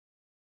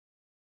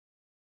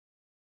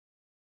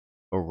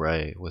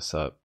Alright, what's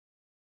up?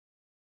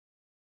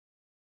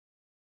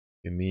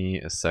 Give me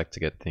a sec to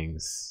get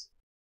things,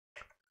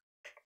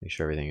 make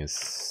sure everything is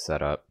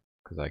set up,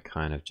 because I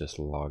kind of just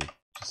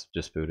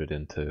just booted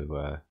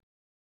into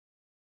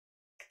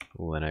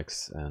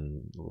Linux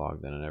and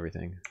logged in and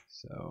everything,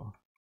 so.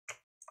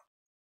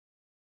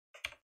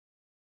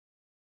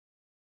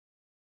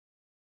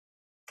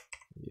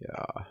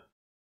 Yeah.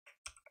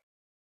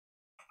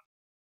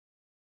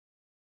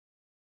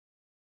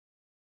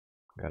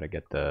 Gotta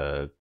get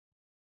the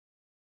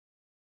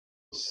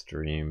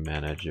stream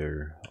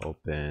manager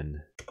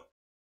open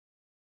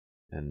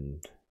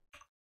and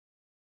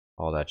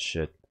all that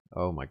shit.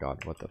 Oh my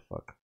god, what the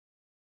fuck?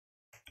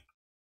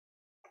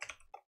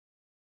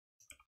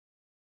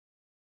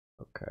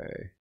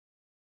 Okay.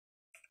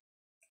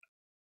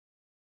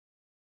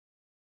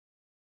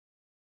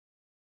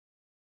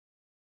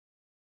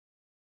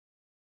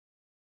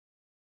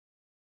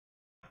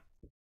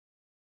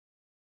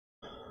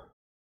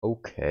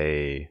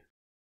 Okay.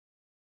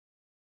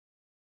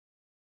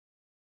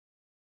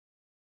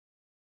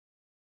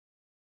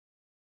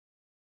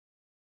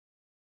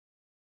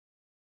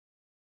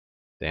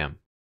 Damn.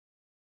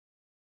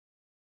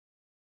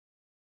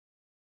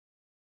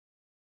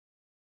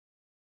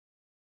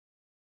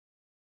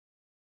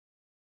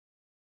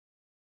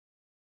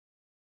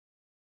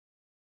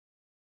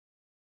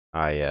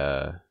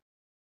 I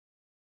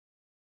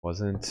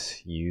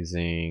wasn't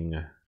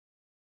using.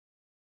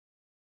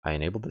 I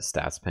enabled the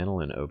stats panel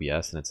in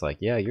OBS and it's like,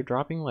 yeah, you're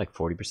dropping like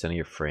 40% of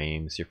your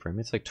frames. Your frame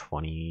rate's like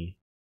 20.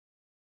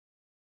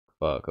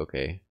 Fuck,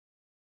 okay.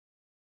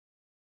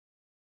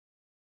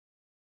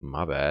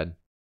 My bad.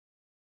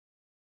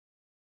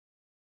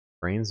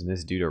 Frames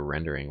missed due to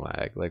rendering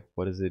lag. Like,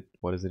 what is it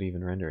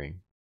even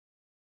rendering?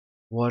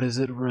 What is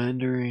it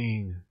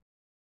rendering?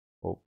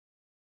 Oh.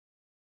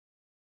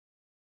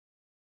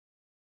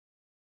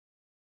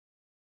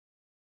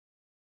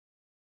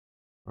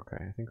 Okay,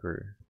 I think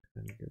we're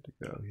kind of good to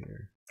go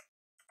here.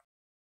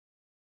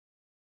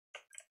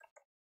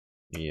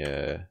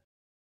 Yeah.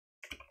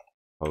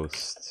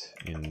 Post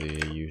in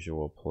the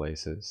usual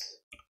places.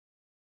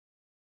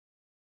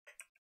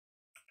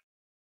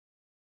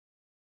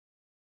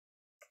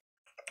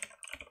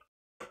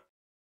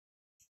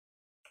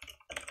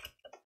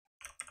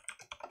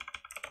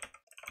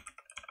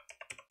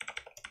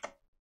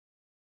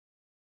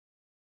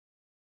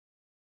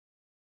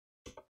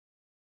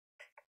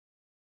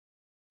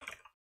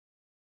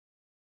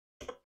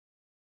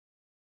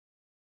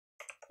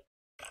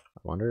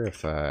 I wonder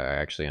if I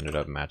actually ended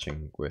up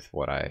matching with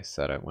what I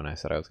said when I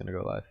said I was gonna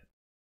go live.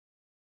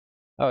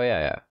 Oh yeah,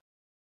 yeah.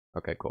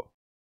 Okay, cool.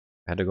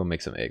 I had to go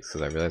make some eggs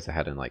because I realized I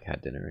hadn't like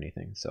had dinner or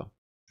anything, so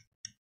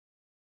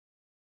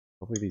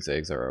hopefully these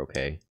eggs are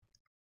okay.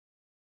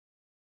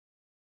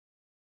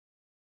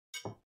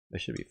 They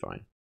should be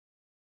fine.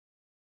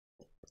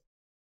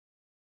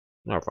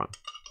 Not fun.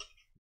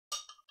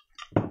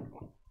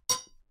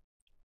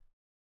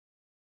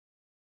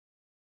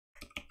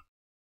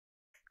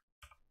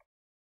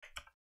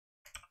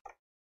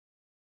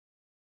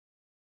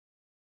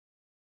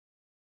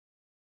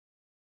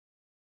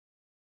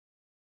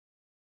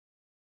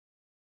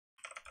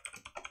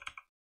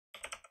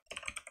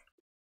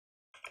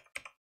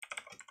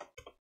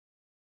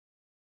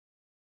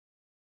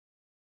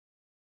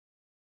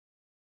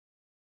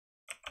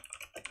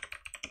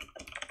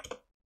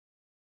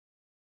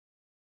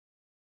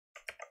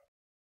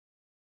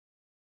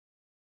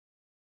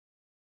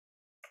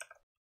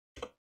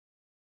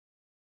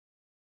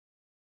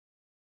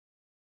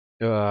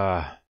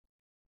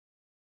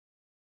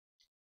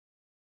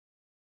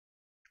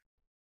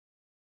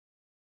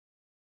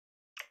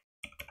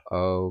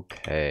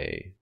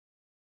 Okay.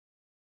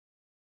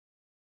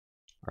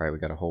 Alright, we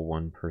got a whole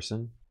one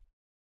person.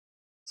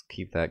 Let's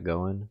keep that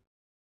going.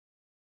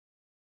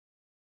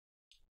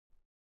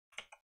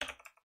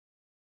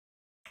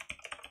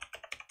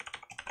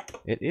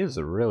 It is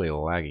really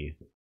laggy.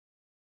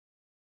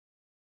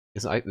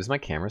 Is my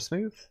camera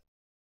smooth?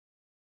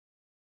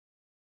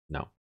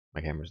 No,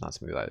 my camera's not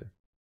smooth either.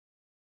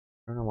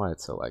 I don't know why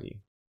it's so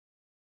laggy.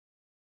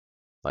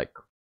 Like,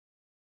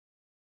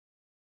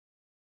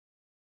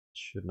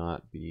 should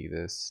not be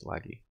this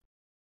laggy.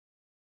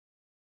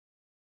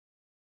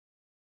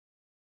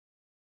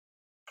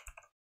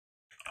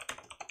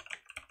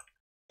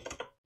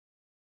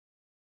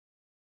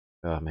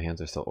 My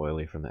hands are still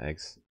oily from the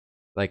eggs.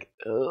 Like,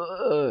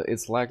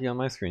 it's laggy on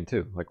my screen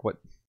too. Like,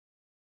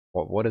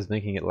 what is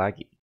making it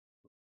laggy?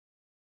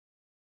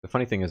 The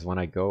funny thing is when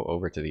I go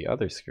over to the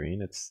other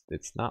screen, it's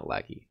not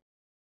laggy.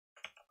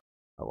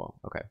 Oh well,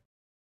 okay.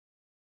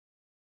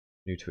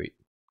 New tweet.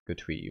 Good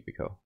tweet,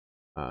 Yubiko.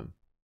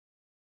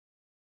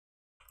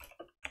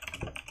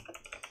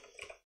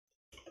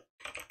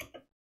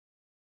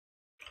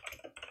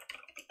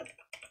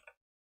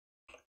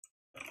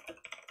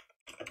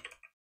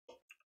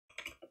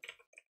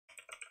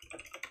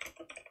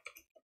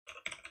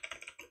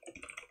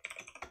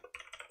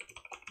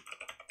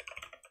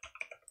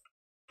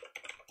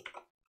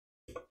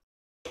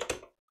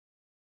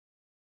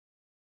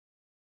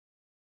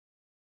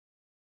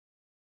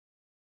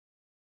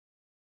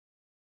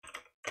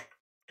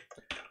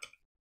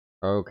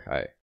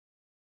 Okay.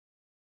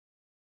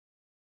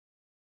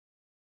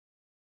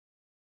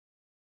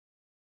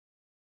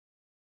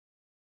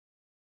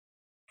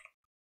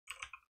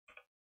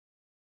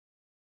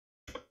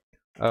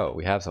 Oh,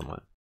 we have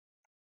someone.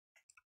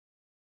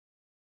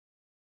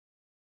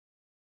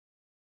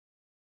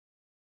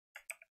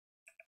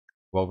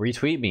 Well,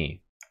 retweet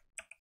me.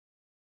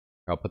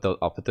 I'll put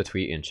the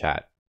tweet in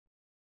chat.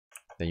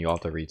 Then you all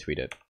have to retweet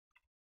it.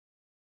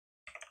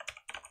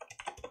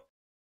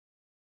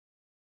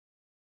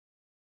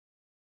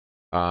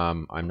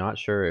 I'm not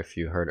sure if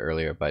you heard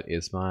earlier, but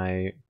is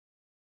my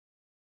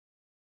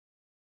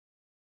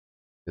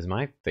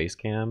face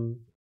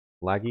cam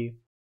laggy?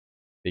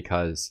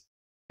 Because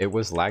it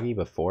was laggy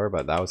before,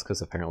 but that was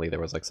because apparently there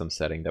was like some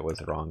setting that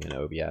was wrong in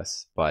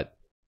OBS. But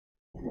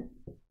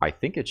I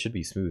think it should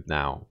be smooth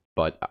now.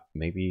 But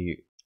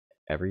maybe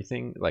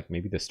everything, like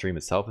maybe the stream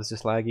itself is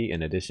just laggy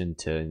in addition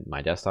to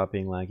my desktop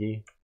being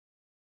laggy,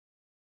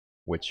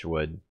 which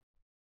would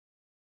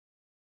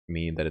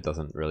mean that it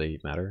doesn't really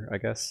matter, I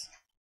guess.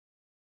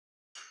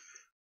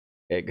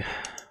 Egg.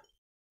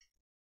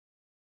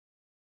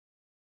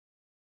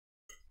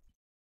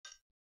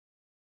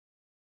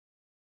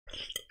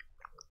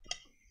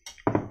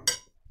 I've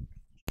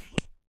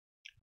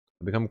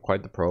become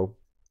quite the pro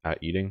at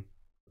eating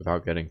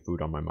without getting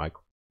food on my mic.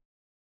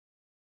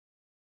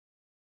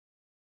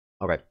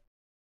 Okay.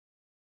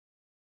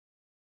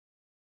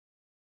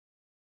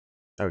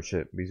 Oh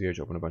shit, BZH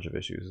opened a bunch of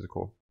issues. This is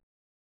cool.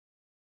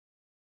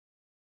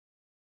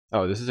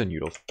 Oh, this is in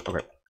Noodles.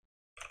 Okay.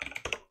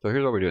 So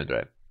here's what we're doing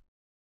today.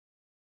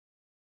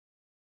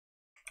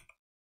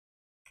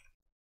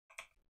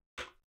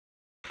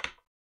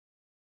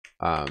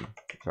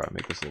 Sorry, I'll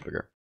make this a little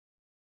bigger.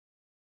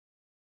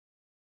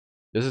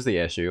 This is the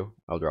issue.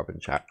 I'll drop it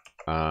in chat.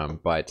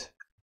 But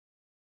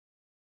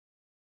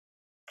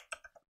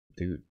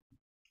dude,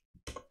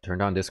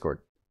 turned on Discord.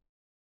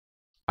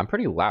 I'm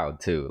pretty loud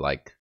too.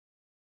 Like,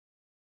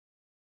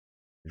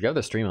 if you have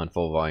the stream on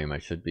full volume, I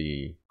should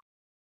be.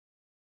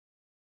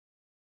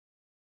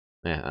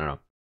 I don't know.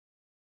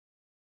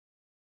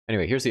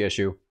 Anyway, here's the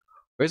issue.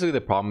 Basically,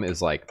 the problem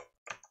is like.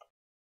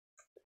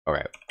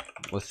 Alright,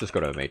 let's just go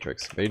to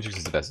Matrix. Matrix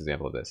is the best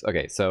example of this.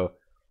 Okay, so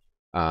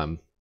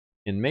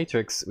in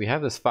Matrix, we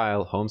have this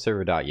file,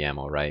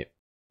 homeserver.yaml, right?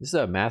 This is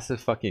a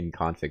massive fucking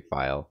config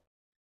file,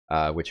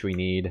 which we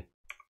need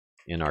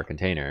in our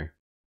container,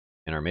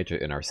 in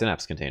our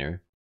Synapse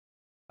container,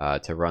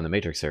 to run the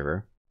Matrix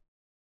server.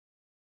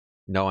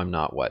 No, I'm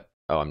not what?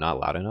 Oh, I'm not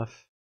loud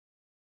enough?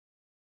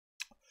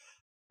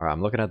 Alright,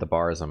 I'm looking at the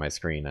bars on my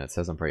screen and it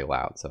says I'm pretty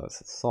loud, so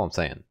that's all I'm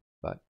saying.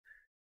 But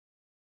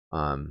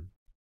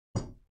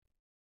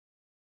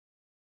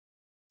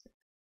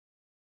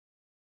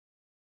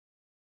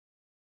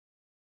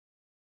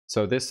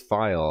so this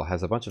file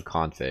has a bunch of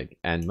config,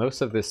 and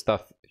most of this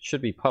stuff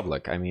should be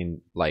public. I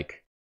mean,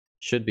 like,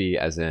 should be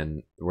as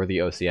in, we're the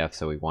OCF,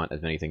 so we want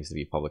as many things to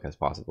be public as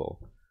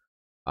possible.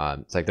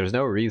 It's like, there's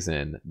no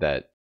reason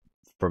that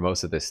for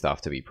most of this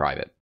stuff to be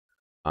private.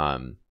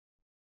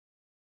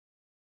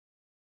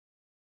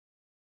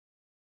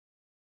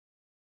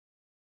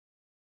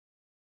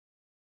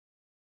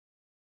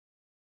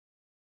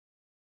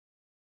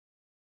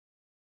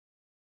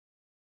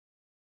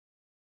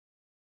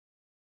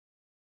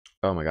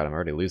 Oh my god, I'm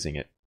already losing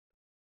it.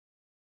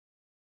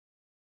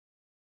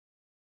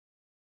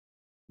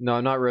 No,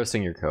 I'm not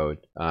roasting your code.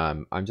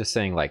 I'm just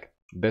saying, like,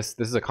 this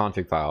is a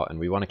config file, and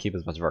we want to keep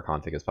as much of our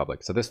config as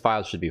public. So this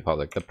file should be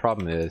public. The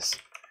problem is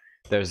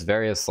there's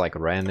various, like,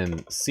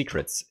 random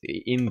secrets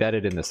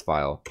embedded in this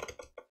file.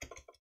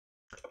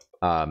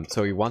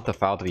 So we want the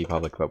file to be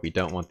public, but we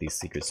don't want these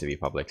secrets to be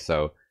public.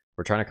 So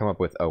we're trying to come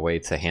up with a way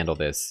to handle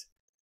this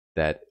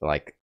that,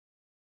 like,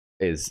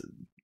 is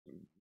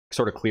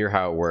sort of clear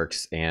how it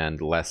works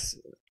and less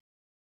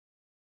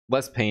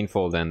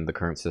painful than the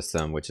current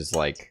system, which is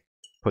like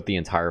put the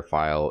entire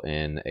file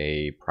in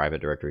a private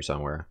directory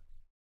somewhere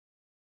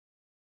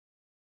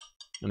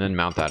and then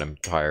mount that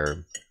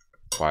entire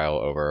file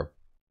over.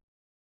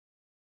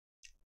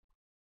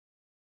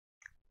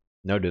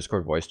 No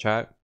Discord voice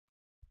chat.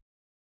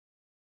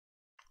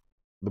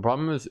 The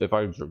problem is if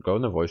I go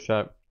in the voice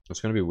chat, it's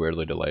going to be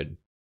weirdly delayed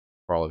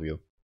for all of you.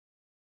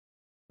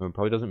 It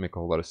probably doesn't make a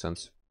whole lot of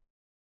sense.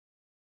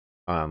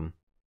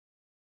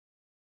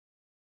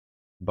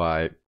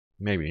 But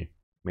maybe.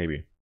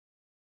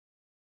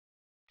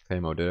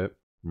 Famo did it.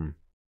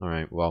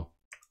 Alright, well.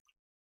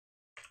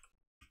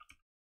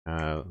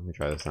 Let me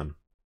try this then.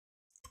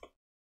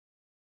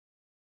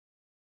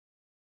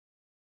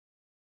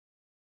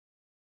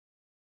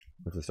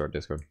 Let's just start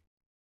Discord.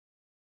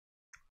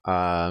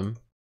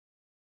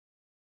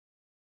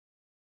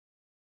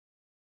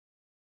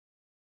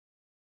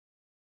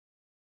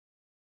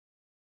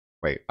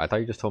 Wait, I thought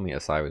you just told me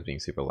SI was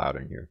being super loud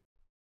in here.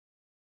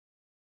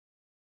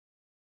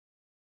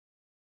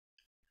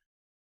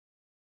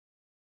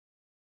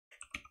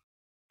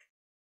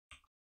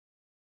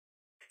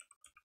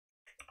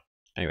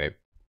 Anyway.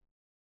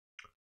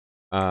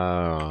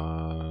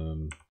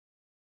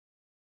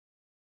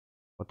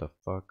 What the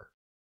fuck?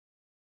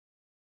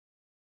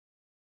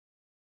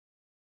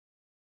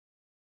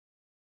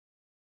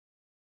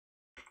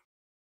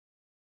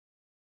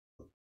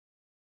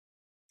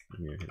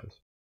 Here it is.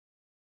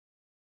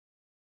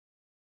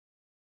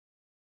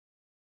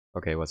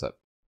 Okay, what's up?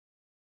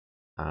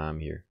 I'm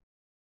here.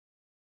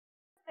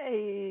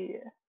 Hey.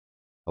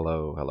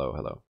 Hello, hello,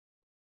 hello.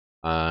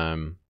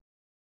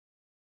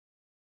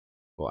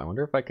 Well, I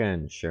wonder if I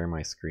can share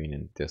my screen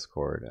in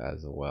Discord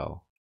as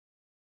well.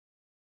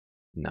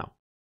 No.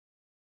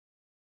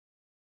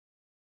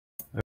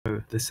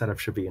 Oh, this setup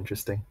should be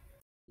interesting.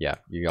 Yeah,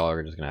 you all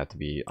are just gonna have to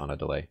be on a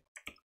delay.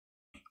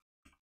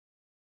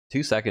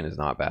 2 seconds is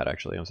not bad,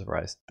 actually. I'm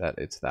surprised that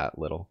it's that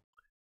little.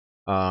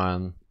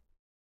 Doesn't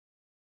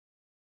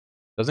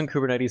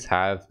Kubernetes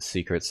have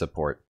secret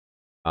support?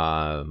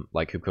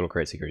 Like kubectl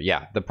create secret?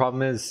 Yeah. The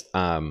problem is,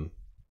 so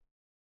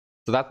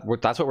that's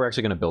what we're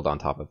actually going to build on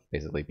top of,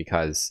 basically,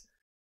 because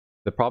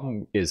the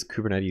problem is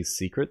Kubernetes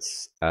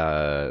secrets.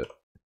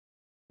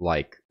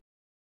 Like,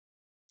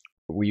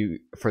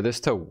 for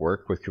this to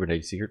work with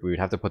Kubernetes secret, we would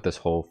have to put this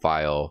whole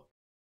file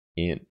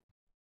in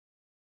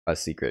a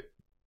secret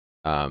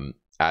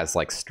as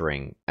like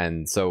string.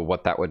 And so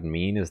what that would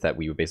mean is that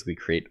we would basically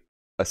create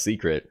a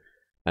secret,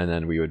 and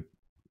then we would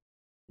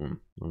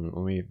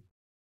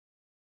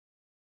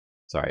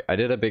sorry, I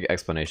did a big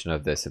explanation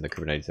of this in the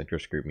Kubernetes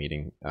interest group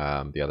meeting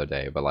the other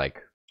day, but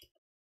like,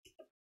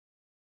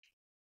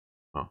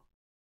 oh,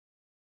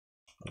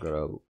 I'll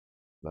go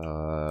to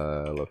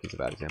Loki's a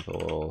bad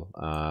example.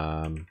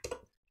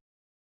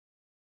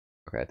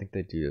 Okay, I think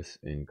they do this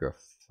in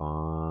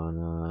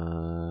Grafana.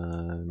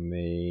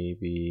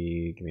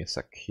 Maybe give me a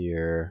sec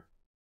here.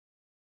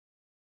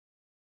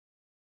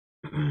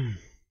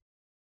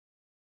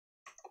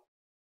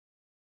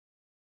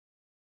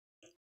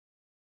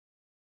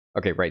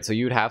 Okay, right. So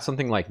you would have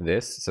something like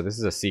this. So this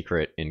is a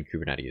secret in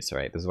Kubernetes,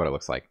 right? This is what it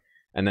looks like.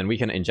 And then we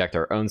can inject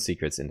our own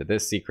secrets into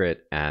this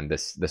secret, and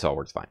this all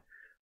works fine.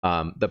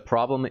 The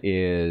problem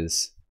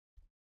is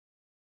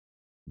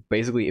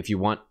basically if you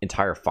want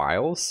entire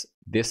files,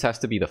 this has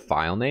to be the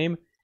file name,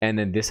 and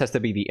then this has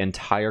to be the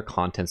entire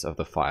contents of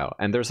the file.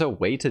 And there's a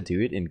way to do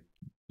it in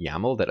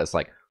YAML that is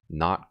like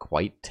not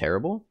quite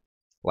terrible.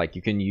 Like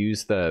you can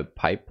use the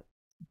pipe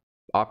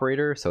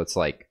operator, so it's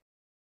like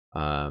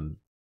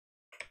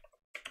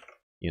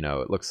you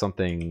know, it looks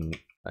something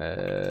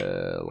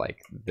like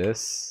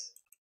this.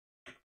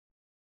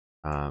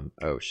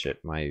 Oh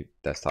shit, my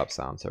desktop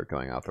sounds are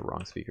going out the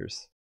wrong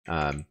speakers.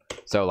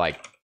 So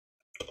like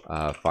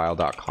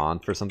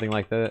file.conf or something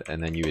like that,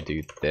 and then you would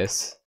do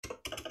this.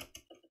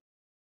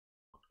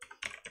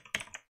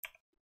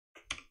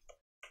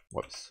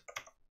 Whoops.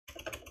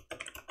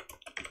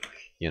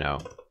 You know.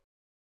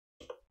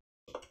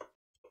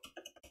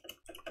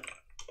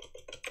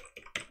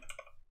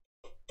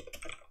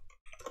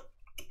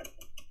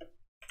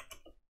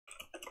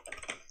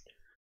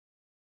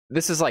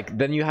 This is like,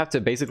 then you have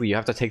to basically, you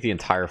have to take the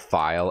entire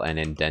file and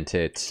indent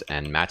it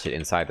and match it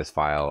inside this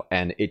file,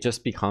 and it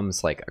just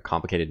becomes like a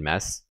complicated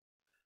mess.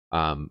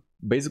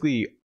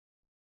 Basically,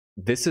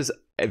 this is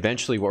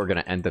eventually what we're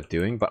going to end up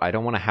doing, but I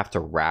don't want to have to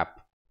wrap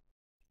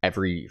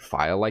every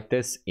file like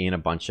this in a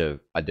bunch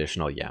of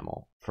additional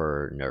YAML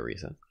for no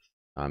reason.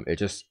 It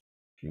just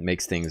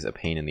makes things a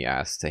pain in the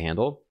ass to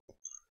handle.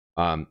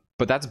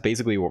 But that's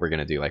basically what we're going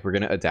to do. Like, we're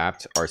going to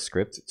adapt our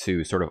script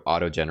to sort of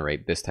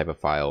auto-generate this type of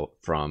file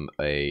from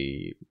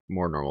a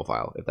more normal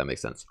file, if that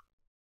makes sense.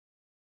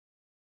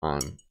 Or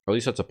at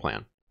least that's a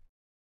plan.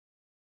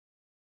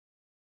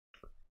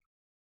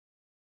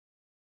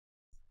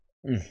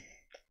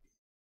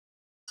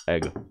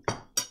 Egg.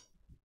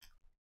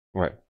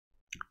 Right.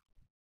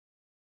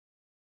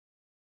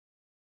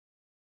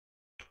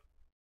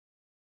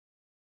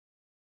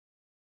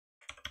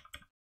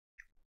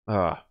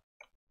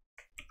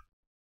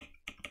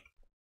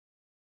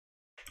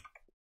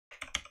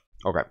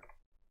 Okay.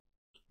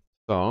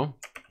 So,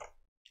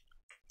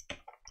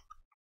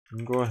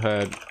 go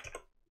ahead,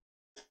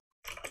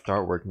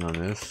 start working on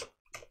this.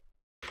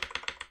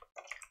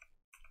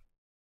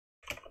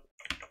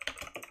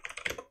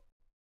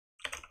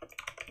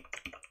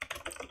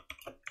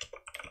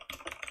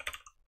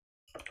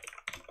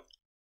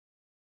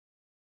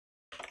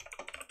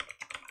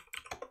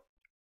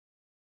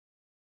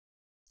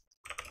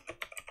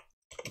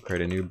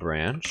 Create a new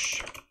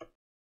branch.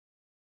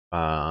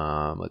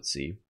 Let's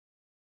see.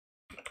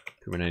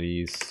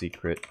 Kubernetes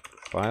secret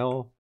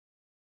file.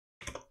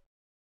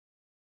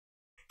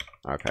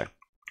 Okay.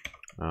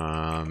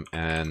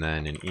 And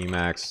then in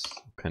Emacs,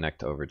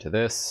 connect over to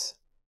this.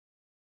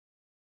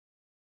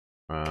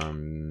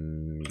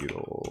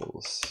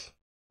 Utils.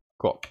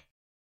 Cool.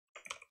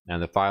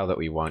 And the file that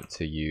we want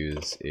to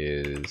use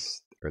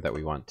is, or that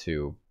we want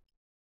to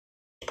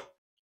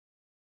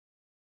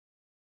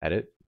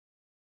edit,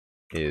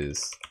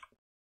 is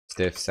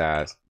staff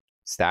sys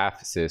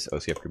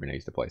OCF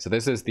Kubernetes deploy. So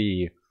this is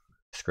the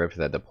script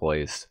that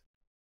deploys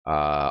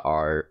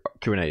our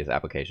Kubernetes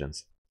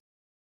applications.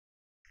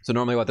 So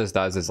normally what this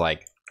does is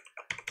like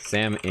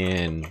sam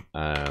in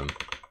I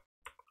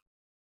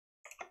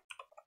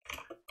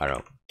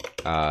don't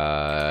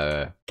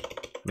know,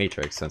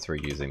 matrix, since we're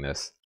using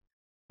this.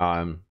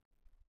 If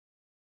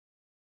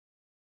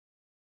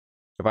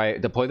I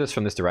deploy this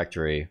from this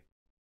directory,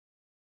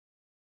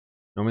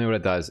 Normally what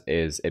it does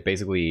is it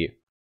basically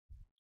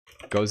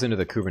goes into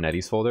the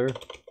Kubernetes folder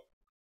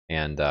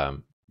and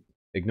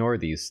ignore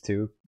these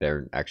two.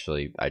 They're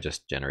actually, I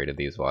just generated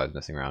these while I was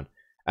messing around.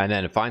 And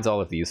then it finds all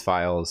of these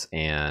files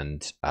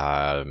and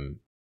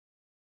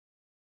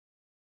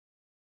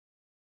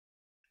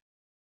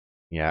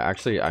yeah,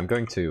 actually I'm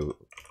going to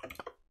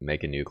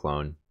make a new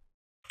clone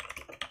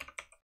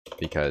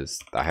because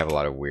I have a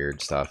lot of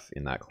weird stuff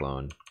in that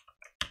clone.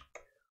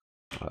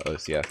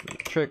 OCF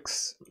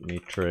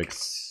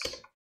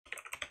matrix.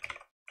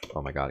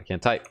 Oh my god, I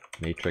can't type.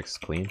 Matrix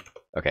clean.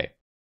 Okay,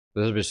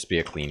 this will just be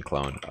a clean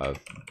clone of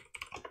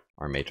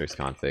our matrix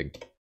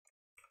config.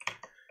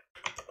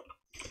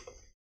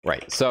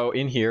 Right, so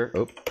in here,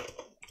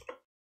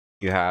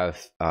 you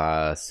have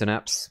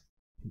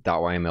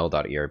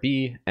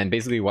synapse.yml.erb, and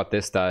basically what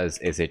this does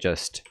is it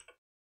just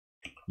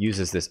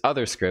uses this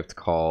other script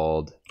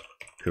called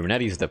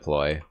Kubernetes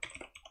deploy.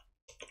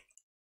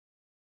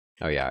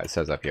 Oh yeah, it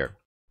says up here.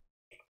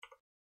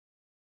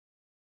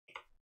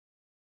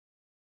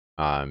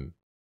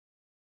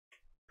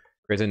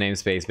 Creates a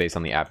namespace based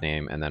on the app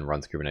name and then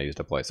runs Kubernetes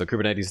deploy. So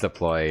Kubernetes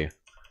deploy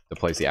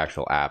deploys the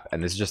actual app,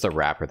 and this is just a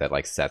wrapper that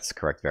like sets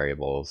correct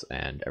variables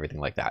and everything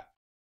like that.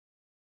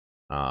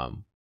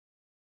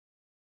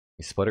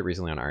 We split it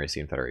recently on RAC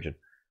and Federation.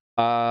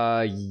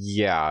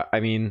 Yeah, I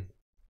mean,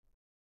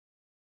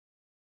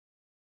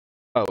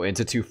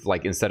 into two,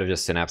 like instead of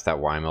just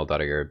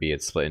synapse.yml.erb,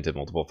 it's split into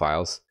multiple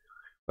files.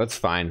 That's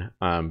fine.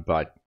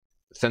 But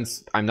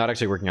since I'm not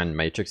actually working on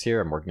matrix here,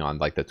 I'm working on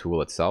like the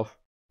tool itself.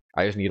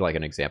 I just need like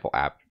an example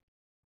app.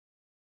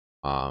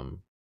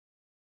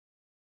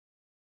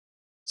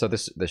 So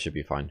this should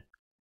be fine.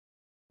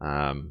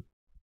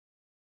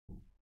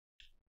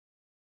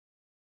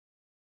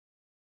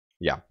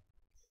 Yeah,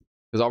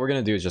 because all we're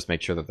gonna do is just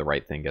make sure that the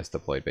right thing gets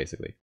deployed,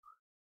 basically.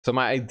 So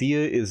my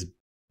idea is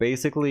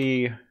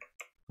basically,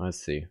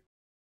 let's see,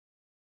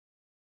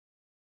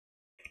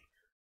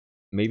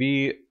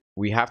 maybe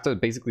we have to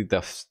basically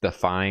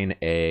define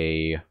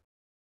a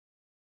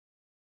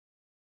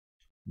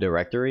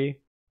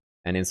directory,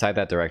 and inside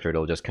that directory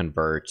it'll just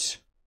convert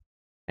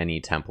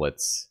any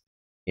templates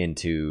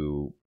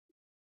into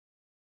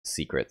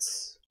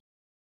secrets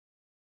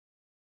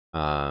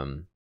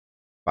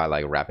by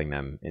like wrapping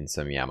them in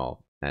some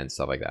YAML and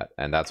stuff like that.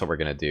 And that's what we're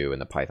going to do in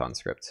the Python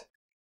script.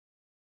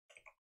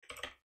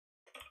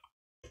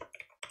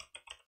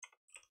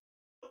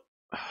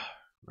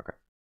 Okay.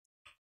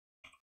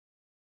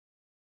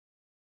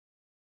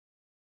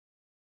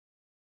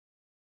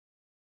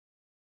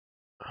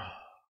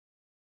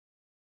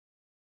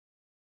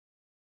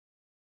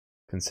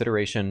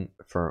 Consideration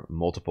for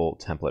multiple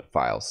template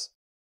files.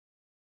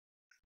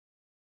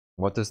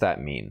 What does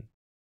that mean?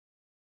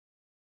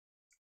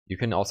 You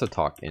can also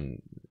talk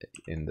in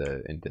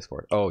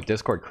Discord. Oh,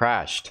 Discord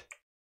crashed.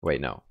 Wait,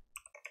 no.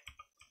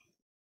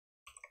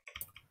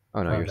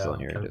 Oh no, you're still in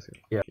here.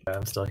 Yeah,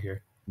 I'm still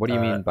here. What do you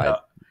mean by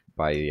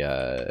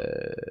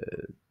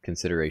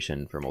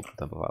consideration for multiple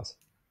template files?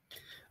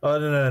 Oh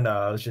no!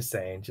 I was just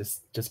saying,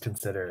 just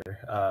consider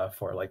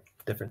for like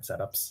different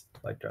setups,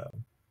 like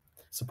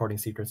supporting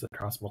secrets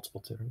across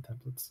multiple different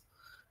templates.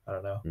 I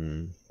don't know.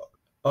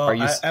 Well,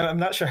 I'm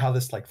not sure how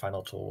this like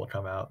final tool will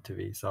come out to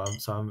be, so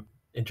I'm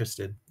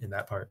interested in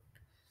that part.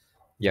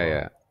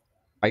 Yeah.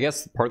 I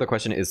guess part of the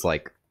question is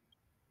like,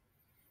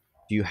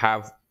 do you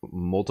have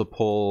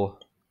multiple?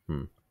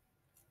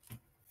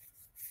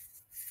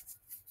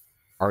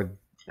 Well,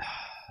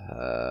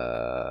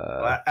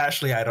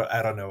 actually, I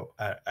don't know.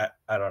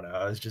 I don't know.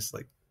 I was just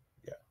like,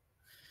 yeah.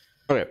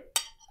 Okay.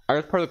 I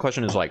guess part of the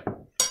question is like,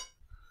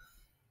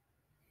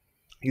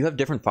 you have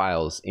different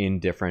files in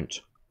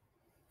different.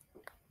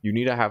 You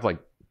need to have like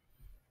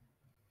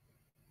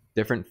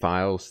different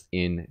files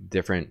in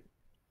different,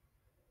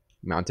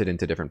 mounted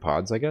into different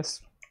pods, I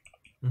guess.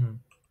 Mm-hmm.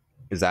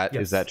 Is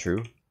that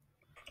true?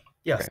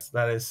 Yes,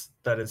 okay.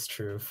 that is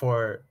true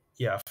for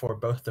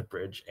both the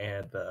bridge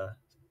and the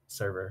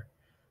server.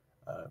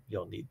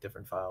 You'll need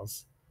different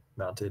files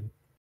mounted.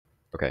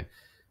 Okay,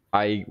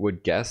 I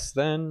would guess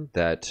then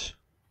that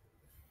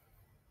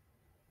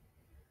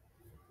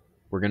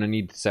we're gonna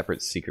need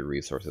separate secret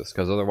resources,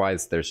 because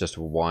otherwise there's just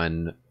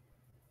one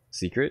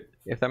secret,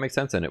 if that makes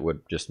sense, and it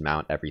would just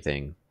mount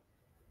everything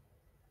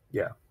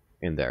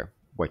in there,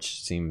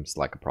 which seems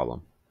like a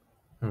problem.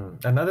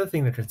 Another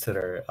thing to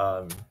consider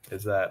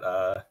is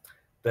that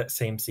that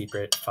same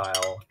secret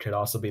file could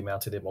also be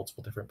mounted in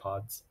multiple different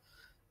pods.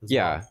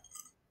 Yeah,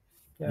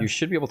 you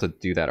should be able to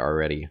do that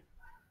already.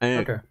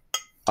 And okay.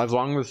 As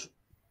long as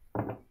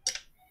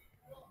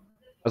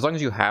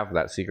you have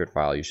that secret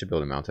file, you should be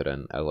able to mount it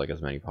in as like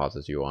as many pods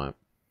as you want.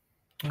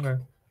 Okay.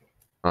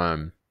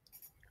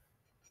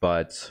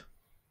 But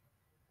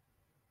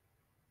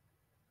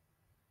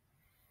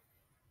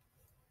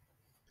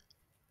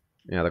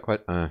yeah, the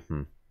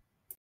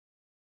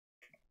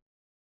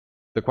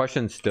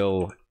question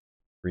still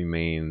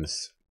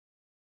remains: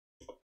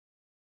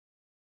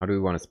 how do we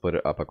want to split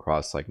it up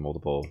across like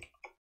multiple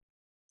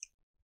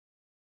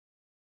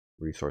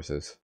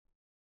resources?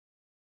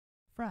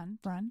 Front,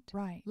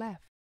 right,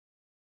 left.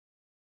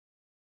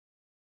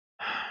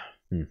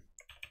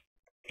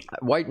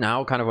 Right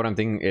now, kind of what I'm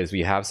thinking is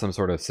we have some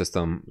sort of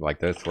system like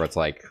this where it's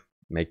like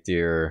make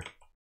dir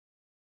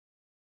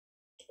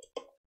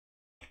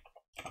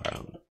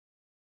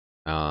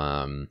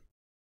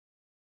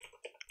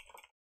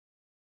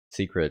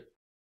secret,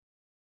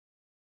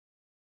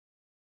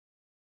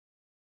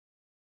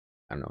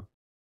 I don't know,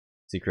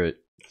 secret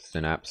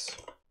synapse,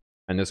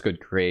 and this could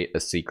create a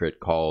secret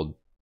called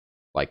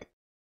like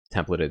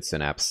templated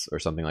synapse or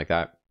something like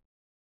that,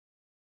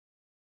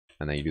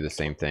 and then you do the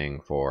same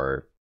thing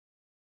for,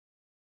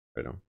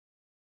 I don't know,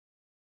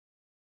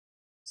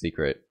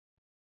 secret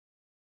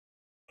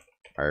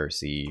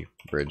IRC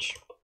bridge,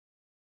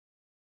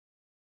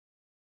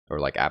 or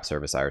like app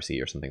service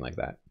IRC or something like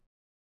that.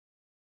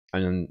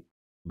 And then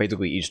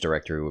basically each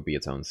directory would be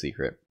its own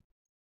secret.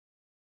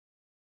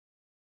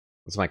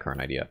 That's my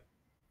current idea.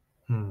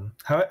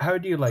 How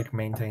do you like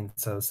maintain,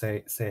 so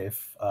say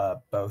if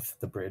both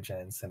the bridge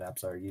and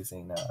synapse are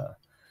using the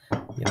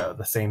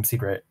same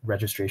secret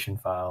registration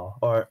file,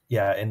 or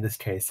in this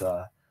case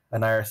an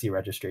IRC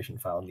registration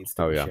file needs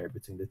to be shared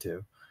between the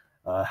two,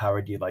 how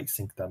would you like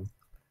sync them?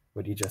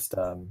 Would you just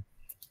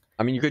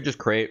I mean, you could just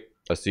create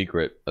a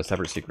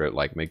separate secret,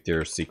 like make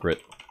their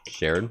secret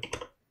shared.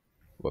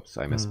 Whoops,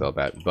 I misspelled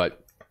that.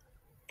 But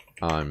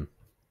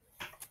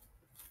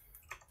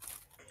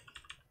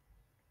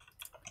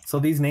so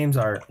these names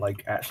are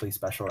like actually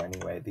special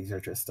anyway. These are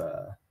just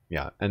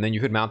yeah, and then you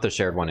could mount the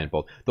shared one in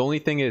both. The only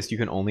thing is you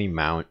can only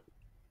mount,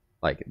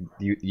 like,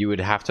 you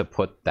would have to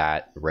put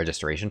that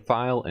registration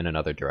file in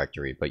another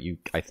directory, but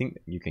I think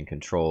you can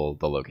control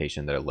the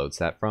location that it loads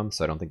that from,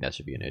 so I don't think that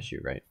should be an issue,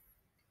 right?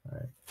 All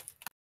right.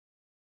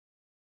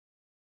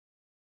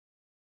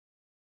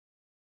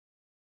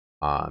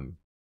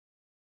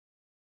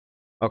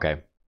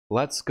 Okay,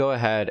 let's go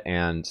ahead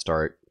and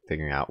start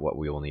figuring out what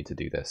we will need to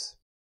do this.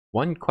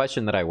 One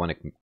question that I want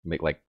to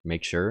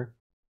make sure,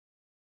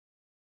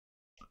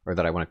 or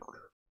that I want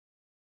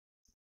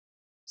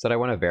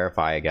to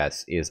verify, I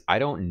guess, is I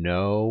don't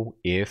know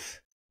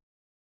if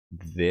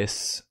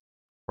this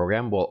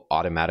program will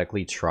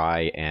automatically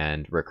try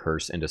and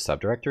recurse into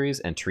subdirectories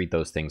and treat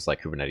those things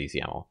like Kubernetes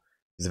YAML.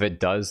 Because if it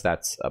does,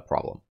 that's a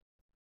problem.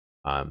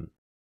 If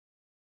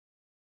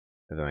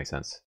that makes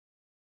sense.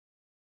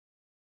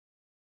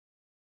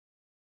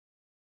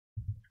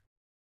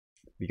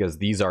 Because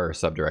these are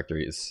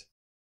subdirectories,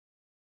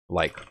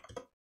 like,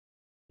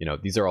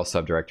 these are all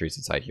subdirectories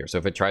inside here. So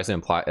if it tries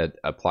to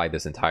apply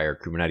this entire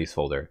Kubernetes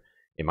folder,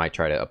 it might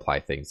try to apply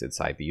things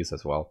inside these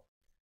as well.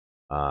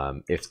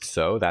 If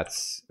so,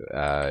 that's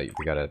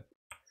we gotta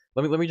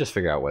let me just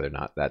figure out whether or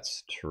not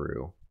that's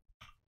true.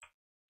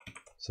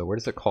 So where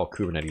does it call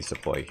Kubernetes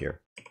deploy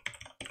here?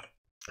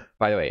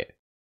 By the way,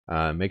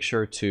 make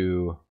sure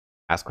to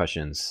ask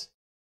questions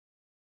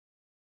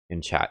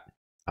in chat.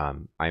 I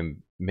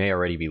may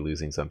already be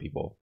losing some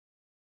people,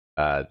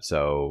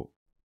 so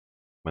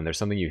when there's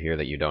something you hear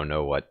that you don't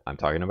know what I'm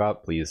talking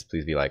about, please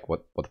be like,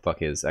 what the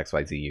fuck is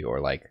XYZ,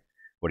 or like,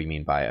 what do you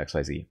mean by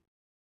XYZ?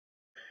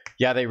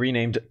 Yeah, they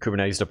renamed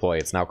Kubernetes deploy.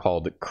 It's now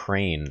called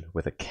Crane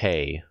with a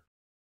K,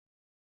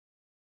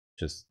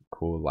 which is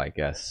cool, I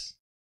guess.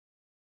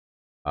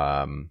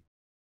 So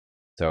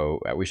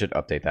we should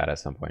update that at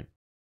some point.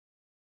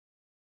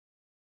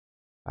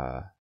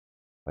 But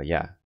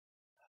yeah,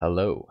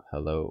 hello,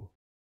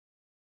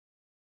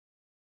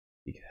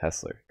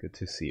 Hessler, good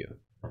to see you.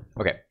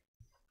 Okay,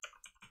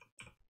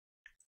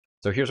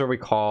 so here's where we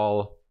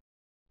call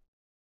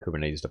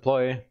Kubernetes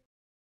deploy.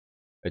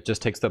 It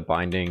just takes the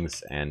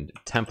bindings and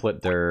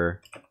template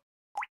dir.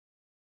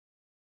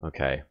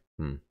 Okay.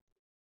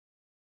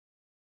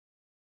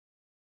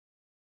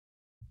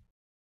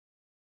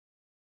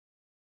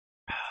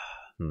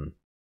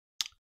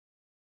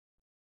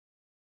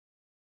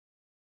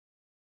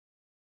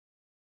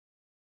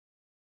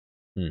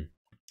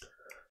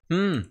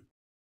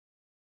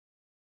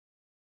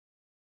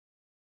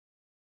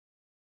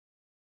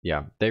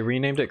 Yeah, they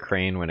renamed it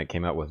Crane when it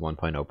came out with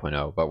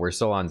 1.0.0, but we're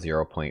still on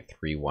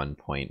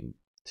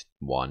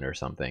 0.31.1 or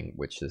something,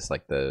 which is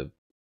like the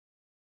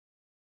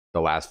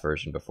last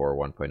version before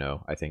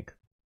 1.0, I think.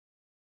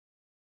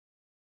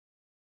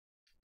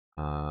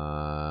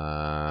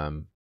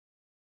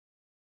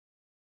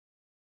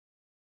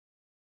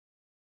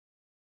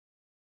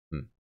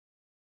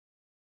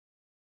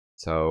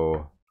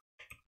 So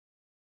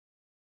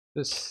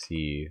let's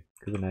see,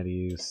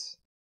 Kubernetes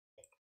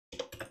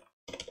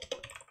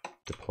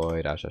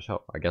deploy --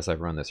 help. I guess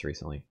I've run this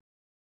recently.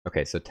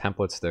 Okay, so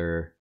templates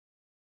there.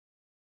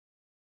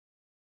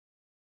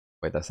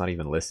 Wait, that's not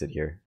even listed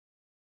here.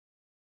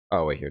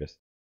 Oh wait, here it is.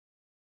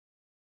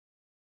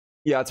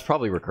 Yeah, it's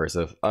probably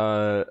recursive.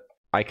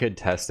 I could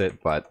test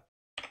it, but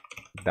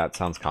that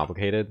sounds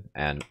complicated,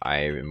 and I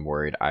am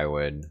worried I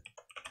would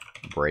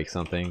break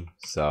something.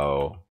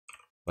 So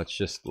let's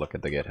just look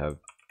at the GitHub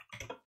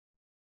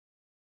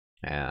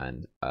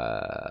and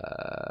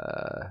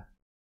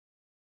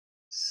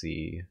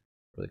see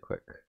really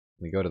quick.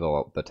 We go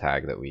to the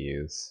tag that we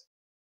use.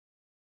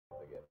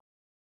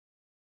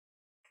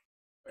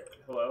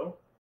 Hello?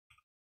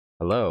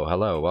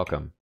 Hello,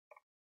 welcome.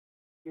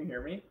 Can you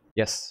hear me?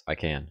 Yes, I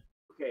can.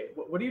 Okay,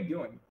 what are you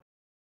doing?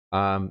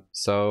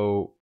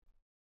 So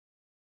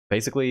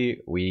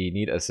basically we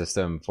need a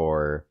system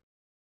for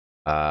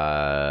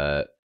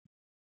trying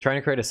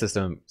to create a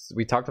system.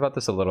 We talked about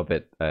this a little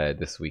bit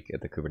this week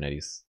at the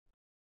Kubernetes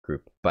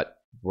group, but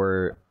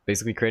we're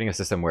basically creating a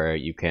system where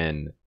you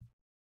can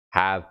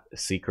have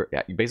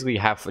you basically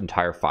have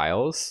entire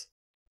files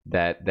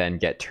that then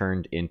get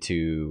turned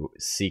into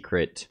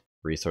secret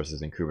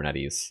resources in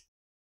Kubernetes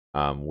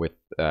with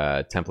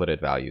templated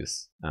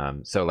values.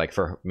 So like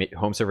for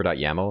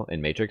homeserver.yaml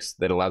in Matrix,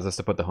 that allows us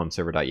to put the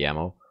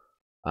homeserver.yaml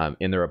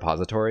in the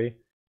repository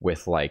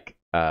with like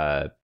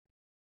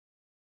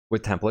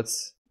with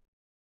templates,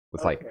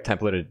 with like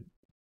templated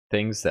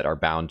things that are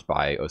bound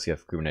by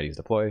OCF Kubernetes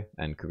deploy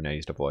and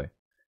Kubernetes deploy,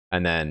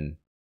 and then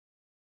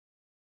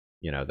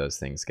those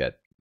things get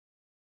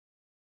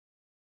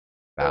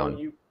bound.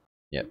 So you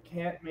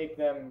can't make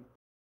them.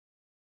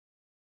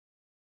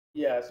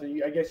 Yeah, so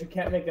I guess you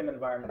can't make them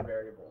environment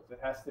variables. It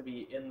has to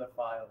be in the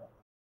file.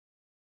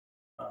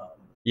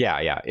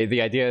 Yeah.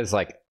 The idea is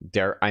like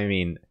I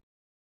mean,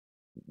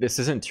 this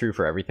isn't true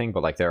for everything,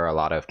 but like there are a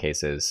lot of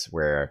cases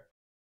where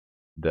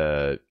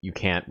you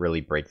can't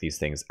really break these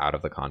things out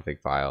of the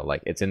config file.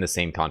 Like it's in the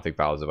same config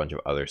file as a bunch of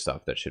other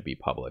stuff that should be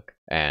public,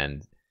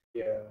 and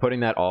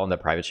putting that all in the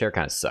private share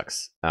kind of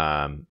sucks.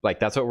 Like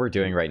that's what we're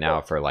doing right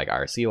now for like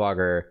IRC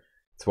logger.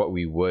 It's what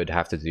we would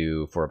have to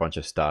do for a bunch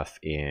of stuff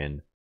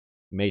in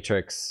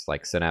Matrix,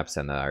 like Synapse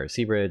and the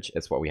IRC bridge.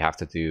 It's what we have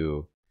to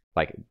do.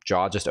 Like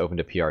Jaw just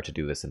opened a PR to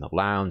do this in the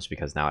lounge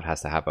because now it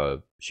has to have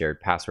a shared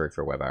password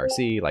for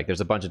WebIRC. Like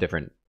there's a bunch of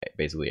different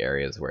basically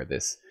areas where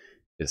this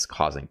is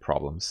causing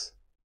problems.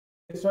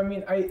 So I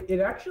mean,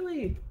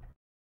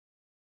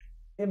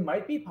 it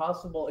might be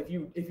possible if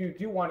you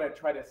do want to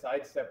try to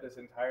sidestep this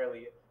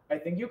entirely. I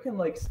think you can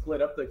like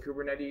split up the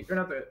Kubernetes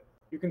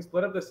you can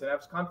split up the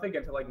Synapse config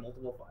into like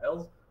multiple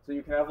files. So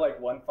you can have like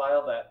one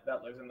file that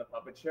lives in the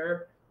Puppet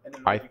share, and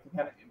then you can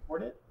kind of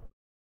import it.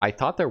 I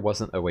thought there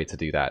wasn't a way to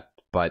do that,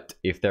 but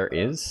if there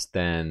is,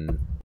 then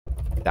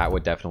that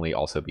would definitely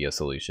also be a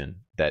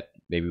solution that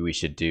maybe we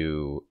should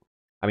do.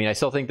 I mean, I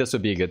still think this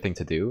would be a good thing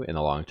to do in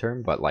the long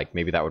term, but like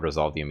maybe that would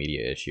resolve the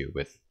immediate issue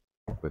with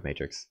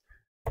Matrix.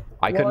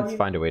 I couldn't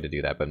find a way to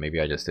do that, but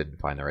maybe I just didn't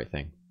find the right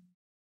thing.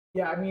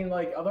 Yeah, I mean,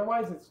 like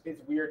otherwise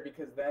it's weird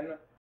because then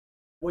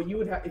what you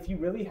would have if you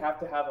really have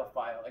to have a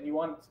file and you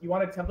want to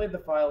template the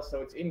file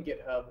so it's in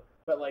GitHub,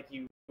 but like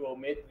you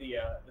omit the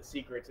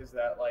secrets, is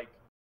that like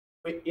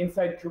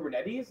inside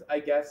Kubernetes, I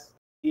guess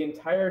the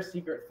entire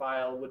secret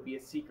file would be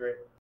a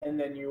secret, and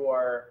then you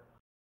are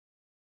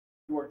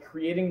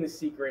creating the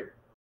secret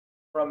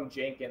from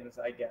Jenkins,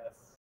 I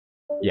guess.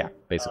 Yeah,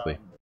 basically.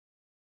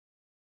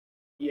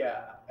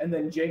 Yeah, and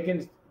then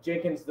Jenkins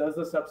does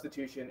the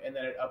substitution, and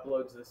then it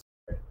uploads the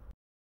secret.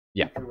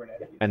 Yeah, to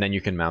Kubernetes. And then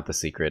you can mount the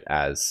secret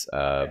as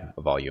a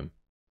volume.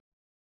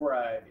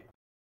 Right.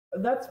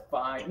 That's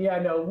fine. Yeah,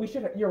 no,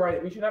 you're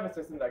right. We should have a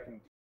system that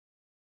can.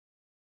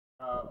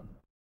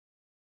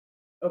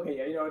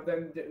 Okay, yeah,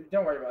 then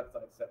don't worry about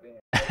sidestepping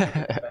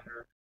it.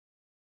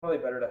 Probably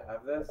better to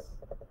have this.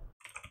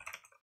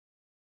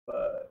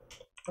 But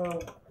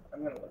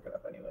I'm gonna look it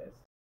up anyways.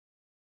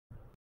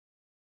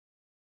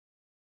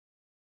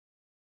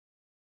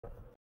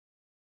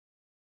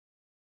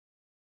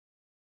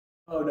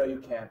 Oh no, you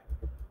can't.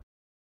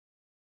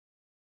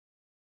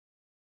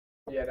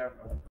 Yeah, never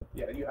mind.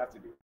 Yeah, you have to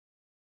do.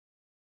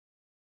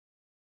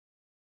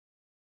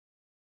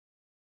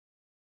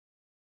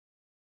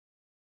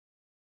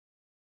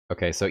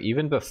 Okay, so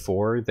even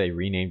before they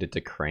renamed it to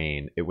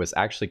Crane, it was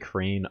actually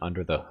Crane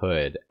under the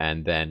hood,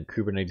 and then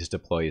Kubernetes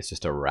deploy is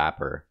just a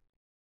wrapper,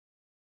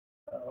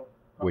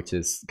 which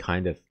is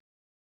kind of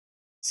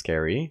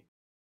scary.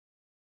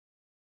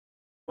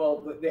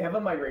 Well, they have a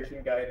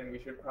migration guide, and we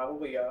should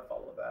probably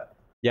follow that.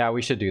 Yeah,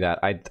 we should do that.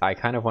 I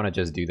kind of want to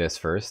just do this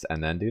first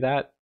and then do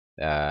that.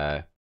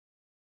 But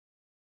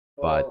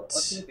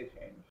let's see if they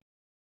change.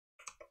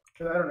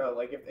 Because I don't know,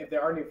 like if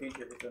there are new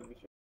features, then we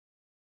should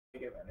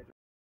take advantage of it.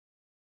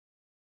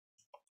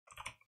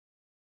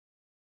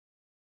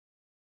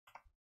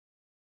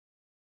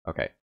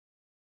 Okay.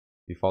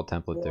 Default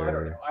template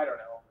there. I don't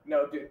know.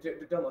 No,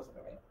 don't listen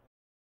to me.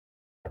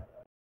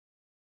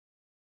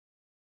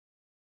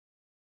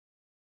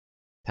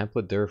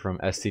 Template dir from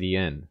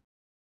stdin.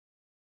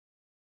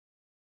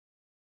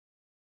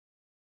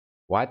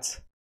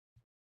 What?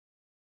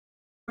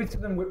 Wait, so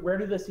then where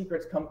do the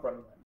secrets come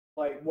from then?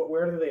 Like,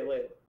 where do they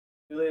live?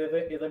 Do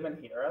they live in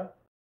Hera?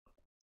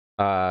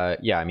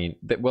 Yeah, I mean,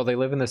 they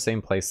live in the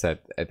same place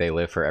that they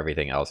live for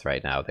everything else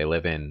right now. They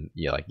live in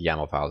like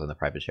YAML files in the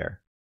private share.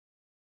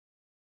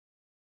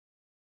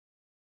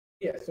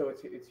 Yeah, so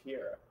it's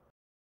Hera.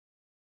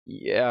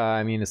 Yeah,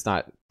 I mean, it's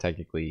not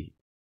technically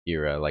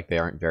Hera. Like, they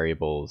aren't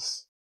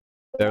variables.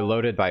 They're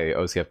loaded by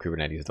OCF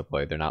Kubernetes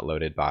deploy. They're not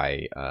loaded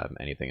by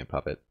anything in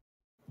Puppet.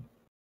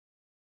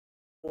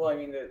 Well, I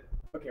mean,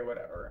 okay,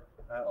 whatever.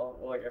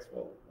 I guess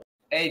we'll.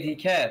 Hey,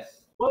 DKS.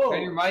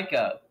 Turn your mic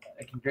up.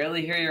 I can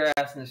barely hear your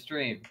ass in the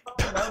stream.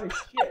 Loud as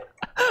shit.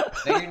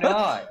 No, you're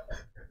not.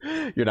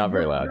 You're not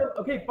very loud.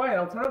 Okay, fine.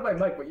 I'll turn up my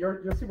mic, but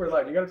you're super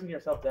loud. You gotta turn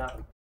yourself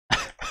down.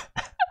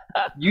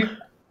 You.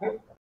 Wait,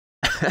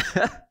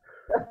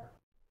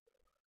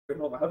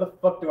 hold on. How the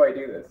fuck do I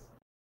do this?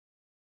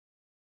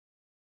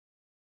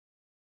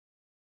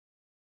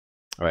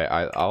 All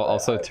right, I'll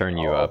also turn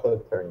you up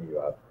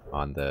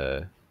on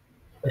the.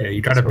 Yeah,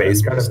 you got a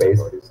bass boost.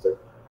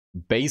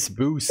 Bass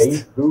boost.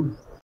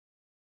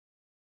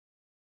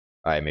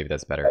 All right, maybe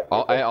that's better.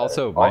 I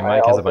also my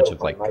mic has a bunch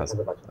of like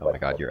custom. Oh my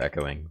god, you're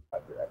echoing.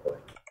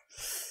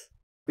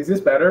 Is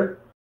this better?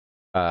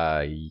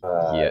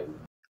 Yeah.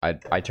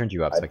 I turned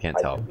you up, so I can't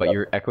tell. But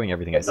you're echoing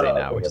everything I say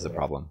now, which is a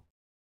problem.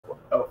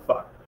 Oh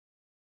fuck.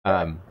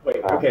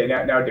 Wait. Okay.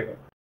 Now do it.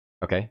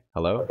 Okay.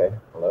 Hello.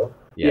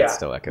 Yeah, it's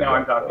still echoing. Now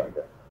I'm talking.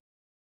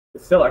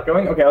 It's still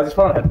echoing? Okay, I'll just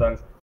put on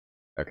headphones.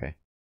 Okay.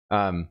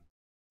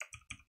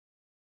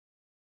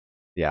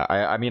 Yeah,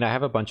 I mean, I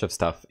have a bunch of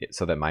stuff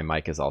so that my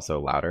mic is also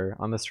louder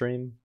on the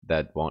stream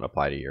that won't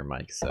apply to your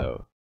mic,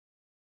 so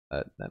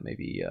that may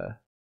be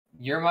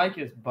Your mic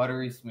is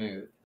buttery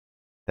smooth.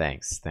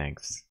 Thanks.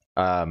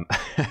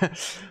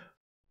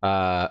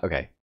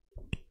 Okay.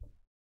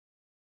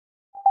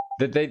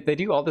 They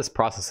do all this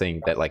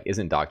processing that like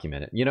isn't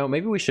documented. You know,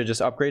 maybe we should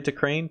just upgrade to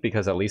Crane,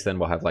 because at least then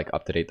we'll have like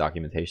up-to-date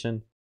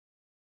documentation.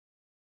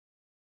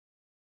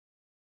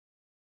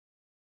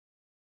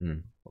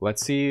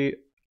 Let's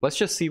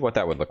just see what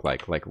that would look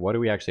like. Like, what do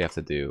we actually have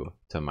to do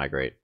to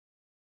migrate?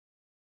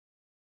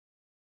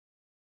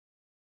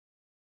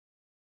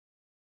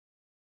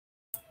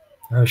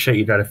 Oh shit,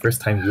 you got a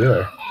first-time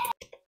viewer.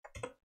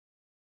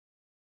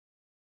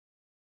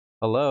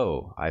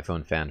 Hello,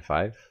 iPhone Fan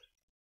 5.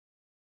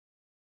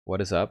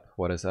 What is up?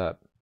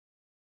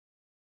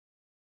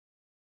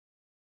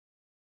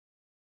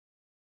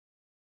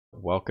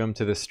 Welcome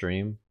to the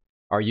stream.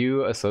 Are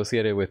you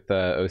associated with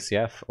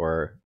OCF,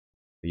 or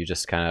are you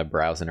just kind of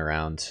browsing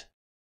around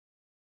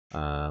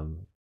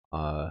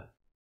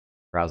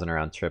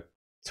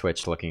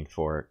Twitch looking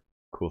for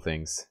cool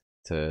things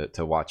to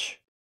watch?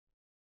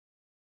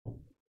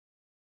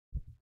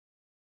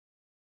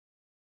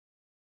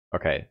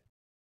 Okay,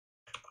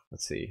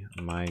 let's see.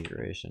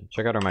 Migration.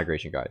 Check out our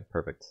migration guide.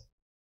 Perfect.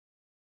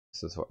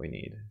 This is what we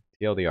need.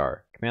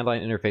 TLDR. Command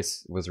line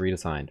interface was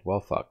redesigned.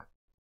 Well, fuck.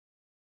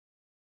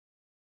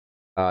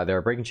 There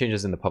are breaking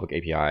changes in the public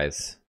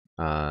APIs.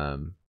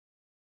 Random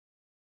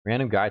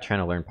guy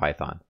trying to learn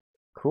Python.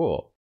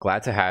 Cool.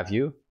 Glad to have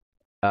you.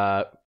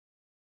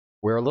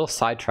 We're a little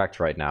sidetracked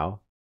right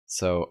now,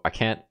 so I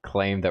can't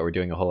claim that we're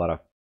doing a whole lot of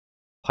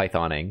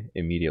Pythoning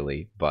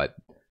immediately, but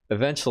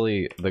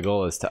eventually the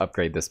goal is to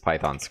upgrade this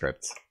Python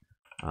script.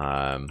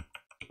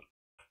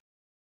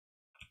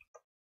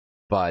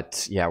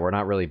 But yeah, we're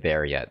not really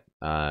there yet.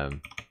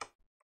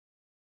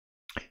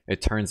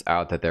 It turns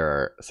out that there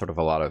are sort of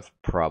a lot of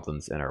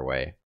problems in our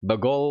way. The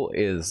goal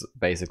is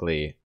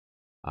basically,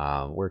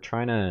 we're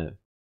trying to...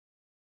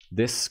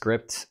 This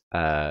script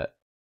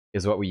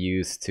is what we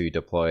use to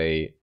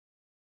deploy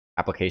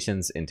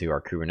applications into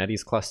our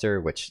Kubernetes cluster,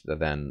 which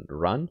then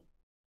run.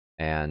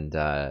 And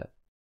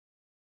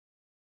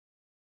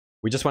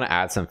we just want to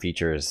add some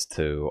features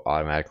to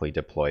automatically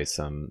deploy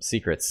some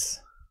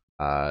secrets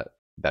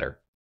better.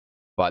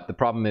 But the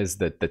problem is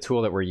that the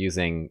tool that we're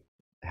using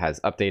has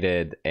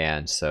updated,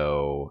 and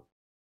so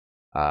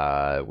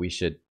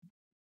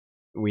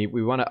we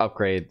want to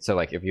upgrade. So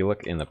like if you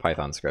look in the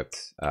Python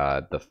script,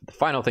 the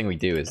final thing we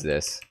do is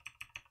this,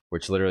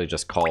 which literally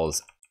just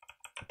calls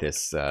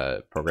this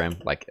program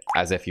like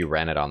as if you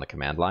ran it on the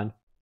command line.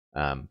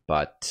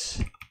 But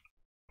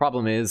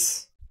problem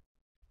is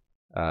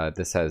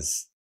this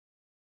has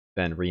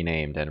been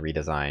renamed and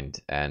redesigned,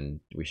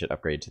 and we should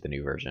upgrade to the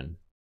new version.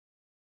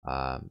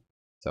 So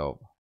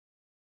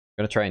I'm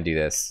gonna try and do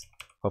this.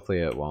 Hopefully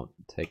it won't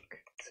take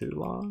too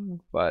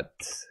long, but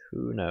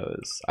who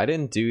knows? I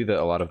didn't do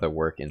a lot of the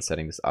work in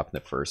setting this up in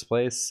the first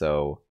place,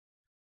 so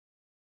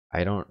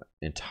I don't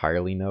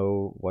entirely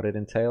know what it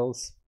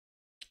entails.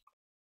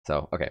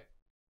 So, okay.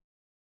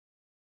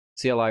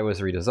 CLI was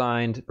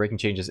redesigned, breaking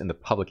changes in the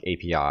public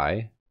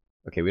API.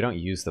 Okay, we don't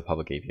use the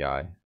public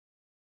API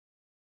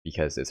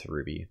because it's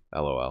Ruby,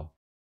 LOL.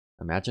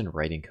 Imagine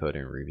writing code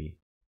in Ruby.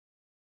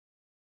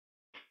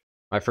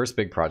 My first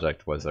big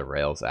project was a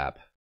Rails app.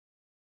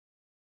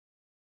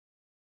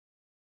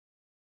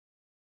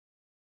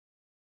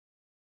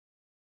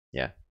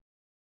 Yeah.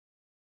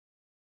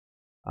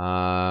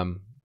 Stats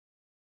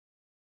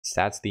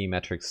D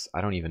metrics,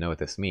 I don't even know what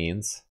this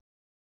means.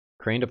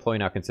 Crane deploy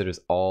now considers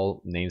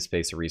all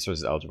namespace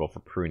resources eligible for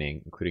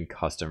pruning, including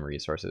custom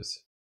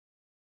resources.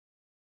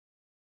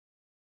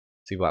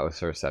 See blacklist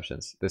for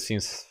exceptions. This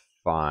seems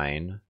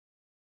fine.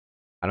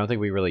 I don't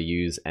think we really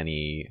use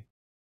any.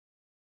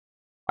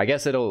 I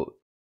guess it'll.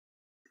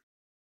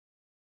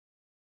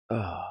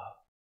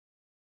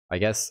 I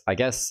guess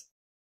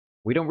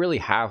we don't really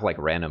have like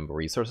random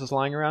resources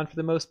lying around for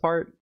the most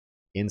part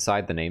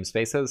inside the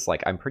namespaces.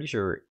 Like I'm pretty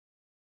sure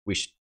we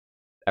should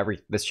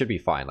this should be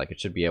fine. Like it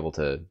should be able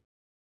to.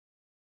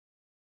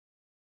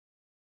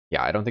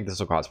 Yeah, I don't think this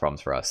will cause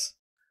problems for us.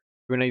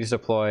 Kubernetes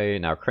deploy,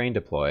 now Crane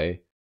deploy.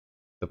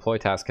 Deploy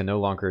task can no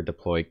longer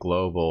deploy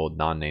global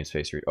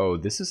non-namespace route. Oh,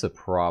 this is a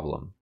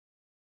problem.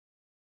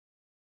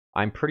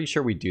 I'm pretty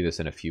sure we do this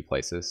in a few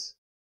places.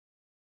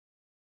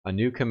 A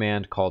new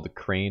command called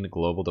crane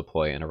global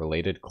deploy and a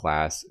related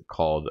class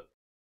called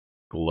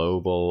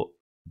global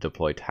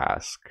deploy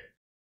task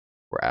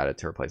were added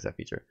to replace that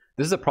feature.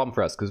 This is a problem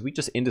for us because we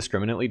just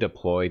indiscriminately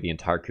deploy the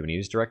entire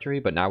Kubernetes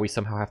directory, but now we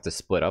somehow have to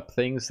split up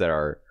things that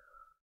are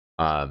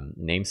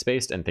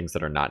namespaced and things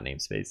that are not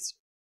namespaced.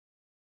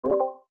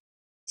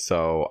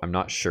 So I'm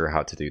not sure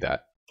how to do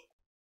that.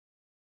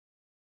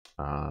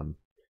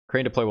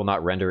 Crane deploy will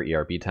not render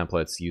ERB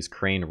templates. Use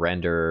crane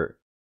render.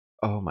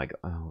 Oh my god.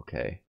 Oh,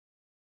 okay.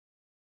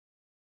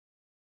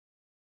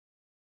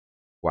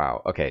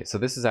 Wow. Okay, so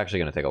this is actually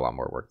going to take a lot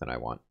more work than I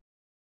want.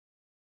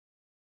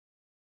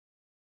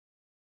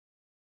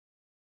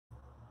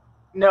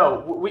 No,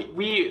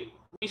 we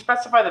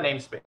specify the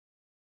namespace.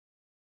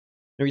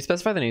 No, we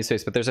specify the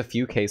namespace, but there's a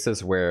few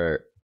cases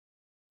where,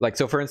 like,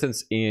 so for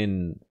instance,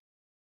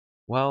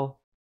 well,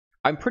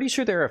 I'm pretty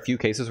sure there are a few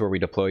cases where we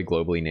deploy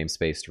globally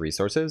namespaced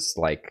resources.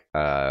 Like,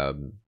 I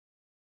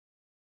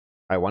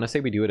want to say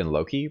we do it in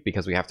Loki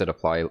because we have to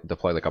deploy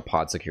like a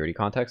pod security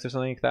context or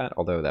something like that.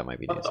 Although that might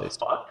be namespaced. What the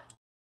fuck?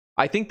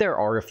 I think there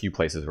are a few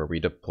places where we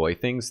deploy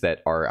things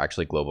that are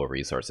actually global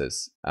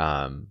resources.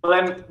 Well,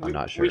 then I'm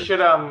not sure.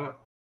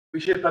 We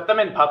should put them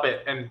in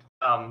Puppet and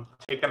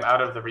take them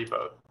out of the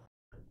repo.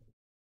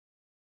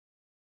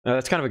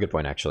 That's kind of a good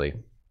point, actually.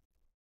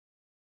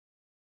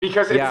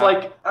 Because it's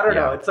like, I don't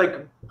know, it's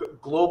like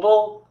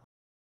global.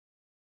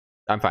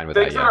 I'm fine with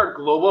that. Things that are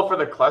global for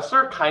the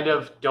cluster kind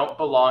of don't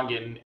belong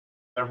in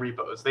the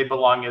repos. They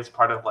belong as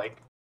part of like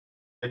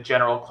the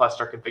general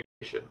cluster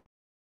configuration.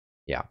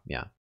 Yeah.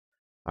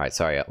 All right,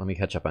 sorry. Let me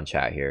catch up on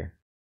chat here.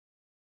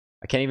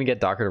 I can't even get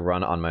Docker to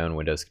run on my own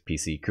Windows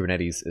PC.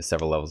 Kubernetes is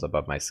several levels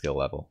above my skill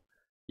level.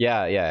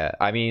 Yeah.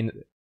 I mean,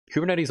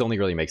 Kubernetes only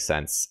really makes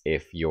sense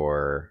if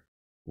you're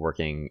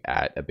working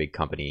at a big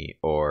company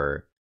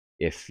or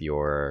if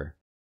you're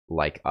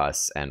like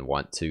us and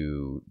want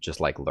to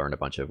just like learn a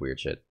bunch of weird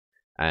shit.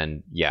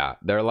 And yeah,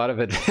 there are a lot of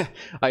it.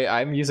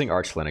 I'm using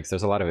Arch Linux.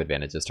 There's a lot of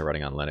advantages to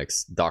running on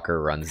Linux.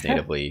 Docker runs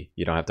natively.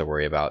 You don't have to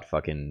worry about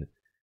fucking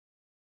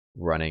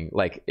running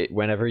like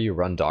whenever you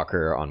run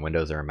Docker on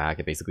Windows or a Mac,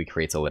 it basically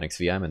creates a Linux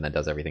VM and then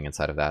does everything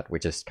inside of that,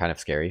 which is kind of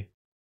scary.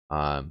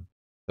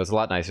 It's a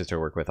lot nicer to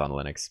work with on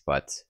Linux,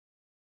 but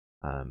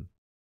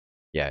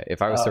yeah,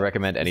 if I was to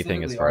recommend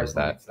anything as far as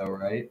that, though,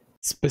 right?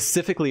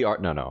 Specifically Arch,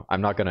 no,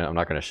 I'm not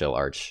gonna shill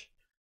Arch.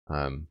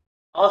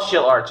 I'll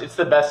shill Arch. It's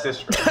the best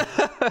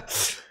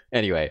distro.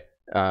 Anyway,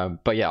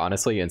 but yeah,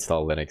 honestly,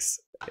 install Linux.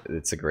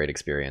 It's a great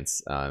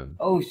experience.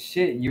 Oh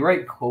shit, you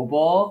write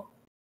COBOL?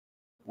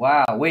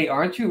 Wow, wait,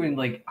 aren't you in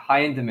like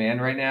high in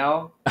demand right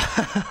now?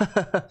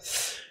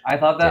 I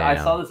thought that I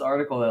saw this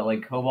article that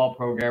like COBOL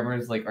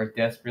programmers like are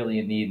desperately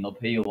in need and they'll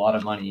pay you a lot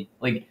of money.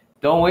 Like,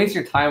 don't waste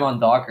your time on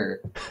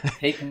Docker.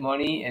 Take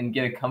money and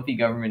get a comfy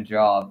government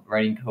job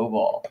writing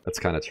COBOL. That's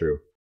kind of true.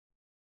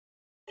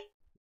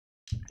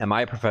 Am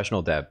I a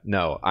professional dev?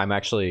 No, I'm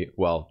actually,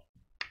 well,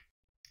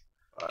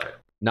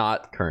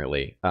 not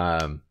currently.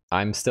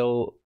 I'm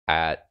still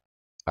at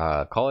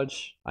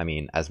college. I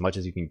mean, as much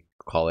as you can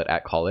call it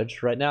at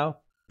college right now.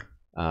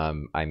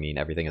 I mean,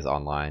 everything is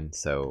online,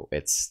 so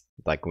it's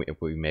like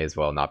we may as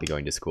well not be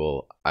going to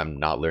school. I'm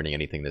not learning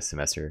anything this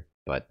semester,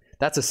 but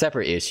that's a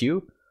separate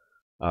issue.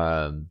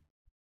 But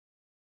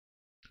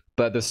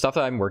the stuff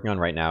that I'm working on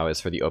right now is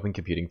for the Open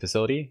Computing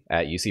Facility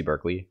at UC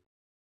Berkeley.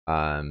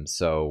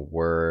 So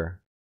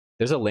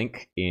there's a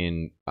link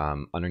in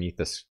underneath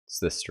this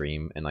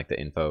stream in like the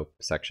info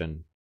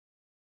section.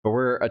 But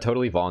we're a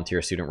totally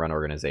volunteer student-run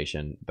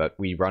organization, but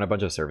we run a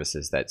bunch of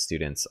services that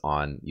students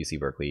on UC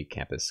Berkeley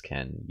campus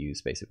can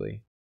use,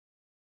 basically.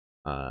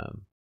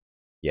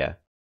 Yeah.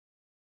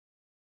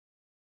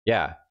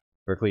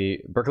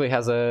 Berkeley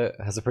has a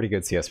pretty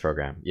good CS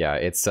program. Yeah,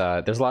 it's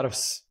there's a lot of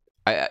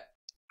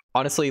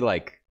honestly,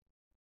 like,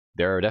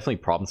 there are definitely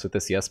problems with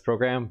the CS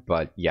program,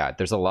 but yeah,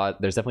 there's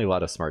definitely a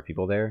lot of smart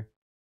people there,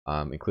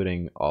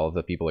 including all of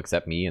the people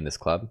except me in this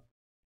club,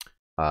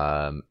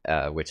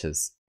 which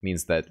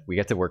means that we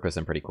get to work with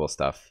some pretty cool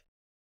stuff.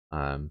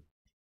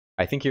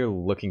 I think you're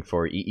looking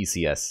for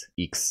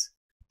EECS.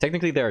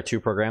 Technically, there are two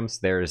programs.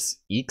 There's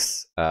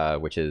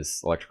EECS, which is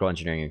Electrical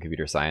Engineering and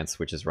Computer Science,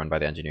 which is run by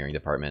the engineering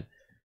department.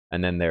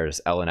 And then there's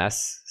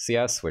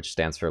LNS-CS, which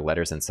stands for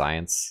Letters in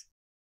Science,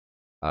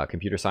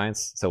 Computer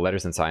Science. So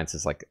Letters in Science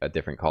is like a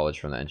different college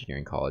from the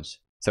engineering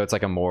college. So it's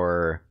like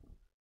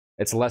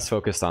it's less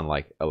focused on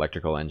like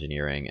electrical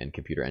engineering and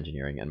computer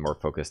engineering and more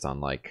focused on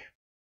like,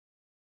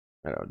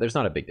 I don't know, there's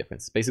not a big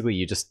difference. Basically,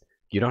 you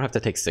don't have to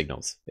take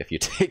signals if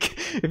you're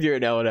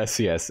an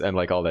LNSCS and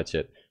like all that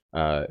shit,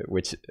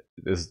 which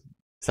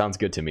sounds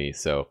good to me.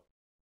 So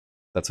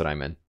that's what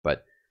I'm in.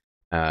 But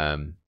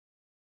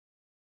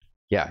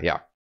yeah.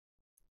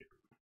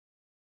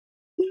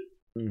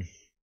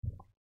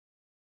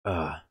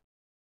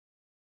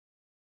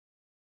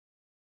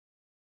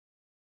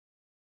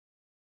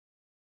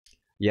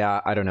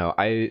 Yeah, I don't know.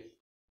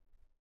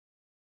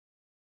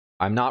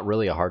 I'm not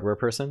really a hardware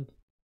person.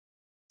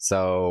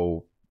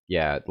 So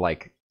yeah,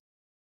 like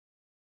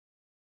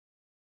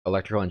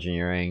electrical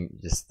engineering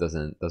just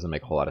doesn't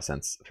make a whole lot of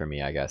sense for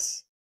me, I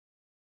guess.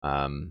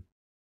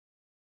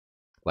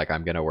 Like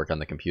I'm gonna work on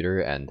the computer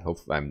and hope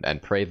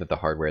and pray that the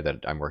hardware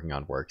that I'm working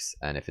on works.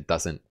 And if it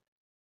doesn't,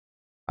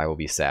 I will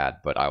be sad,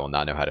 but I will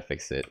not know how to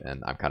fix it,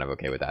 and I'm kind of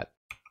okay with that.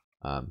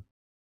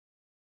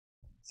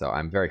 So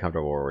I'm very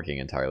comfortable working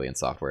entirely in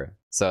software.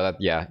 So that,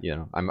 yeah, you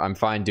know, I'm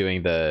fine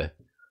doing the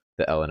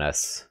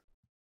LNS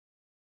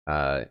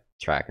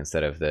track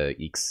instead of the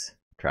EEX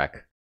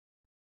track.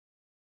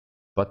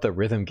 But the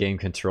rhythm game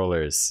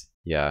controllers,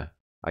 yeah,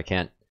 I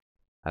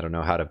don't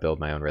know how to build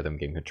my own rhythm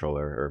game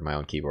controller or my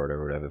own keyboard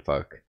or whatever the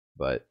fuck,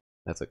 but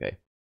that's okay.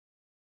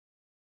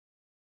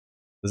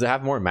 Does it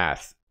have more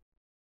math?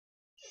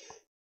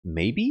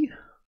 Maybe?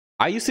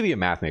 I used to be a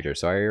math major,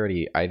 so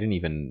I didn't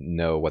even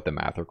know what the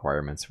math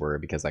requirements were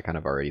because I kind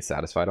of already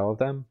satisfied all of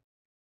them.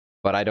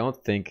 But I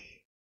don't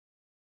think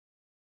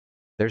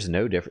there's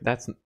no difference.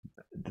 That's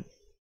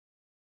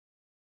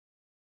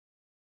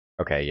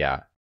okay, yeah.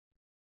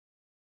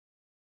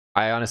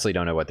 I honestly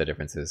don't know what the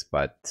difference is,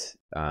 but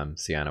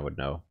Sienna would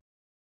know.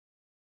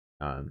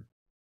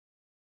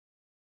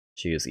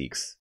 She is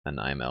EEX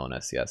and I'm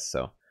LNS, yes.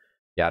 So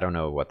yeah, I don't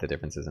know what the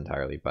difference is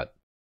entirely, but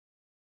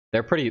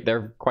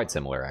they're quite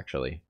similar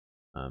actually.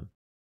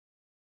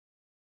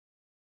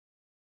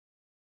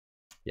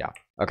 Yeah,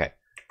 okay.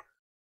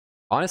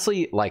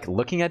 Honestly, like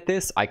looking at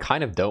this, I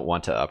kind of don't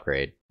want to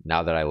upgrade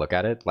now that I look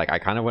at it. Like I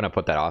kind of want to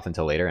put that off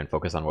until later and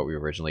focus on what we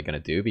were originally going to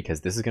do,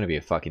 because this is going to be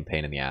a fucking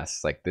pain in the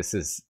ass. Like this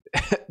is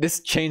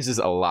this changes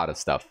a lot of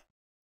stuff.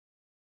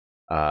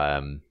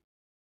 But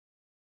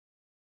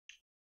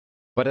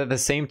at the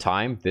same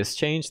time, this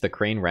change, the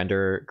crane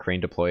render,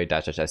 crane deploy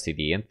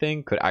 -std and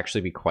thing could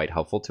actually be quite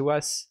helpful to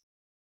us.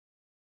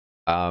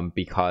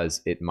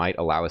 Because it might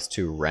allow us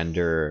to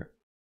render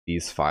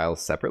these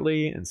files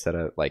separately instead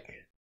of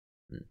like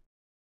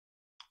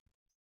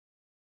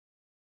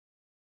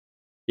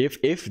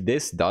if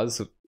this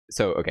does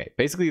so. Okay,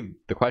 basically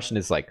the question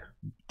is like,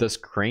 does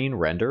crane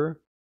render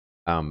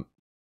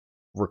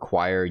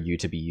require you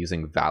to be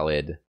using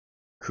valid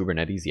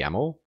Kubernetes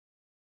YAML,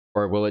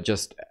 or will it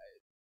just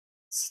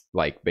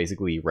like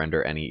basically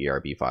render any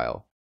ERB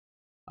file?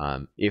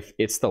 If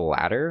it's the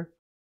latter,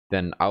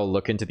 then I'll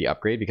look into the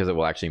upgrade because it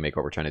will actually make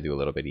what we're trying to do a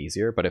little bit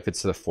easier. But if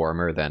it's the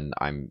former, then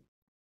I'm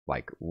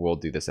like, we'll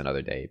do this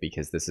another day,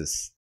 because this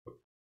is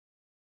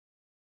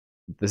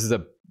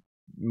a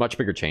much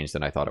bigger change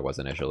than I thought it was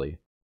initially.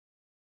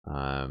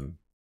 Okay,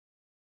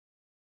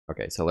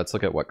 so let's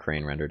look at what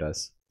crane render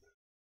does.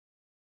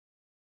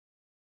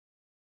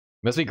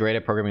 Must be great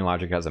at programming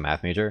logic as a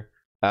math major.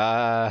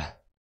 I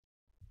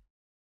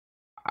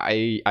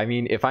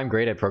mean, if I'm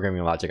great at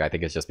programming logic, I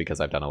think it's just because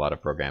I've done a lot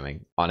of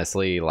programming.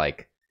 Honestly,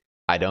 like,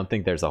 I don't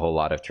think there's a whole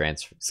lot of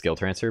skill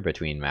transfer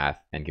between math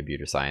and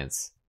computer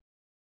science.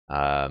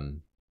 Like,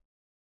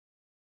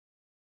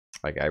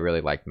 I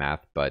really like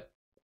math, but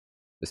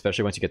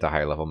especially once you get to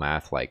higher level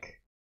math, like,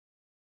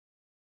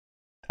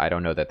 I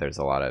don't know that there's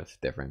a lot of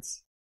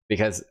difference.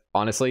 Because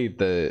honestly,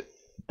 the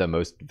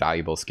most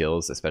valuable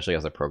skills, especially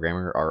as a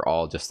programmer, are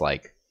all just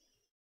like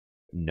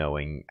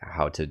knowing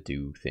how to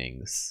do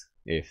things,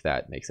 if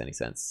that makes any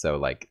sense. So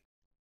like,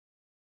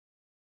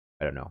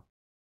 I don't know.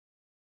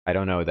 I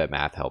don't know that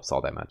math helps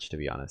all that much, to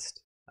be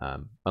honest.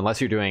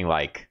 Unless you're doing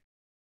like,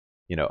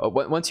 you know,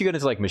 once you get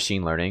into like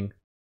machine learning,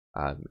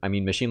 I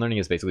mean, machine learning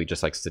is basically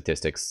just like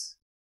statistics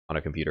on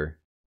a computer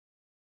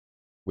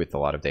with a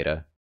lot of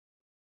data.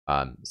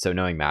 So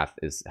knowing math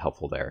is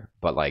helpful there.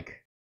 But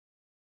like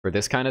for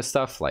this kind of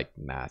stuff, like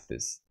math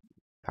is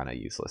kind of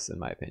useless in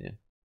my opinion.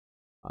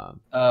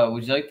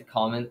 Would you like to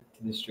comment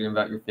to the stream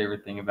about your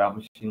favorite thing about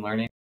machine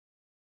learning?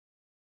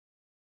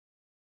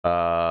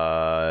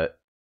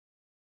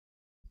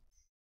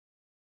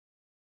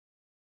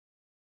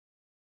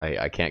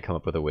 I can't come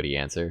up with a witty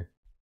answer.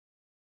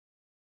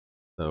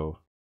 So,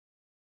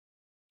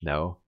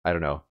 no, I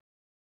don't know.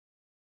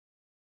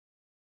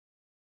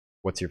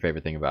 What's your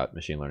favorite thing about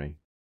machine learning?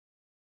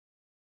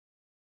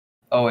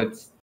 Oh,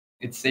 it's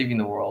saving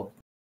the world.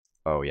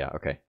 Oh yeah,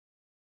 okay.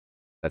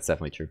 That's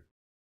definitely true.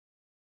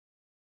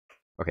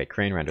 Okay,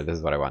 crane render, this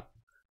is what I want.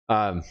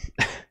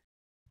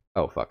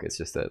 Oh fuck, it's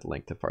just a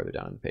link to farther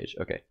down on the page.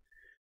 Okay.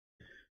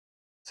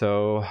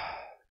 So,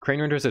 crane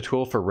render is a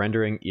tool for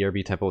rendering ERB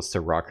templates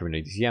to raw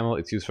Kubernetes YAML.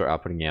 It's used for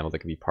outputting YAML that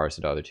can be parsed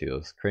into other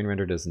tools. Crane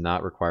render does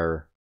not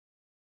require...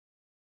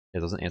 It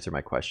doesn't answer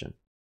my question.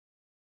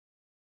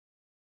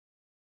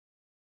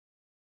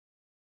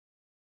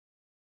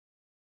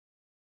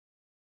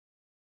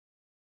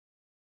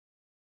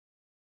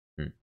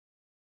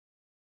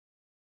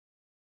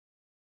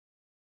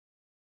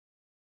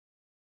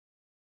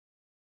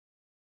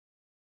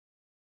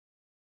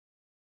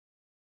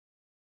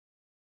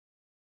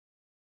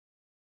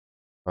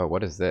 Oh,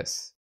 what is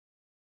this?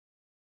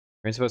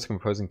 Crane supports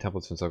composing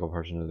templates from local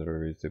partitions that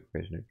are used to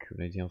create a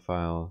Kubernetes YAML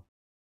file.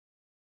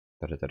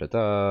 Da da da da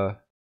da.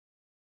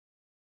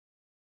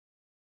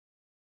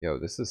 Yo,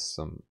 this is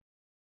some...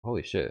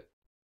 Holy shit.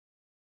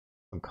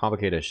 Some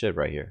complicated shit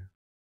right here.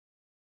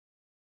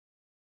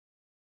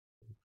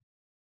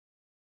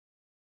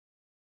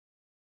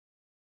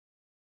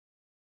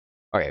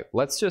 Okay,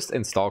 let's just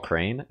install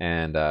Crane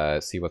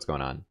and see what's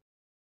going on.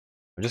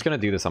 I'm just gonna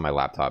do this on my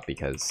laptop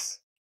because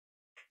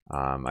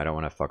I don't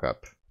want to fuck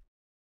up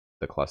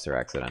the cluster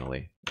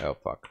accidentally. Oh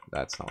fuck,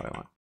 that's not what I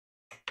want.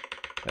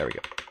 There we go.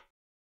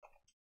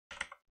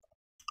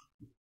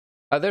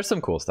 There's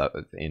some cool stuff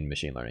in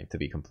machine learning, to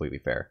be completely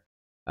fair.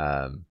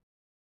 I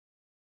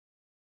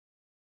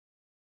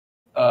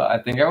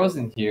think I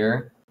wasn't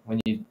here when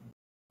you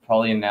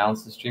probably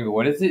announced the stream, but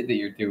what is it that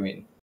you're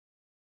doing?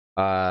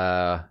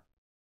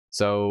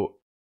 So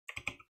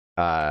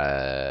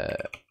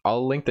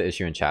I'll link the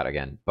issue in chat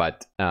again,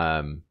 but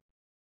the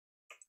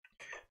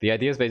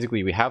idea is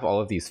basically we have all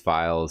of these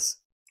files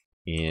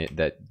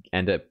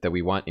that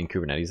we want in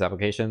Kubernetes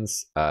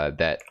applications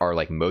that are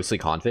like mostly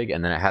config,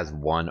 and then it has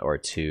 1 or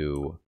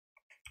 2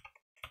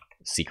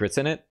 secrets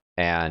in it,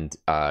 and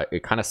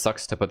it kind of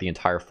sucks to put the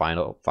entire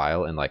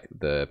file in like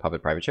the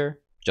Puppet private share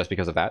just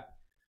because of that.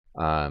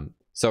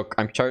 So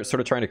I'm sort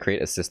of trying to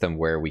create a system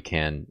where we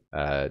can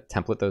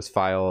template those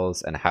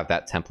files and have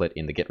that template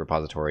in the Git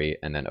repository,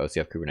 and then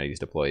OCF Kubernetes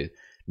deploy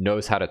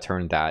knows how to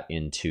turn that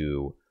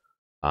into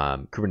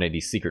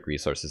Kubernetes secret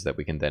resources that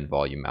we can then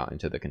volume mount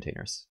into the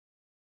containers.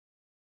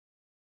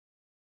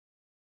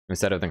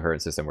 Instead of the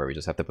current system where we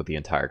just have to put the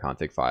entire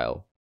config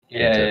file.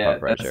 Yeah,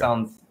 that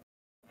sounds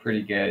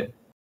pretty good.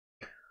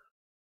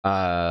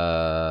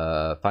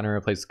 Find and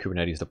replace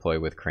Kubernetes deploy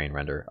with Crane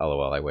render.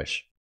 LOL, I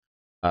wish.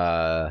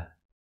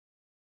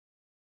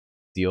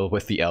 Deal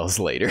with the L's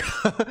later.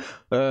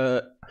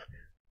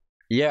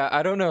 Yeah,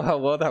 I don't know how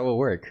well that will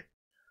work.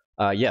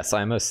 Yes,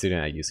 I'm a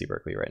student at UC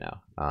Berkeley right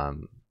now.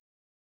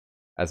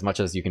 As much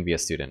as you can be a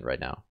student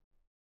right now,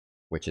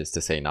 which is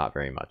to say not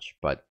very much,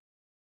 but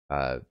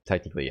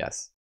technically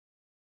yes.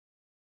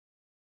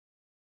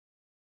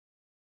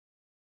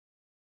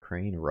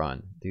 Crane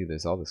run. Dude,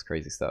 there's all this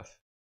crazy stuff.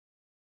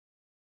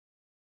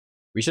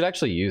 We should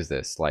actually use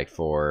this, like,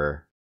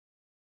 for...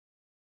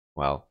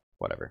 Well,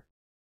 whatever.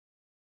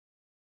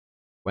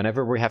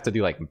 Whenever we have to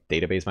do, like,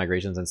 database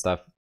migrations and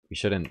stuff, we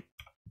shouldn't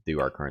do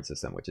our current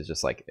system, which is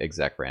just, like,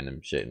 exec random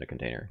shit in a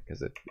container,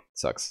 because it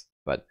sucks.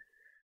 But,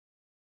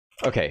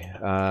 okay.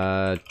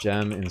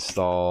 Gem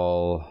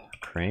install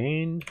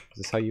Crane. Is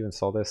this how you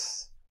install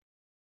this?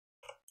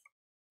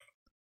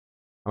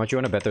 How much you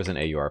want to bet there's an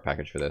AUR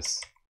package for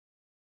this?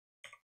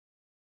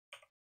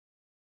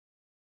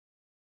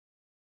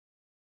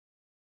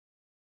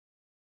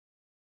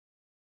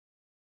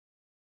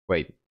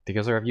 Wait,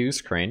 because I've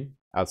used Crane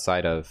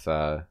outside of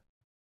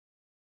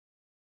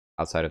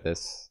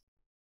this.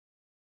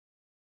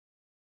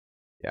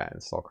 Yeah,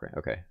 install Crane.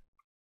 Okay.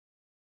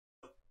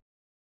 Let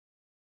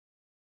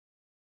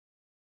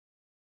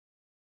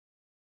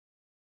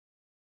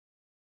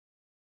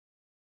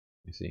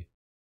me see.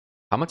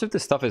 How much of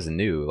this stuff is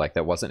new, like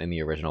that wasn't in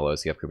the original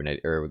OCF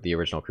Kubernetes or the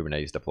original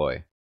Kubernetes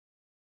deploy?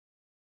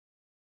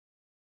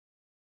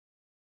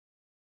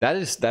 That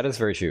is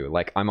very true.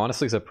 Like, I'm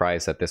honestly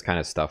surprised at this kind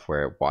of stuff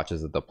where it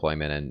watches the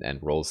deployment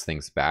and rolls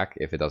things back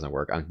if it doesn't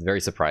work. I'm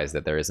very surprised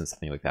that there isn't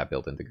something like that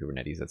built into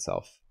Kubernetes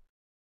itself.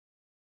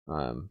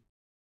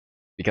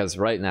 Because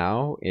right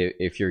now,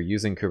 if you're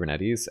using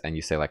Kubernetes and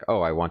you say like,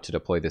 oh, I want to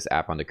deploy this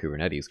app onto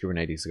Kubernetes,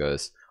 Kubernetes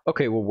goes,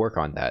 okay, we'll work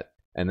on that,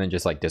 and then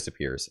just like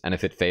disappears. And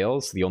if it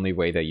fails, the only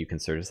way that you can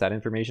surface that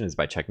information is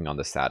by checking on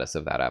the status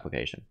of that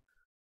application.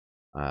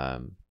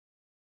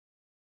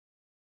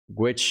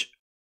 Which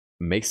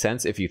makes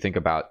sense if you think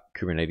about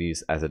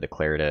Kubernetes as a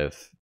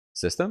declarative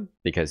system,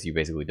 because you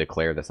basically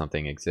declare that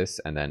something exists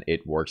and then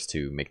it works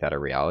to make that a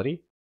reality.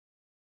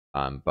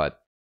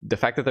 But the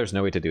fact that there's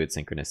no way to do it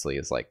synchronously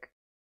is like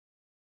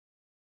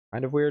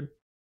kind of weird.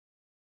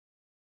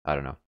 I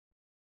don't know.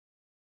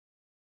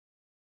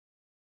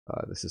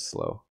 This is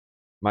slow.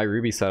 My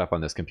Ruby setup on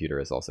this computer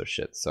is also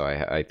shit, so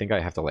I think I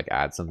have to like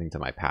add something to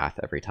my path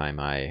every time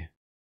I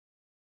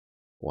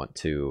want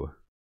to.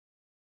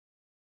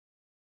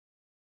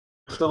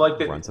 So like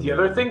the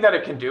other thing that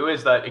it can do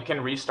is that it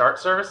can restart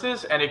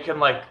services and it can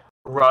like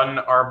run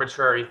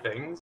arbitrary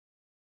things.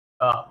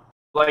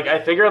 Like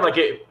I figured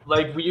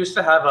like we used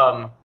to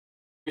have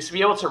used to be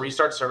able to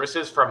restart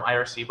services from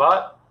IRC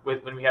bot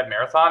when we had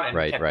Marathon, and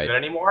we can't do that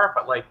anymore.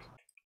 But like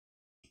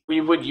we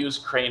would use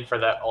Crane for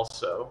that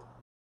also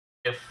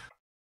if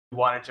we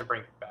wanted to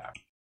bring it back.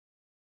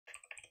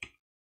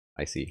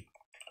 I see.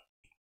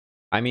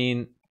 I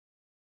mean,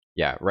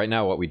 yeah, right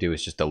now what we do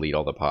is just delete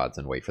all the pods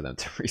and wait for them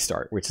to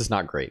restart, which is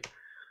not great.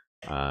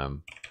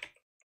 No,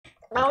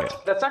 okay.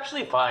 That's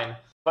actually fine,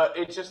 but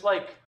it's just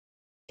like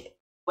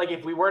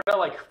if we were to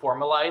like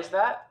formalize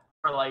that,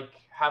 or like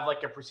have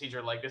like a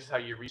procedure like this is how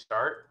you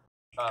restart,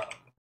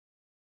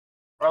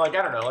 or like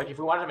I don't know, like if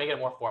we wanted to make it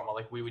more formal,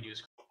 like we would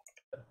use.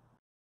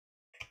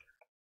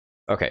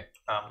 Okay.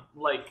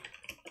 Like.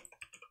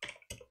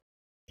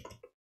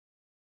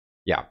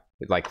 Yeah,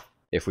 like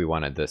if we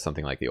wanted this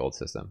something like the old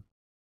system.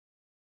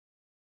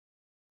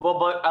 Well,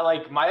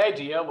 but my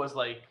idea was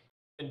like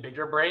in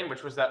bigger brain,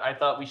 which was that I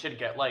thought we should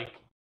get like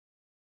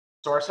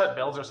source hut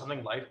builds or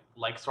something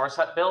like source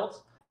hut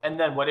builds, and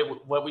then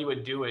what we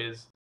would do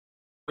is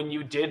when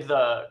you did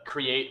the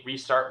create,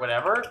 restart,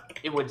 whatever,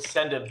 it would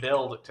send a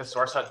build to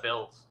source hut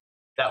builds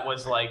that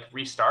was like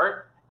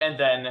restart, and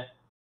then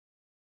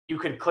you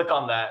could click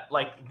on that.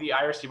 Like the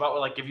IRC bot would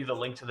like give you the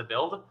link to the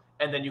build,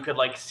 and then you could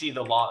like see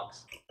the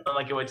logs, and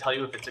like it would tell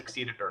you if it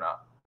succeeded or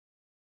not.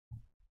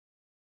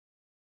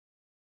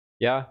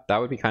 Yeah, that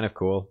would be kind of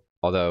cool.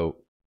 Although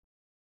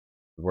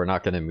we're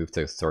not going to move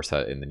to source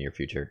hut in the near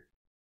future.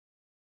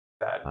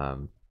 Bad.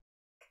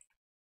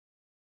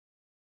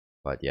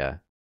 But yeah,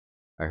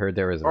 I heard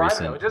there was a or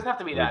recent. I don't know. It doesn't have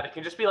to be that. It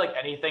can just be like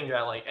anything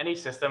that like any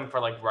system for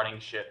like running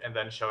shit and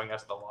then showing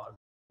us the log.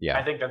 Yeah,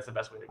 I think that's the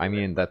best way to do it. I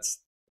mean, that's.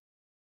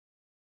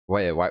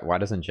 Wait, why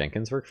doesn't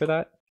Jenkins work for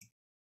that?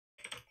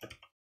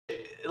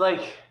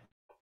 Like,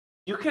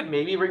 you could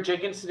maybe rig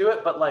Jenkins to do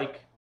it, but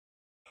like,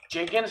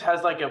 Jenkins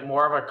has like a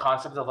more of a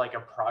concept of like a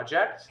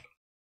project,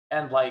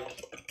 and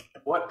like,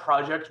 what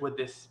project would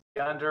this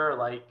be under?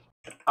 Like,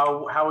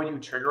 how would you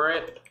trigger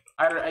it?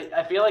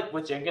 I feel like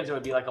with Jenkins it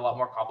would be like a lot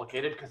more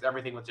complicated because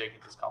everything with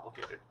Jenkins is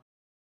complicated.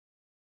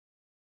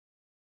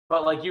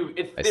 But like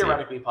it's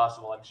theoretically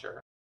possible, I'm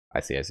sure. I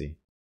see.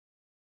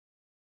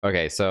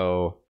 Okay,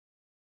 so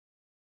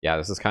yeah,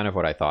 this is kind of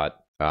what I thought.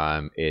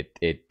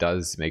 It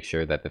does make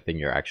sure that the thing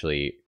you're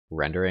actually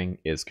rendering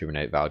is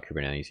valid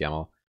Kubernetes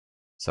YAML.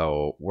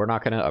 So we're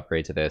not going to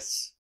upgrade to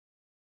this.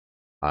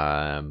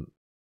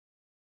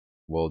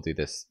 We'll do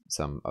this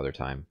some other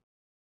time.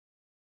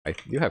 I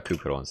do have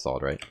kubectl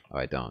installed, right? Oh,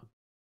 I don't.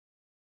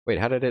 Wait,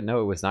 how did it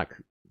know it was not?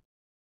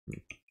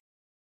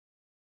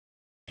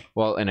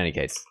 Well, in any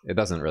case, it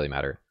doesn't really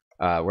matter.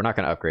 We're not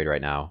going to upgrade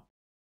right now.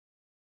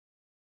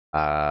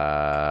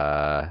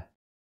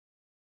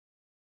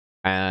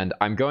 And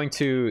I'm going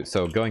to,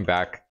 so going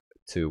back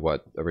to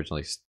what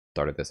originally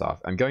started this off,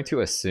 I'm going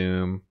to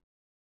assume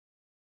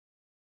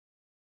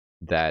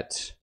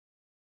that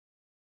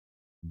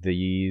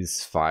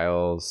these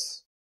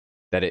files,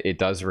 that it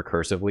does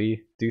recursively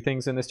do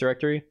things in this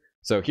directory.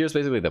 So here's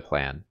basically the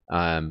plan.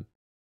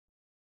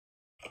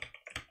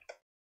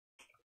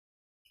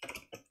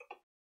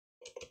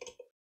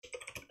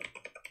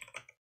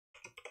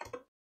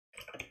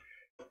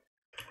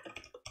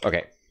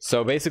 Okay,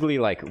 so basically,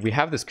 like, we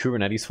have this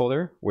Kubernetes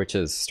folder, which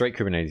is straight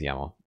Kubernetes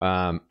YAML.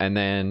 And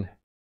then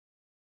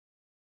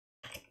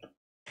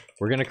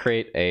we're going to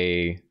create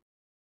a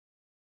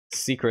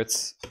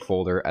secrets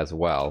folder as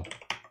well.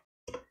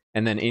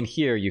 And then in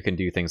here, you can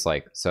do things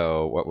like,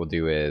 so what we'll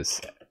do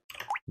is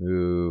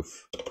move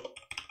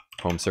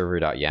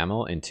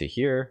homeserver.yaml into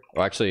here.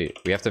 Well, actually,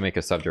 we have to make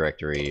a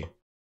subdirectory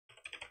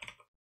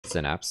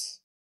synapse.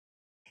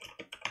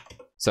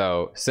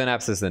 So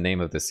synapse is the name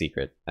of the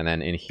secret. And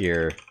then in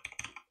here,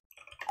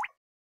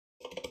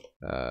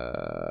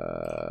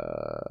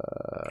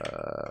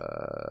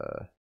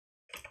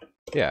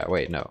 yeah,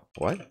 wait, no,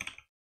 what?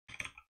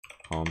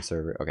 Home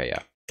server, okay,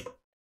 yeah.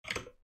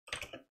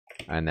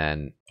 And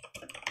then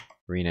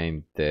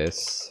rename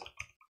this.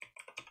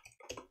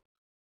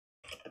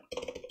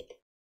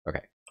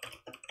 Okay.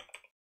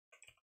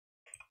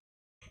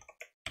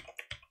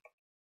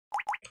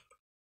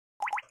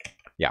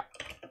 Yeah.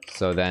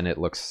 So then it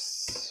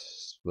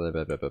looks blah,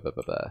 blah, blah, blah,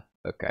 blah, blah.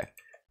 Okay.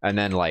 And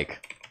then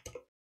like,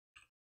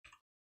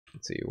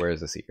 let's see, where's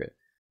the secret?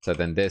 So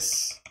then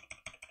this,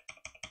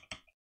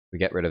 we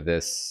get rid of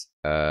this,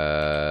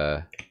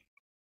 and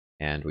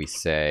we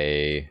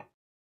say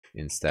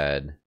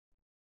instead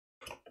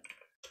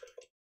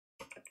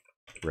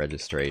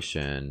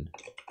registration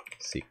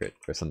secret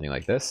or something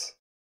like this.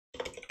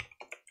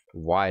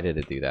 Why did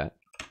it do that?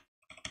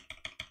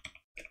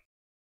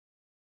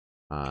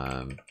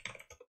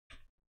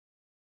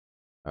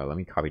 Oh, let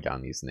me copy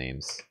down these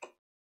names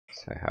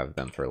so I have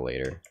them for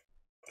later.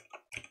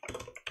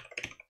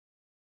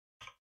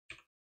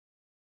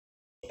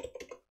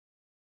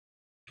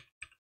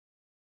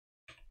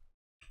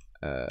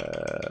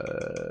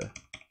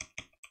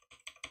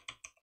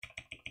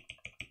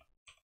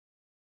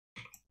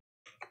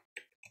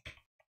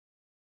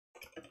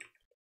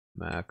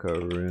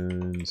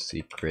 Macaroon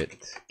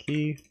secret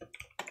key.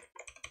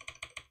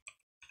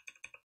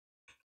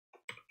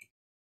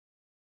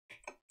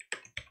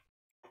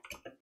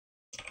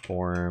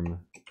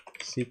 Form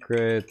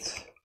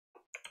secret.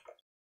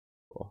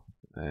 Cool.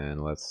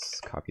 And let's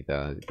copy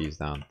these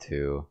down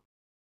too.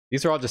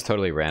 These are all just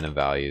totally random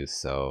values,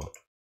 so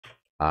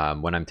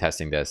when I'm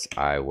testing this,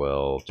 I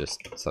will just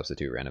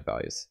substitute random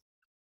values.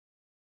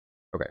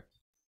 Okay.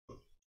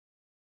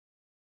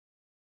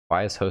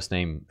 Why is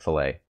hostname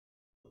fillet?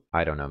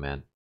 I don't know,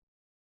 man.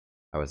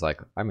 I was like,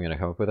 I'm gonna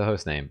come up with a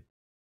host name.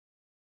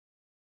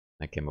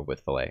 I came up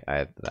with fillet.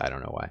 I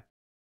don't know why.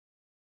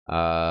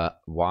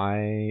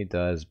 Why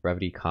does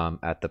brevity come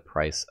at the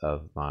price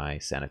of my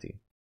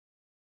sanity?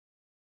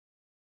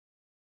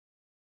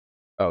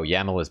 Oh,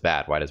 YAML is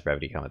bad. Why does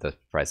brevity come at the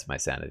price of my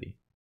sanity?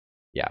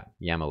 Yeah,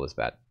 YAML is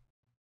bad.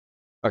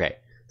 Okay,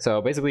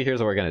 so basically here's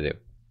what we're gonna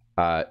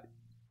do.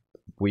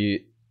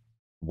 We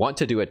want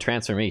to do a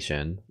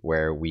transformation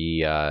where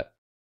we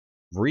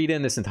read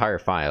in this entire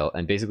file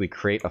and basically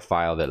create a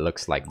file that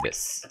looks like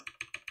this,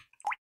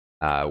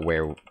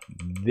 where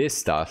this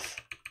stuff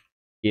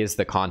is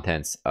the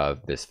contents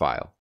of this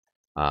file,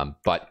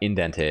 but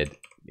indented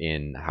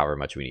in however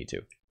much we need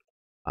to.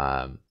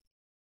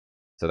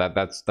 So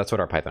that's what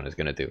our Python is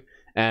going to do.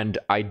 And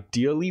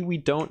ideally, we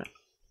don't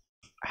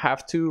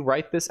have to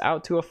write this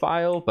out to a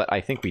file, but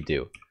I think we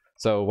do.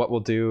 So what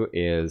we'll do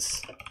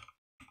is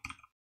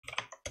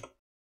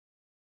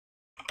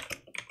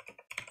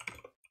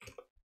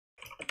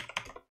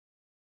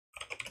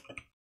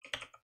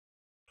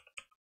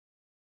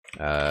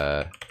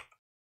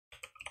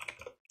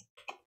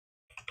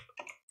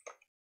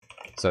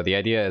so the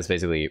idea is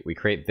basically we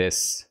create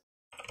this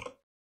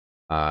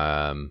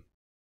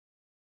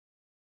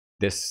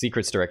this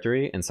secrets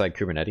directory inside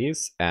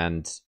Kubernetes,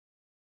 and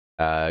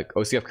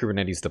OCF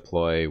Kubernetes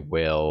deploy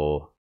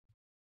will,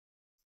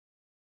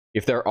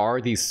 if there are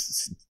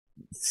these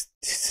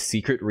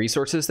secret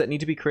resources that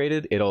need to be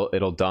created,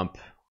 it'll dump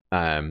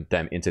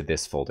them into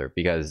this folder,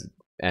 because,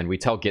 and we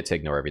tell Git to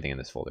ignore everything in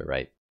this folder,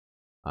 right?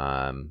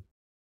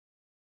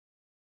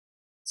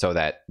 So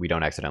that we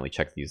don't accidentally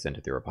check these into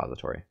the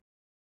repository.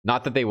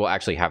 Not that they will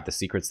actually have the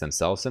secrets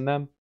themselves in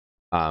them,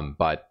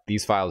 but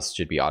these files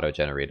should be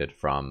auto-generated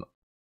from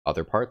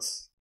other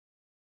parts,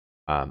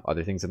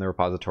 other things in the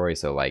repository.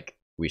 So like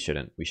we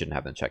shouldn't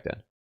have them checked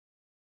in.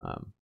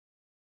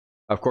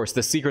 Of course,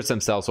 the secrets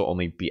themselves will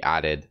only be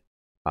added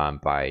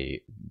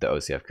by the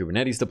OCF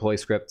Kubernetes deploy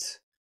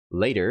script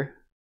later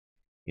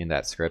in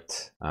that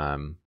script.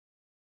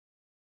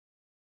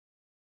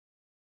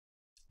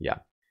 Yeah.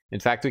 In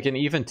fact, we can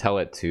even tell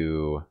it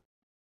to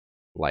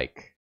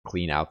like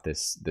clean out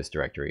this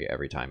directory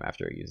every time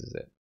after it uses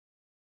it.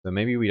 So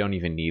maybe we don't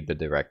even need the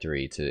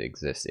directory to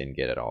exist in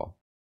Git at all,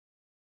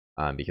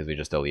 because we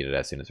just delete it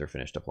as soon as we're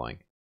finished deploying.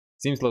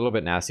 Seems a little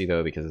bit nasty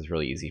though, because it's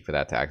really easy for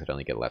that to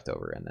accidentally get left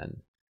over and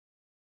then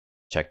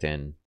checked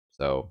in.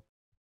 So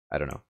I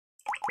don't know.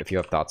 If you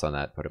have thoughts on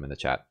that, put them in the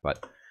chat.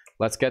 But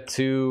let's get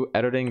to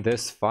editing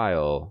this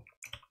file.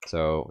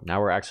 So now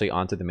we're actually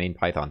onto the main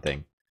Python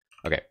thing.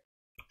 Okay.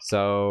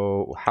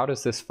 So how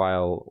does this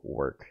file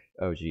work?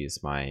 Oh geez,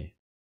 my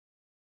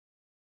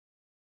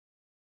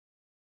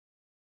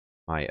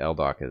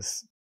LDoc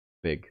is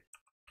big.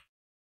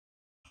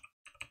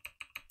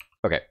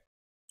 Okay.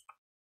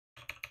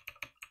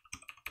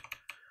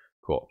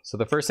 Cool. So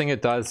the first thing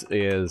it does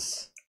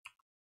is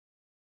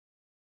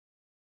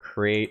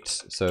create,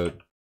 so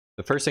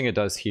the first thing it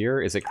does here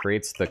is it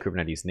creates the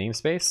Kubernetes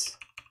namespace.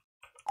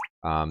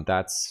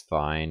 That's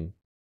fine.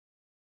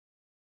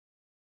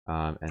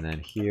 And then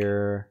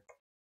here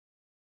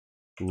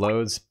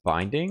loads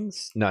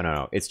bindings.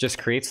 No. It just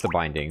creates the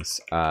bindings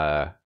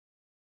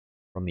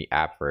from the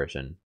app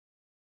version.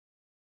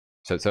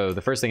 So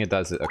the first thing it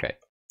does is, okay.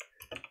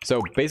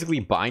 So basically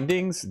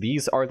bindings,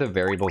 these are the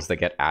variables that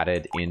get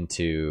added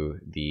into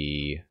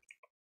the,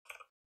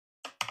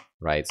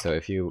 right? So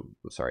if you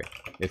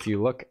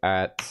look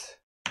at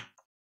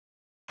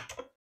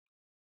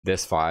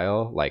this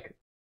file, like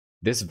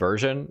this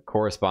version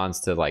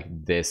corresponds to like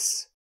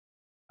this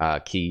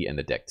key in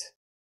the dict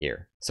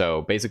here.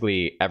 So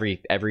basically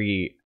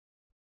every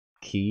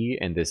key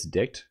in this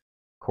dict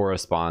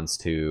corresponds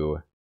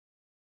to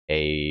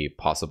a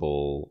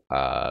possible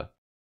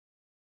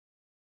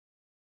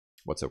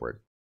what's the word?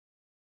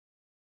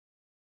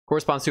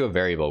 Corresponds to a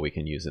variable we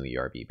can use in the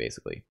ERB,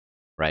 basically,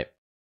 right?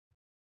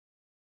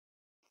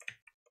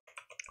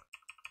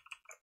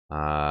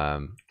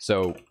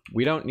 So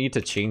we don't need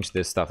to change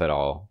this stuff at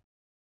all.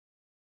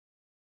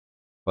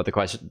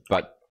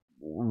 But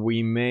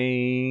we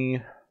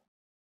may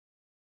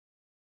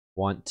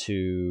want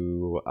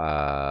to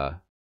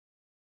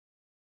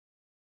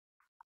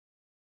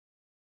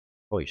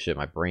holy shit,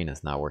 my brain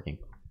is not working.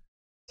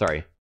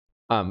 Sorry.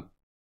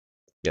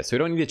 Yeah, so we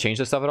don't need to change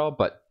this stuff at all,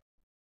 but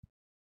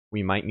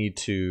we might need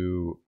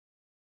to,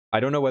 I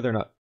don't know whether or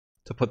not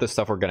to put the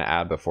stuff we're going to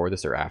add before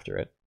this or after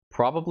it.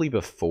 Probably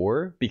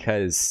before,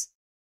 because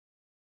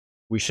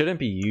we shouldn't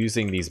be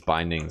using these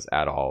bindings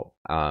at all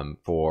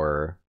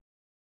for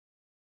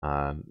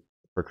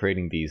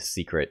creating these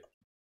secret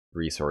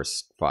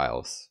resource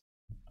files.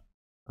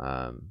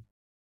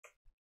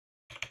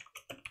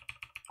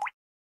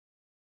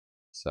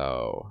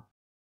 So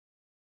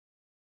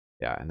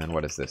yeah, and then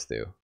what does this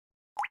do?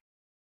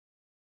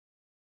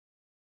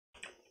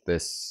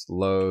 This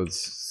loads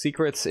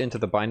secrets into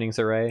the bindings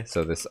array.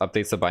 So this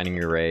updates the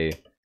binding array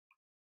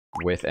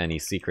with any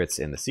secrets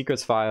in the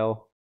secrets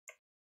file.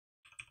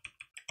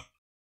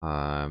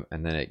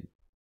 And then it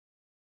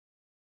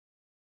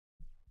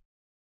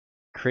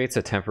creates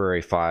a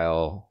temporary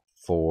file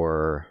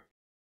for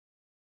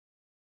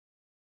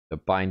the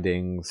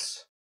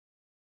bindings.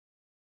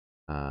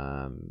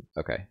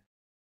 Okay.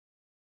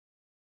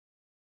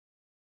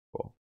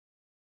 Cool.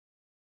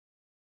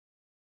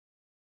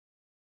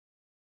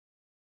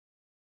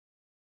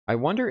 I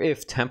wonder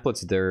if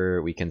templates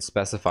there we can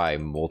specify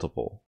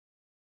multiple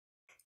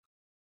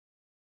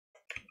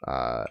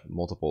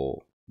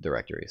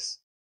directories.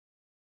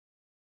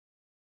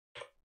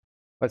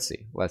 Let's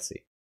see.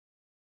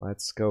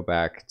 let's go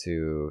back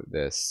to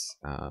this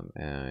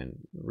and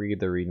read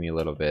the README a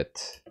little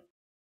bit.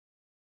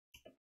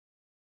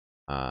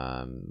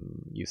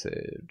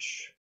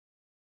 Usage.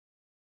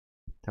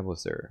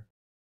 Templater.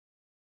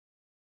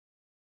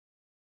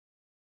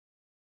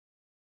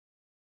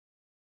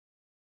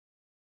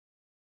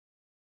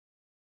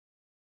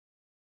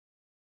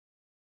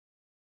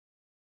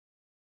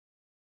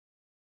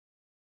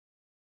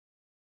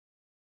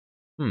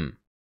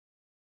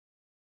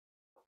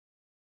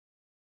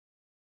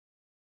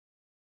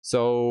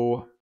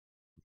 So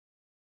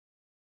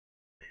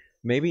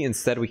maybe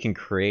instead we can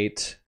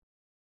create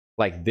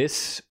like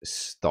this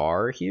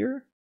star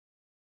here.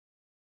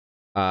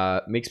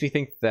 Makes me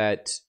think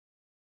that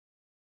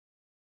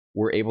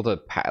we're able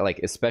to like,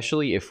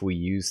 especially if we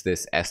use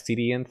this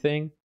stdin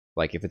thing,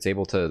 like if it's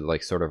able to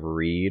like sort of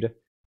read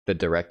the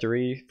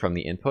directory from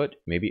the input,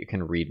 maybe it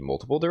can read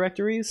multiple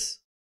directories.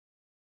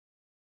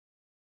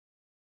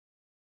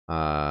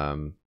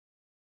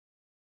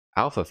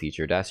 Alpha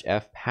feature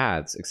 -f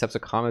paths accepts a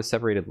comma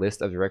separated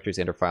list of directories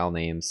and/or file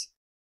names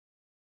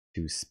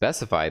to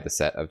specify the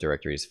set of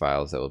directories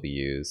files that will be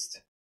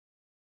used.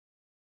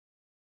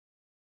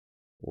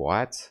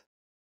 What?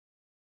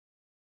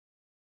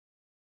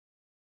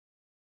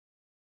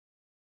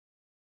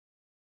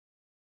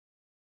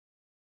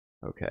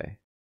 Okay.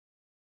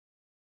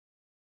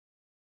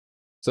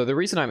 So the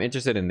reason I'm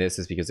interested in this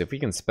is because if we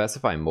can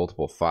specify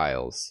multiple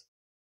files,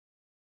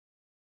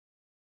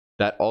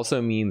 that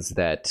also means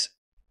that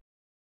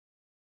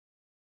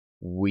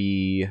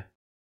we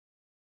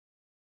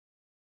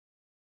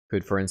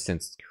could, for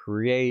instance,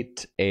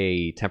 create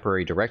a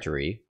temporary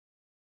directory,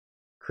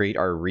 create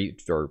our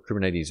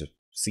Kubernetes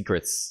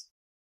secrets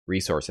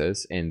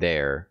resources in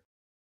there,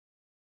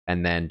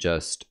 and then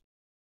just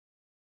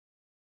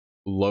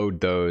load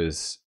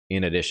those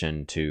in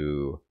addition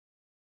to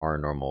our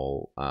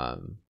normal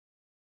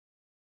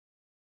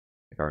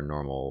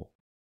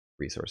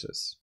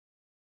resources.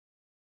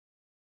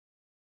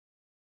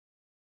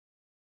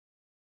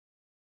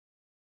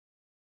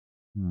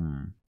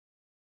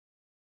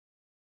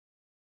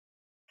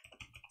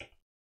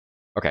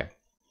 Okay.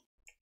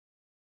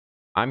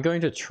 I'm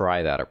going to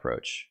try that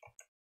approach.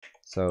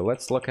 So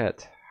let's look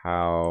at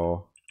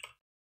how...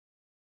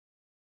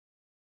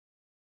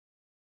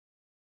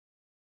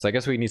 So I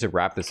guess we need to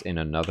wrap this in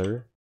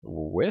another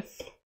with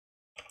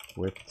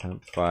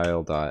temp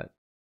file dot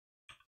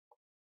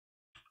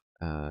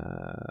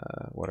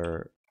what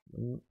are,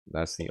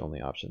 that's the only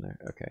option there.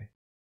 Okay.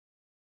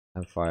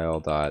 Temp file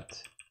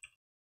dot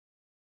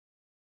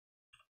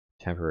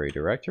temporary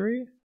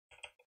directory.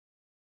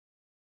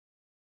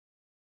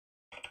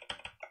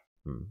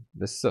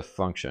 This is a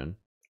function.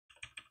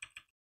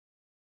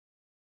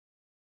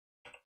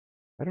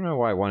 I don't know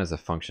why one is a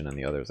function and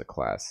the other is a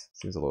class.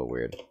 Seems a little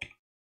weird.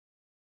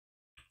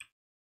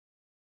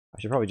 I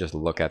should probably just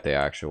look at the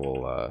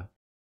actual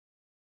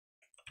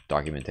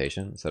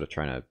documentation instead of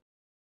trying to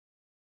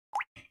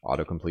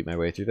autocomplete my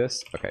way through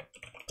this. Okay.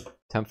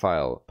 Temp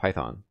file,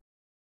 Python.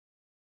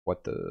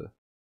 What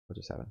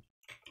just happened?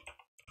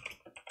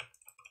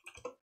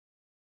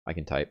 I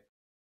can type.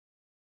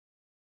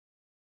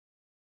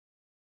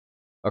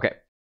 Okay.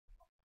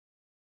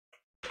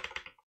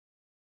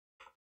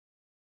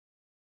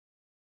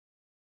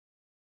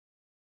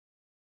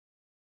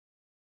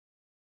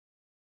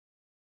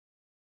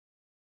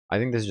 I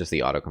think this is just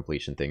the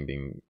auto-completion thing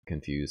being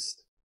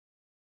confused.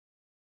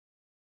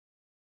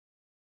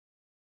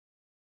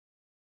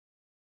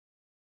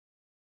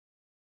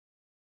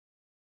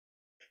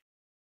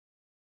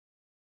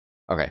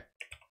 Okay.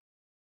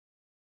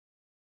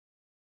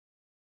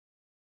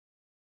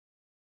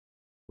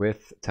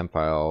 With temp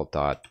file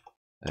dot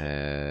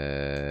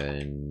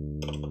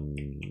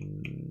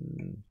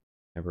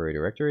temporary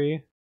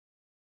directory.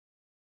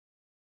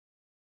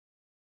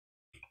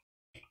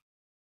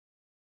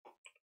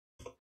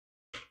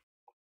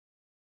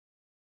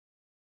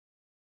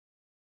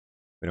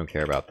 We don't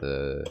care about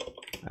the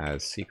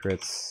as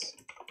secrets.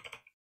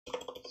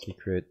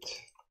 Secret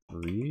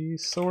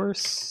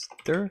resource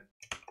there.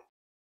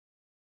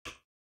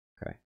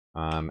 Okay.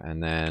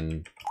 And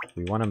then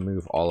we want to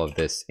move all of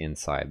this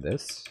inside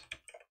this.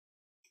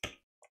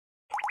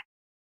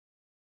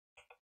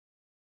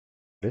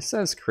 This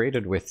says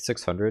created with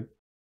 600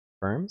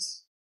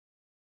 firms,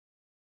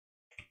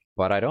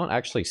 but I don't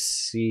actually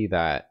see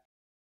that.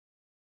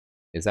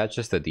 Is that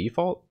just the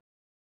default?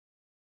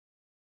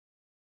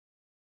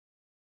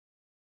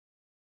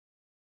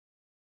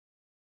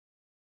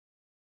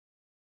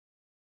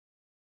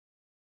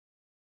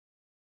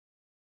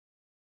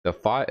 The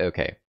file,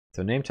 okay.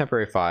 So name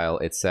temporary file,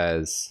 it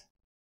says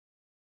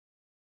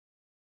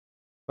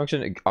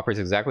function operates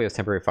exactly as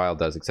temporary file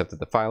does, except that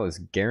the file is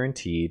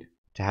guaranteed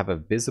to have a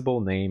visible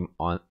name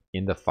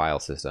in the file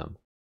system.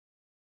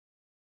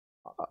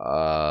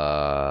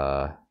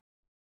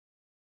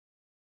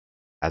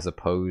 As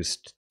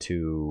opposed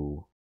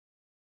to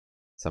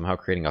somehow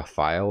creating a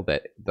file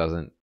that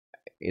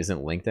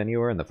isn't linked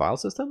anywhere in the file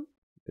system?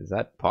 Is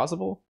that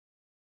possible?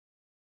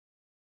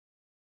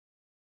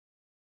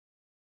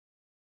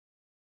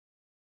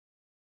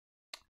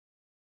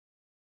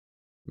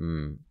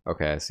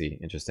 Okay, I see.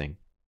 Interesting.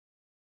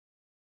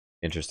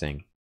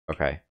 Interesting.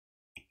 Okay.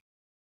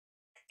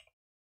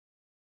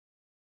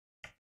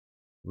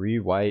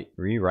 Rewrite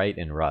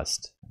in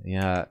Rust.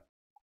 Yeah.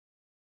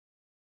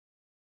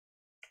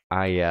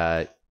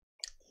 I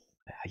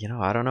you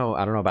know, I don't know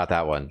about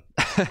that one.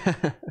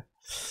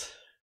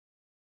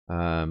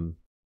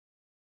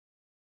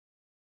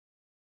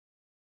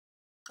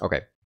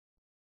 Okay.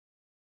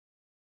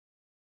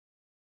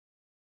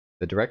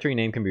 The directory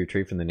name can be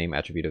retrieved from the name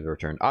attribute of the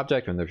returned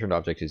object. When the returned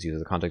object is used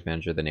as a context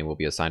manager, the name will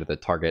be assigned to the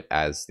target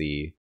as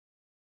the...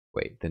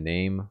 Wait, the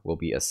name will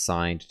be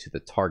assigned to the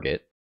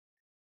target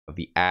of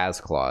the as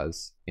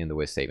clause in the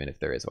with statement if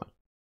there is one.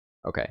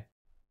 Okay.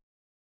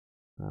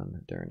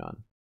 During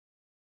on.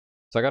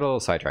 So I got a little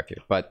sidetracked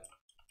here, but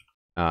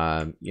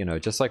you know,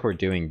 just like we're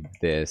doing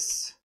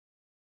this.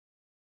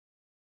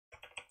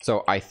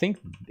 So I think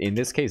in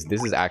this case,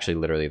 this is actually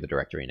literally the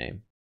directory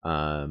name.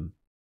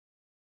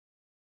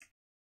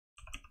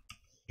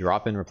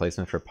 Drop-in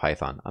replacement for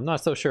Python. I'm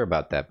not so sure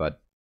about that,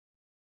 but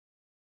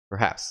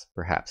perhaps.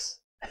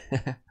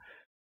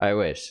 I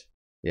wish.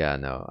 Yeah,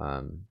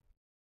 no.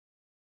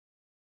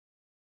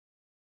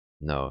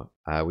 No,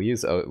 we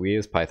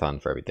use Python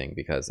for everything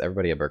because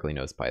everybody at Berkeley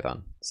knows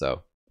Python.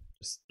 So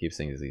just keeps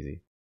things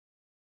easy.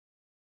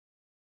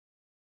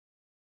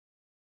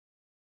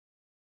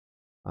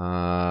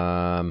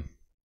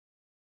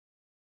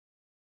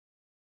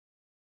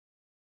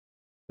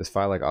 This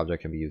file-like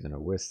object can be used in a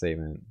with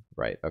statement.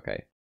 Right,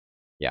 okay.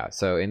 Yeah,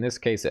 so in this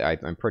case,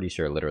 I'm pretty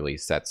sure it literally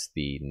sets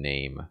the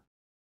name.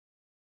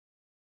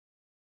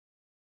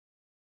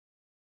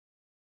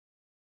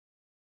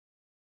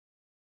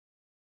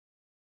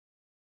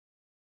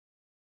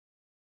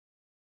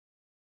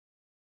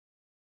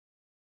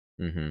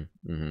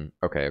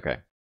 Okay.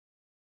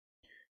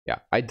 Yeah,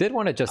 I did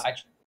want to just...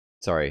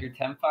 Sorry. Your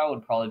temp file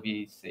would probably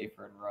be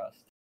safer in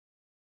Rust.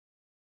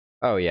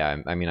 Oh yeah,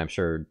 I mean, I'm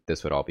sure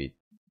this would all be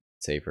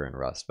safer in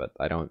Rust, but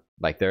I don't...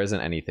 Like, there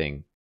isn't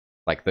anything...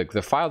 Like,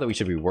 the file that we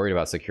should be worried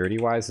about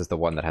security-wise is the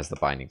one that has the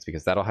bindings,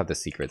 because that'll have the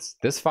secrets.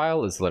 This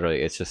file is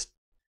literally... It's just...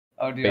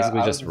 Oh, dude,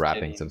 basically I just was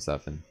wrapping kidding. some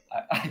stuff in.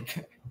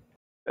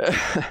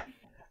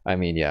 I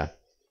mean, yeah.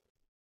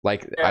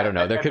 Like, Yeah, I don't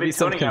know. There could be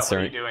some concern.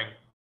 What are you doing?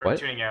 What?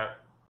 Tuning out.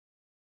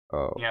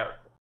 Oh. Yeah.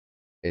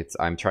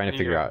 I'm trying to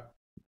figure out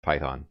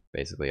Python,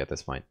 basically, at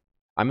this point.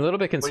 I'm a little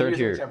bit concerned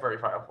here. What are you using a temporary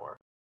file for?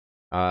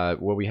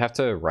 Well, we have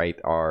to write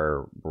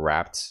our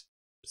wrapped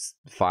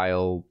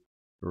file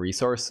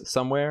resource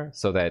somewhere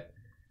so that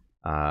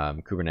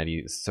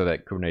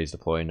Kubernetes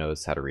deploy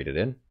knows how to read it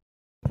in.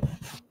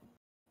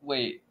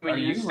 Wait, are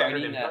you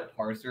writing that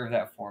parser of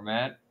that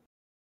format,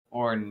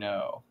 or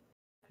no?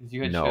 Because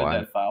you had showed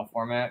that file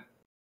format.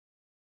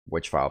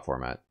 Which file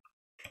format?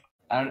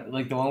 I don't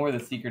like the one where the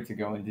secrets are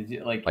going. Did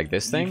you like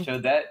this thing? You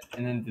showed that,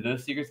 and then did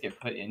those secrets get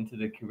put into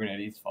the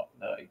Kubernetes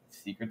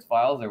secrets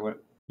files, or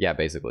what? Yeah,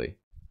 basically.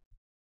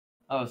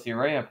 Oh, so you're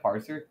writing a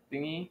parser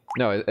thingy?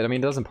 No, I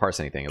mean, it doesn't parse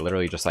anything. It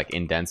literally just like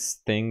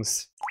indents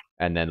things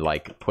and then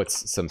like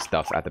puts some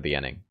stuff at the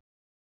beginning.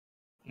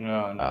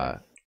 No, no.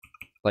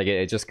 Like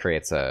it just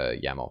creates a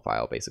YAML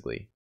file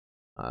basically,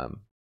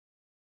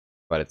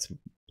 but it's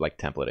like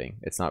templating.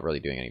 It's not really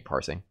doing any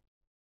parsing.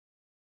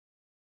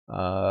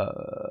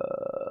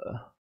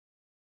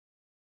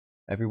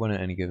 Everyone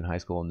at any given high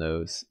school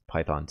knows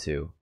Python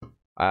too.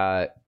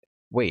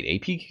 Wait,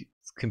 AP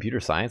Computer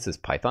Science is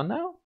Python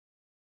now?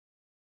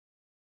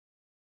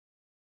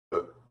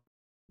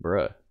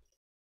 Bruh.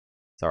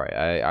 Sorry,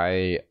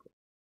 I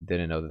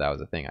didn't know that was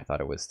a thing. I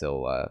thought it was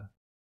still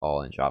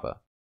all in Java.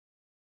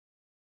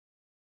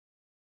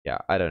 Yeah,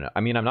 I don't know.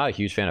 I mean, I'm not a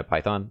huge fan of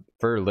Python.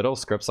 For little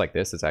scripts like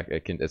this,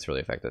 it's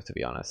really effective, to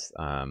be honest.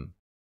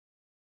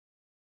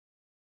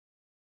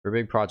 For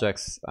big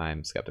projects,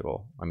 I'm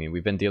skeptical. I mean,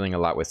 we've been dealing a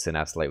lot with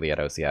Synapse lately at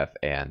OCF,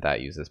 and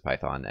that uses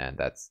Python, and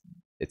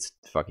it's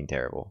fucking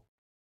terrible.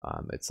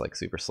 It's like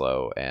super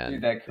slow, and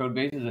dude, that code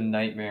base is a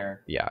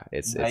nightmare. Yeah,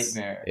 it's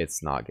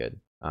not good.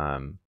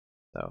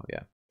 So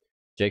yeah.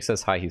 Jake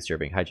says hi. He's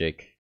chirping. Hi,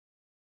 Jake.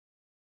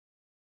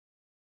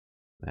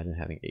 Imagine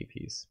having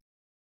APs.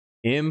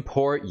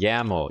 Import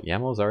YAML.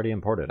 YAML is already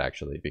imported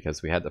actually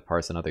because we had to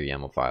parse another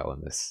YAML file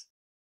in this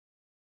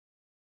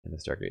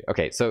directory.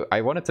 Okay, so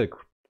I wanted to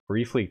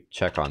briefly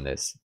check on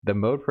this. The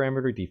mode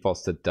parameter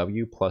defaults to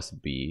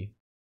W+B.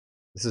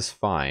 This is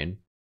fine.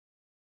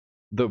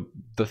 The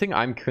thing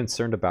I'm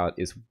concerned about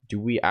is, do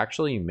we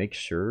actually make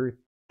sure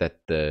that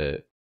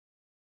the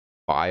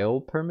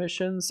file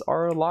permissions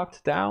are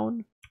locked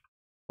down?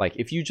 Like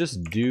if you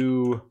just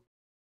do,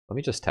 let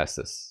me just test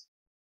this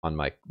on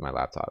my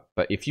laptop.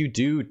 But if you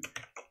do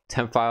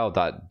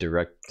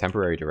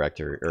temporary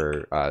directory,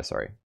 or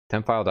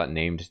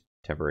temp-file.named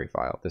temporary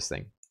file, this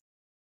thing.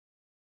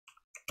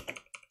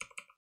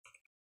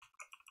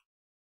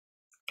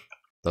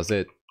 Does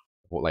it,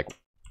 like,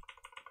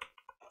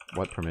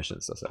 what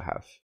permissions does it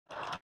have?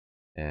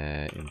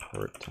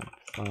 Import temp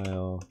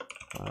file.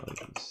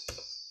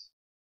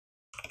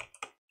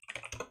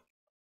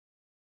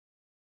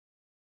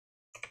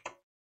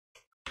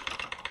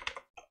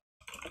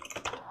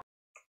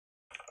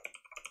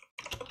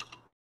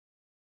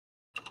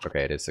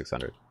 Okay, it is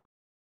 600.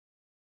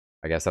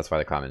 I guess that's why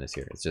the comment is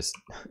here. It's just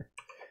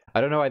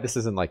I don't know why this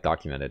isn't like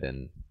documented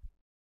in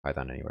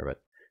Python anywhere,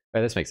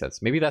 but this makes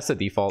sense. Maybe that's the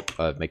default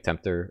make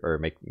tempter or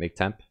make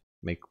temp,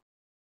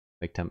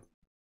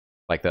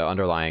 like the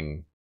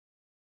underlying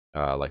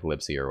like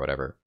libc or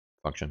whatever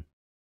function.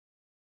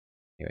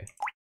 Anyway,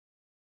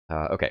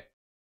 okay.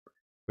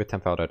 With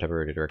temp file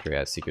temporary directory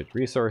as secret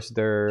resource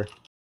dir.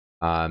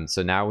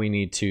 So now we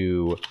need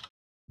to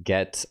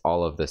get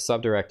all of the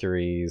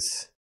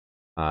subdirectories.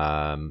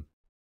 Okay,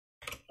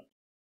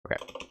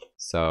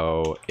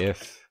 so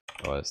if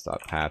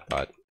os.path.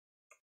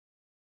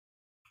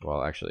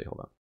 Well, actually,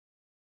 hold on.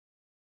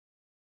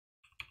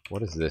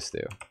 What does this do?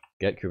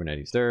 Get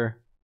Kubernetes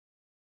dir.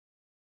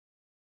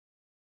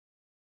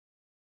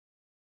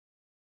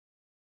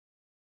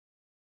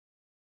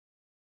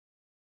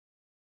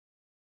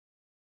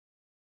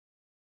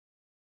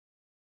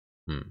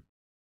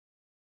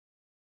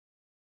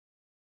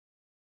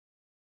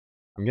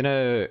 I'm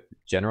gonna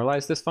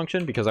generalize this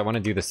function because I want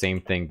to do the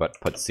same thing but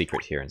put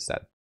secret here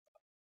instead.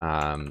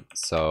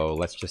 So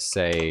let's just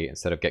say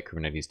instead of get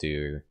Kubernetes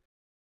do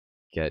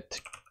get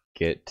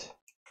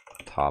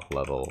top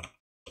level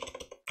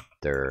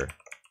dir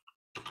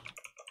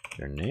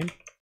name.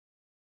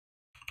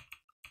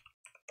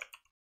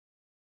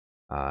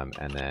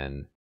 And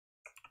then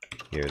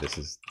here this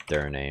is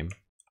dir name.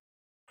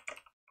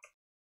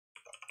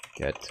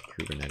 Get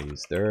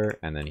Kubernetes dir,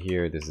 and then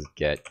here this is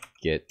get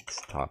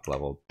top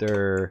level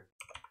dir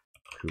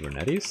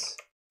Kubernetes.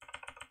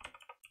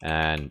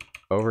 And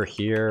over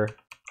here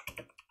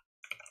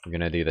I'm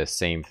gonna do the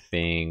same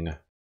thing.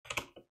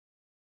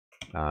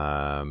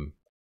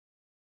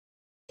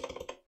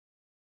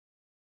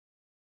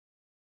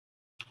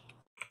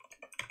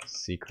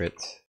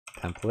 Secret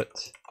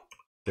template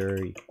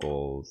dir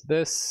equals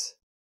this.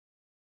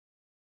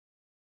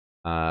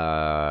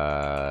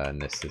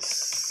 And this is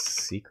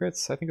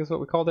secrets, I think is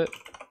what we called it.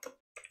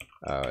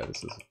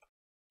 This is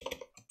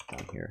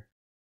down here.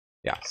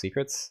 Yeah,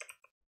 secrets.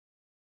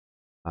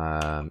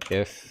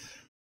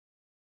 If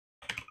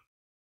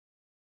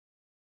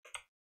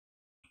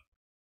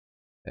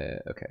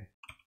okay.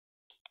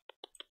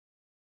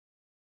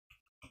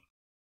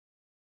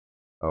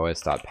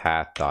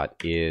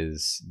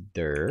 os.path.is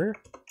dir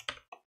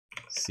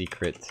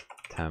secret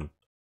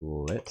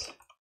template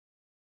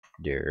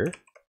dir.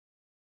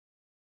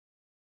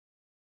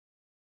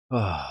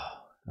 Oh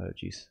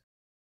jeez.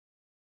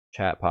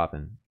 Chat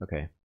popping.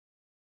 Okay.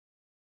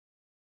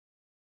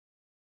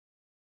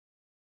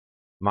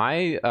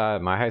 My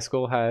high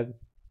school had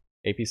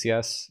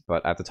APCS,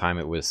 but at the time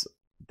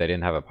they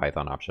didn't have a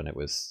Python option. It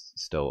was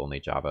still only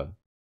Java.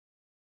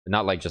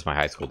 Not like just my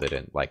high school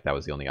didn't, like that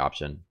was the only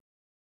option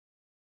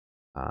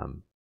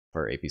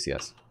for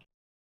APCS.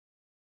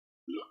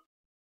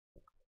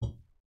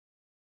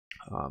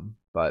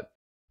 But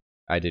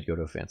I did go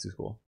to a fancy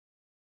school.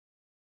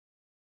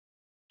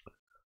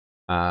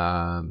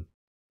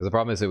 The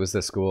problem is it was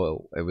the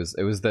school, it was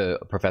the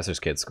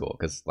professor's kids' school,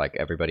 because like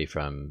everybody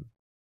from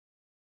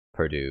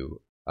Purdue,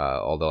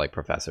 all the like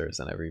professors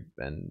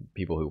and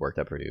people who worked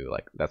at Purdue,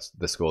 like that's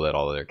the school that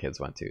all of their kids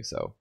went to.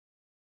 So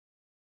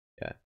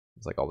yeah,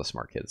 it's like all the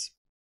smart kids.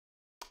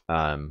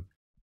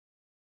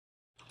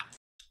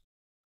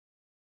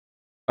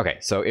 Okay,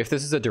 so if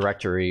this is a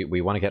directory,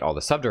 we want to get all the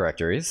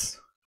subdirectories.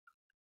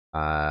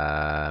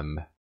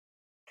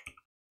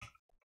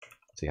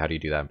 See, how do you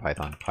do that in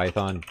Python?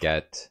 Python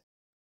get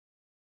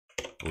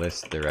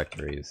list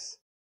directories.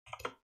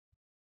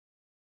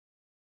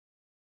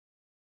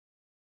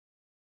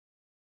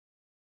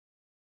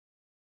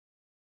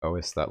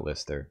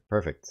 os.lister.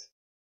 Perfect.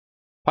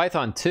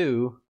 Python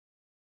 2.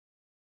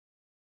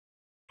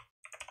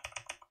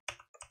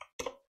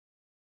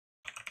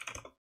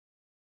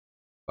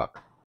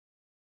 Fuck.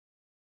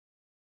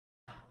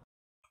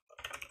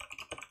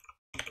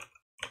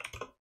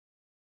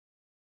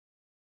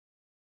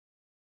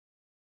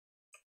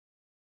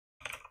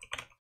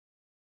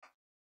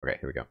 Okay,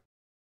 here we go.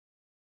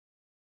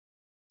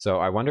 So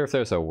I wonder if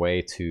there's a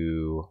way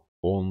to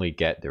only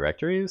get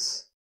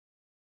directories.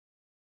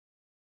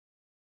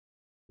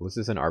 This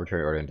is an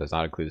arbitrary order and does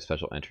not include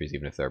special entries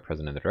even if they're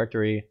present in the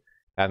directory.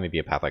 Path may be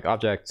a path-like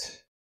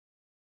object.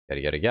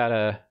 Yada yada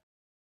yada.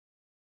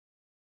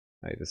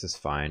 Alright, this is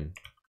fine.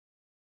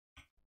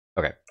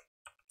 Okay.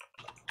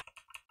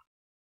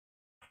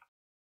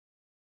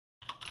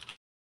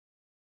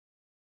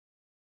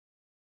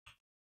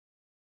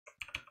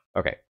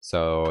 Okay,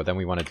 so then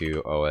we want to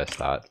do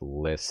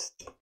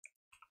os.list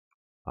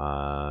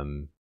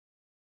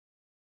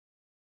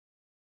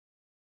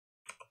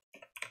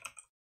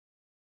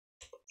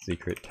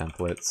secret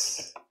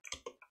templates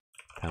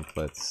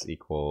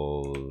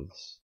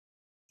equals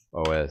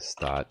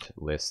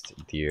os.list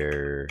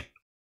dir.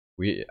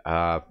 We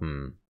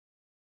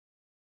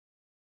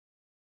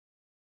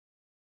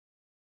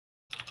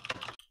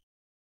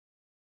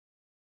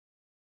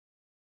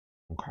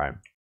okay,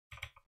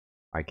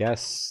 I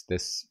guess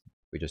this,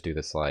 we just do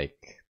this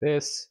like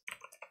this.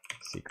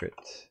 Secret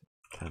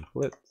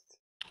template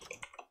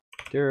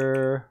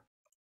dir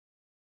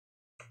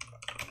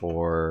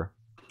for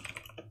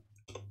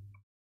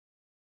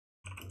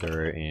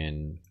they're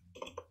in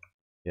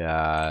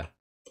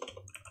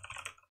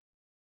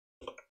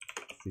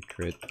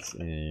secret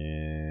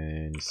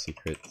and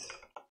secret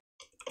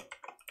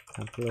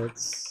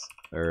templates,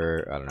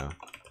 or I don't know.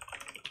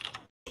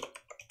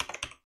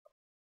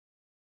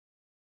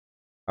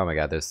 Oh my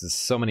god, there's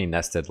so many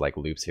nested like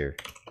loops here.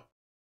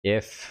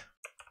 If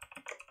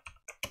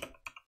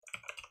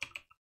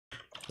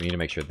we need to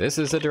make sure this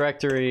is a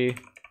directory,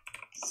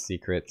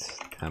 secret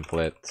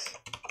template.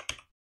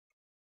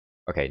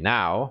 Okay,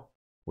 now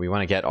we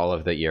want to get all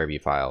of the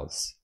ERB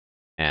files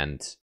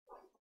and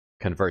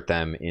convert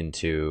them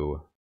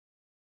into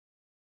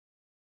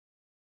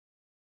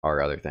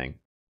our other thing.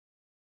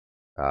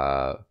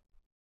 Our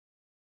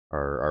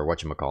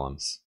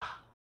whatchamacallums.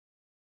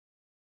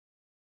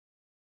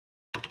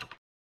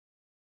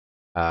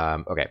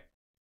 Okay.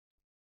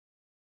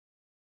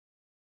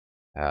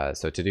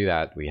 So to do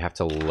that, we have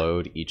to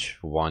load each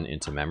one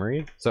into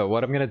memory. So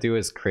what I'm going to do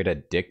is create a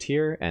dict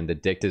here, and the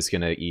dict is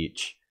going to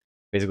each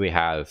basically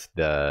have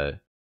the,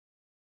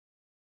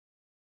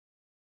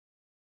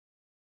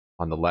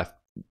 on the left,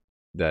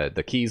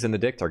 the keys in the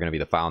dict are going to be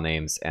the file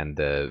names, and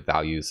the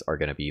values are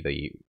going to be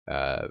the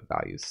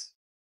values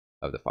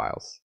of the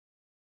files.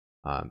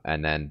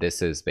 And then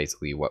this is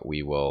basically what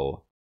we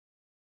will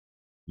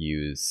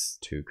use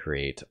to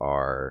create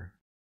our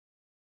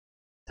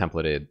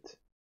templated.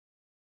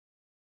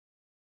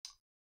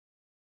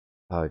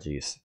 Oh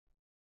geez.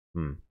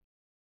 Well,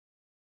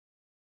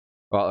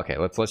 okay,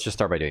 let's just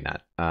start by doing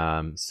that.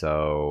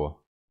 So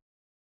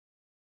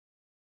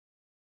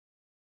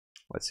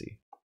let's see.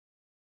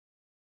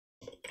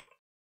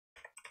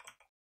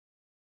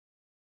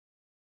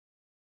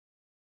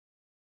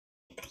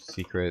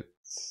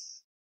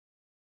 Secrets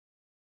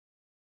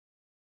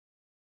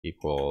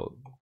equal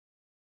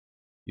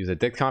use a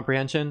dict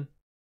comprehension.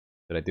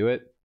 Did I do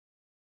it?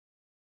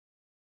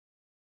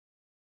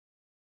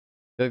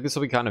 I think this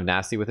will be kind of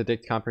nasty with a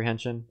dict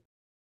comprehension.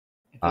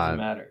 It doesn't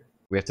matter.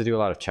 We have to do a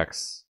lot of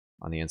checks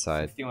on the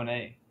inside.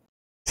 61A.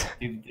 Do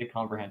the dict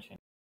comprehension.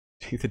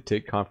 Do the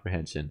dict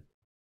comprehension.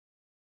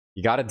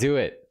 You gotta do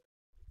it.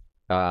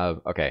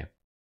 Okay.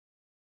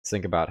 Let's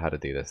think about how to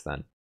do this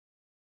then.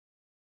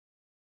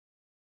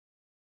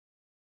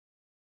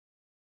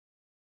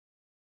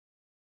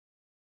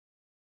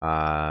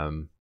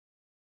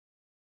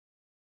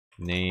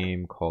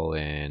 Name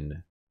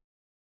colon.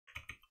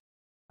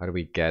 How do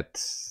we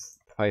get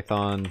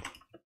Python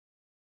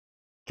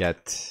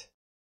get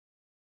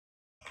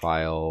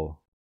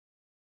file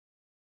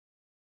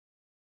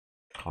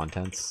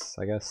contents,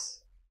 I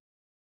guess.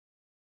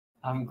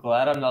 I'm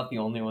glad I'm not the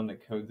only one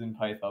that codes in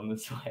Python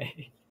this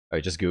way. Oh,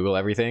 just Google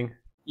everything?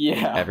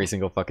 Yeah. Every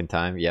single fucking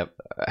time? Yep.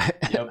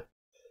 Yep.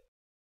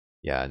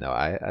 Yeah, no,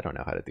 I don't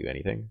know how to do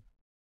anything.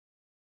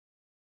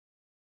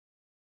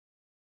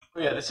 Oh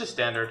yeah, this is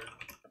standard.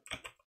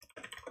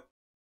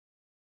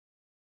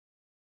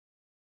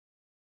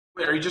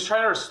 Wait, are you just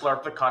trying to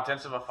slurp the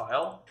contents of a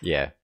file?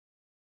 Yeah.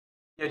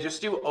 Yeah,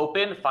 just do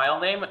open file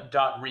name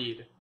dot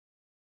read.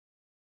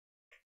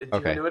 You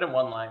can do it in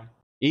one line.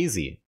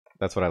 Easy.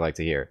 That's what I like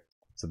to hear.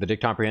 So the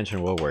dict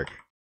comprehension will work.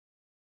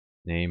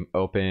 Name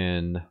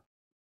open.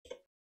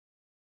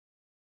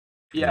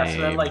 Yeah,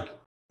 so then like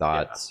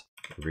dot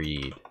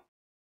read,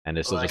 and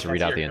this will just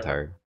read out the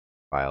entire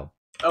file.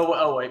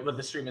 Oh wait, but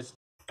the stream is.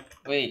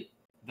 Wait,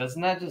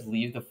 doesn't that just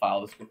leave the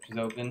file descriptors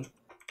open?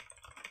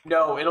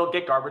 No, it'll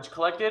get garbage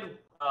collected.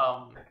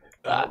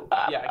 Yeah,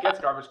 it gets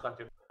garbage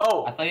collected.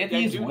 Oh, I thought you had to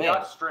use do width.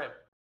 not strip.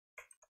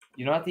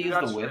 You don't have to Do use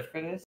not the width strip.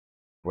 for this?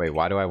 Wait,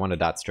 why do I want to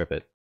dot strip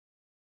it?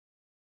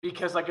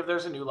 Because like if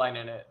there's a new line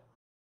in it.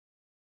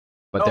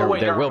 But Oh, there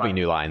wait, never will be mind.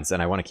 new lines,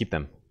 and I want to keep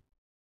them.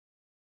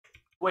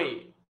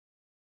 Wait.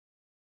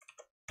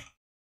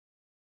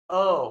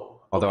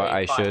 Oh. Although okay,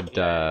 I fine. should.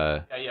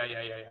 Yeah.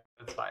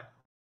 That's fine.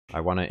 I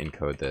want to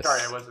encode this.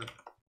 Sorry, I wasn't.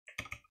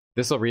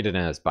 This will read it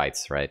in as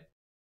bytes, right?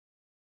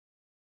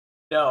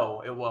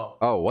 No, it won't.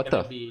 Oh, what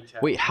It'll the? be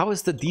text. Wait, how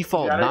is the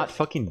default gotta- not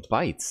fucking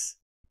bytes?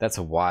 That's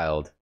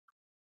wild.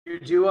 You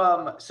do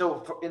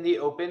in the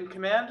open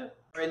command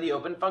or in the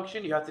open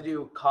function, you have to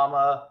do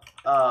comma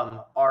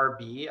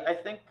RB, I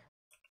think.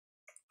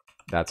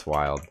 That's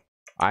wild.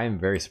 I am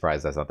very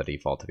surprised that's not the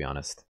default, to be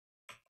honest.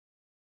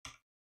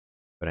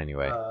 But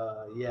anyway.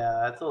 Yeah,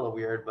 that's a little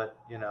weird, but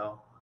you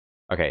know.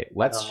 Okay,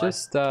 let's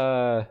just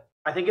I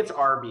think it's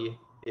RB.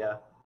 Yeah.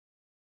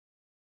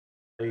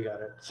 There you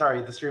got it.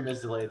 Sorry, the stream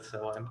is delayed,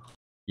 so I'm.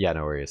 Yeah,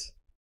 no worries.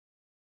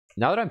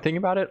 Now that I'm thinking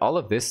about it, all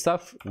of this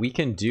stuff we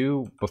can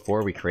do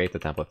before we create the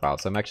template file.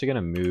 So I'm actually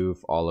going to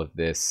move all of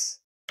this,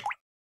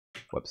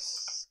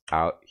 whoops,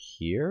 out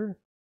here.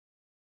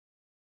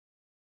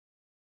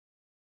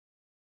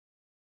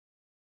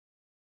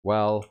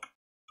 Well,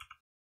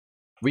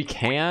 we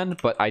can,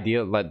 but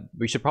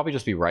we should probably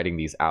just be writing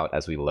these out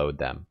as we load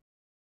them.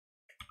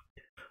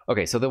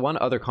 Okay, so the one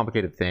other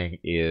complicated thing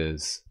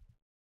is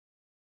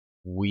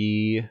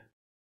we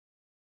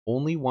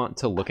only want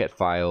to look at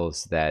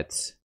files that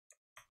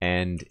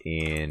end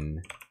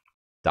in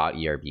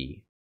 .erb.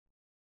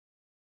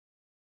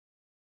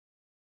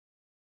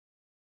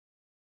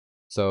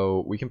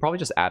 So we can probably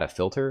just add a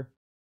filter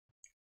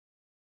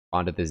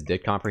onto this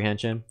did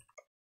comprehension.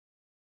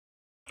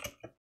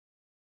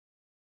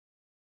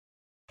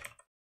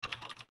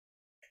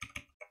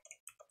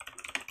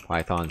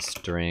 Python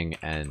string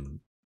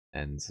and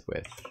ends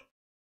with.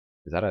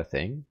 Is that a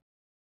thing?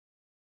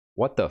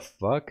 What the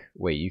fuck?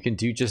 Wait, you can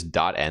do just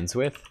dot ends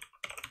with?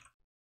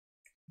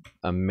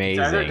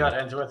 Amazing. It's either dot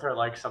ends with or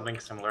like something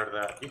similar to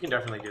that. You can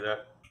definitely do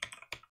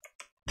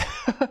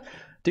that.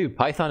 Dude,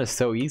 Python is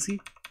so easy.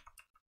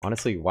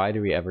 Honestly, why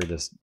do we ever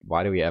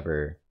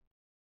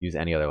use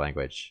any other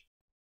language?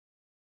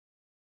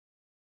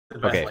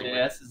 Okay.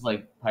 JS is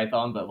like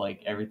Python, but like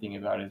everything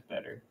about it is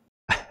better.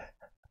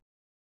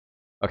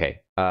 Okay,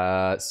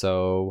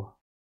 so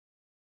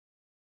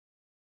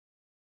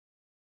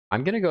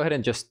I'm gonna go ahead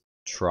and just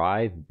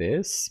try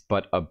this,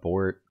 but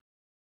abort.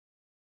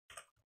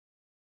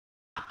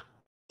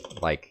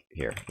 Like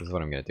here, this is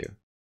what I'm gonna do.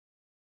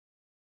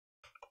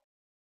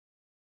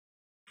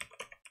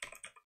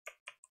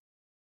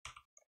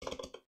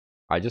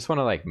 I just want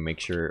to like make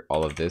sure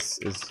all of this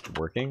is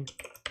working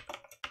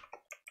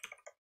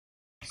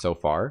so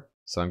far.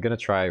 So I'm gonna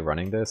try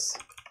running this.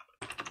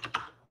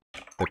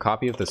 The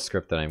copy of the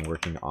script that I'm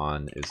working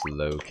on is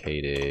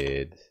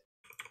located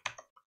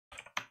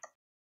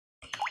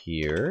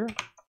here.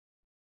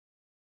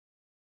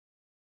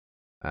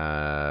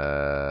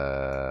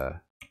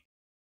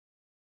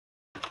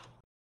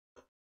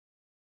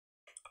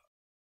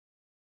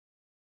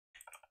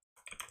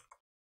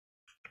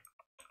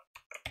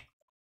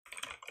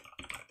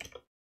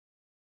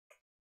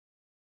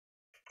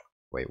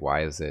 Wait,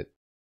 why is it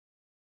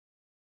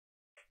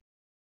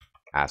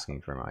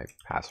asking for my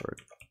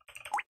password?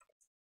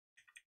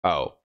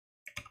 Oh,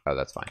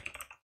 that's fine.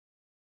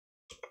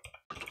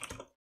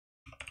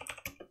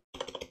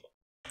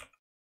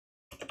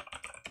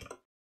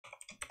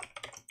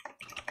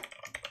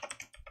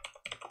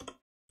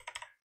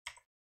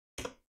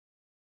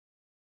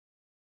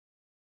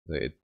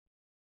 The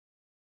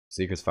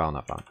secrets file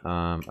not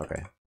found.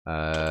 Okay.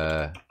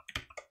 Actually,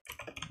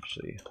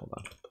 hold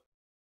on.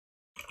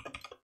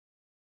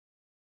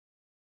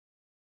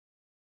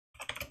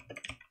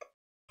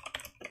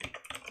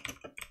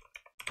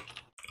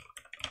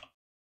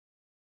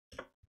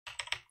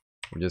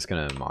 I'm just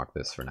gonna mock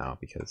this for now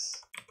because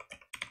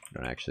I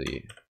don't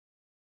actually.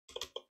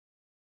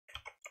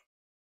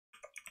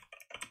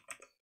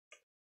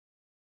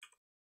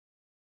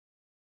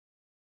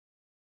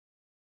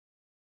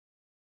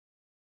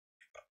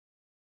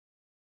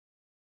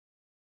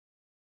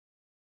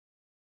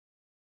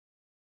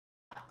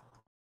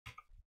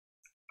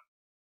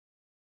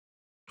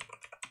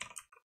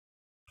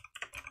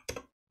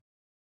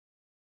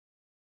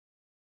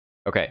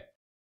 Okay,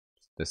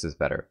 this is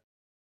better.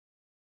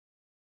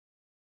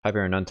 Type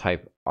error none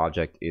type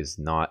object is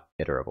not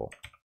iterable.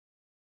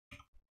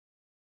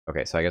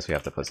 Okay, so I guess we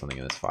have to put something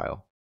in this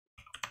file.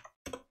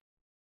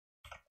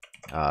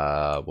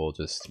 We'll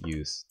just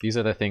use, these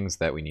are the things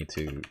that we need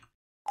to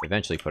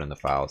eventually put in the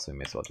file, so we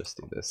may as well just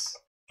do this.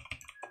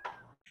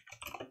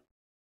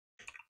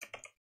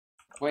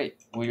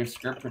 Wait, will your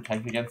script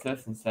protect against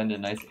this and send a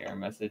nice error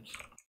message?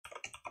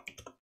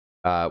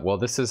 Well,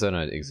 this is an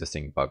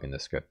existing bug in the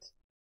script.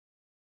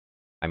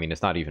 I mean,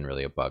 it's not even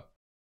really a bug.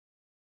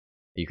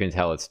 You can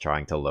tell it's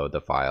trying to load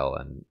the file,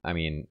 and I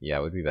mean, yeah,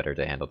 it would be better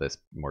to handle this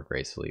more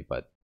gracefully,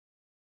 but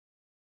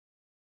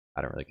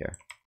I don't really care.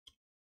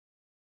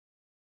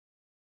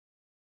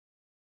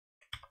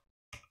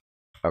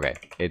 Okay,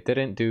 it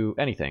didn't do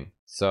anything.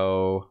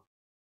 So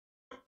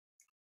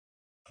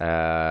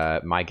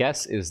my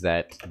guess is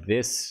that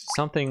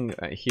something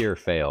here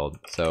failed.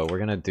 So we're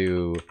gonna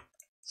do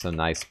some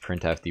nice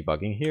printf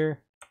debugging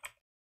here.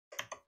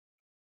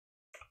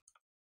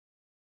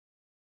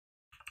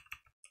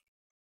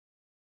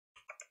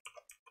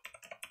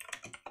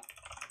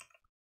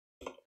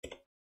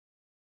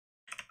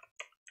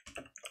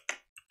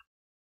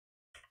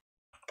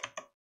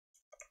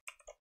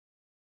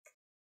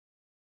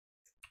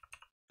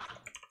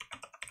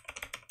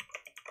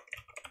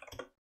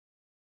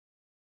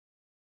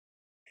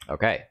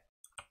 Okay.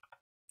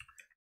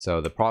 So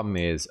the problem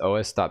is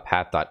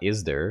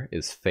os.path.isThere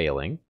is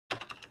failing.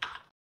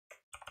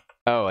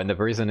 Oh, and the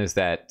reason is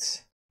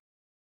that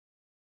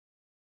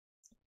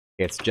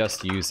it's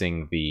just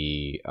using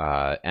the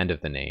end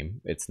of the name.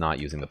 It's not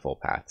using the full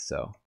path,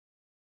 so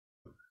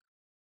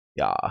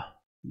yeah.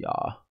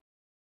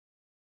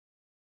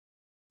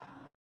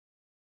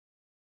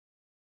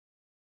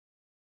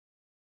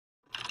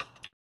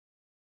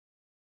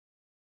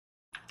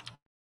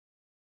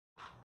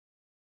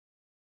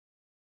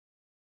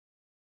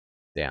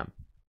 Damn.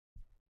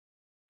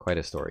 Quite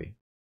a story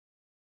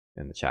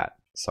in the chat.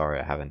 Sorry,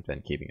 I haven't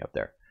been keeping up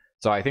there.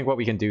 So I think what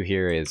we can do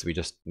here is we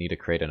just need to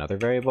create another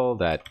variable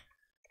that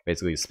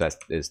basically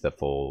is the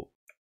full.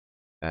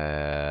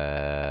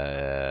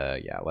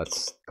 Yeah,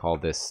 let's call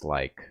this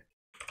like,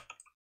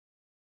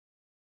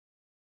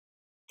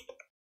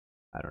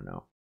 I don't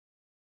know.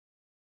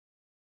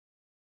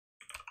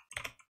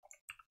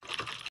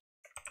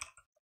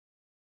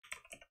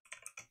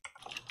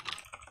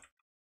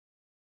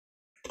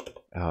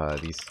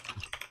 these.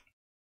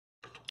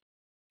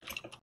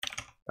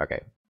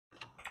 Okay.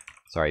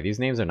 Sorry, these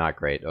names are not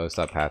great.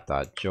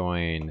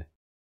 os.path.join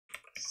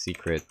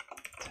secret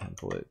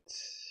template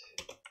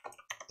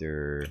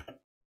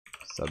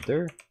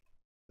subdir.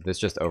 This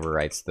just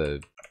overwrites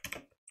the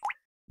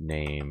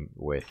name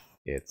with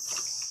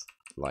its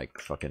like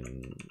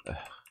fucking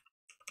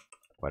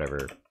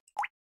whatever.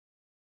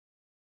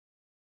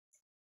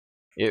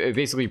 It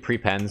basically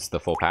prepends the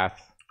full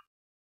path.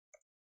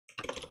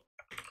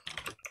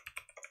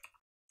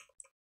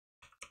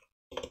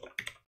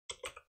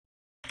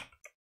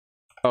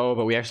 Oh,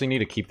 but we actually need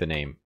to keep the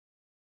name.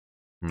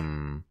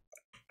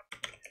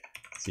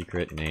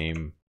 Secret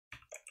name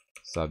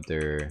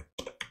subdir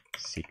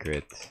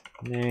secret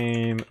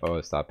name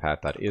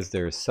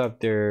os.path.isdir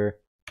subdir.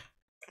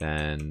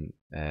 Then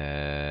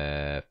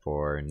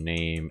for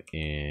name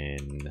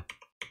in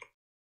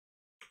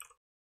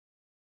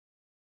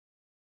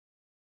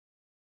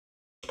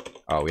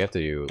we have to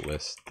do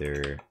list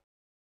their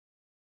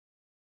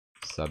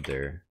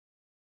subdir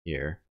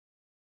here.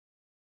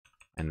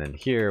 And then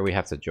here we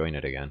have to join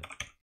it again.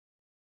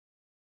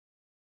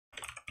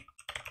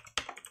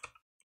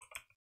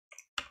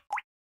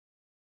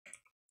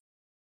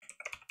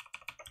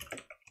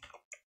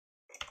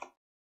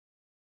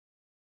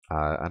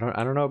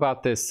 I don't know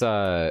about this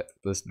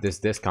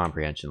this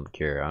comprehension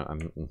here.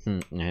 I'm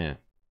yeah.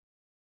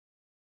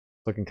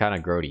 Looking kind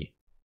of grody.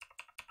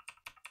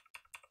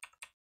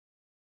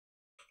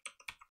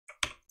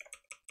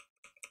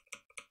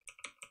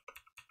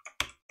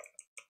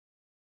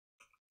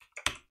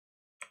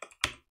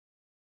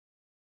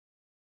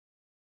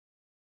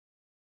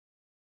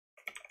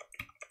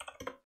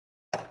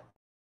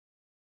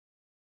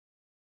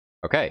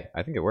 Okay,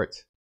 I think it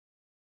worked.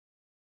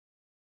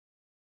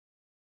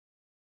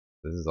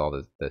 This is all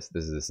this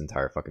is this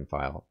entire fucking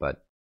file,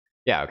 but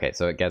yeah, okay,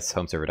 so it gets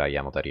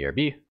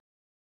homeserver.yaml.erb.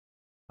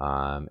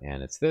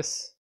 And it's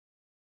this.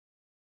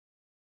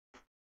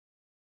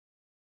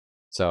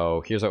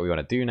 So here's what we want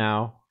to do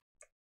now.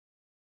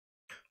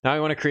 Now we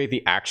want to create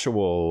the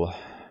actual.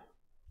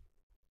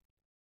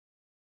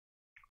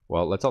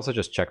 Well, let's also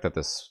just check that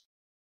this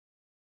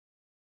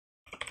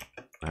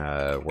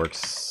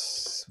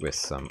works with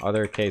some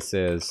other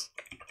cases.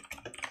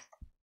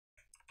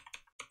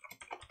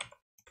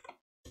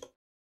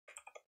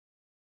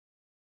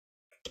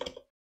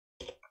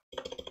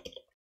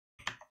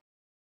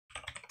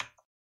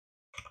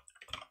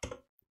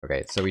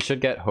 Okay, so we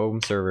should get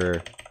home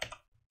server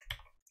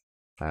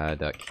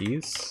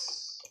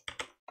 .keys.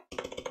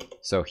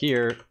 So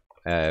here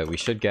we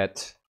should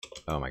get,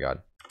 oh my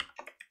god,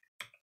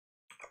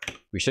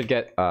 we should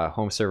get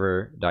home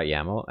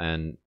server.yaml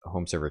and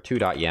home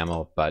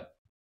server2.yaml, but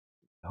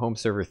home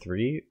server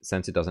 3,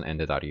 since it doesn't end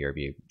at .erb,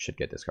 should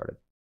get discarded.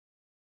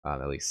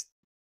 At least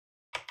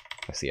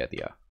that's the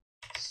idea.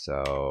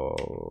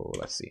 So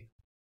let's see.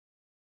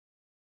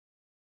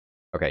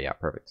 Okay, yeah,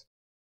 perfect.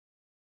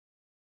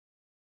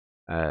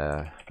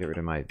 Get rid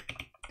of my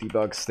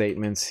debug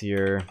statements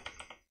here.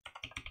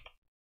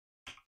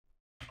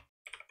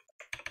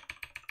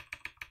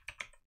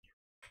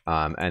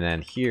 And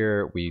then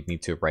here we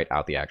need to write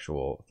out the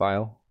actual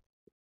file.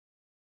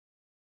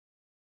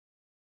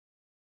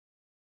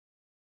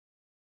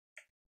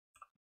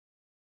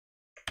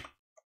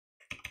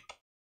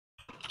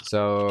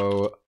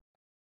 So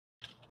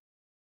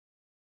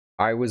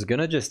I was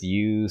gonna just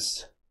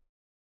use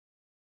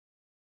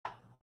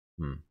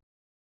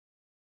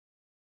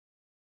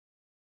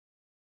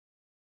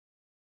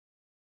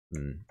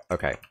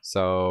okay,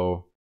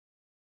 so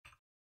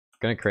I'm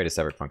gonna create a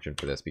separate function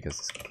for this because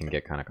this can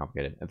get kind of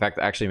complicated. In fact,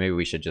 actually, maybe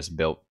we should just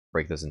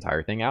break this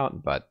entire thing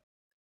out, but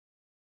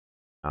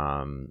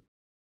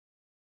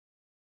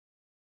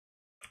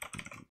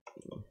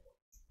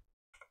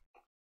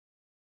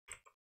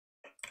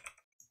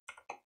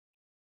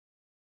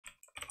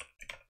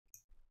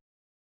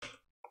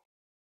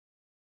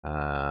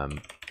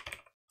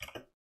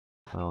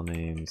file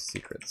name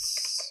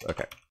secrets.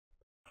 Okay.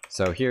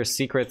 So here,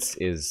 secrets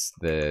is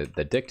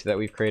the dict that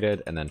we've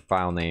created, and then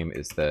file name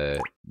is the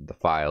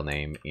file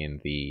name in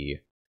the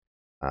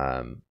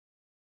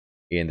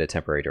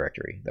temporary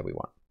directory that we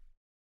want.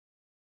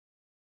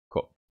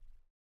 Cool.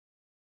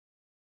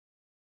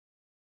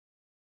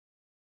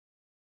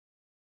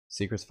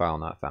 Secrets file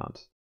not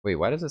found. Wait,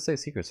 why does it say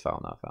secrets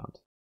file not found?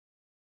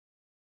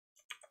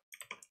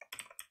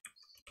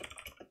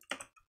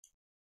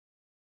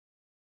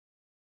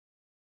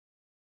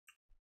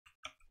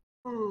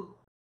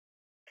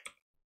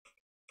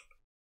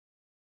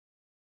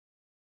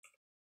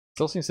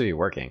 Still seems to be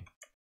working.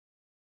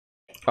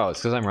 Oh, it's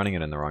because I'm running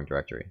it in the wrong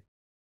directory.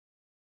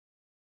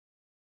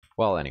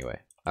 Well, anyway.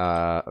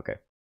 Okay.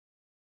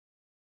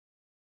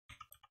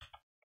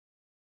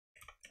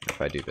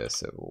 If I do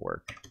this, it will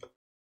work.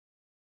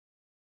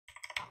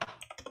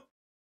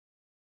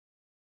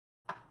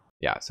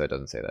 Yeah, so it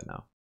doesn't say that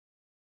now.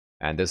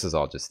 And this is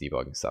all just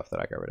debugging stuff that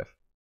I got rid of.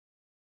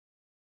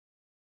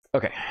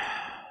 Okay.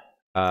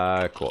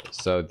 Cool.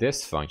 So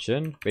this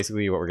function,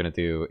 basically what we're going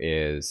to do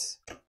is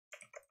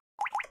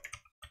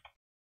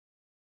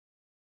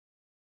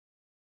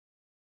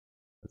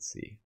let's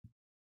see.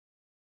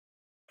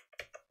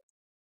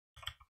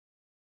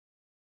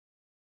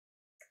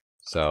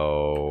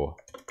 So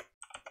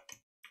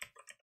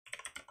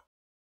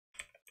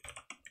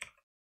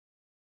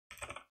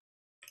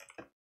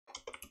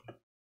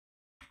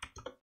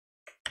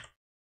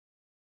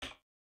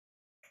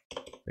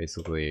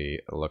basically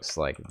it looks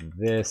like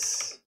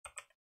this.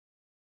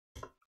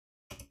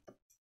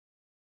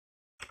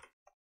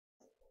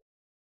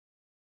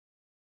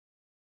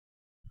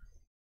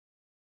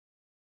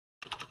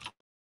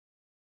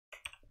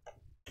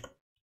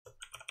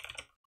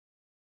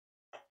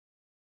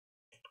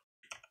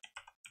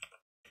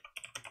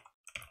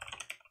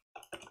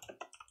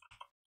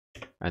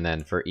 And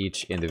then for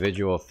each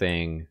individual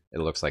thing, it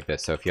looks like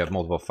this. So if you have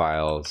multiple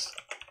files,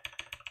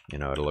 you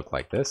know, it'll look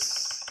like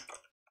this.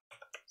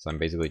 So I'm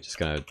basically just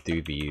gonna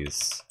do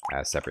these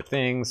as separate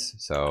things.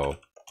 So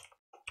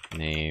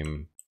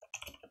name,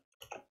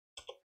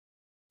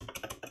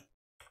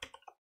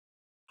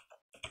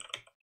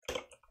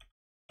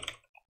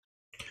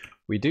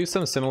 we do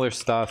some similar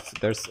stuff.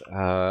 There's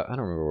I don't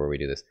remember where we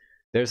do this.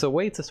 There's a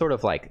way to sort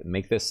of like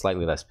make this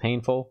slightly less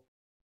painful.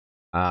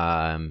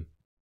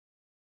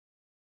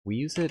 We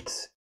use it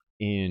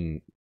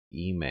in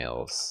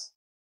emails,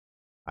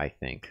 I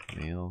think.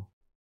 Mail,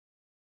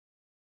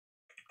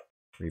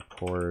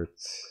 report.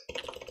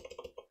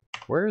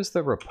 Where is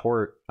the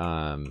report?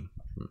 The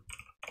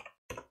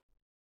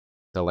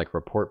like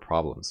report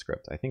problem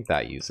script. I think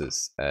that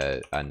uses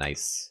a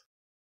nice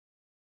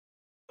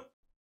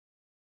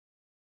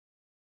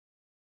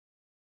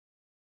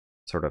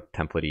sort of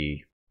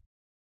template-y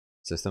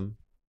system.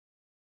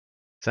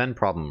 Send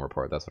problem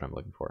report. That's what I'm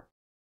looking for.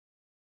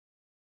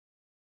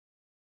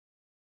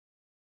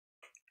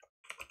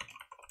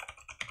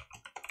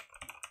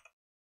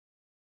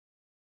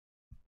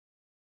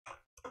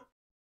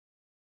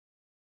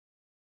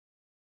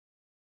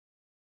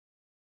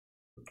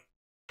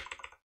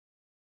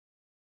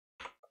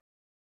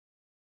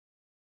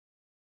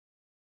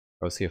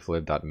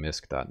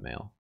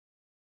 ocflib.misc.mail.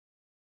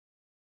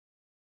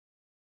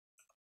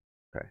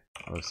 Okay,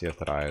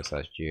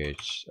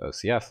 ocf.io/gh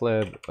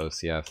ocflib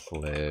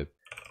ocflib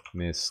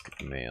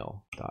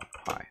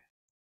misc.mail.py.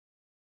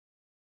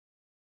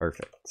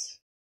 Perfect.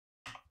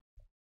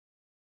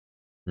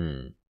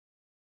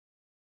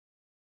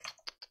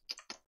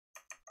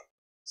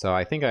 So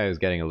I think I was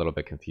getting a little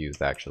bit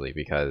confused actually,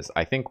 because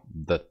I think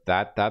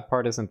that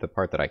part isn't the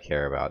part that I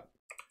care about,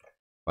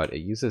 but it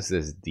uses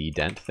this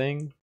dedent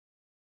thing.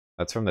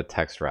 That's from the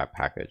text wrap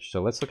package.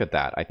 So let's look at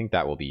that. I think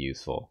that will be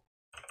useful.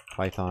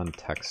 Python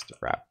text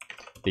wrap,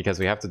 because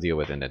we have to deal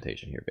with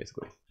indentation here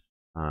basically.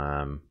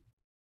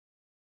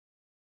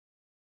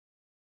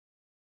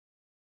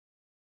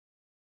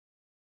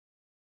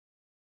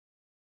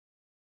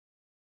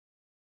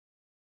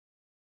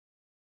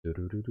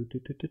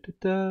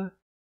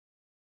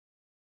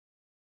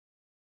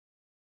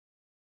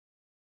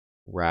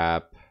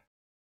 Wrap,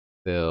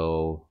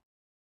 fill,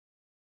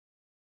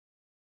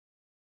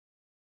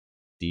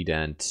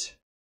 dedent.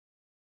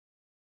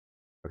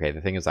 Okay,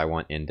 the thing is I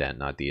want indent,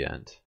 not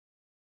dedent.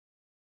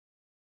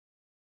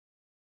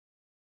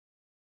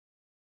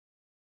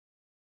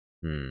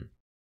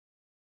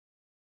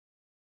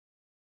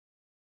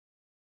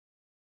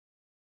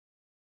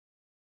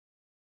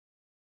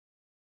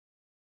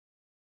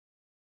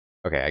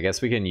 Okay, I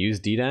guess we can use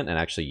dedent and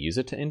actually use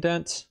it to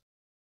indent,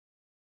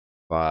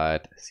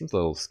 but it seems a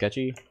little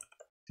sketchy.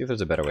 See if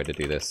there's a better way to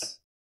do this.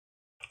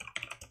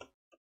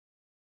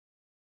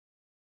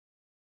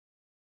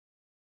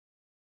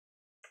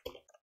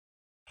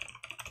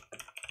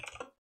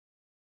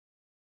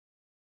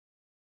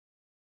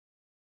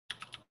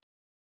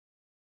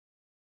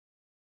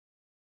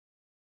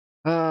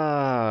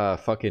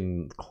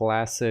 Fucking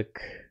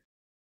classic.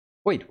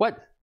 Wait, what?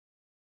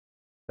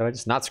 Did I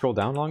just not scroll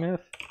down long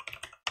enough?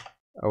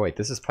 Oh wait,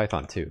 this is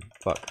Python 2.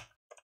 Fuck.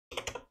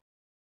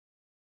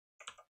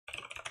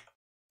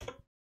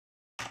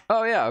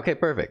 Oh yeah, okay,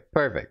 perfect.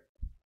 Perfect.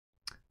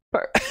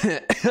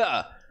 Perfect.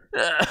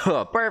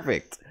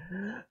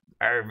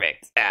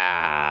 Perfect.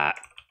 Ah.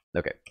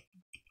 Okay.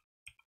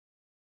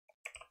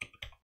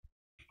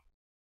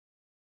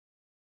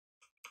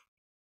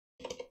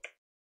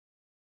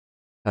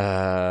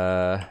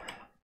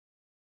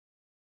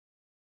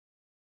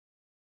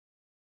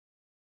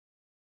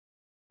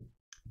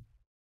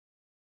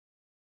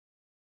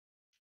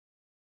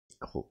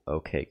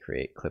 Okay,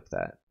 create, clip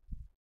that.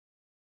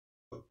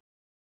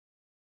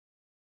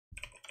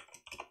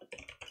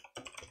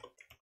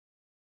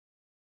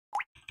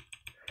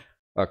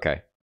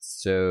 Okay,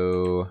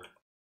 so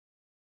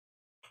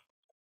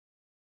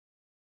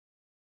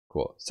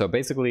cool. So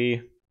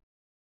basically,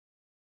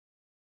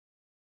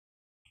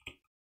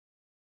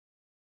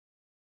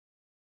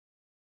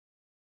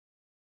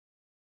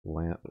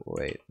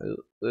 wait.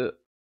 The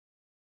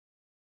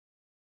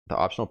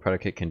optional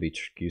predicate can be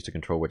used to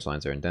control which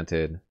lines are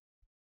indented.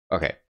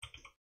 Okay,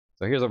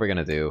 so here's what we're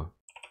gonna do.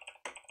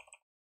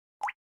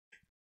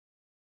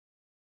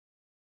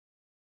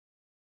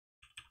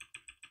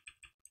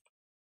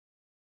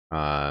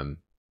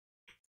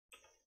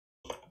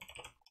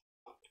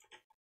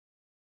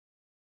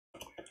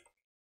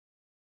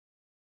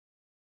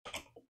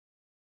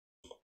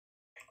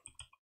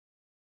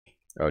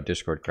 Oh,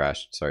 Discord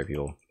crashed. Sorry,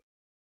 people.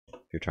 If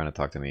you're trying to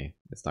talk to me,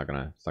 it's not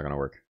gonna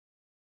work.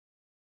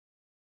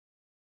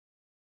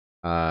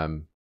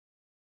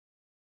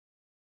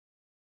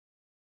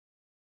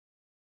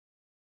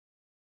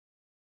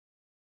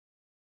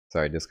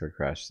 Sorry, Discord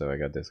crashed, so I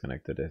got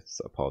disconnected.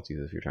 So apologies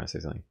if you're trying to say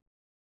something.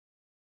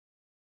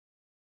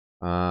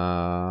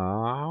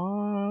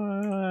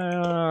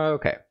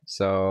 Okay,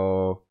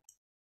 so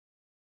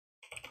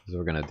this is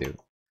what we're gonna do.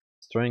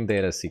 String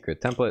data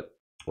secret template.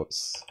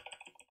 Whoops.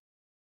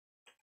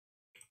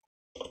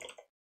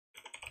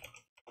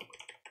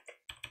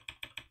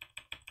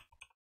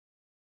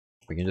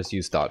 We can just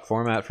use dot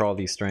format for all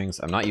these strings.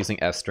 I'm not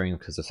using f string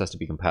because this has to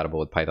be compatible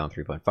with Python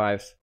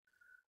 3.5.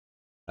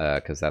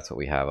 Because that's what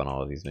we have on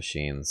all of these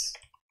machines.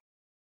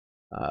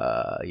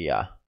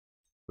 Yeah.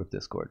 Rip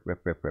Discord.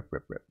 Rip.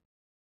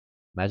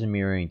 Imagine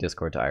mirroring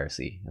Discord to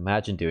IRC.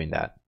 Imagine doing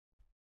that.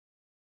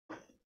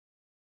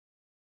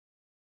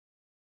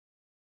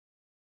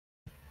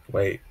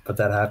 Wait, but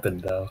that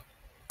happened though.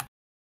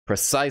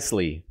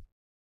 Precisely.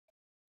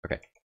 Okay.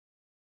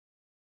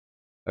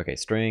 Okay,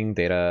 string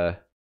data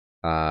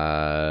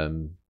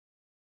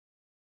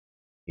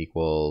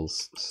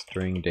equals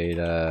string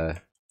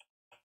data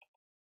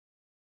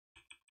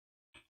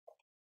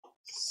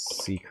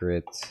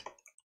secret.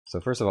 So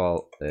first of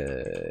all,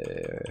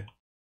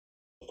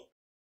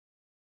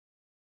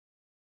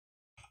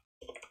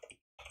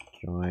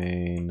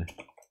 join.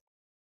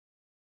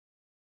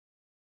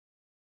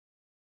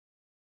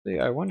 See,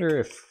 I wonder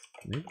if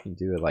maybe we can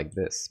do it like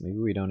this. Maybe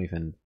we don't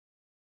even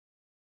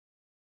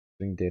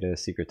string data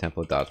secret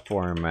template dot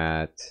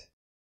format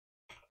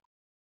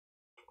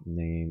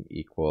name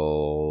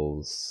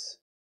equals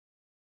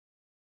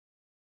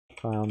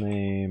file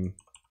name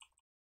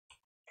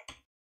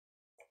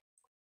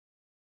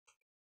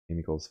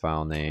equals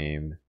file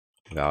name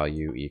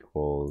value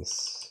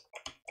equals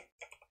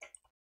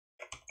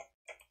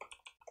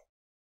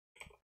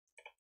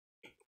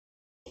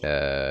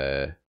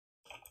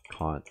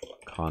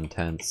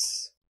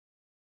contents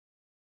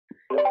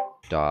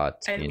dot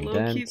indent.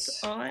 I low-key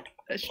thought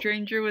a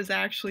stranger was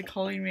actually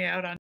calling me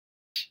out on.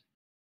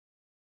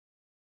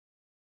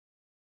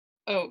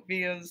 Oh,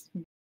 Vio's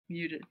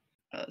muted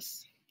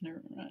us.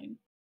 Never mind.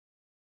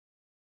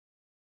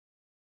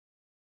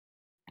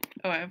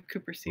 Oh, I have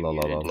cooperc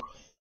muted.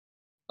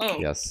 Oh.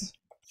 Yes.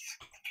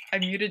 I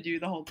muted you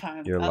the whole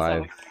time. You're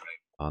live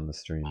on the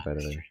stream, by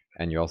the way.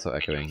 And you're also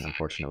echoing,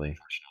 unfortunately.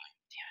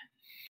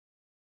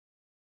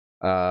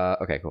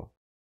 Okay, cool.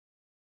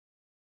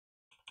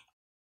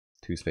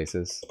 2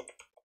 spaces.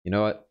 You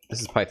know what?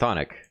 This is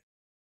Pythonic.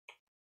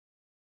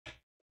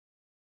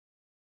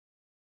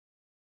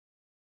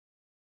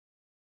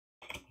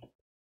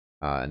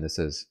 And this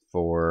is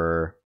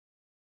for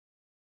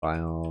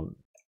file.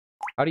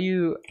 How do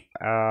you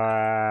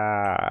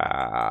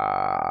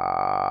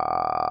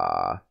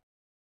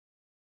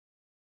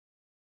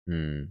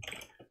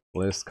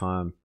list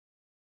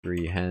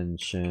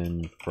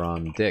comprehension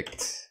from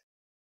dict.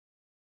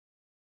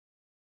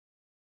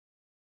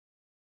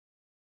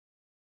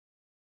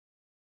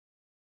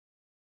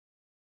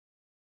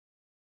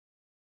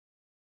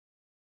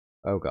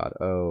 Oh god,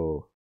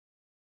 oh.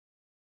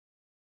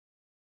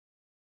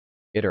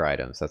 Iter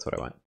items, that's what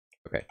I want.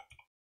 Okay.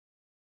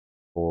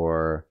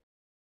 For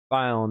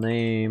file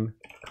name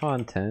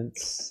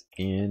contents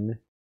in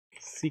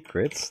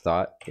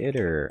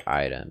secrets.iter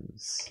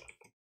items.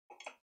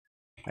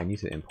 I need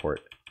to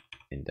import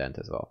indent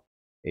as well.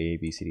 A,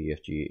 B, C, D,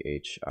 F, G,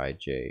 H, I,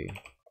 J.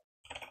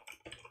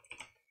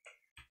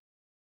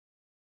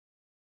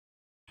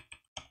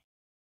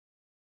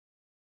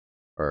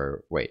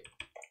 Or wait.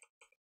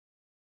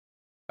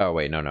 Oh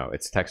wait, no,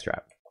 it's text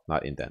wrap,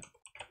 not indent.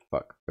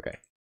 Fuck. Okay.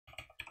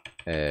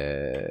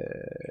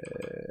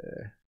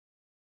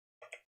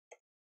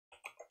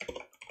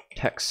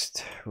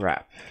 Text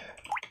wrap.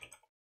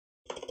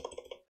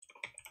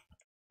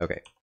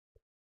 Okay.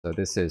 So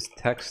this is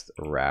text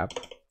wrap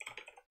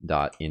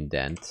dot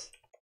indent,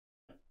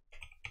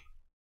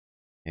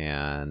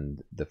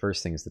 and the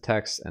first thing is the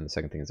text, and the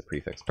second thing is the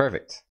prefix.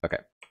 Perfect. Okay.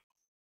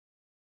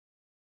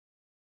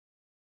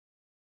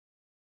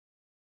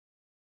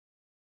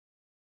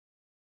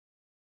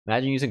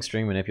 Imagine using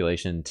string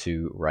manipulation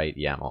to write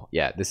YAML.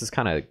 Yeah, this is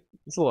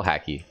it's a little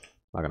hacky.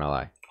 Not gonna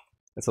lie,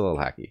 it's a little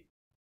hacky,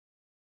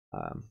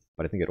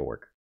 but I think it'll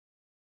work.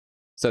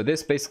 So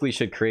this basically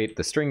should create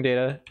the string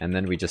data, and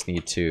then we just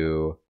need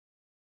to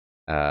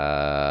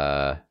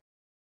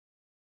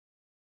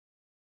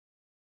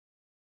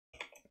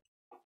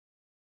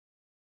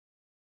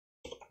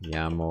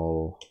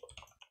YAML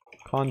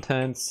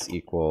contents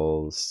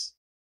equals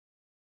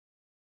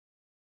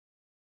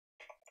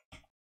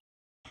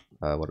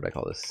what did I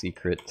call this?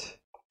 Secret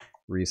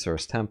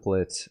resource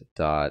template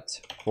dot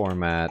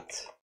format,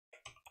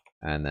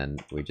 and then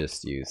we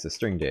just use the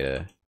string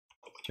data.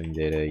 String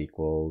data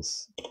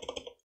equals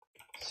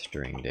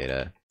string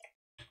data.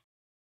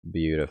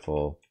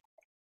 Beautiful.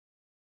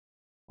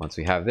 Once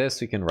we have this,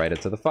 we can write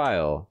it to the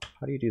file.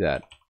 How do you do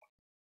that?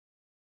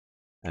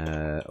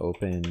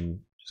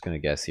 Open, just gonna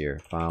guess here,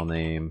 file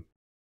name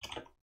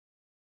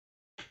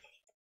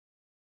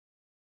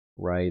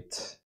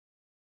write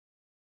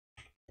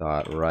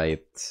dot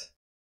write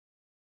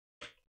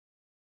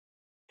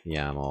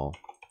YAML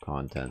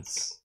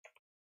contents.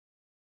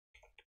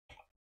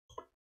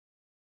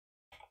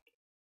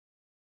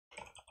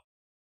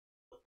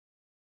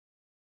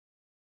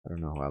 I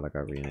don't know why that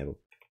got re-enabled.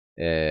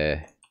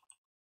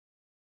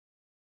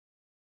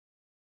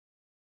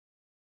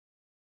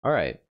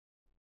 Alright.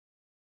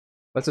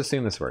 Let's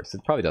assume this works.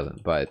 It probably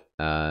doesn't, but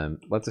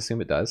let's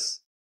assume it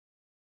does.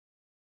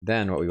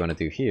 Then what we want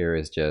to do here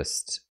is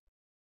just...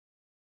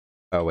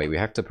 Oh wait, we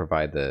have to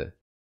provide the...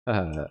 we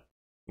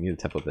need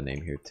to template the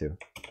name here too.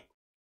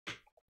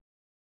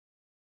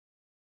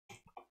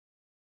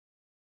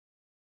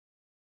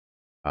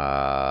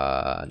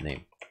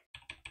 Name.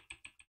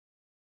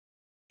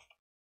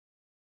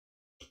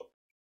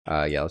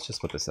 Yeah, let's just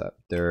split this up.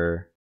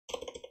 Dir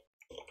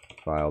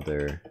file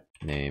dir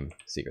name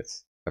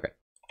secrets. Okay.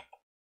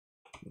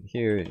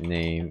 Here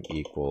name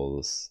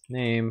equals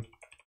name,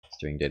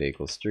 string data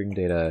equals string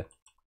data,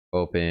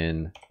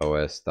 open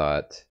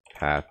os.path.join,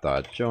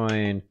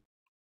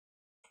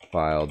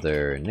 file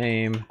dir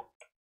name.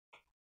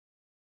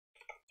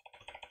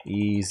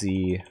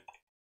 Easy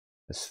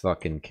as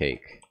fucking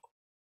cake.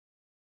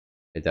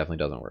 It definitely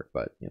doesn't work,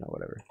 but you know,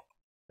 whatever.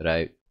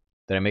 Did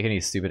I make any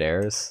stupid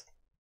errors?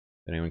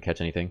 Did anyone catch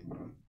anything?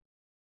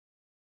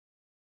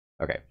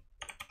 Okay.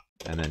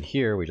 And then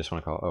here we just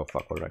want to call, oh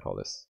fuck, what did I call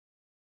this?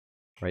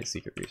 Write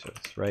secret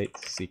resource. Write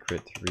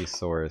secret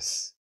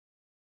resource.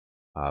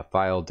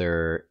 File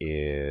dir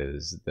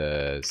is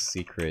the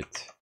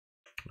secret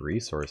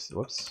resource.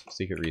 Whoops,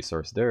 secret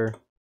resource dir.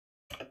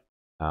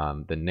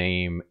 The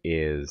name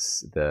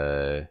is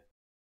the,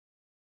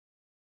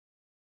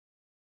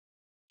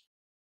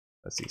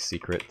 let's see,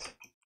 secret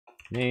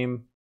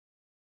name.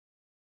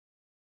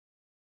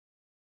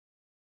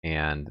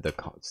 And the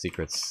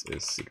secrets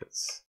is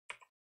secrets.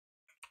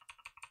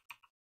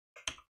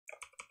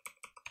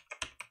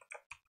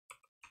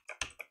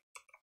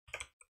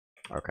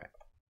 Okay.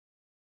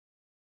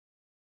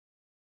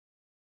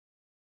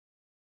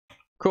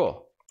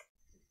 Cool.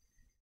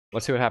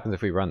 Let's see what happens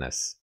if we run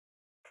this.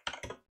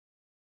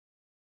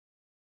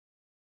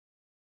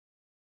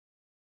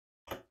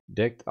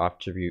 Dict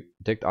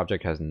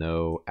object has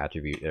no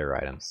attribute iter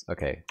items.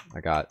 Okay,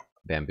 I got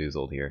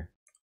bamboozled here.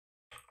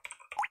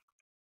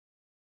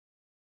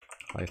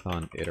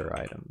 Python iter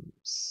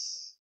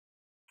items.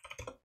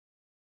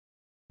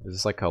 Is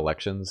this like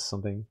collections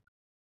something?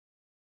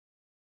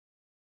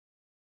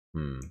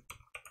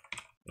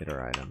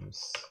 Iter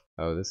items.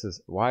 Oh, this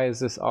is, why is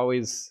this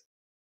always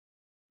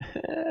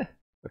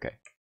okay.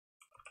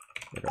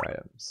 Iter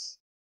items.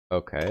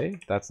 Okay,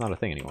 that's not a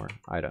thing anymore.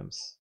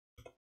 Items.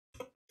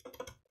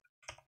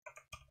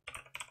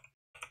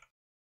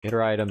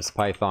 Iter items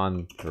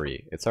Python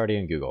 3. It's already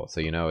in Google,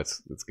 so you know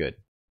it's good.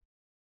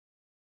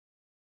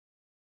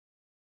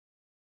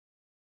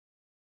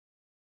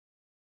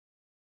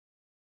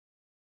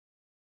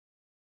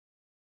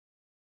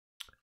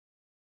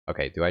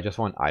 Okay, do I just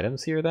want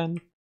items here then?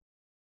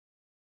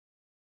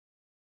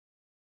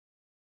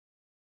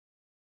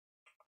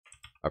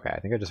 Okay,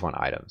 I think I just want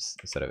items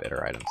instead of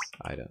iter items.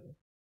 Iter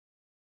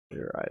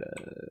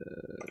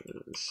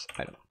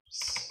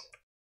items.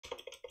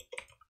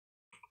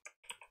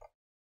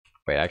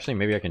 Wait, actually,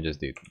 maybe I can just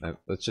do,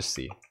 let's just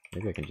see.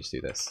 Maybe I can just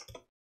do this.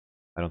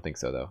 I don't think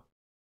so, though.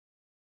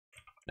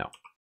 No.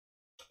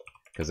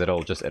 Because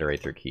it'll just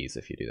iterate through keys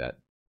if you do that.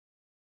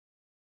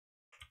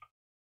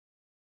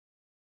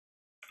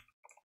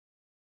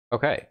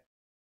 Okay.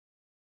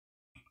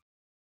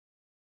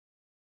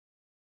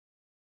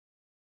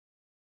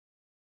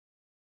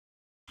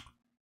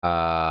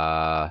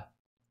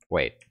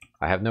 Wait.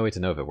 I have no way to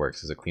know if it works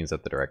because it cleans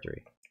up the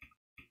directory.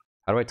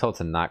 How do I tell it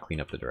to not clean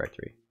up the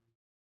directory?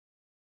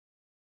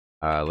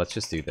 Let's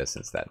just do this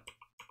instead.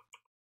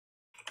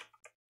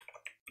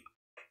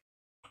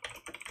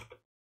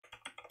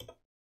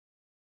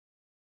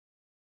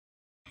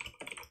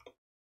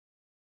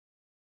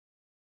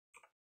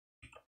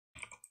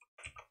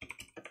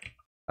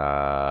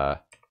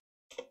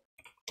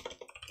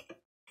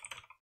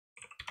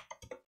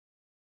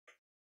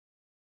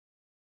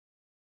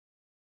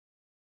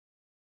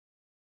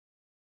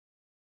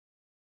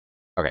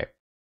 Okay.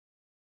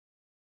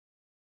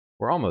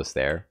 We're almost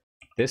there.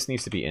 This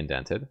needs to be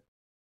indented.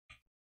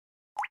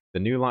 The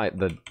new line,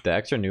 the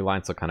extra new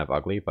lines look kind of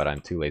ugly, but I'm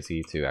too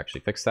lazy to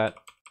actually fix that.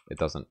 It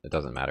doesn't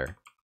matter.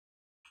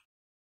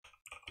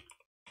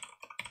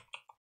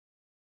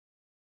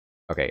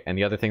 Okay, and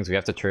the other things, we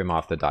have to trim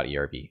off the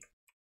 .erb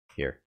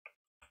here.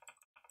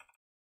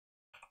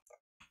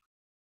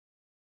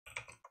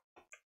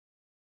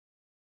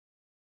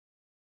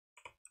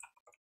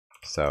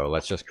 So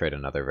let's just create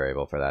another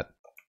variable for that.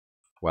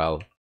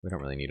 Well, we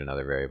don't really need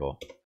another variable.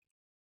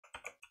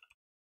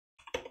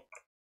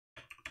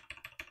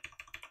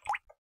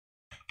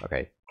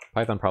 Okay,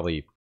 Python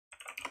probably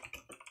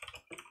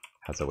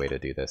has a way to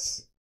do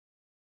this.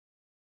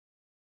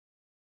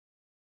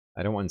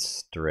 I don't want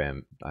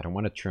trim. I don't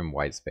want to trim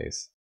white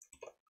space.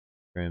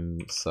 Trim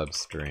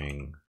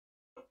substring.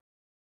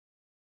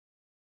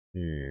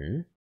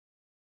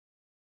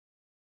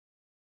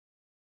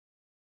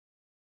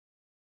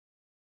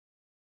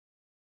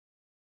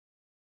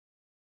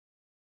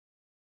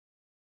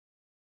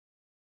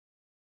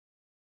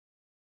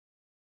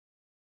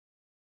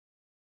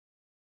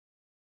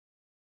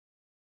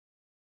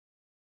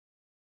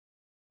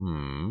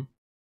 Alright,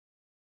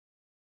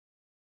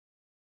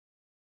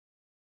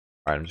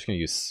 I'm just gonna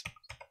use...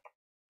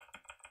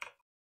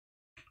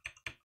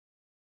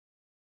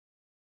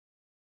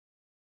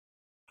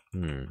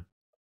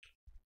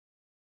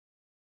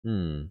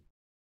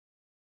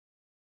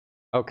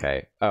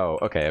 Okay. Oh,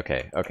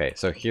 okay.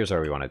 So here's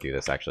where we want to do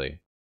this, actually.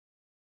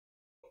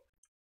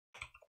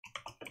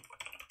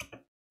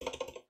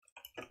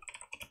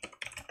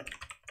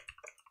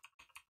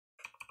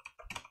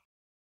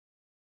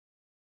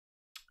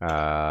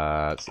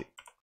 Let's see.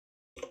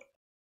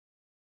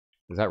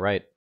 Is that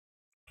right?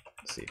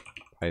 Let's see.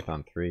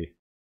 Python 3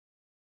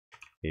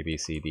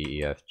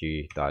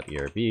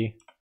 abcdefg.erb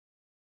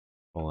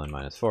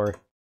 :-4.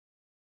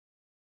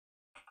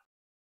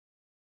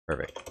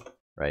 Perfect.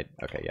 Right?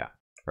 Okay, yeah.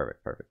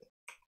 Perfect.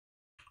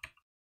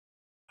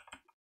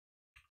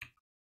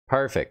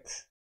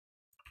 Perfect.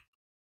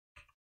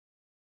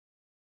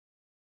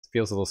 It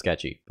feels a little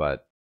sketchy,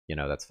 but you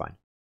know, that's fine.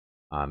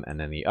 And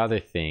then the other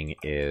thing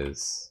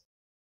is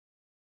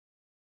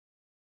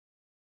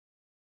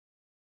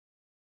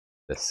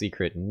the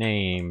secret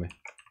name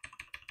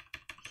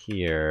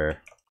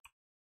here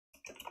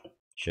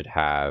should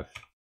have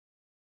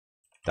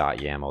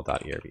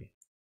 .yaml.erb.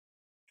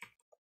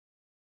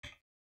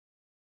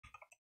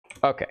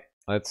 Okay,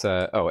 let's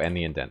oh, and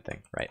the indent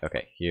thing, right?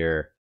 Okay,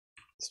 here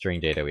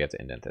string data, we have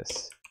to indent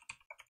this.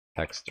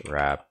 Text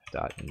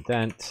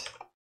wrap.indent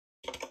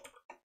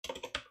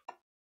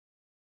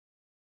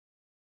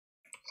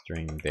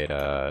string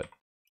data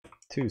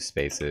 2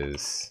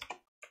 spaces.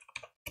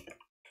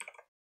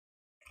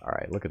 All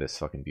right, look at this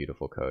fucking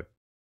beautiful code.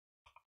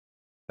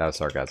 That was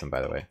sarcasm,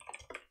 by the way.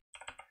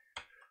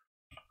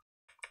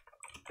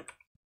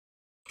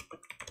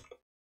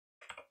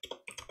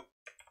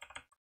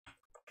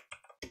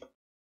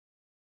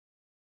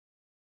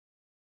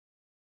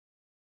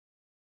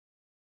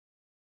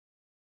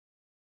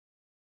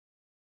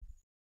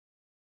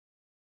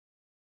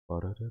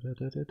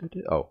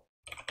 Oh,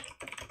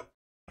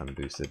 I'm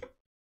boosted.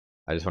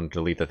 I just want to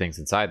delete the things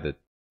inside the...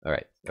 All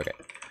right, okay.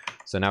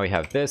 So now we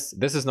have this.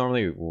 This is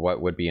normally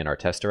what would be in our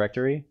test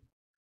directory.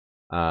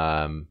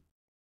 Or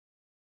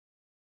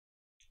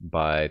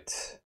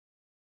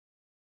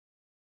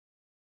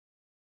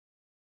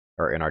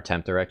in our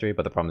temp directory,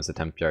 but the problem is the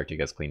temp directory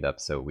gets cleaned up,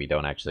 so we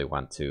don't actually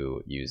want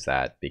to use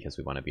that because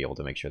we want to be able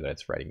to make sure that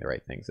it's writing the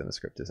right things and the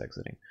script is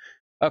exiting.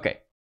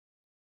 Okay.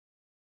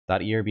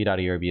 .erb.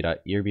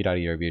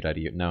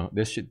 No,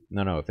 this should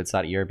no. If it's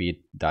 .erb.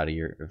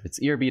 If it's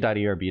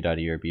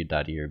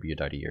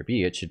erb.erb.erb.erb.erb,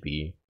 it should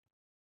be.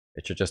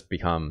 It should just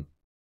become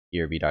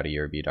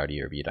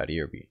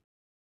erb.erb.erb.erb.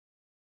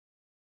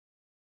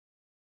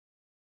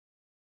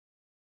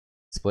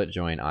 Split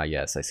join. Ah,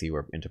 yes, I see.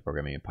 We're into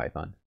programming in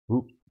Python.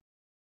 Oop.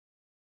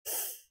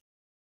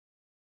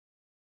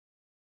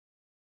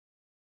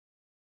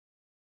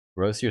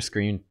 Roast your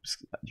screen.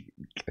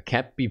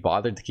 Can't be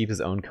bothered to keep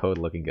his own code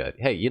looking good.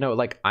 Hey, you know,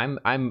 like I'm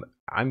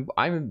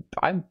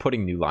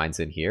putting new lines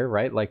in here,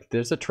 right? Like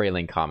there's a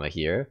trailing comma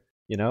here.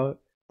 You know,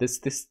 this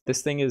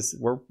thing is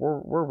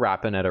we're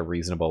wrapping at a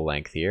reasonable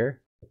length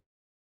here.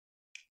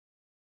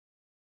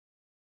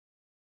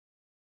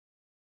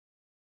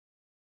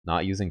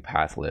 Not using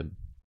pathlib.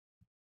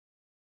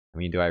 I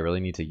mean, do I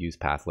really need to use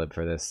pathlib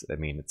for this? I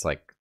mean, it's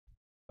like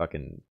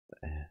fucking.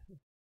 I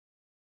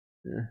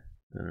don't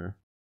know.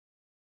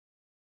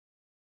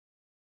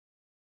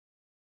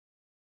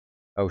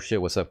 Oh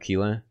shit, what's up,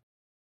 Keelan?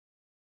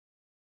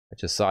 I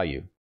just saw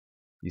you.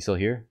 You still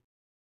here?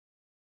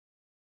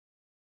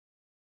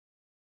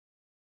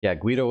 Yeah,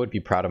 Guido would be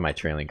proud of my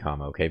trailing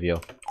comma, okay,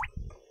 Veal?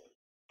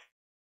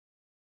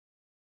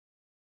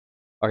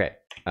 Okay,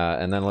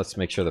 and then let's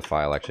make sure the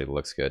file actually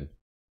looks good.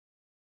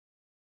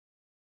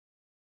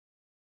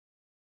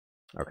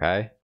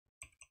 Okay.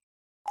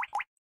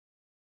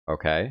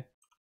 Okay.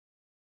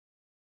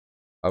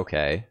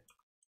 Okay.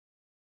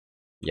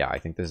 Yeah, I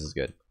think this is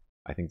good.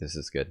 I think this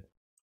is good.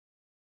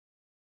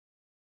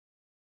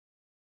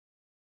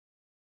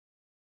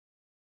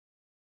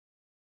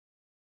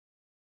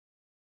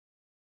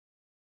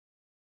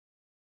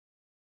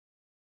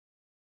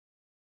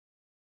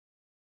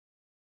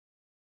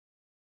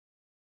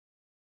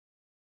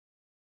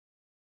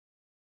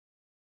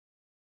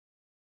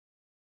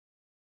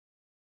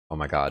 Oh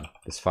my god,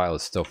 this file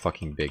is still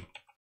fucking big.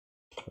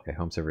 Okay,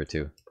 home server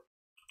 2.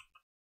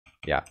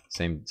 Yeah,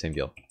 same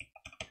deal.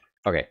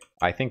 Okay,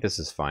 I think this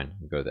is fine.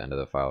 We'll go to the end of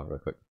the file real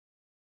quick.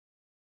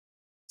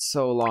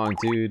 So long,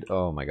 dude.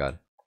 Oh my god.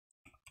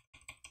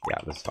 Yeah,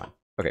 this is fine.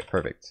 Okay,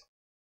 perfect.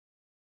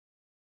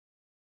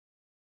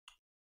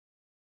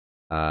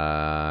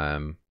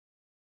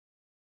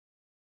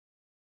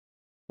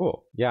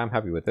 Cool. Yeah, I'm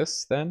happy with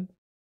this then.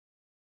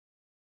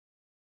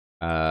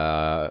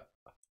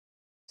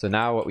 So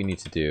now what we need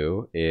to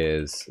do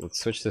is let's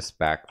switch this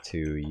back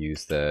to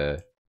use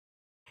the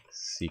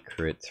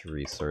secret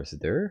resource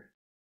dir.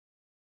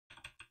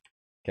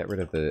 Get rid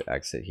of the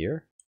exit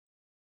here.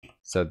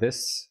 So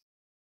this,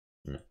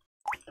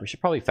 we should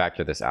probably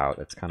factor this out.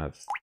 It's kind of,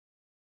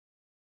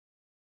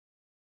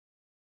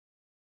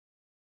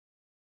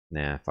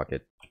 Nah, fuck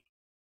it.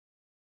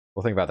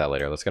 We'll think about that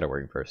later. Let's get it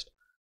working first.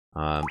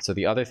 So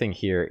the other thing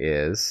here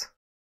is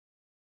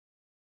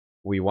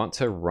we want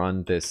to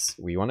run this,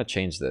 we want to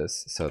change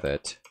this so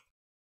that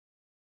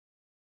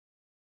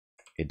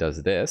it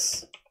does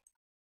this.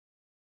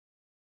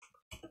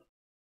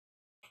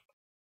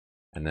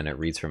 And then it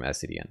reads from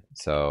stdin.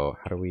 So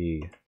how do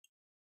we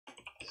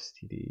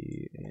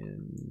std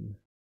in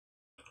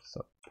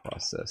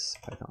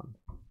subprocess Python?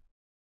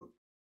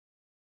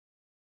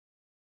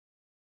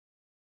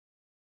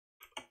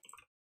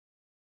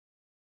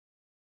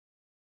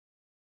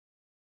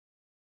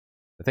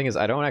 The thing is,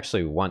 I don't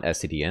actually want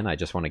stdin. I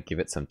just want to give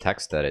it some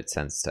text that it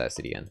sends to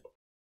stdin.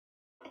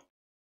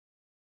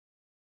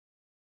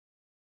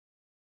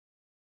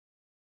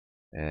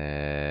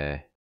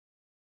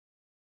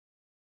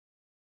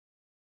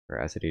 For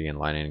stdin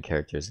line in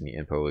characters in the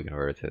input, we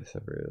convert it to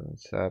separate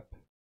sep.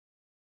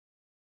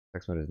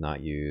 Text mode is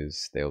not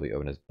used. They will be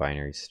open as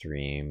binary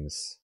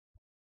streams.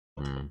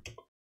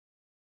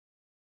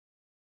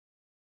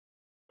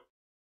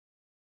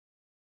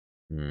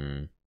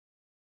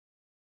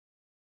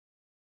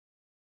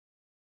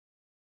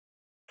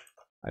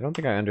 I don't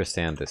think I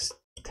understand this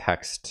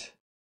text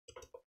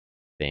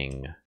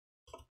thing.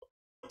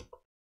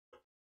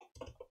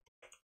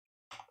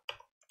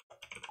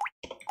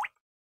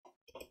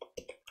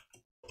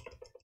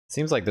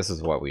 Seems like this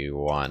is what we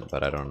want,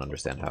 but I don't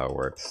understand how it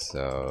works.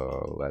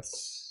 So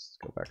let's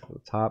go back to the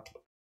top.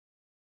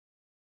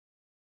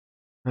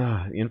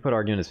 The input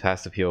argument is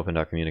passed to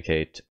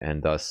p-open.communicate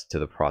and thus to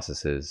the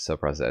processes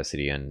subprocess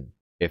stdin.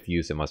 If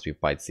used, it must be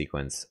byte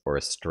sequence or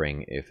a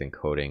string if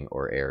encoding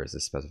or errors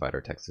is specified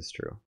or text is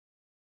true.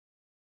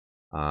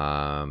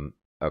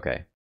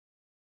 Okay.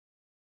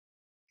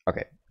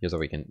 Okay, here's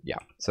what we can, yeah.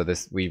 So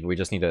this, we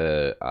just need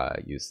to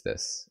use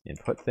this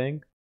input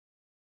thing.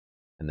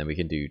 And then we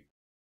can do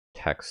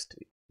text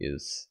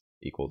is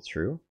equal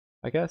true,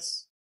 I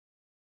guess.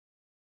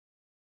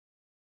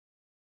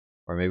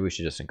 Or maybe we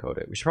should just encode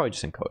it. We should probably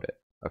just encode it.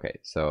 Okay,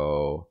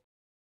 so,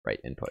 right,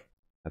 input.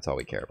 That's all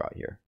we care about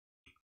here.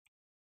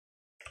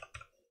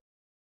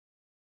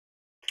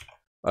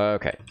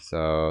 Okay,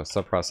 so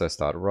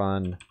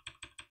subprocess.run.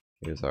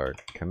 Here's our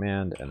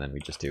command, and then we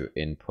just do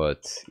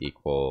input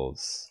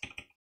equals,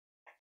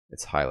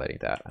 it's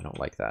highlighting that. I don't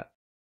like that.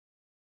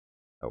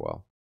 Oh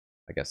well,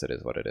 I guess it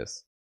is what it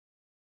is.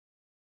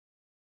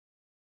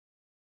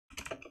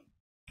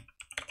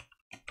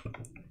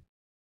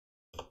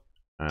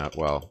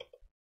 Well.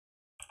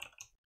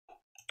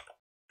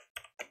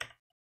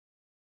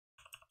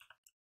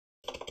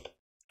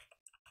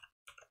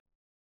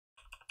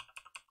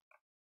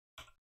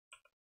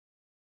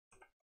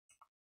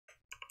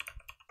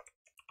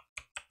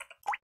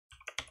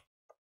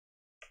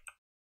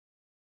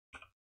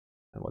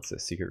 And what's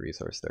this secret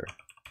resource there?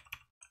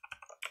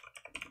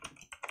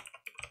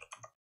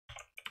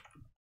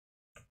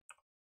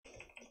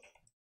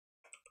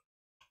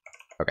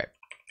 Okay.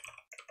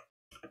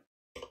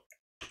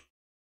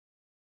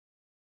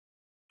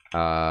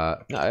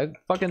 No,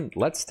 fucking,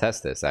 let's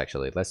test this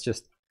actually. Let's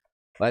just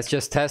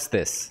test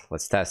this.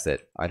 Let's test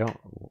it.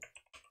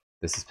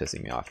 This is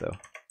pissing me off though.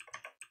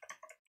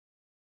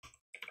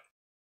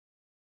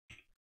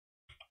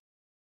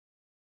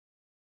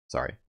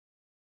 Sorry.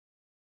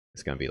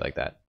 It's gonna be like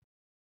that.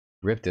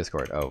 Rip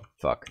Discord. Oh,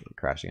 fuck. It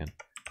crashed again.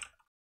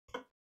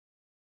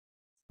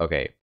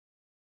 Okay.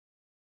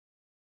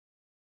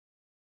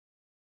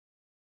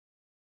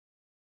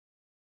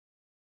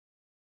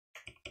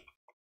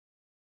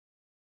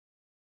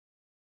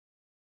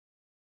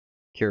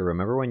 Kira,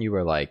 remember when you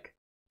were like,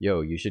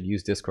 yo, you should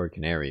use Discord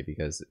Canary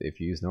because if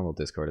you use normal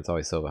Discord, it's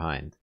always so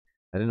behind.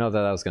 I didn't know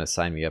that was going to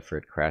sign me up for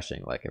it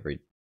crashing like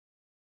every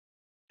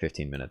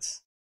 15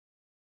 minutes.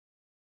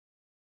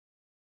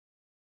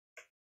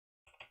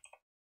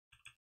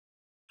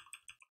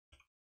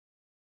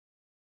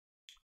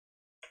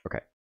 Okay.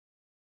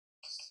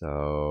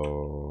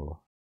 So...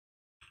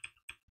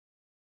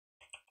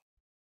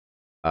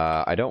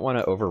 I don't want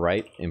to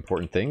overwrite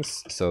important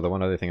things, so the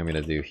one other thing I'm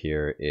going to do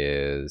here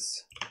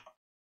is...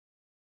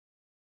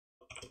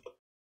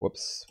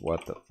 Whoops,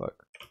 what the fuck?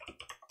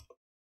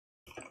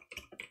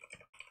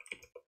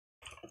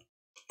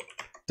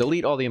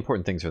 Delete all the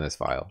important things from this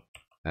file.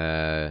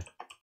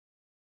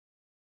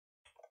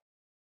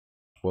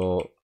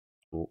 Well,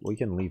 we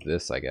can leave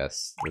this, I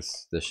guess.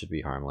 This should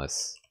be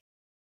harmless,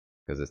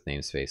 because it's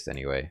namespaced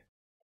anyway.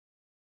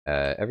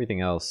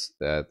 Everything else,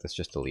 let's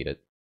just delete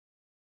it.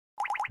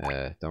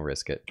 Don't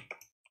risk it.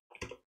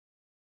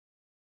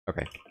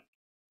 Okay.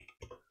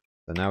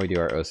 So now we do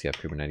our OCF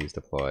Kubernetes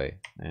deploy,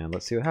 and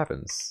let's see what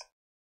happens.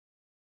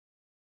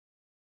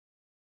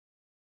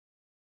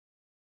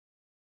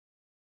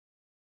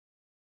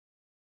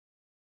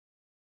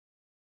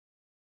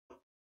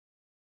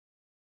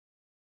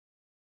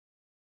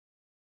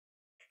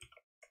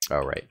 Oh,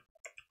 right.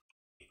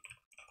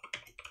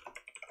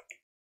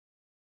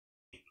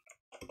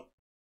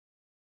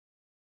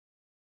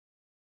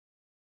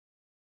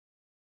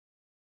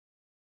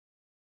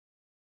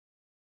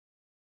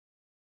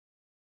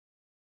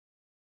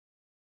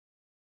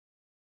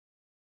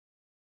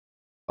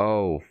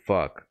 Oh,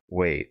 fuck.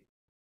 Wait.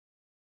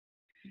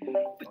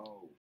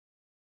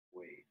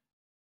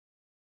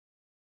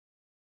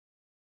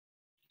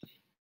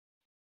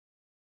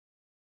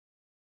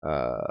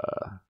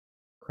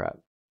 Crap.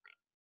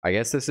 I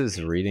guess this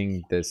is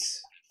reading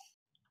this.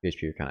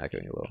 PHP, you're kind of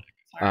echoing a little.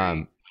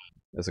 Sorry.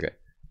 That's okay.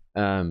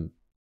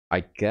 I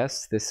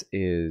guess this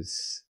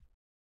is.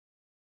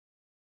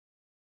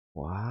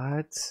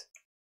 What?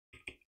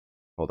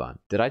 Hold on.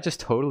 Did I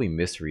just totally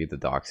misread the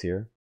docs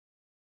here?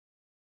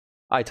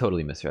 I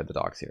totally misread the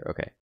docs here.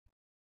 Okay.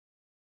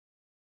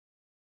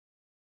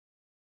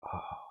 Oh.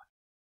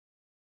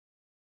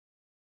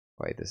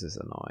 Wait, this is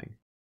annoying.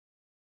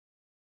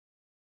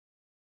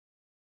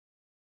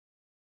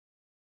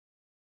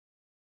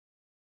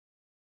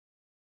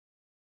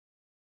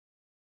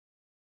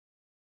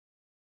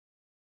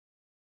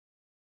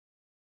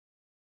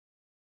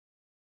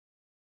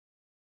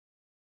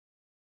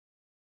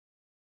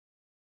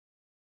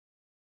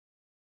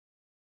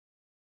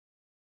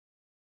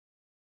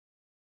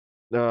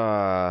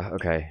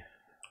 Okay.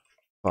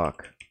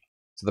 Fuck.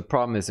 So the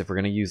problem is if we're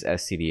going to use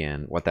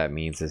SCDN, what that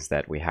means is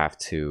that we have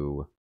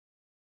to...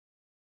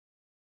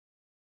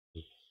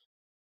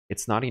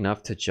 It's not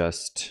enough to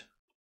just...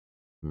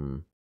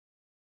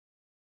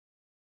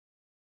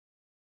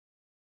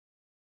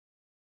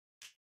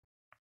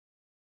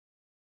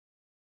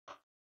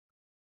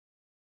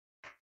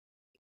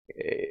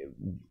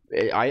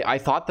 I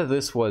thought that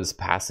this was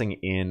passing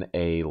in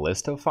a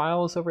list of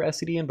files over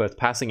SCDN, but it's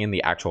passing in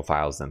the actual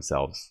files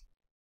themselves,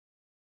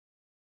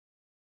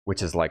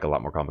 which is like a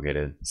lot more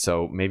complicated.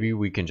 So maybe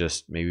we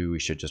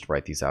should just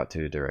write these out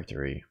to a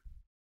directory.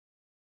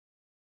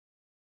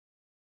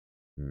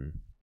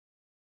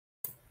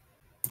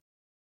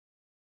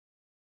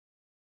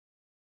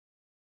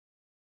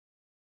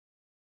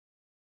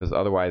 Because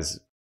otherwise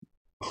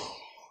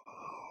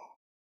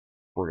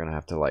we're gonna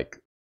have to like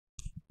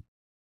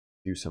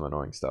do some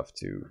annoying stuff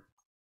to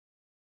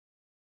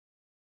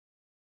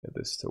get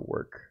this to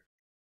work.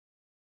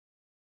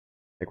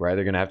 Like we're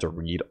either gonna have to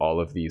read all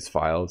of these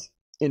files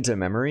into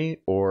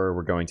memory, or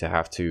we're going to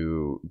have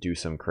to do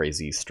some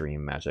crazy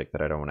stream magic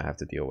that I don't want to have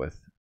to deal with.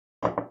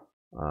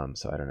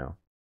 So I don't know.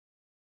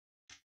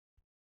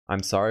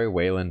 I'm sorry,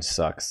 Wayland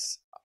sucks.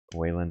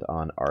 Wayland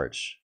on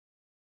Arch.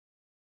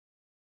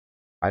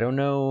 I don't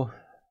know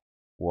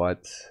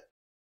what.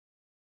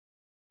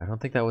 I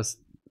don't think that was.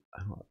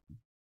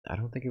 I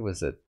don't think it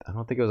was a. I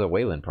don't think it was a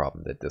Wayland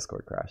problem that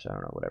Discord crashed. I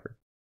don't know. Whatever.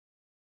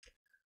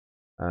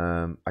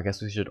 I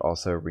guess we should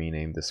also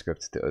rename the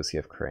script to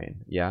OCF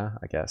Crane. Yeah,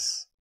 I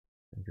guess.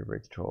 You're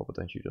great to troll, but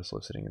don't you just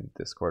love sitting in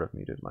Discord of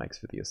muted mics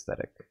for the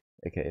aesthetic,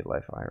 aka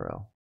Life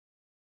IRL?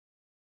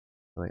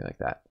 Something like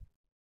that.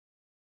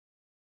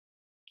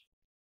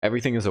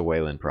 Everything is a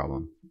Wayland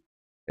problem.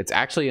 It's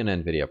actually an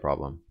NVIDIA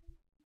problem.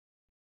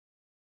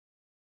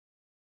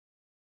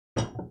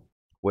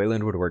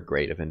 Wayland would work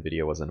great if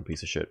NVIDIA wasn't a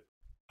piece of shit.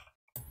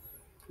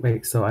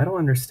 Wait, so I don't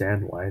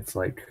understand why it's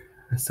like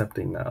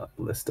accepting a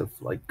list of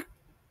like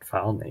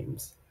file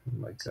names.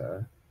 Like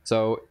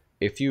So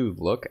if you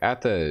look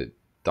at the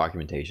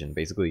documentation,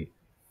 basically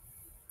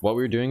what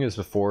we were doing is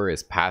before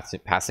is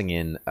passing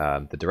in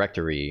the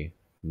directory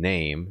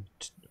name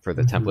for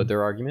the template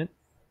dir argument.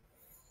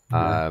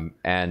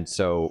 And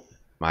so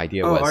my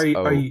idea was are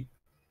you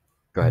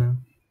go ahead.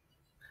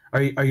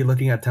 Are you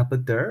looking at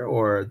template dir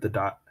or the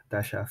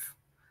 -f?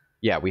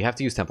 Yeah, we have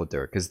to use template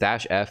dir because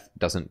 -f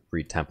doesn't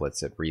read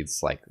templates, it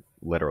reads like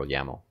literal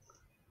YAML.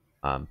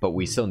 But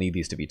we still need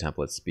these to be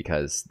templates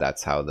because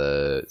that's how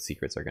the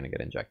secrets are going to get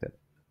injected.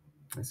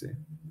 I see.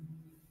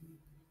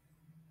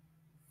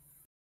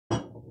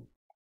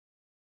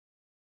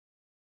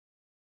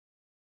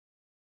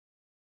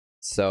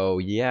 So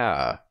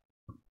yeah.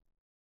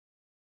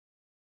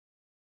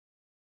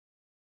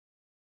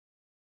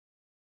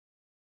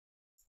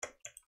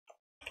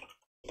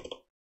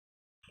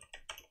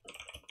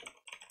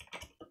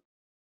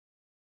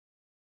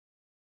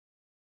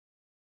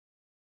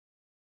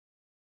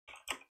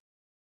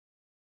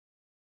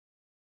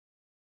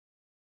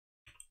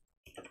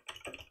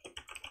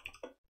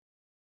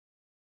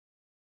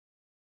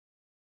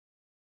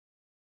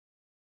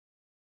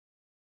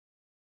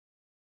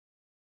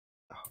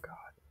 Oh god.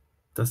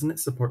 Doesn't it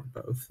support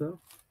both though?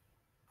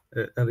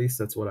 At least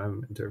that's what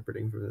I'm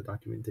interpreting from the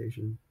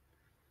documentation.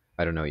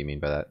 I don't know what you mean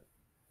by that.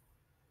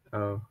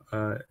 Oh,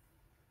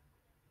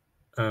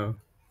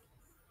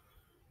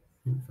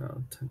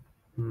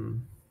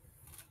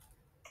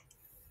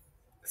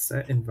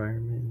 set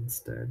environment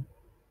instead.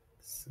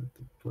 Set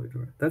deploy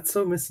door. That's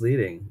so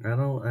misleading. I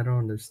don't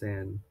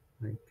understand.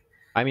 Like,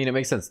 I mean, it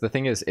makes sense. The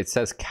thing is, it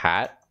says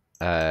cat.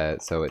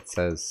 So it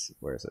says,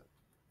 where is it?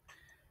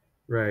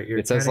 Right.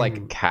 It says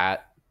like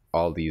cat,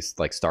 all these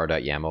like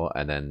star.yaml,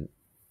 and then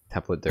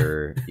template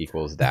dir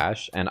equals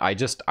dash. And I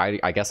guess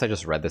I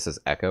just read this as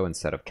echo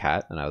instead of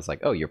cat, and I was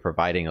like, oh, you're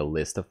providing a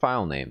list of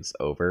file names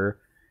over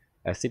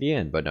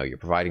SCDN, but no, you're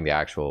providing the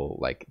actual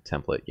like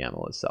template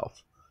YAML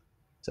itself.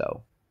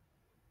 So,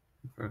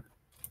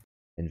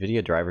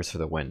 NVIDIA drivers for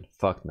the win.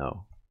 Fuck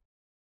no.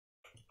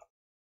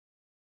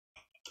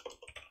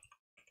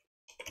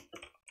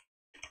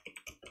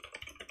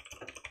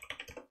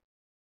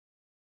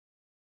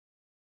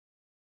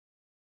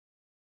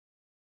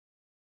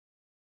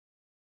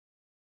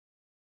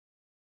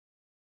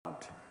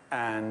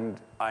 And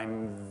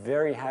I'm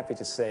very happy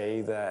to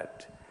say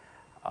that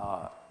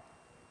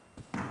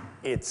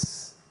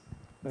it's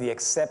the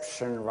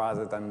exception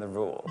rather than the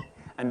rule.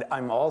 And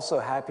I'm also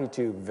happy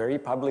to very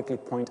publicly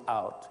point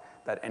out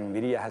that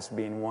NVIDIA has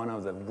been one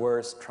of the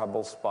worst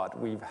trouble spot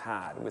we've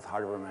had with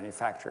hardware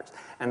manufacturers.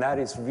 And that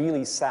is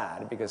really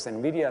sad because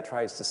NVIDIA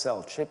tries to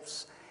sell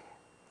chips,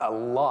 a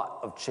lot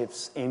of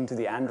chips into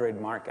the Android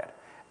market.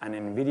 And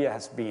NVIDIA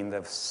has been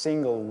the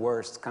single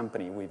worst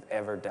company we've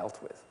ever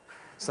dealt with.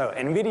 So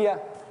NVIDIA,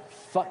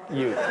 fuck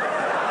you.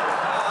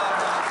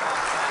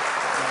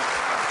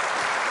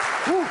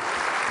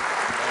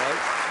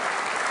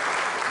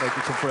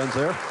 Making some friends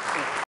there.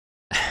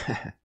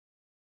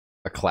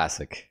 A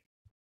classic.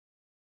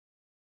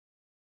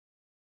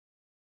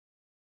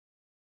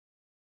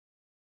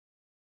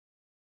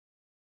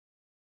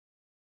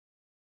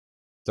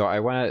 So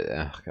I want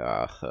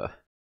to.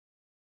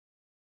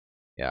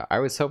 Yeah, I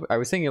was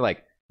thinking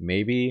like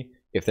maybe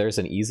if there's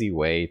an easy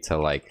way to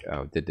like,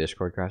 oh, did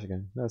Discord crash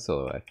again? No, it's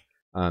still alive.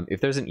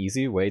 If there's an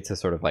easy way to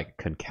sort of like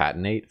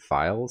concatenate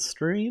file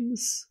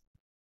streams,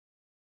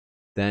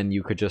 then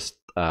you could just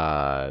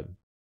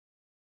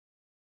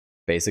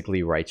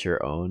basically write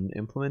your own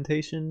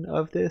implementation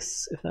of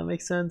this, if that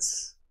makes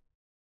sense.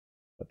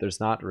 But there's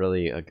not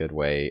really a good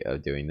way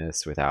of doing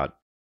this without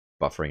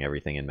buffering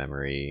everything in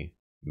memory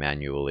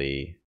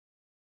manually.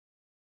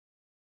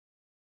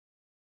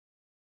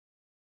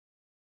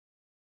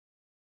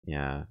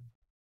 Yeah,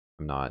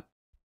 I'm not.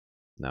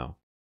 No.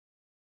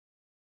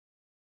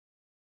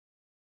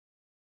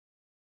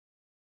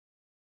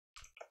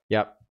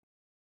 Yep.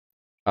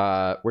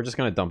 We're just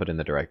gonna dump it in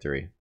the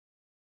directory,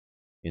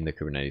 in the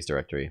Kubernetes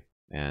directory,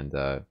 and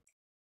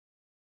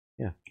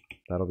yeah,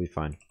 that'll be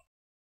fine.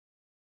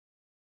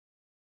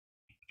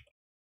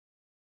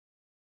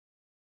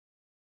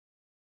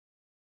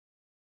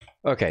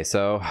 Okay,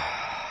 so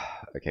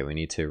okay, we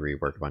need to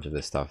rework a bunch of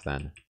this stuff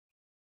then.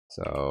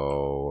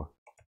 So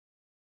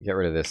get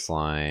rid of this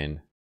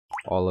line.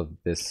 All of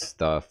this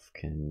stuff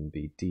can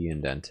be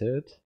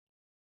de-indented.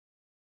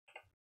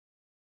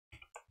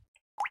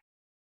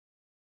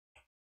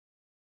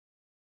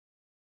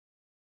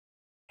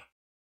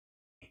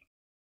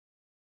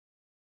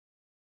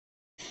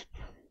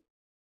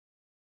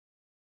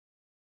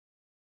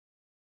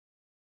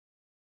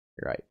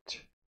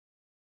 Right.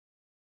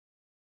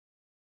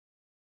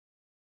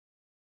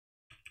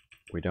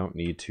 We don't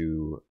need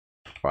to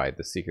provide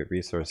the secret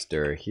resource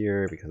dir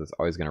here because it's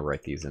always going to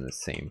write these in the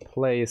same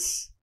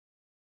place.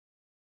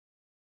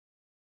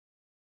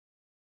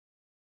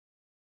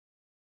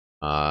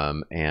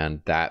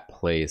 And that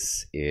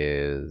place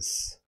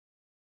is,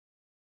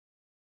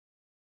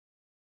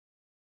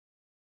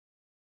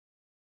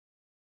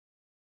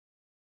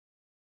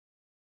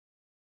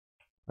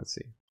 let's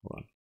see, hold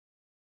on.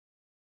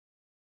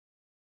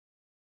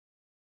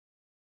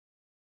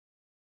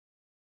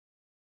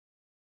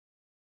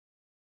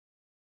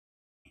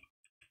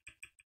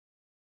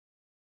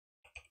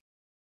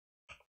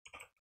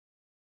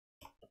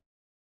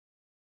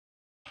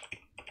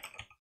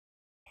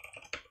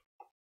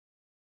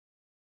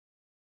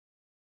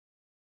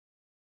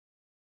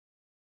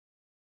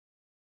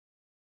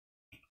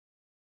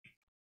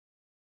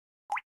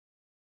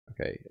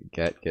 Okay,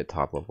 get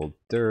top level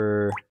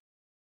dir,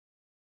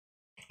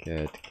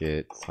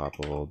 get top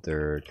level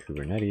dir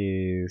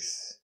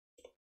Kubernetes,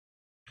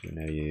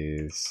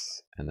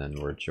 and then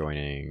we're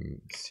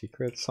joining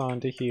secrets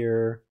onto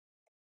here.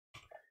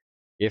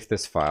 If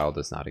this file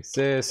does not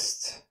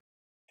exist,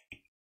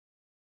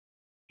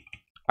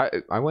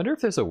 I wonder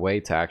if there's a way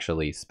to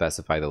actually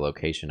specify the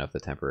location of the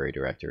temporary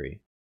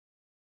directory.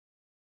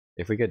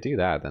 If we could do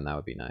that, then that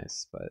would be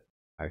nice, but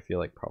I feel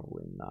like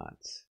probably not.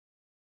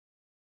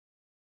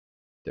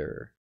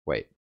 Dir.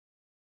 Wait.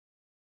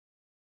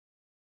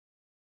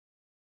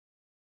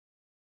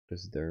 What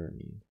does dir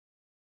mean?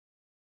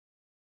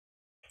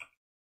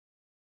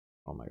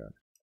 Oh my god.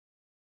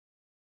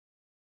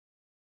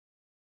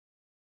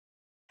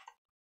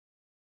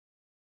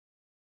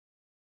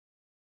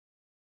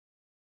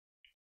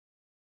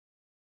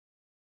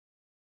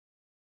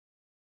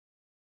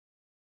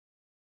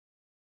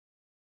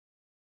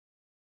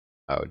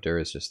 Oh, dir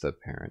is just the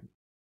parent.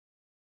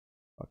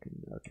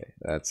 Fucking okay.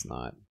 That's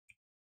not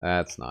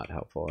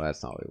helpful.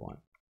 That's not what we want.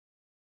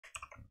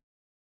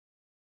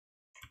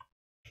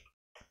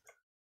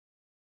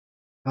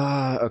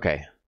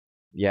 Okay.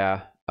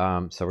 Yeah.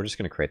 So we're just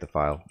gonna create the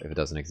file if it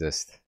doesn't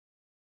exist.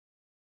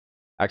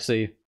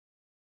 Actually,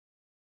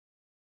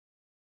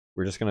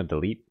 we're just gonna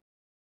delete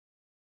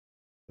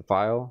the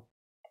file,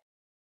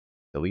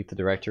 delete the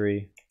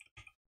directory,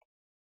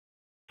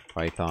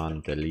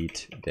 Python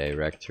delete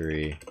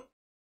directory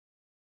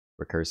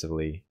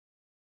recursively,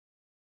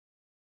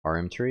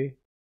 rm tree,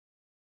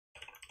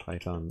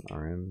 Python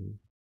rm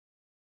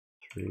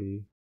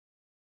tree.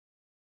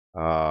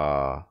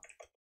 I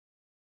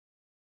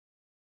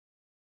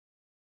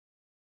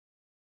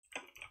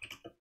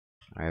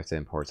have to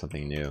import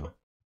something new.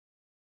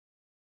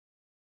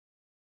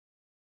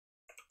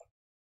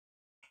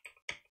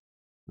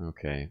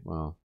 Okay,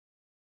 well.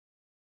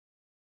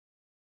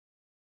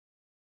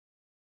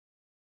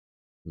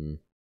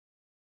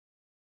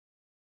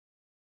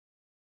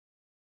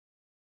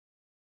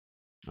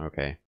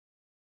 Okay.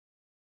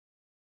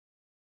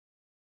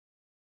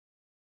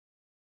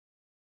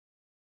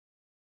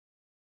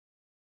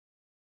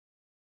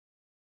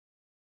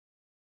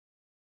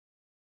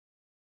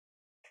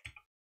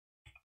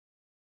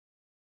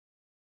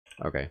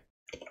 Okay.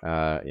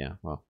 Yeah,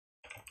 well.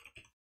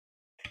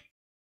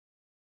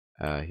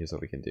 Here's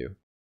what we can do.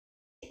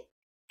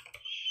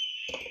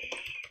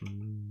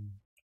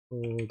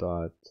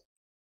 Dot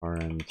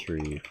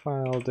rm3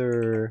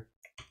 fileder.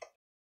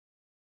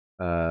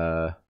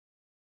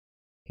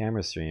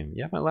 Camera stream.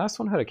 Yeah, my last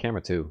one had a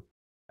camera too,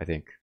 I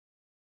think.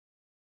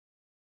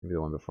 Maybe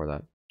the one before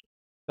that.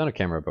 Done a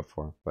camera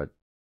before, but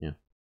yeah.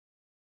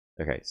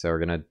 Okay, so we're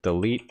gonna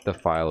delete the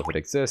file if it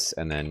exists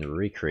and then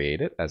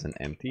recreate it as an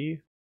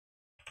empty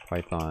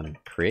Python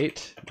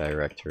create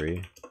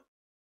directory.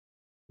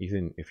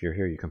 Even if you're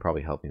here, you can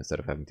probably help me instead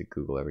of having to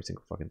Google every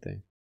single fucking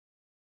thing.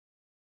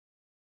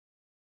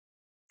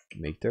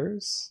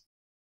 Makers?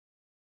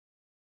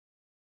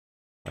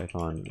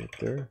 Python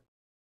maker.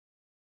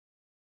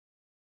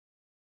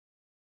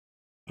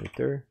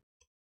 Maker.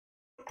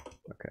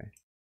 Okay.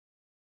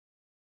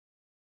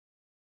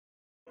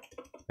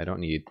 I don't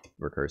need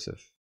recursive.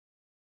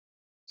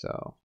 So,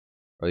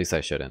 or at least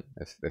I shouldn't.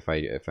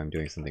 If I'm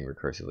doing something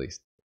recursively,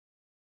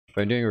 if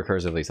I'm doing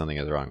recursively, something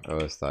is wrong.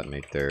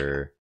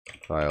 os.maker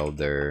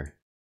fileder.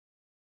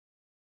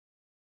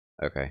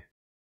 Okay.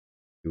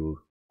 Ooh,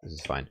 this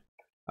is fine.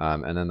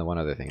 And then the one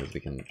other thing is we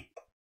can,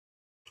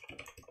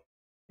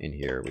 in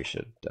here, we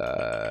should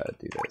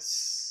do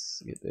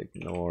this. Git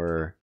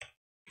ignore.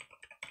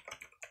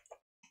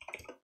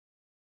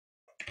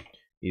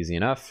 Easy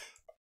enough.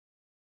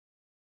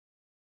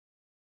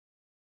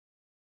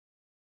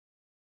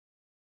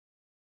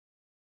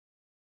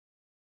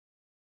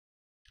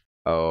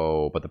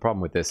 Oh, but the problem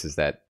with this is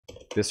that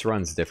this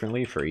runs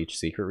differently for each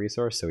secret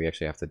resource, so we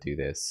actually have to do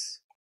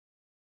this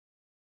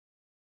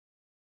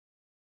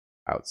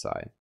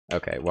outside.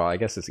 Okay, well, I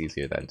guess it's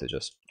easier then to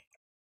just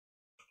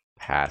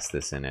pass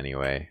this in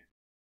anyway.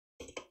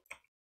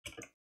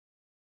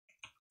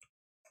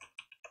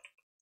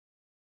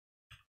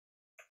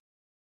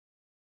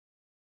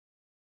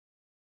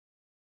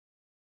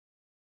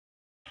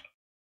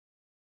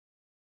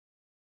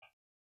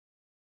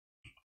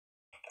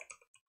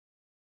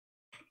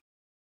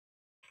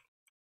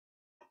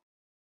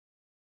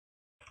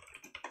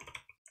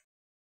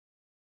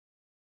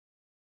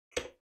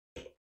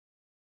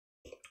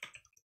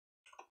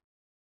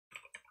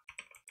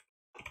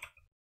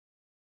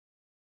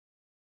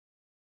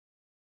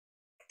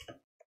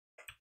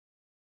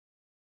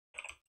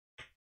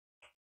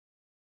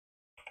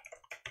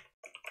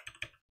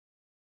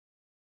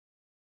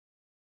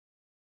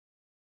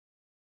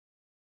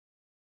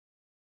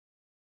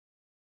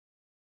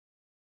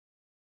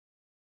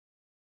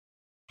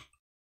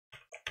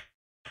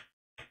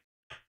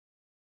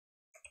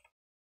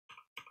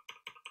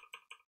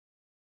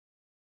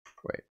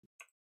 Wait.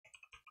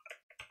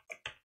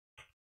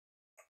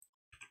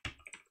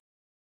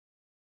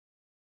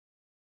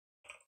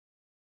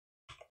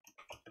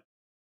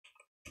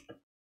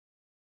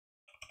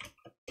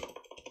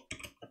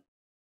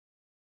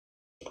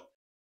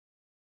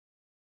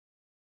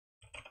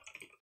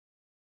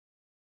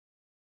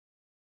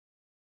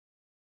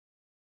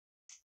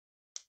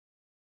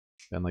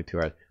 Been like 2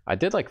 hours. I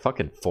did like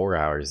fucking 4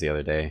 hours the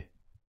other day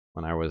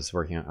when I was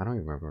working on, I don't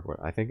even remember what,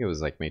 I think it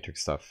was like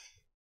Matrix stuff,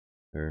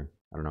 or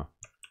I don't know.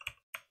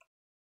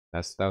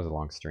 That was a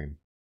long stream.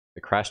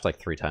 It crashed like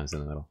 3 times in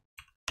the middle.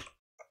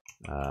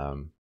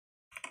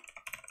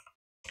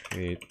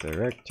 Create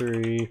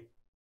directory.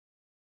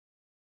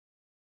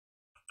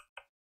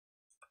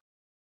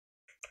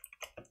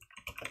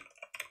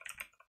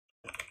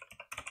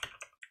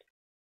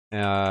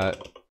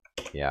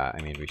 Yeah,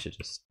 I mean, we should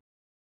just,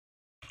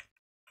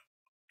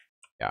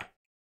 yeah.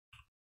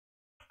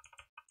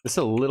 This is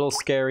a little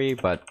scary,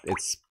 but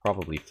it's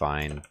probably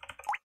fine.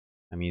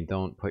 I mean,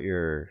 don't put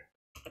your,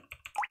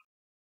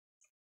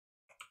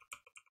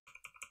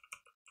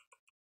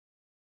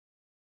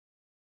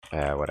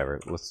 whatever,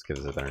 let's give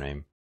this a better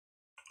name.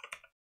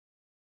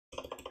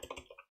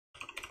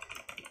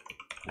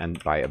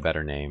 And by a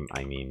better name,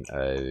 I mean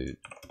a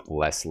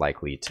less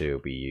likely to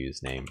be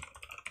used name.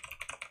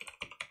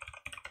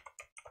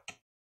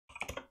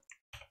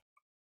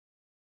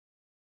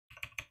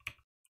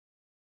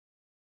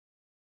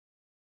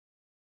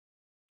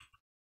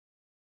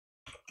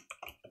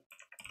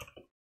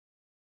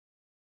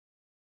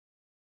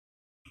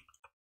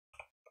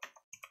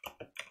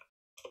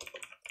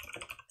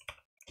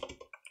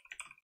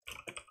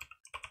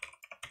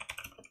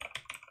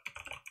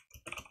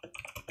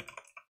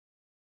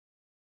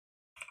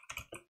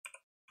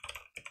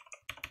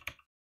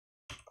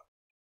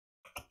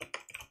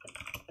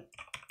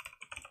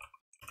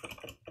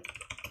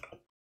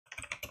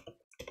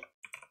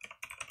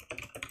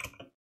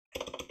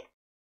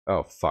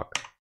 Oh, fuck.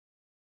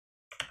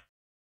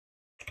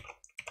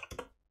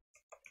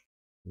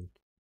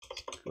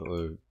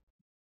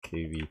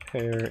 KV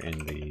pair in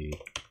the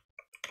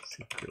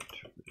Secret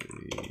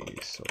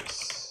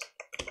resource.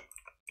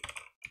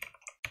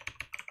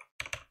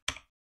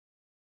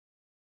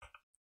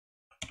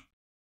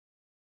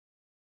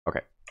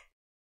 Okay.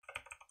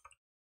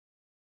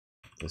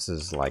 This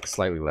is like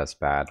slightly less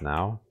bad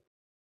now.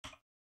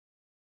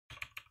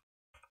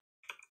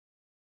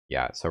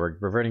 Yeah, so we're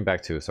reverting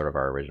back to sort of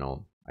our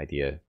original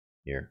idea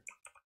here.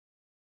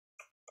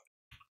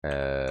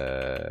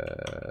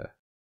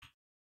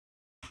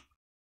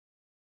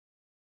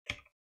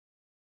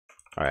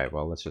 Alright,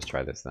 well, let's just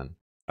try this then.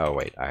 Oh,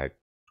 wait, I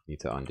need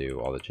to undo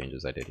all the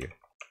changes I did here.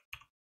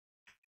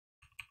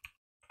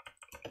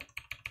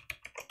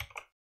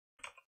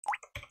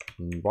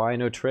 Why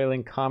no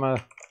trailing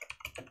comma?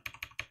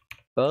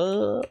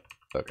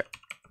 Okay.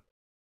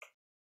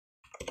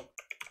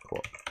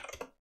 Cool.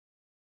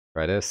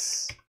 Try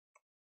this.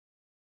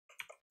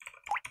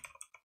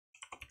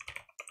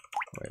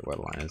 Wait, what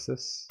line is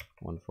this?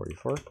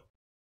 144?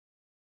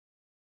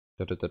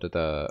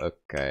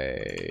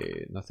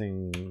 Okay,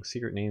 nothing.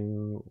 Secret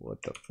name.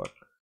 What the fuck?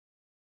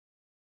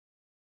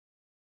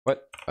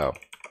 What? Oh,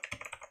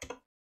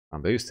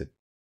 I'm boosted.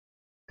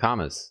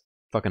 Commas.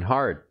 Fucking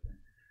hard.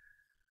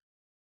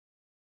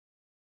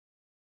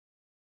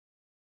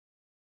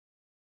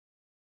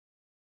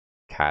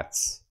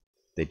 Cats.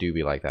 They do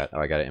be like that. Oh,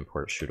 I gotta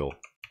import Shoodle.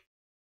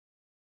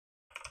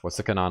 What's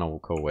the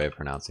canonical way of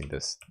pronouncing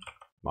this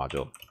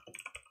module?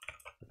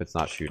 If it's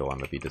not Shoodle, I'm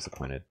gonna be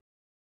disappointed.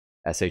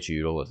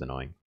 Shoodle is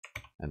annoying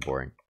and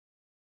boring.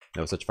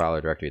 No such file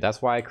or directory.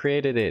 That's why I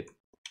created it.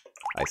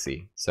 I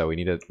see. So we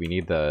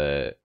need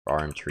the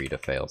arm tree to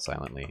fail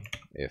silently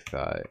if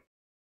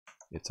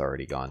it's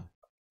already gone.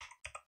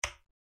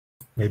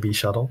 Maybe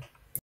shuttle.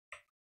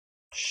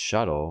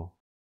 Shuttle.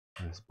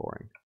 That's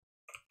boring.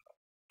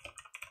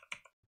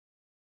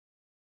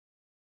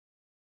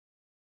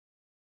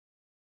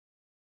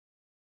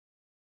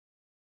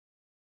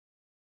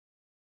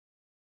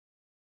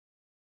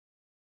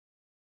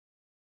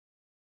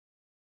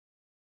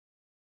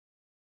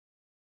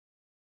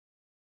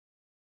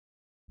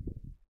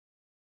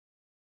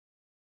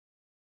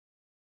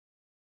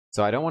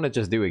 So I don't want to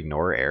just do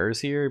ignore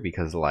errors here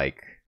because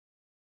like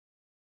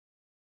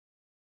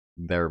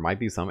there might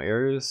be some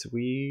errors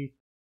we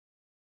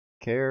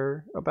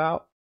care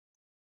about.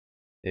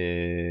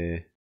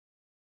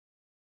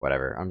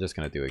 Whatever. I'm just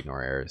gonna do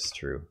ignore errors.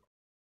 True.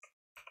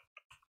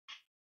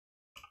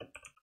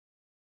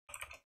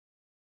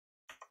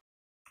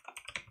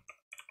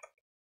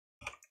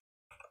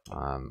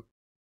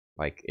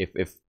 Like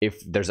if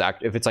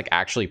it's like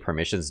actually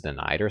permissions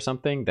denied or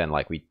something, then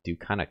like we do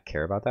kind of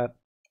care about that.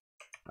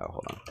 Oh,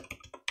 hold on.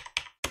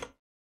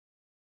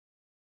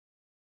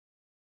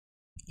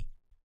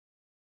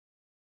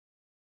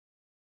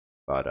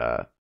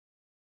 But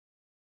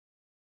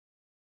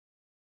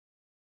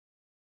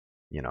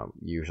you know,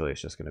 usually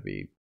it's just gonna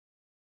be.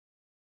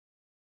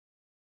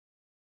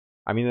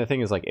 I mean, the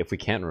thing is, like, if we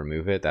can't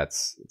remove it,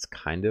 it's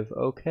kind of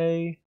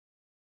okay.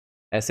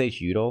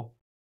 Udle.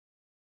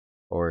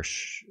 Or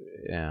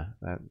yeah,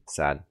 that's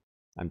sad.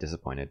 I'm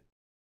disappointed.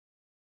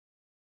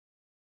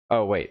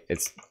 Oh wait,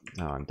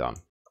 I'm dumb.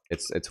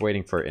 It's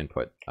waiting for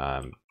input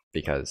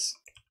because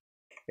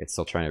it's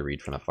still trying to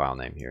read from the file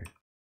name here.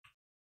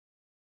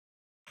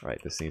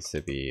 Right, this needs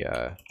to be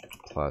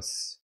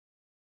plus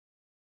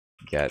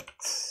get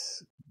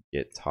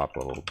top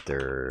level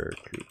dir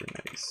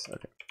Kubernetes.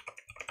 Okay.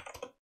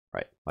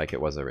 Right, like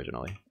it was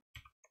originally.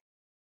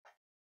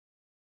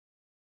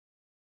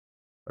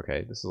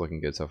 Okay, this is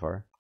looking good so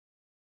far.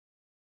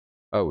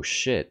 Oh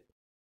shit.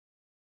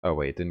 Oh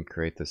wait, it didn't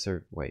create the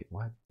serve. Wait,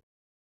 what?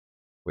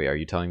 Wait, are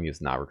you telling me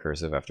it's not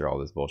recursive after all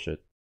this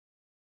bullshit?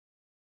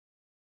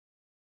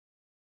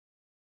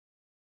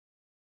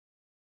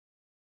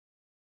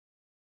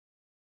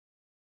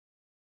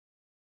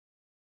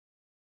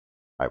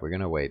 Alright, we're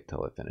gonna wait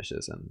till it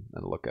finishes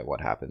and look at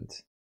what happened.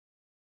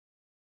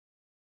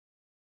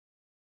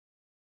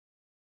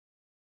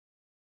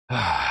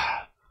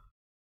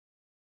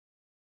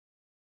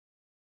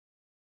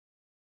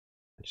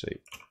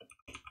 Actually,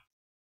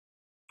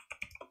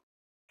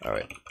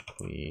 alright,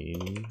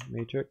 clean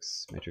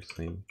matrix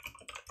clean.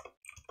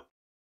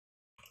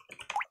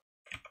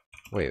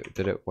 Wait,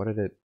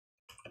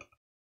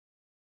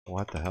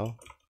 what the hell?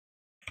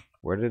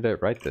 Where did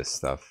it write this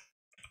stuff?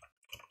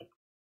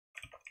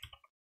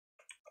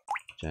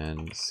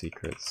 Gen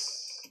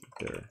secrets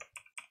there.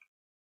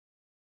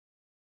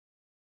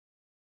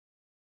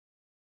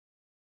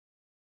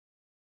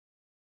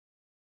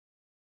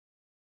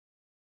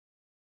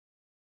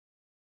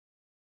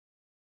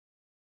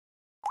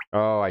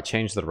 Oh, I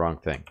changed the wrong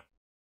thing.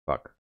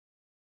 Fuck.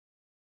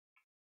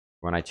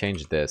 When I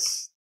changed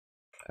this,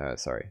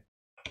 sorry.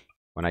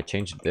 When I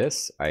changed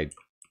this, I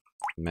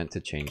meant to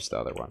change the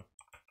other one.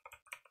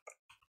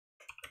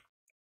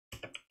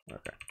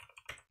 Okay.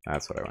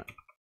 That's what I want.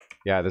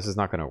 Yeah, this is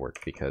not going to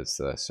work because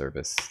the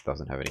service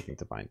doesn't have anything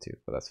to bind to,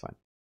 but that's fine.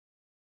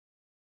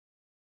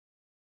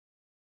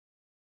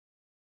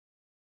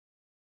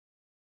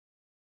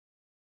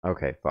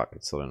 Okay, fuck,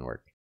 it still didn't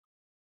work.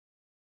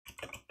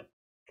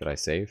 Did I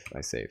save?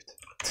 I saved.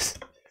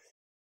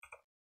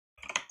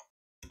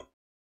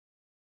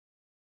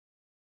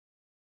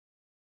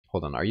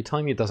 Hold on, are you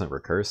telling me it doesn't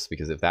recurse?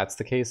 Because if that's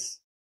the case,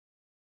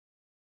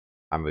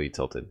 I'm really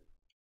tilted.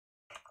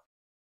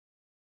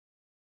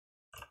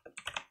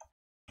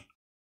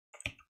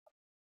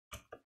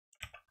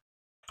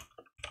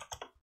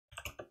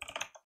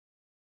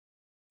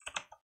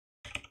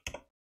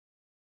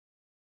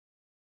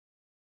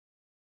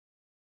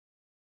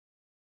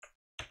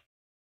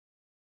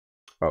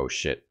 Oh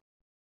shit.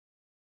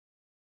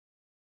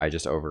 I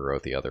just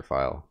overwrote the other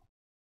file.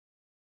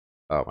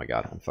 Oh my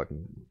god, I'm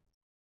fucking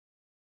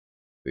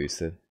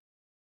boosted.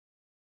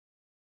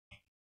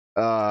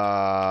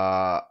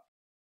 F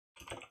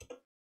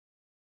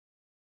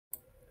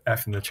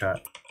in the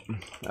chat.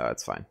 No,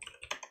 it's fine.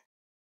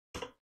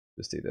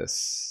 Just do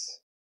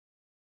this.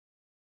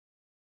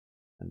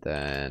 And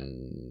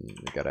then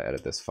we gotta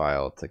edit this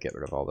file to get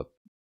rid of all the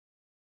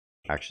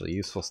actually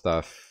useful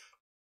stuff.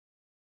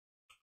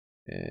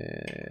 Yeah.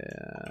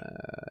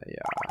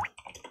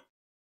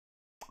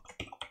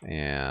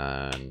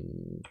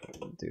 And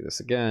do this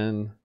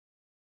again.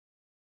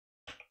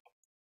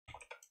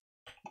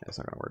 It's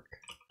not gonna work.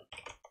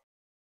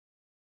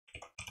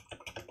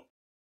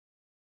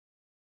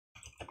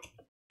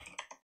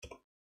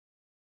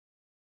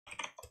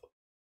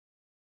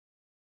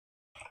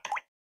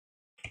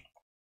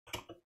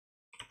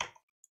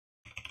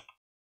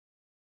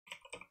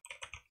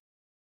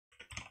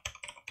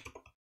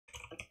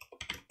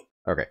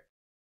 Okay.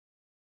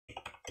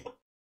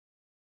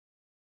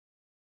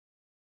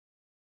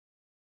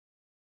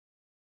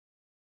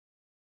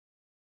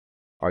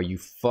 Are you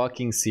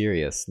fucking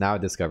serious? Now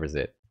it discovers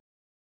it.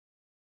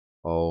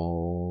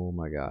 Oh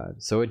my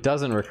god. So it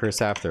doesn't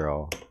recurse after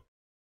all.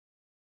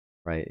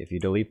 Right, if you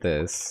delete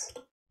this.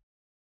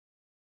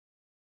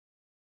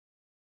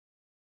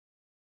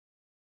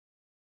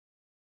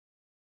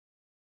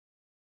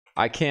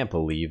 I can't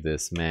believe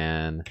this,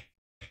 man.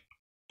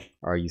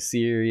 Are you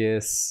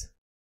serious?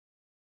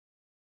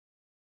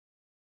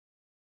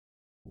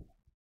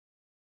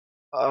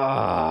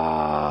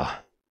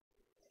 Ah.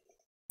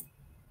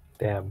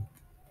 Damn.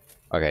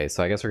 Okay,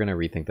 so I guess we're gonna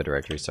rethink the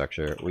directory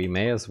structure. We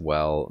may as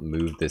well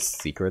move this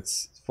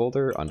secrets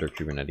folder under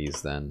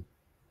Kubernetes then.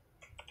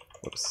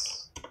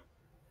 Whoops.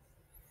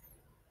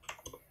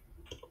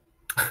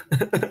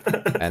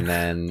 And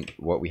then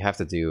what we have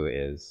to do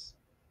is,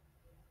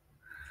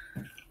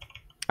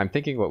 I'm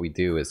thinking what we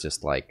do is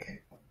just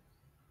like,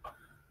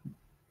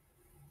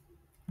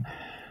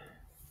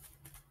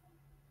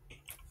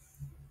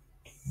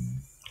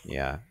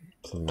 yeah,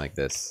 something like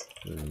this.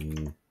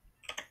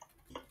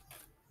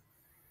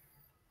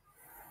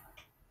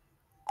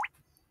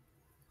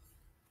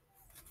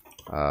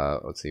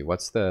 Let's see,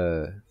 what's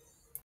the...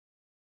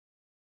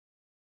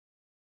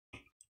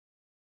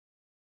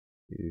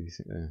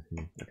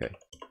 Okay,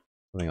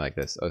 something like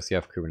this.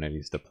 OCF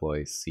Kubernetes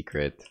deploy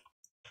secret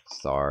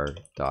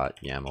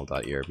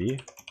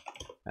star.yaml.erb,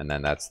 and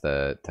then that's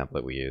the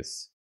template we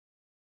use.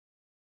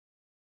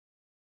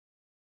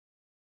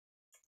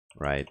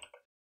 Right,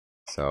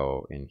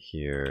 so in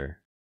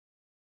here,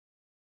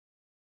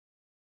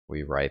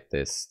 we write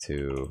this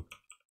to...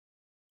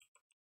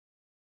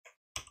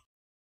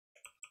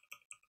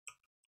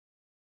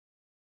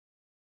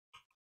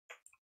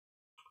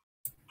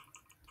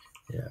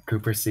 Yeah,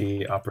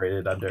 cooperc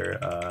operated under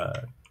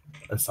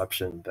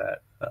assumption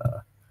that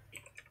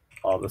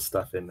all the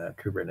stuff in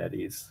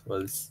Kubernetes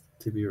was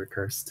to be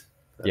recursed.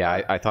 But,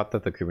 yeah, I thought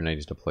that the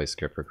Kubernetes deploy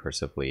script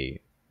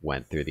recursively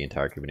went through the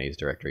entire Kubernetes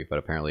directory, but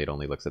apparently it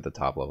only looks at the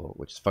top level,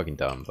 which is fucking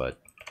dumb,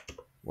 but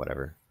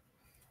whatever.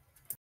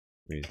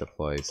 Kubernetes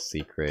deploy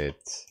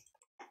secret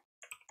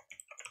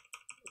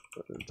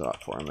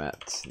dot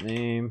format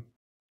name.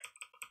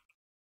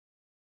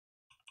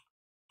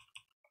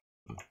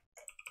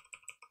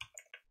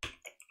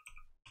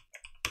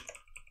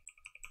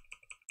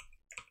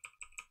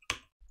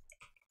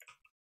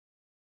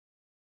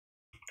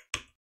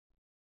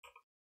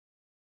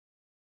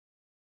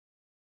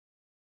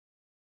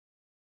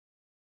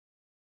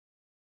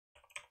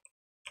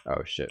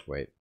 Oh shit,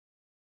 wait.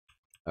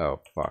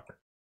 Oh fuck.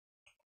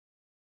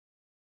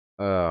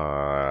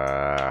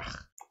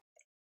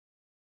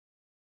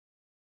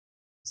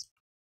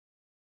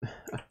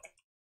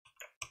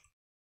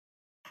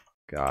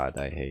 God,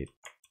 I hate.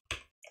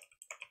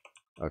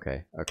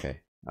 Okay,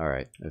 okay.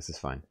 Alright, this is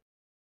fine.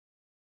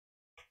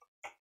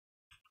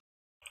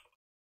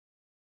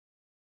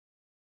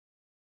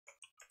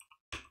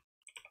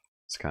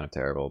 It's kind of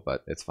terrible,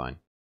 but it's fine.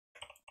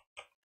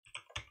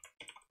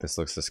 This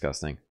looks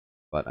disgusting,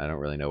 but I don't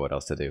really know what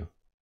else to do.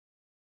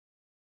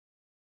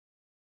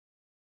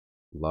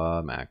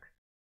 La Mac.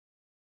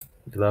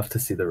 You'd love to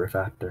see the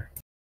refactor.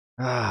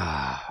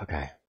 Ah,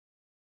 okay.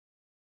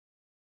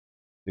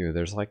 Dude,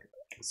 there's like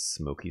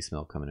smoky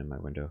smell coming in my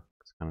window.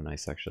 It's kind of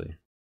nice, actually.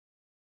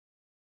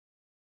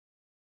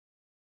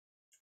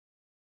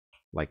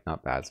 Like,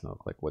 not bad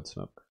smoke, like wood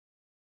smoke.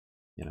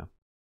 You know?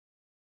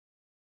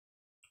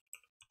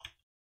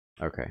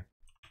 Okay.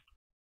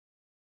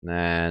 And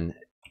then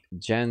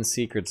gen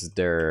secrets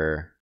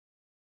dir.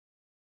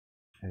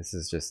 This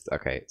is just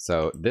okay.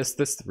 So this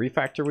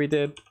refactor we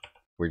did,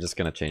 we're just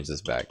gonna change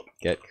this back.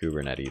 Get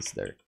Kubernetes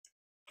there.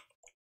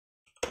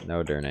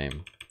 No dir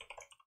name.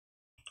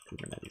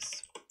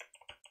 Kubernetes.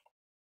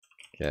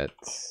 Get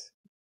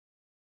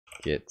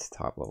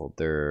top level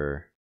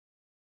dir.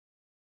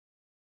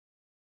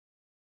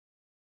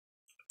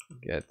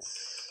 Get,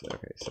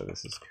 okay, so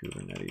this is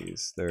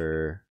Kubernetes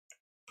dir.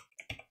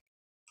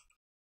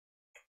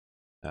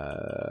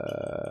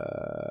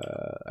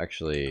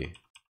 Actually,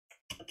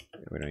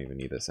 we don't even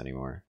need this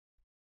anymore.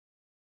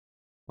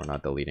 We're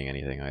not deleting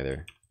anything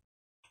either.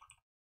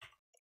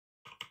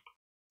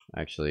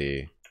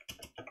 Actually,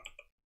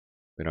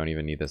 we don't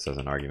even need this as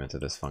an argument to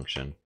this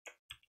function,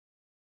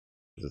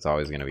 because it's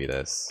always going to be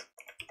this.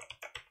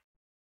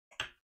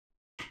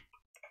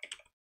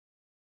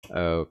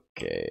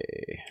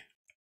 Okay.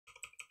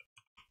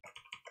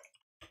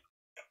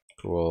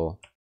 Cool.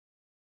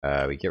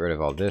 We get rid of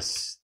all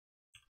this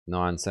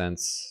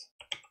nonsense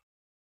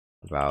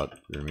about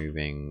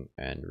removing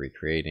and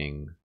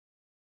recreating.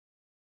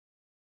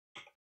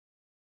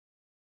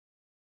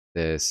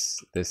 This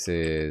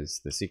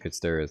is the secret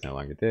stir is no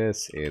longer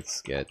this.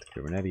 It's get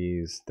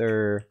Kubernetes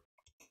stir.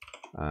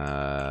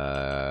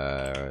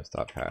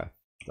 Stop path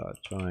dot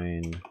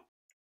join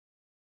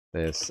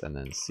this and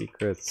then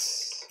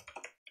secrets.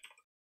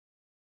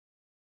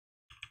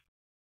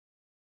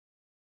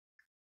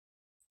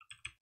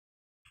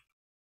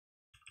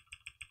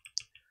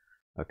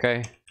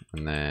 Okay,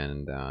 and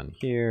then down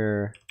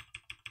here,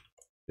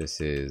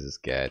 this is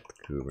get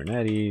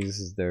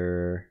Kubernetes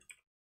there.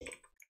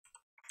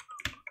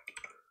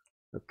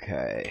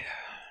 Okay.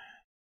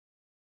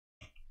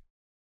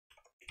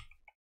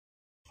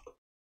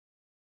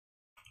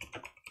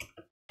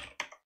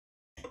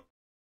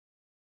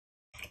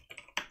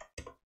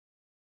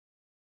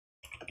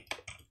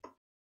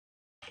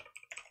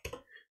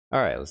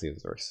 All right, let's see if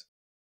this works.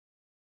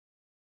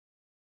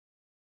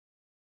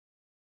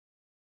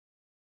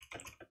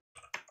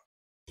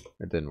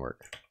 It didn't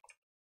work.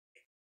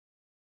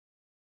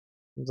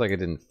 Seems like it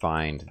didn't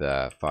find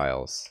the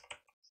files.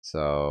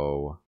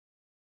 So,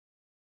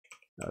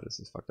 oh, this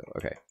is fucked up.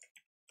 Okay.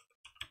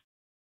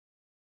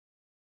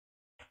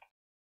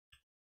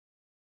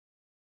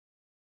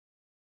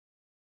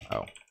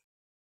 Oh.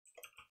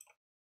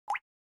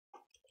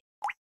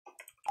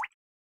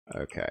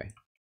 Okay.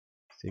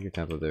 Secret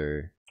template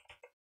there.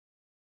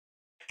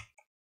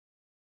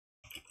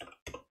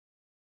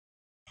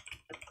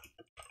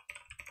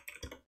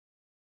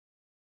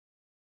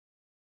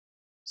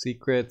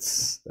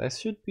 Secrets. That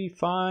should be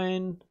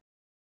fine.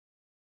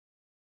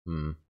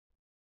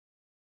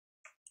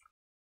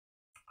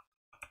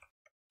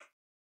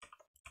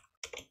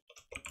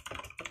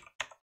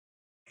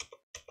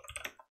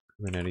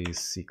 Kubernetes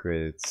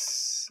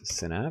secrets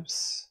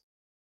synapse.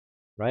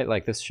 Right?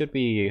 Like this should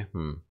be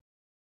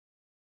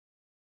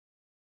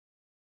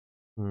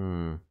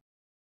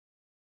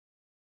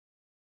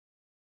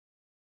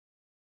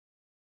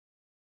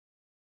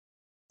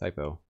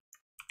typo.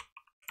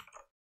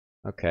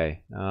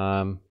 Okay.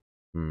 Not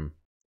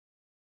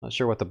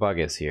sure what the bug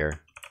is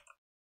here.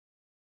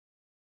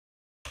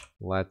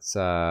 Let's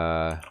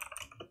some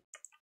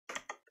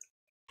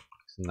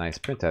nice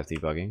printf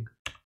debugging.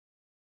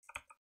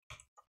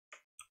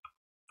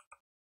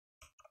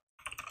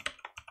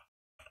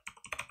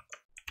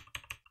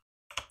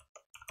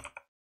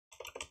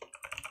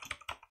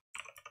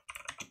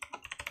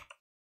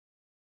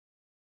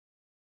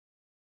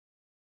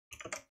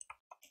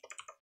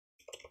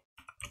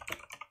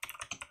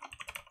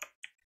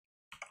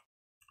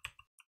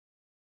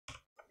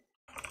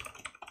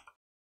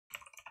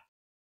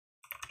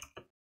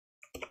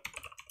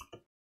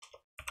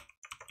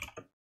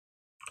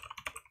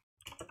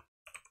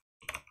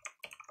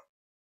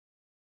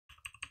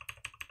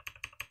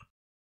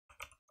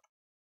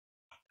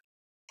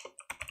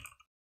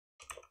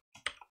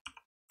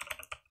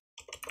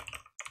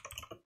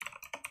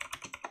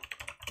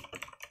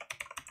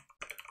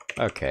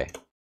 Okay.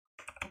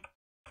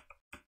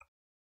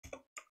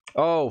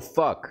 Oh,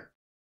 fuck.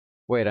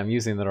 Wait, I'm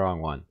using the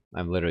wrong one.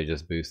 I'm literally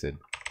just boosted.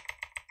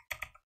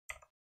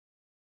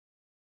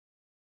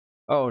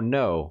 Oh,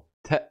 no.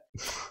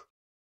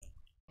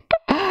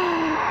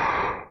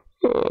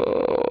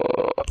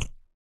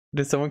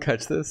 Did someone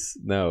catch this?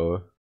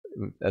 No.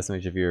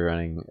 SMH, if you're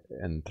running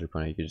in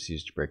 3.8, you could just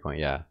use your breakpoint.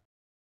 Yeah.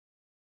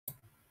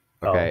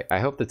 Okay, I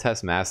hope the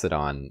test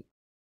Mastodon...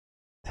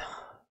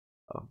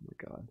 Oh my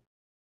god.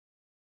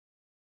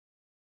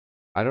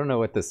 I don't know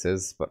what this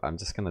is, but I'm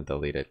just gonna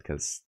delete it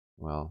because,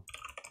 well...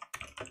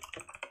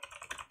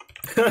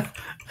 This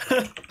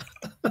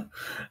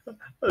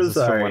is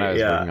from when I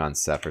was working on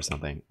Ceph or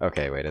something.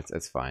 Okay, wait,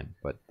 it's fine,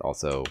 but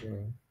also,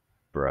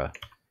 bruh.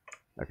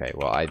 Okay,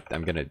 well,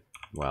 I'm gonna...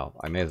 Well,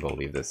 I may as well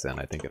leave this in.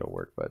 I think it'll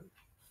work, but...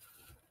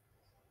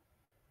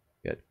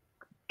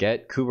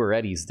 Get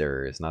Kubernetes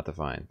there is not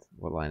defined.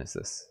 What line is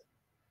this?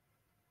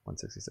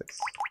 166.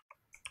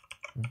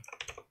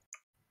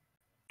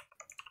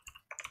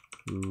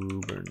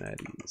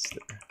 Kubernetes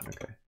there.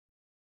 Okay.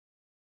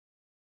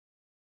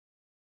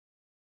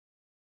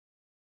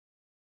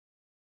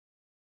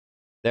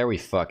 There we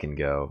fucking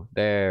go.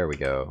 There we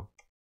go.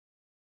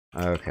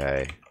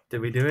 Okay.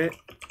 Did we do it?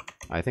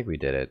 I think we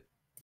did it.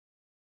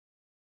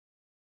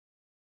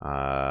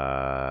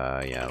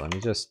 Yeah, let me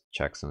just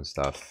check some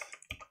stuff.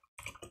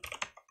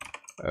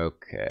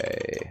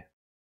 Okay.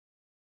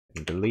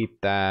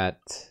 Delete that.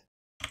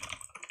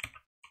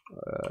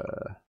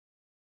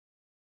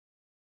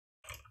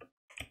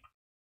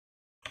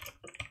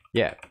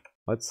 Yeah,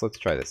 let's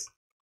try this.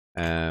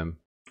 Yeah.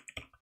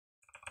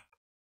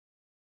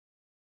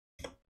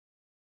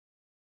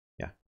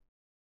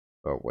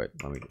 Oh wait,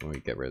 let me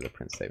get rid of the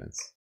print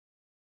statements.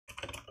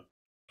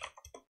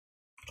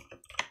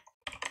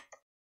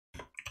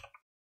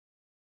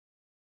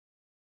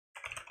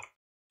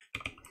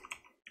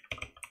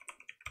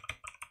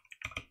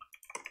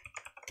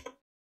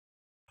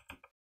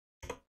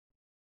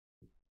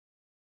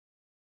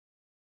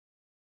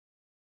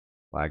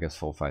 Lag is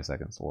full 5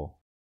 seconds. Lol.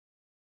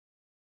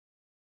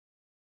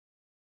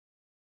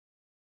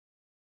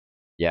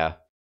 Yeah.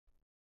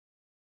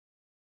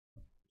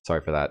 Sorry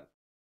for that.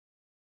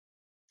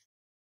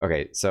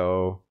 Okay,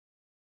 so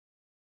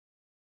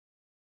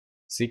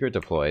secret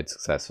deployed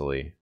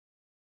successfully.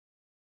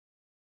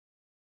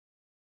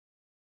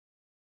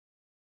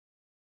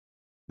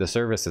 The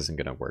service isn't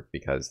going to work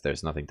because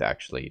there's nothing to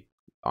actually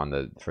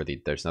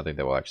there's nothing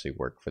that will actually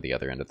work for the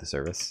other end of the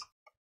service.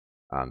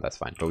 That's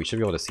fine, but we should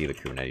be able to see the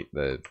Kubernetes.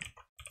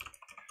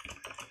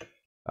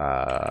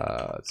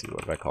 Let's see,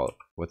 what do I call it?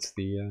 What's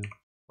the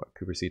what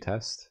cooperc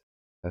test?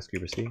 Test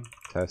cooperc?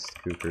 Test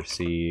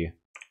cooperc.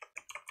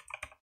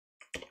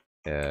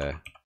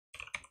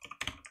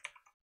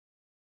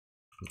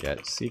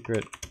 Get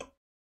secret.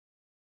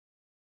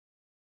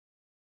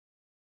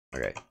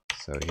 Okay,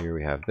 so here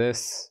we have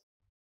this.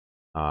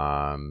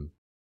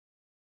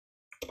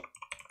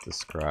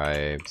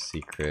 Describe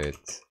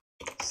secret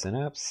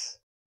synapse.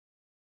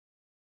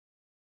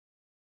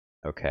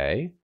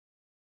 Okay.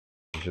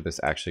 Make sure this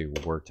actually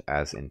worked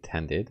as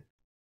intended.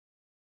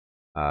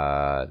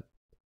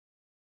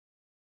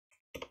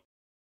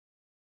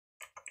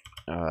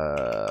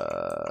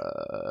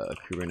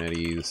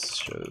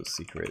 Kubernetes shows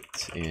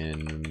secret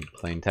in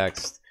plain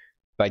text.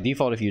 By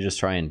default, if you just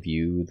try and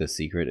view the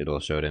secret, it'll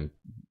show it in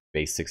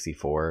base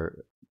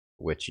 64,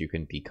 which you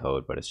can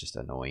decode, but it's just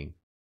annoying.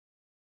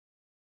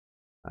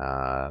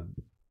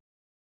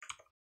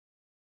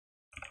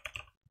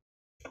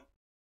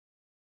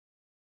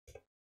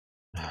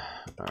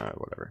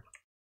 Whatever.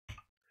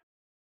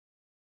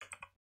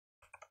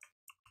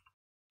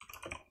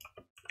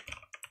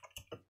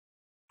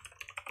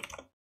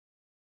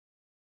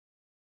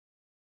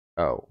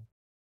 Oh.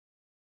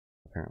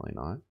 Apparently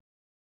not.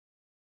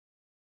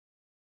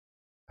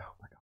 Oh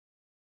my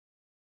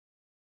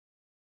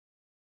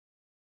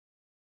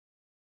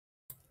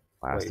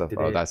god. Last up.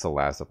 Oh, that's the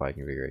last apply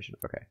configuration.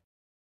 Okay.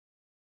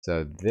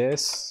 So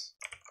this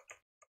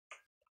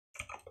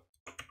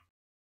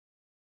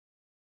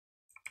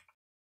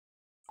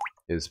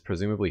is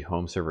presumably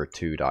home server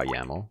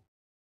 2.yaml.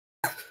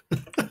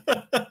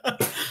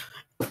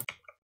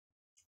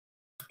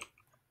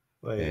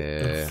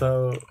 Wait,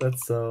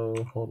 that's so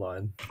hold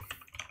on.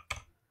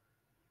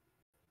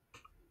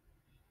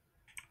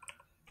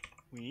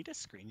 We need a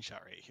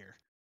screenshot right here.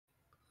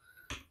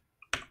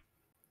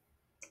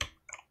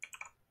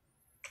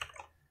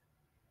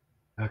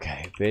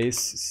 Okay, base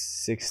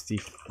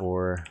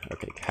 64.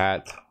 Okay,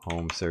 cat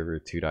home server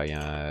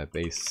 2.yaml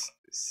base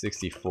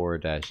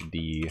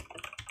 64-d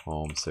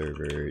home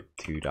server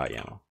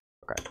 2.yaml.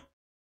 Okay.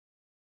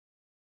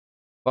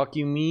 Fuck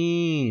you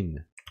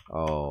mean?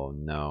 Oh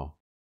no.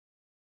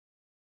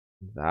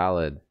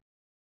 Invalid.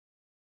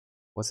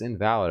 What's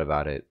invalid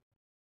about it?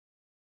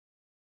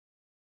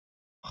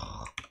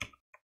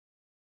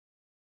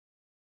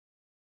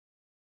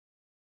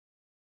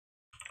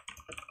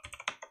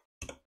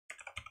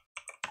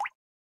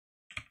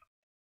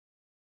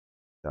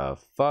 The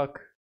fuck?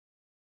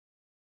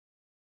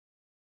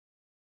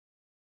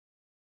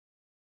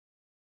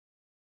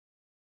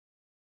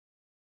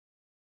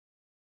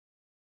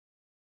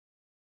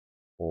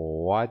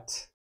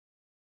 What?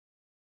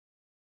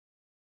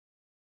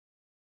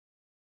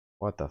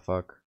 What the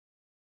fuck?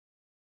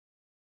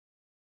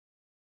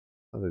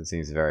 Something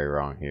seems very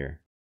wrong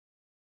here.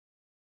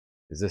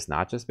 Is this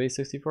not just base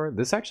 64?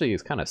 This actually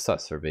is kind of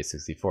sus for base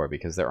 64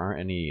 because there aren't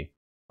any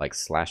like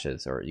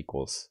slashes or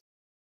equals,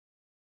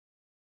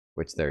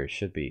 which there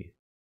should be,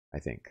 I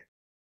think.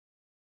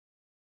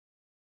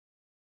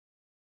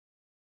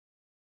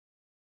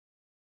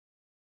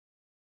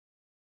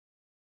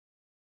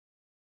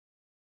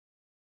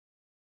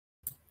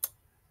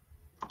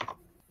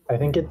 I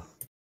think it's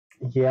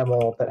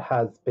YAML that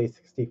has base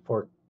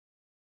 64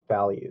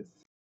 values.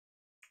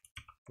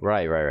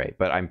 Right.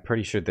 But I'm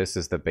pretty sure this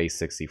is the base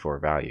 64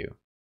 value.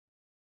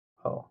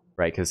 Oh.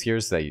 Right, because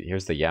here's the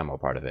YAML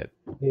part of it.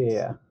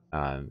 Yeah.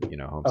 You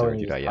know, home server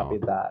 2.yaml.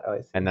 Copied that. Oh,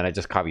 I see. And then I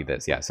just copied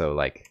this. Yeah, so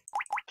like,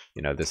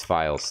 you know, this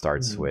file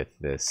starts with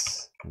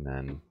this and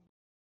then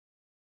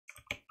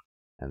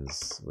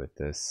ends with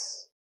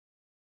this.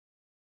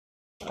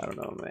 I don't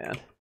know, man.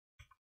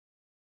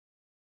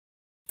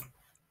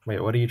 Wait,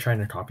 what are you trying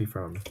to copy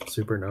from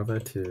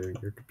Supernova to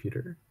your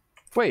computer?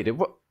 Wait, it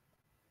what?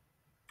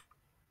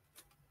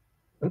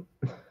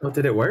 Oh,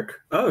 did it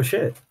work? Oh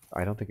shit!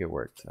 I don't think it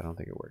worked. I don't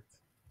think it worked.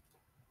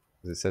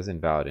 It says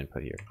invalid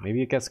input here.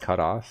 Maybe it gets cut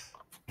off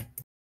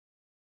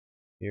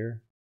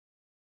here.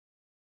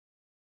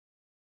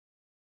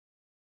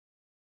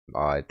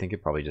 I think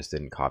it probably just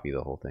didn't copy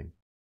the whole thing.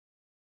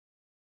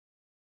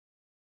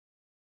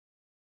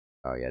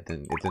 Oh yeah, it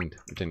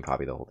didn't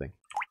copy the whole thing.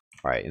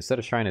 All right, instead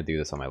of trying to do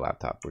this on my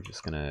laptop, we're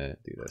just gonna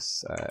do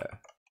this.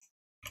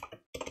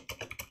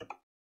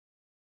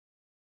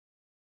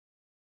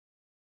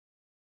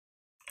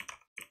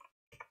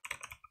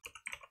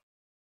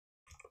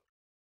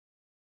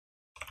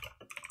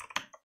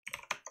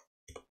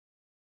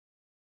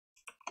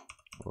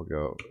 We'll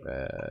go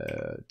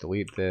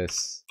delete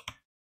this,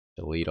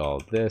 delete all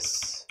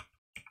this,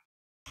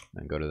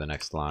 then go to the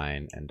next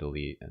line and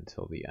delete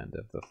until the end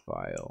of the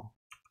file.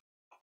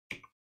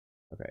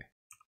 Okay.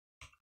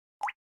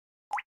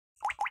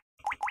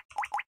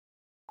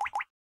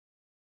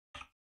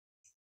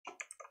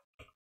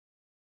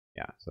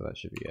 Yeah, so that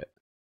should be it.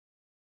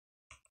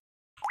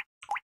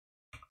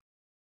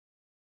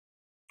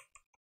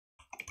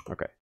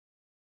 Okay.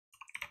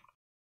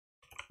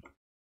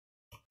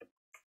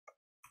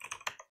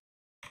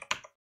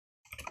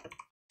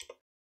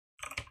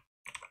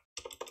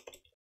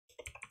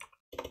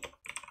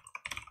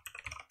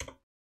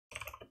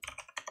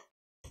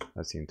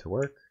 That seemed to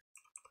work.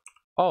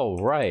 Oh,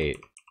 right.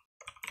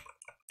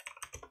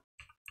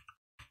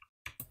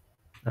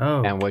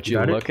 Oh, and would you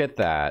look at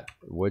that?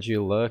 Would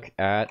you look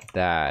at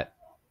that?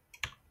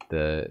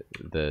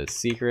 The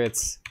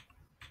secrets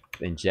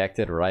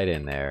injected right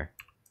in there.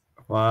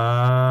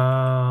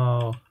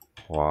 Wow.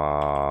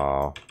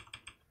 Wow.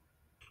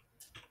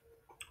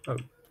 Oh,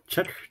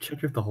 check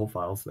if the whole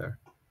file's there.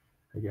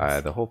 I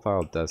guess. The whole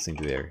file does seem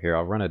to be there. Here,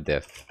 I'll run a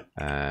diff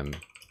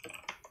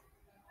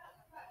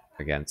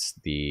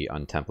against the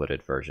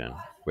untemplated version,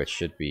 which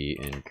should be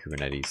in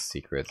Kubernetes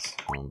secrets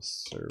home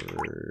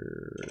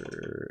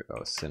server.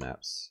 Oh,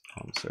 synapse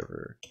home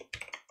server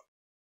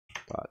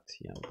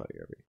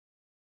 .tm.erb.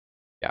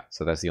 Yeah,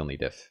 so that's the only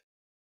diff.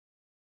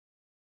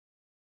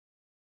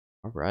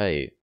 All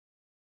right.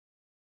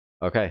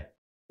 Okay.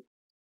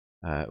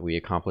 We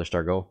accomplished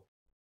our goal.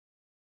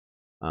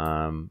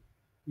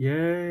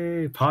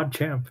 Yay,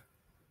 PogChamp.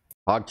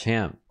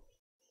 PogChamp.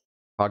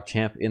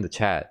 PogChamp in the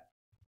chat.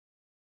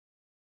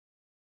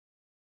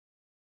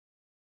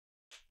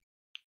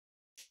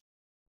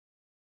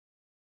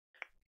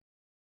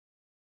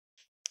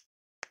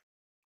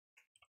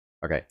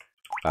 Okay.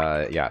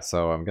 Yeah,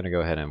 so I'm gonna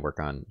go ahead and work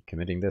on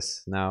committing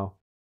this now.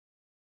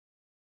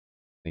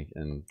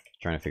 And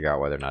trying to figure out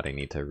whether or not I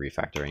need to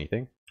refactor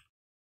anything.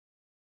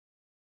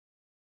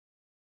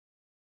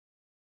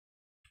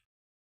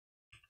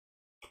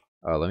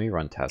 Let me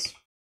run tests.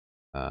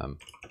 There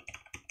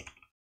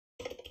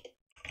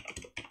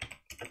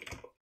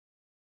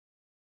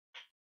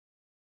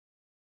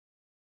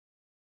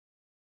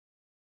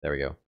we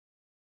go.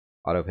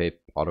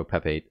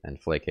 Autopep8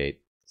 and Flake8,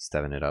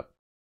 stepping it up.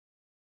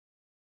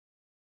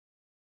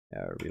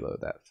 Yeah,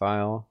 reload that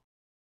file.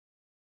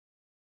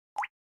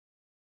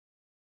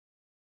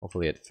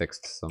 Hopefully it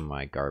fixed some of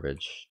my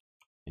garbage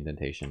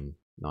indentation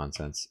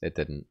nonsense. It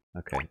didn't.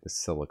 Okay, this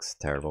still looks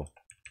terrible.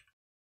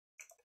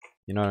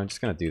 You know what, I'm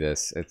just gonna do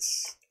this.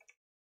 It's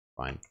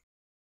fine.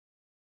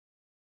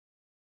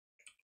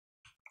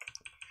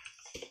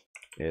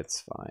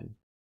 It's fine.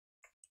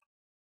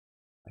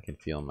 I can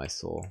feel my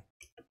soul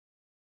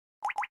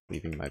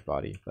leaving my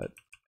body, but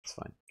it's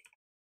fine.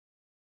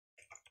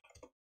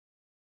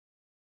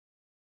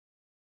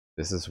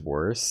 This is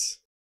worse?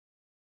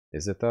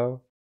 Is it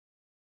though?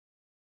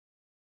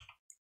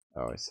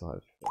 Oh, I still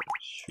have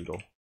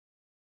Shoodle.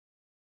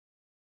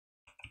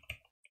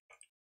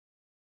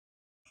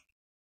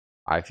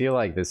 I feel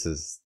like this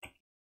is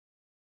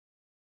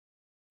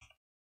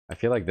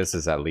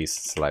at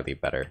least slightly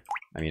better.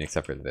 I mean,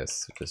 except for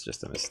this, which is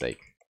just a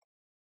mistake.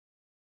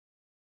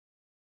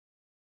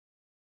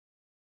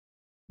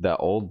 The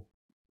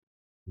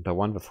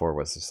one before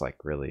was just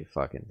like really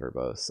fucking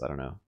verbose. I don't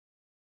know.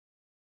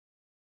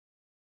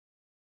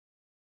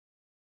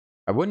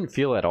 I wouldn't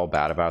feel at all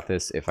bad about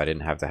this if I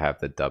didn't have to have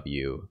the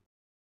W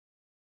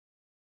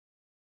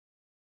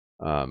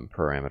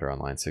parameter on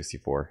line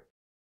 64,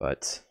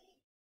 but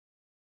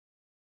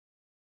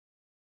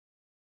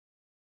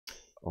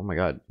oh my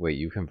god, wait,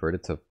 you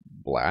converted to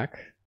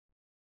black?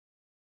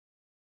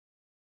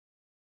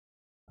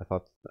 I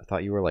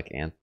thought you were like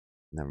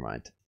never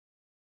mind.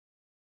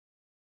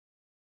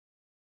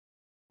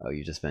 Oh,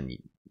 you just been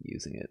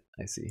using it.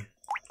 I see.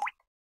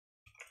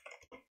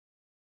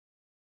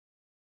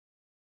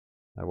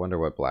 I wonder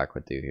what black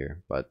would do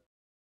here, but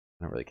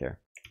I don't really care.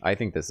 I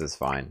think this is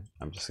fine.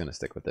 I'm just gonna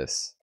stick with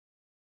this.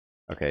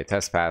 Okay,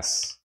 test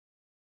pass.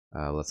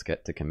 Let's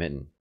get to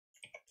committing.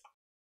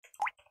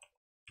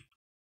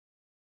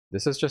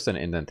 This is just an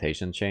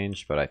indentation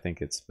change, but I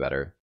think it's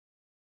better.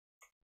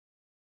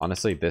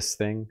 Honestly, this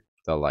thing,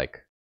 the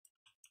like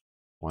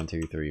 1,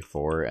 2, 3,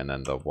 4, and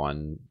then the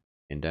one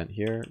indent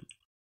here,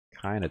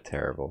 kind of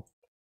terrible.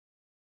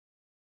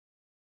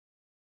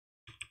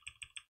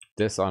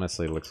 This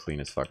honestly looks clean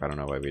as fuck. I don't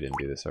know why we didn't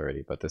do this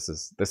already, but this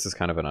is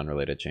kind of an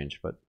unrelated change,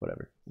 but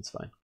whatever. It's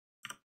fine.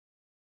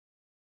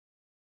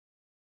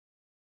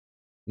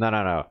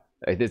 No.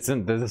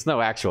 There's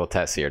no actual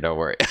test here. Don't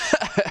worry.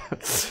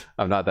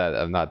 I'm not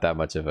that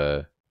much of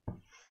a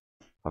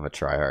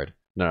tryhard.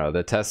 No,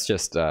 the tests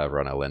just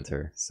run a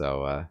linter.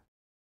 So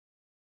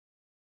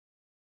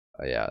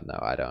yeah, no,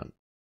 I don't.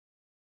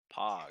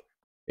 Pog.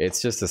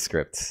 It's just a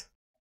script.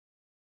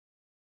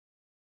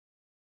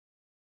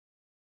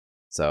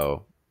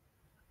 So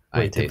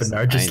I ain't testing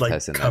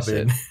that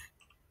shit.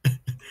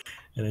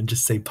 And then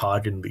just say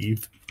pog and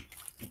leave.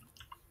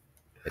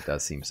 It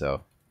does seem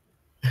so.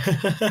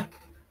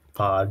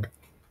 Pog.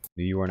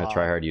 You weren't a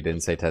tryhard. You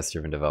didn't say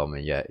test-driven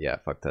development yet. Yeah,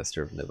 fuck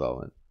test-driven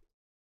development.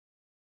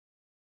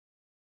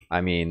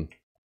 I mean,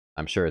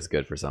 I'm sure it's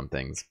good for some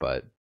things,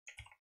 but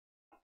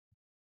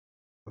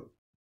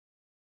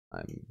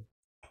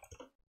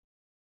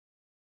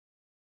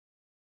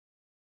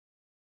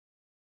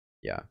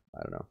yeah,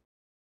 I don't know.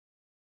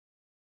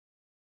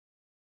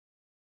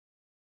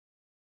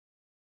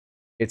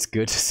 It's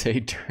good to say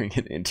during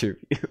an interview.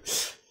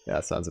 Yeah,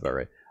 sounds about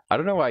right. I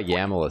don't know why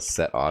YAML is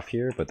set off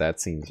here, but that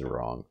seems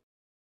wrong.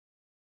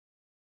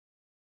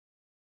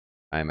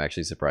 I'm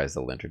actually surprised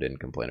the linter didn't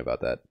complain about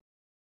that.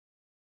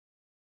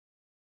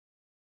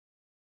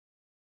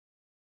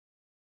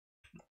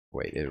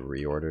 Wait, it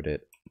reordered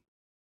it?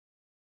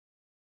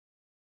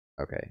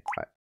 Okay.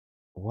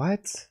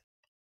 What?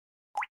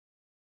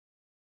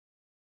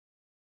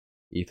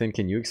 Ethan,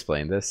 can you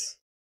explain this?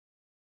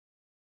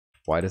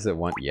 Why does it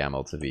want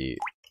YAML to be...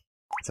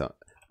 So,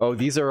 oh,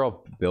 these are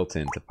all built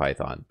into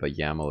Python, but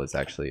YAML is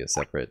actually a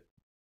separate...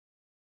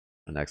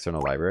 An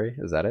external library?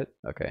 Is that it?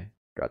 Okay,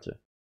 gotcha.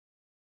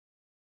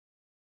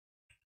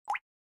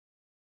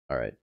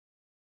 Alright.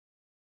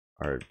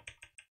 Our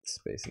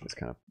spacing is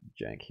kind of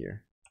jank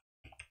here.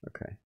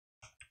 Okay.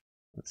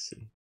 Let's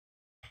see.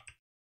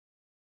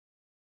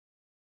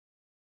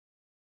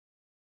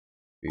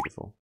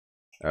 Beautiful.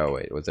 Oh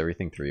wait, was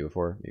everything 3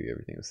 before? Maybe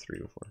everything was 3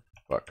 before.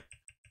 Fuck.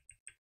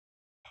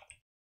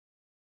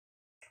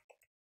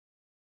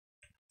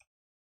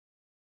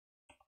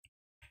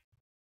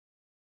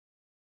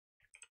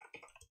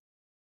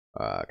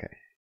 Okay.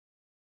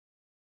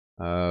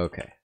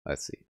 Okay,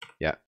 let's see.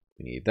 Yeah,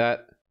 we need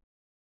that.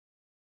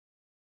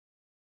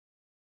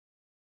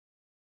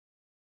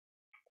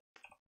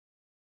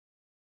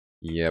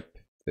 Yep,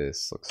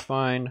 this looks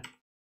fine.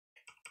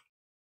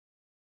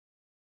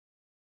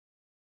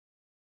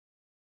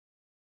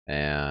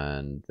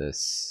 And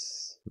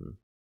this...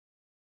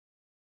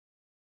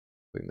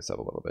 Bring this up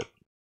a little bit.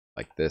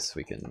 Like this,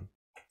 we can...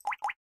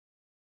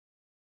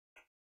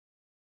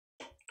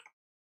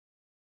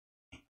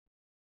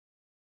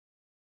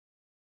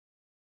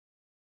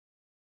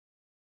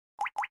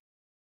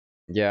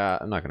 Yeah,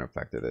 I'm not going to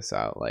factor this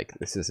out. Like,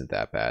 this isn't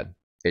that bad.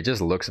 It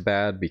just looks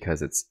bad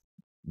because it's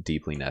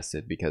deeply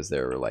nested, because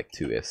there were like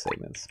 2 if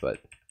statements, but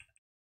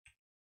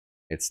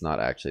it's not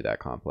actually that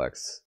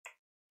complex.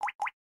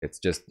 It's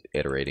just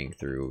iterating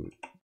through,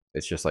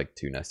 it's just like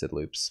 2 nested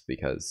loops,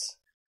 because...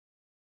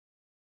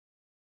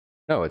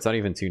 No, it's not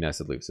even 2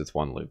 nested loops, it's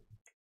 1 loop.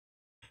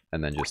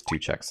 And then just 2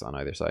 checks on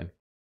either side.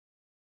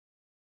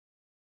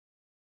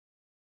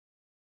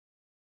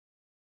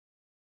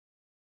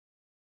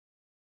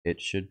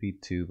 It should be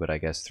 2, but I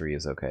guess 3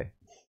 is okay.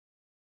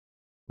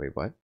 Wait,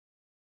 what?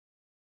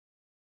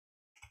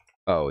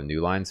 Oh, new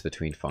lines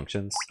between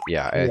functions?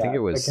 Yeah, I think it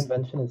was... The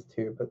convention is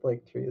 2, but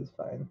like 3 is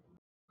fine.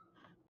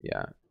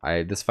 Yeah,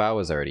 this file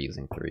was already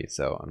using 3,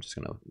 so I'm just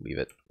gonna leave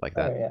it like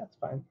that. Oh, yeah, it's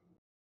fine.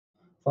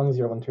 As long as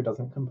your linter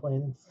doesn't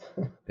complain.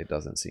 It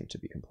doesn't seem to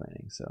be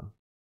complaining, so...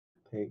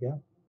 There you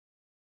go.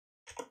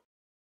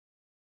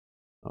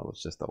 Oh,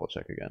 let's just double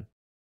check again.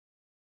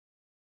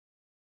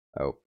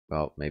 Oh,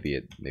 well, maybe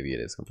it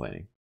is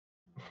complaining.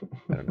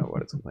 I don't know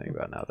what it's complaining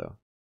about now, though.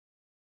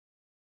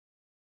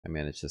 I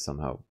managed to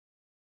somehow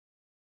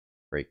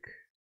break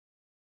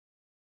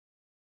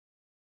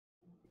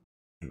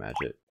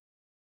Magic.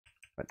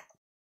 What?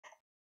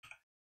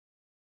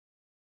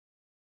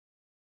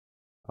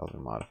 All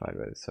been modified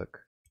by this hook.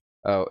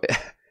 Oh,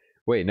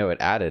 wait, no, it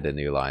added a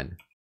new line.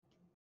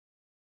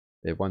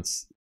 It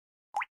wants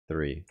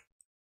 3.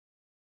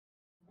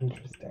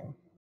 Interesting.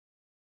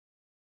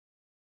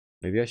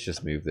 Maybe I should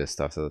just move this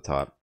stuff to the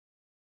top.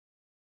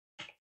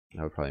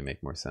 That would probably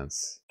make more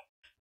sense.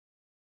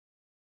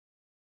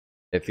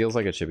 It feels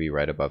like it should be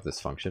right above this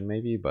function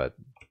maybe, but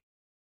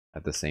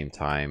at the same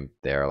time,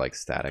 they're like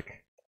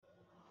static.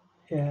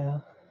 Yeah.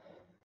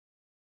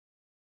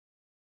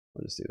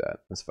 We'll just do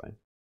that. That's fine.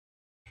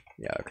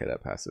 Yeah, okay,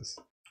 that passes.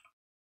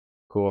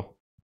 Cool.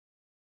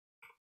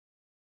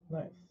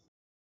 Nice.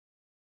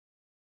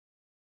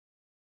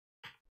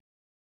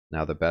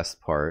 Now the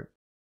best part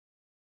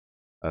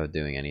of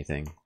doing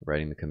anything,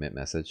 writing the commit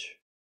message.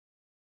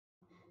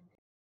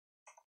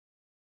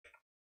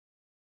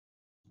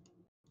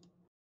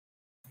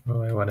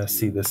 Oh, I want to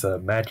see this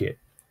magic.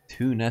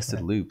 2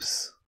 nested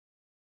loops.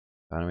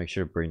 I want to make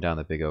sure to bring down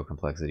the big O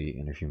complexity,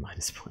 interview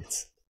minus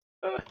points.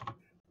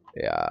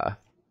 Yeah.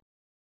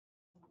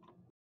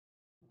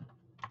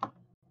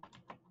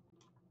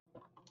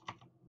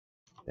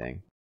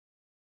 Dang.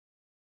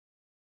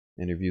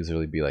 Interviews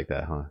really be like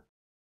that, huh?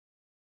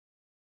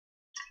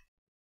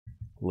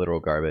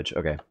 Literal garbage.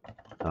 Okay.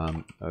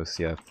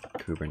 OCF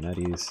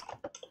Kubernetes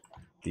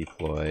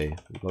deploy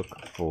look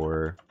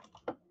for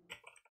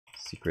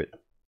secret.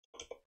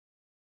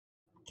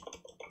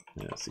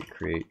 Let's see,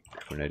 create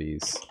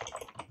Kubernetes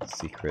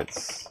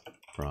secrets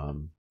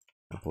from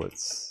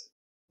templates.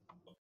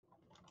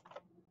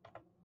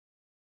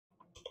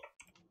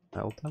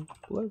 File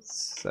templates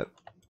set.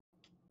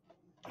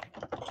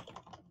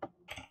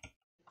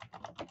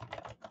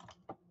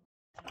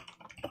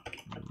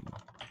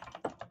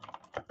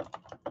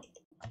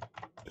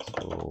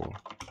 So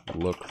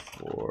look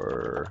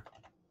for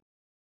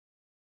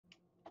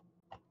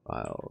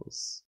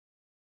files.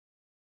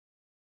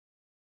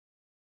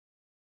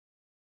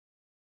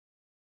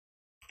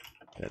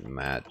 That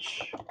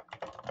match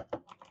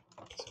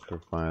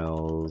secret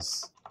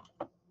files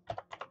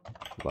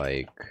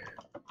like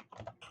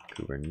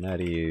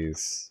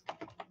Kubernetes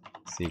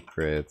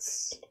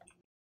secrets,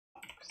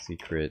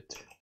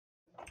 secret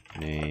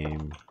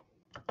name,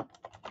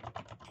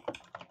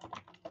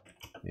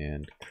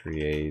 and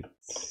create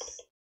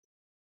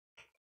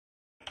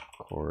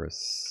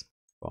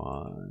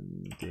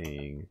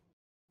corresponding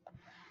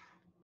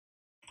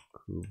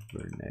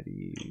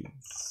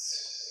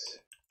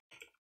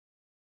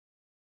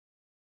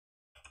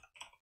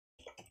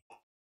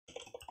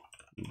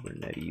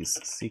Kubernetes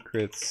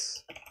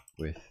secrets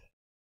with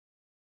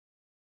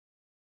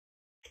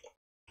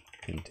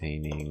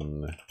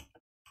containing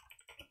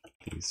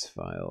these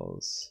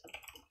files.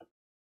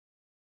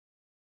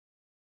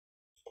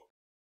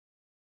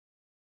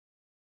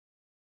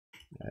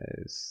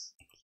 As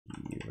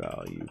key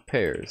value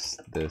pairs.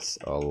 This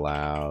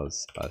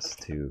allows us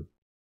to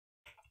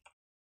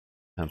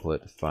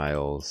template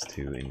files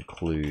to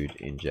include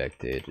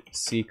injected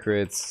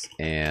secrets,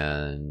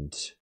 and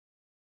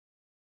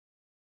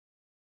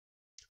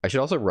I should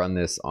also run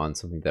this on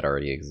something that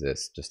already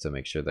exists just to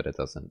make sure that it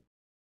doesn't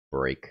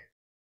break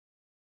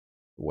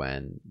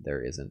when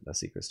there isn't a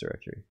secrets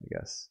directory, I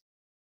guess.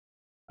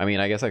 I mean,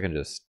 I guess I can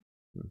just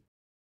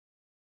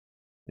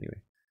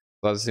anyway.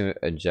 So I'll just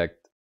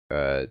inject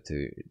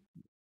to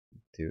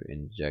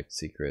inject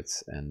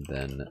secrets and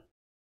then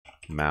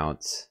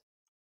mount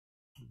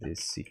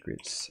these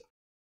secrets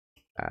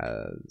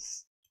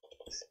as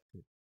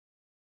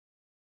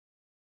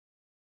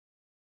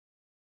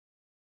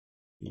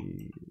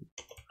the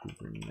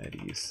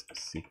Kubernetes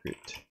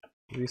secret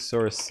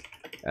resource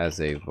as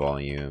a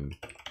volume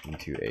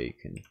into a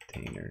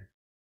container.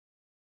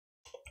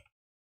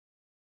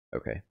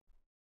 Okay.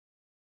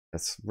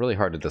 That's really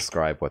hard to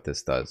describe what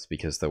this does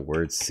because the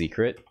word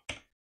secret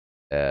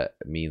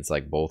means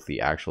like both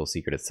the actual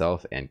secret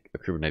itself and a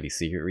Kubernetes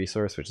secret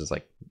resource, which is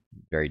like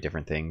very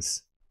different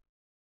things,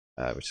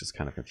 which is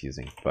kind of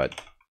confusing.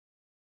 But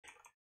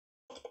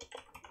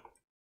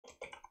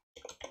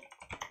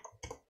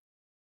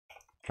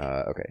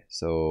okay,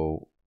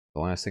 so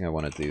the last thing I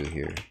want to do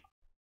here,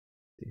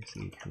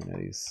 DC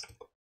Kubernetes.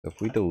 So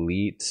if we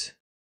delete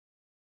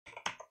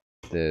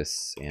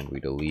this and we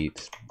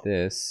delete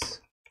this,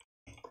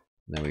 and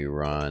then we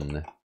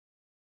run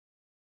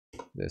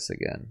this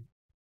again,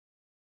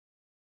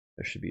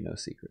 there should be no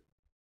secret.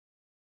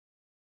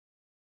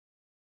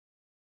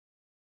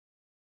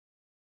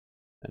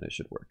 And it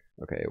should work.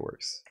 Okay, it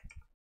works.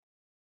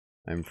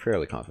 I'm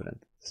fairly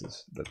confident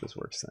that this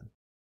works then.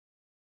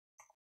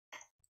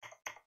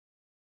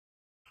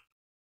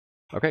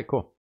 Okay,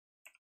 cool.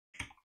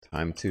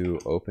 Time to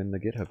open the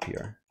GitHub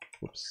PR.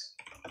 Whoops.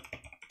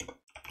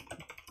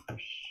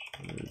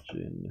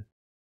 Origin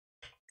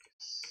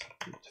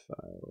script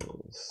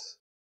files.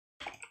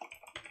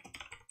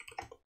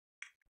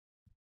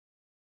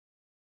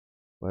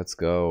 Let's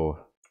go.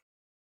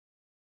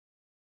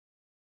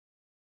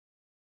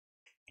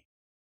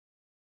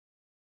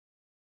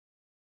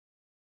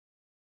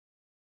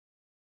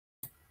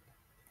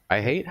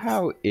 I hate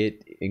how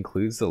it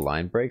includes the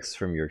line breaks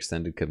from your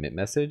extended commit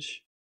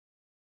message,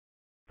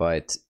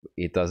 but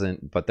it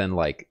doesn't, but then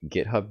like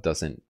GitHub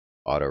doesn't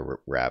auto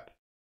wrap.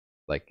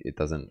 Like it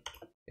doesn't,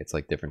 it's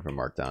like different from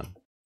Markdown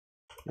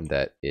in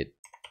that it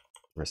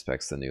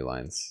respects the new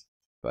lines.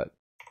 But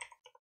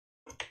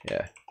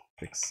yeah,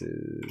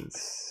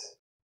 fixes.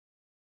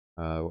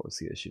 What was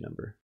the issue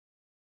number?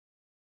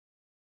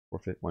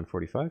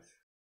 145?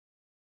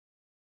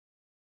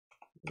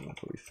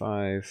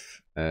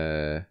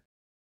 145.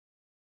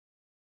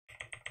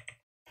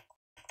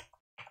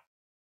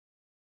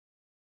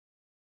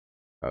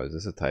 Oh, is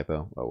this a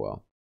typo? Oh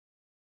well.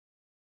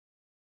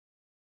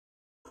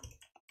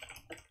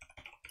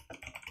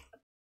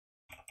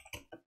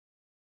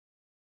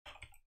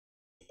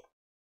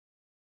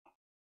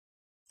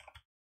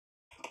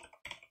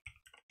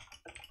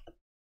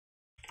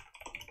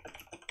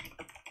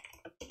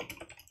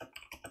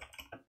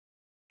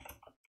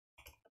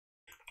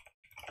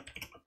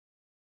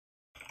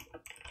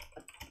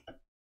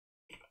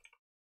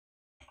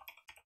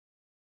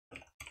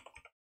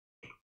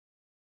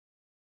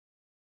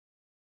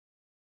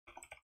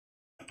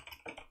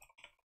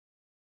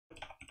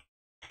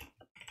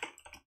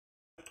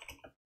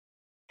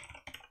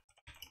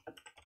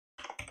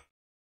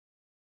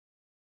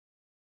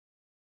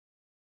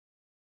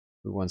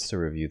 Who wants to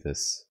review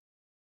this?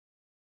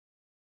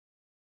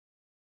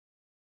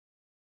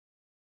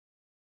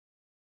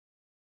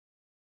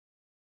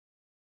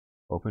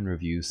 Open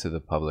reviews to the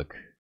public,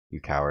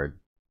 you coward.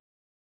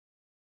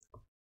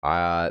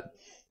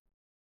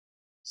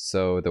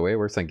 So the way it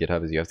works on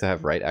GitHub is you have to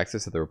have write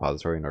access to the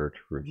repository in order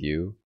to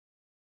review.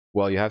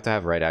 Well, you have to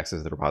have write access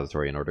to the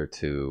repository in order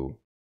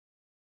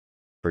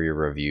for your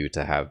review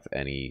to have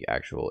any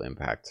actual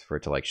impact, for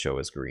it to like show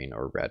as green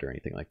or red or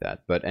anything like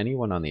that. But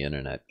anyone on the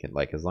internet can,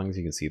 like, as long as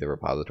you can see the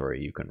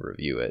repository, you can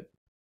review it.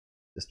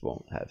 Just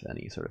won't have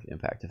any sort of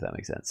impact, if that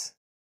makes sense.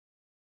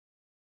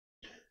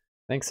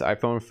 Thanks,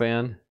 iPhone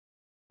fan.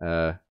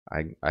 I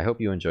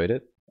hope you enjoyed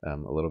it a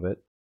little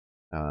bit.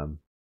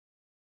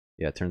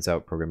 Yeah, it turns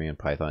out programming in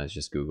Python is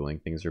just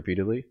Googling things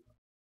repeatedly.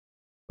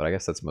 But I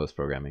guess that's most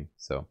programming,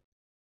 so.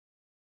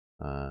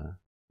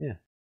 Yeah.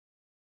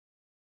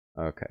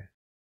 Okay.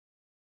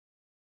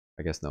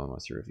 I guess no one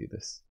wants to review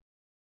this.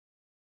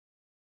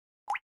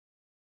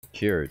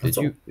 Cure, did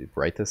you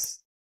write this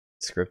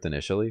script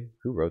initially?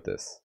 Who wrote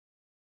this?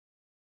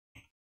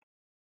 I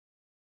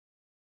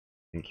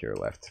think Cure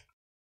left.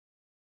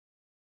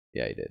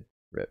 Yeah, he did.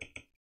 RIP.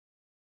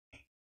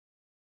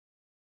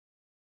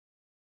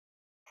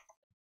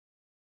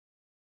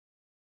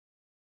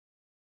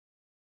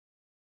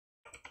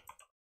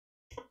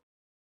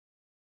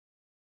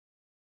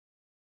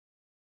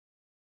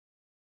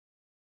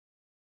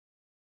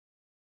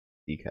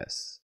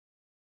 Decus.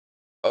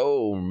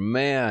 Oh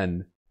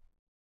man.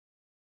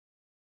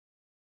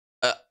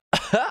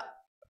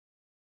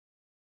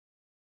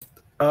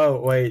 Oh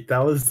wait,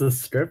 that was the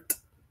script?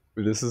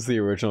 This is the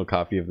original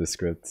copy of the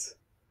script.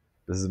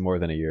 This is more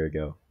than a year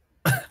ago.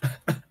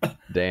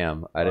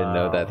 Damn, I didn't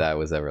know that that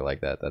was ever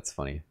like that. That's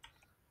funny.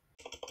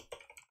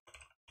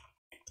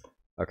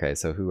 Okay,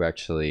 so who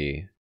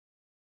actually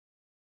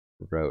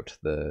wrote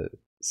the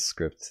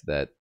script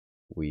that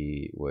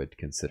we would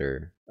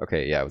consider?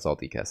 Okay, yeah, it was all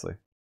D. Kessler.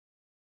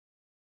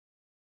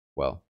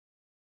 Well.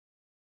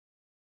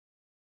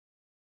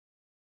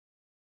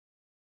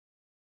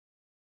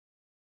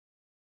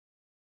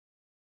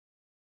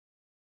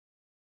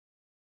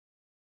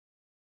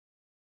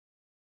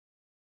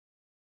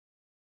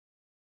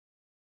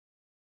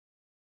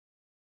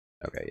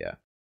 Okay, yeah.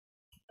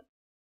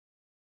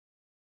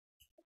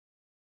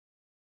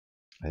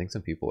 I think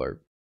some people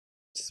are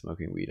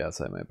smoking weed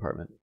outside my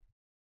apartment.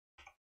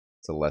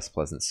 It's a less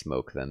pleasant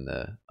smoke than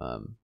the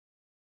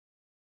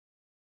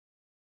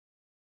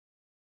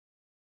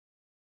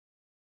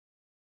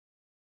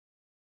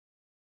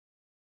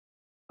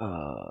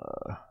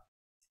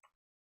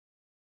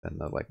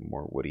like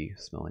more woody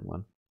smelling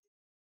one.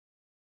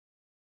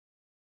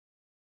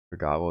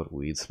 Forgot what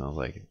weed smells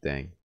like.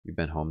 Dang, you've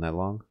been home that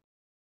long?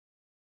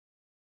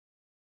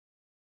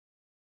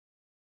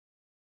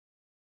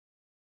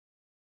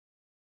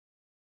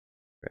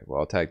 Okay, well,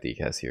 I'll tag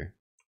Decas here.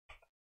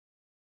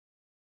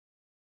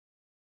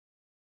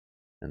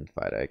 And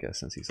Fida, I guess,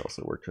 since he's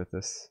also worked with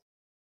this.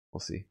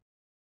 We'll see.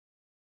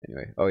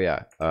 Anyway, oh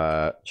yeah,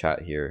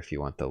 chat here if you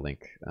want the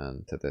link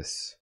to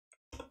this.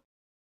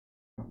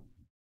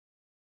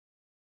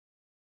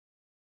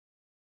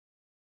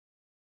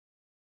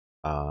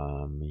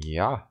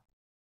 Yeah.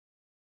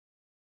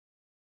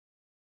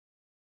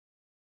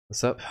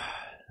 What's up?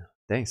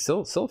 Dang,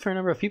 still a fair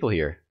number of people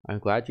here. I'm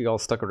glad you all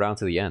stuck around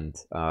to the end.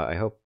 I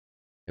hope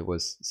it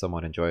was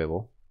somewhat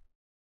enjoyable.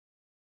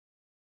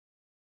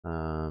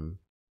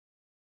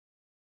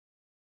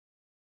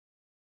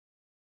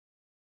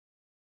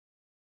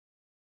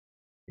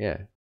 Yeah.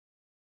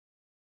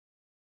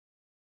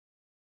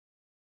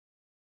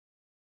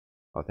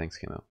 Oh, thanks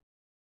came out.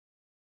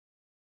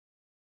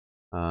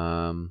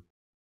 I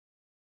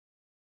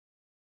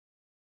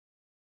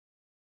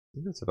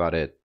think that's about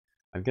it.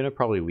 I'm gonna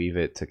probably leave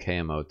it to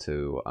KMO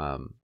to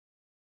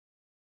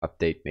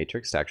update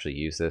Matrix to actually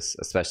use this,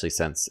 especially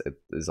since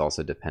it is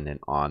also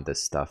dependent on the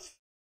stuff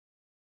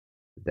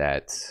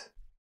that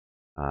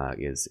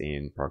is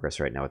in progress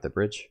right now with the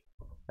bridge.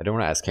 I don't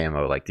want to ask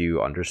KMO, like, do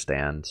you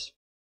understand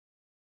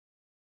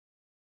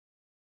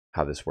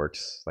how this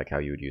works? Like, how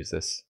you would use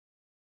this?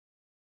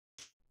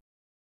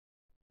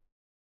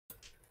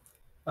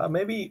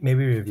 Maybe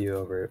review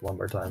over it one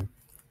more time,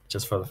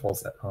 just for the full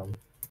set home.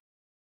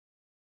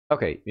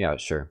 Okay, yeah,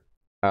 sure.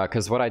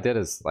 Because what I did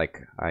is, like,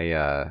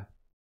 right,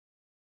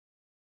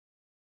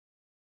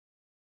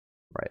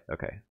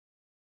 okay.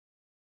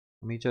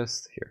 Let me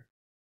just, here.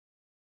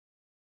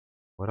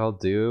 What I'll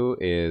do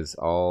is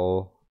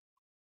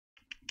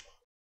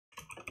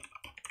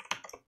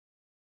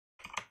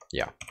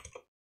yeah.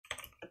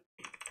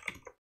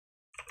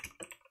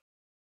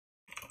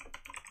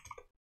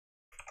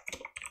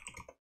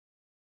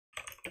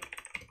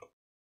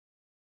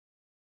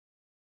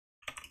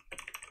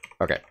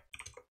 Okay.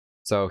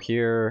 So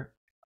here,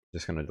 I'm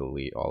just gonna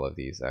delete all of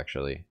these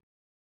actually.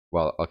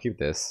 Well, I'll keep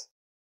this.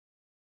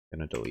 I'm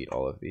gonna delete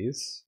all of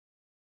these.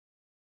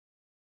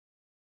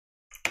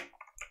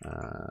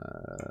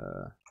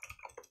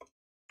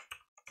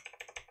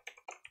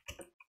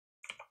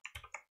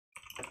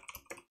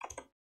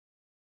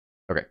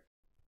 Okay.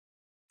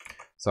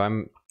 So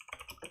I'm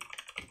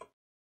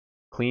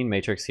clean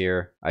matrix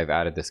here. I've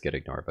added this git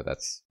ignore, but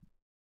that's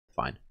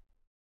fine.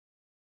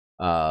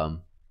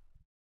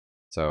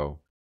 So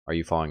are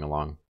you following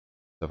along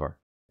so far?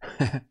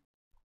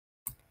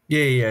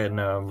 Yeah,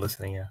 no, I'm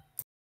listening, yeah.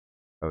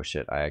 Oh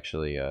shit, I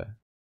actually,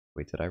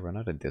 wait, did I run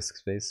out of disk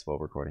space while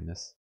recording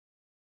this?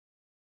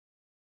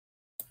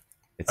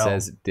 It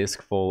says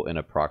disk full in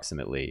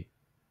approximately...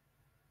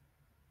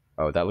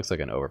 Oh, that looks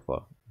like an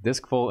overflow.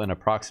 Disk full in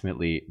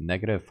approximately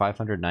negative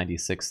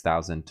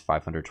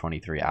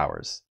 596,523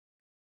 hours.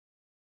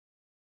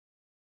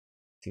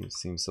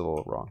 Seems a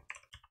little wrong.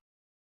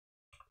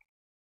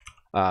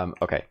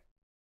 Okay,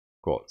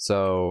 cool.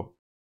 So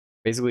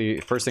basically,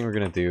 first thing we're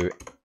gonna do,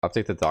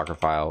 update the Docker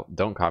file.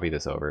 Don't copy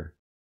this over.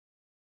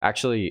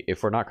 Actually,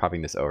 if we're not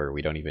copying this over,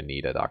 we don't even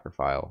need a Docker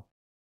file.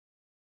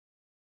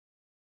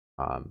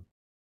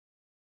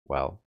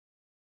 Well,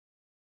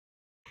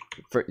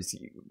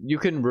 you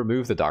can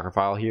remove the Docker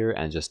file here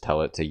and just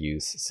tell it to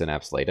use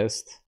Synapse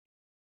latest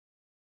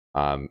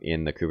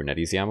in the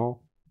Kubernetes YAML,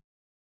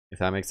 if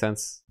that makes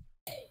sense.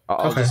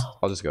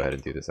 I'll just go ahead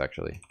and do this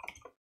actually.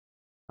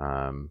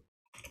 Because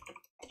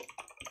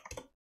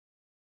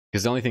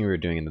the only thing we were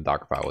doing in the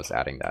Docker file was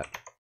adding that.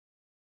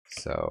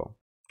 So,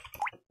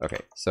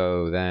 okay,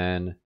 so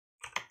then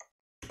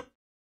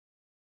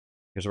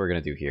here's what we're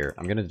gonna do here.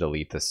 I'm gonna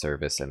delete the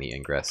service and the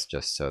ingress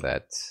just so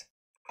that,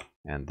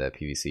 and the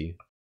PVC,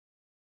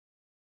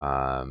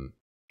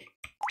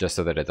 just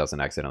so that it doesn't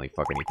accidentally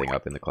fuck anything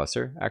up in the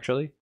cluster,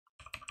 actually.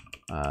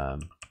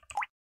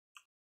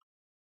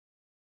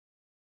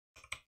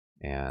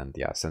 And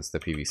yeah, since the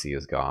PVC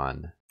is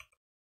gone,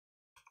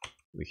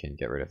 we can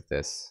get rid of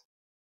this.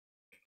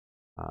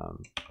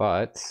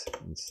 But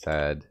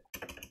instead,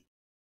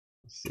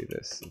 let's see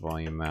this,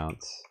 volume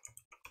mount,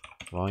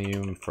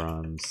 volume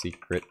from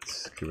secret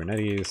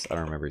Kubernetes. I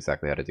don't remember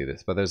exactly how to do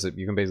this, but there's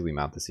you can basically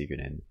mount the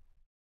secret in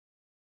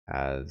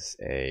as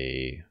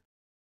a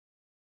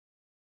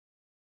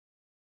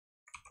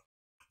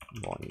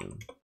volume.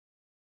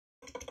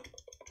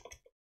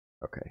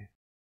 Okay.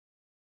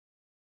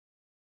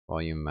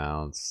 Volume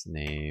mounts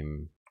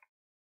name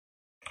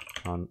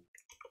on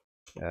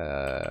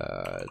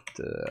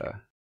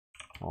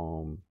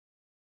home.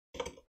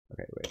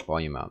 Okay, wait,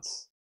 volume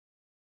mounts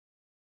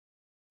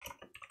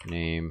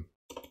name.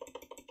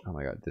 Oh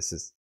my god, this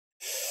is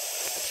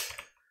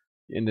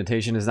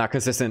indentation is not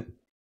consistent.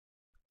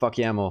 Fuck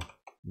YAML.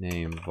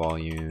 Name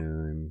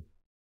volume.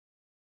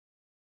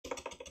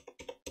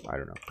 I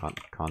don't know.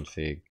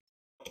 Config.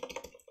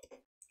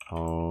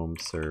 Home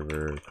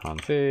server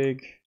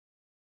config.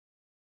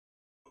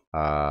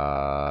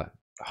 Oh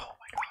my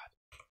god,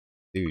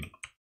 dude,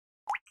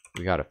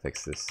 we gotta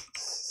fix this.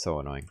 It's so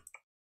annoying.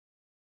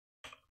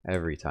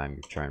 Every time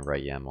you try and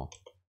write YAML,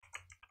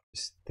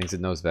 just thinks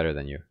it knows better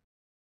than you.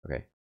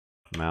 Okay,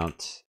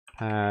 mount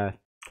path.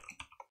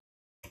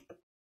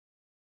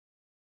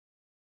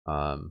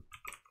 Home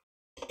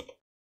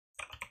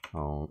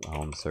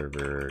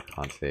server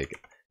config.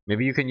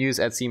 Maybe you can use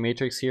etc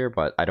matrix here,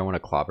 but I don't want to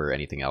clobber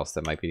anything else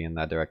that might be in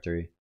that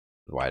directory.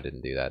 That's why I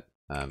didn't do that.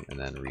 And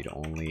then read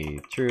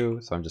only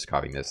true. So I'm just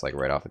copying this like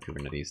right off of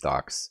Kubernetes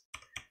docs.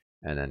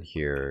 And then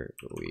here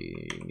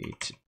we need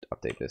to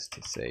update this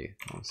to say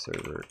home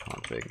server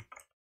config.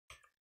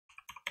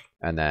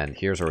 And then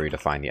here's where we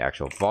define the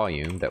actual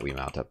volume that we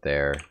mount up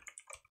there.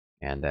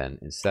 And then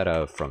instead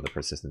of from the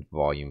persistent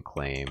volume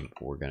claim,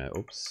 we're gonna,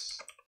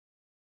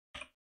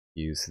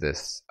 use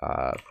this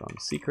from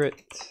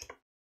secret.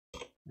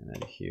 And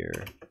then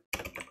here,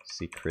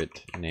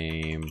 secret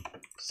name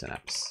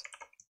Synapse.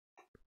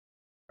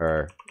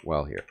 Or,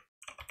 well, here,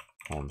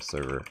 home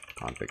server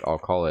config. I'll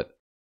call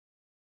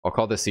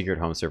this secret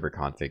home server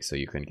config so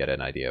you can get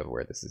an idea of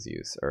where this is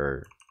used.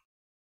 Or,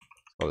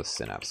 let's call this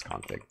Synapse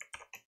config.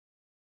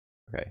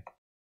 Okay,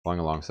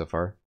 following along so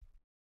far?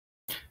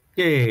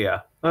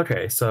 Yeah.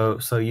 Okay, so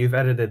you've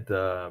edited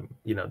the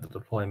the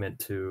deployment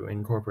to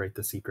incorporate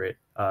the secret.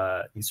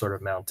 You sort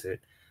of mount it,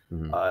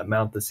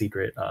 mount the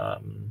secret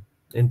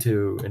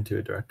into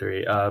a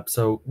directory.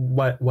 So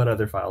what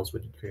other files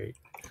would you create?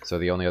 So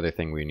the only other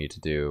thing we need to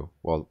do,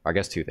 well, I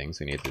guess two things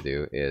we need to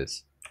do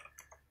is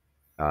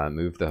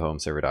move the home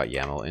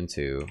server.yaml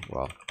into,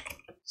 well,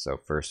 so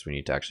first we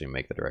need to actually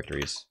make the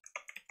directories.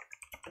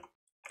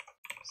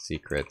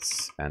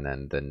 Secrets, and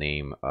then the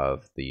name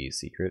of the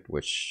secret,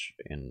 which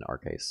in our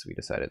case we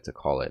decided to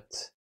call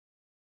it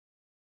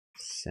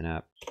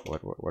Synapse.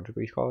 What did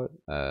we call it?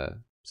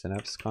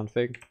 Synapse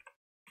config.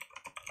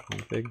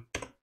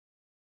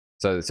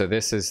 So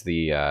this is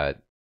the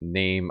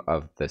name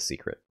of the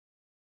secret.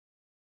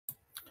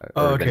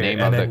 Or the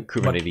name of the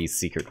Kubernetes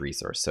secret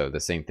resource. So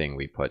the same thing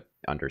we put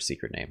under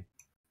secret name.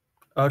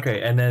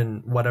 Okay, and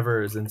then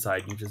whatever is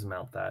inside, you just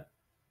mount that.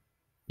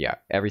 Yeah,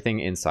 everything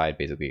inside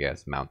basically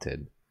gets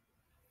mounted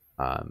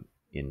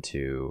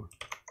into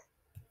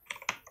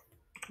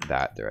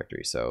that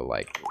directory. So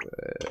like,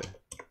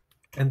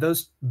 and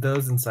those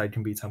inside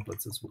can be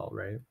templates as well,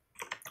 right?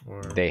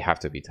 Or they have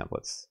to be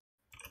templates.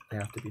 They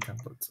have to be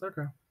templates.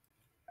 Okay.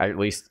 At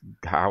least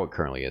how it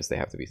currently is, they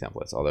have to be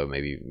templates. Although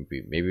maybe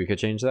we could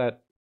change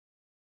that.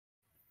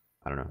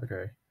 I don't know.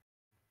 Okay.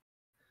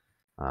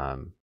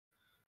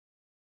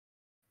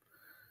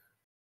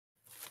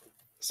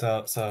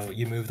 So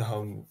you move the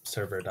home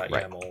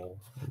server.yaml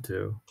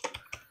into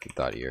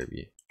 .erb.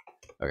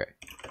 Okay.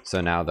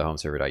 So now the home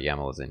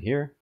server.yaml is in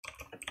here.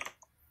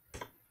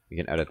 We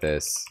can edit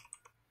this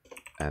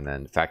and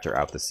then factor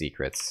out the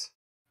secrets.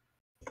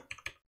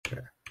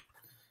 Okay.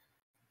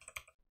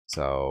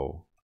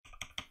 So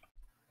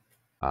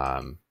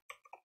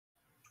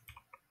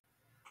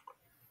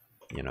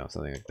you know,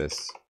 something like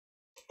this.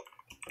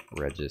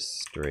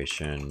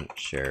 Registration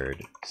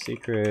shared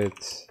secret.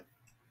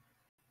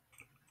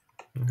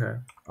 Okay.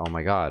 Oh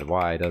my god,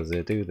 why does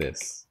it do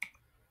this?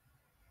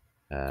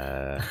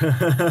 Alright.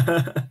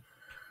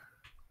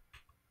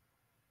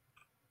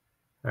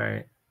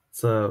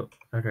 So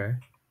okay.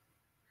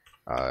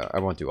 I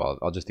won't do all.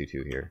 I'll just do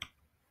 2 here.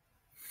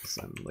 Because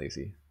I'm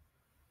lazy.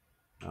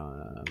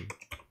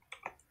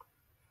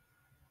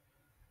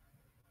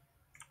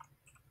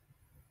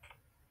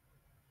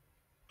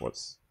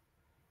 What's...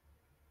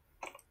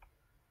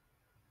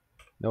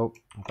 Nope,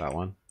 not that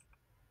one.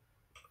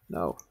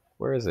 No,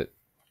 where is it?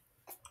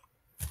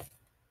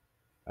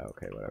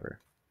 Okay, whatever.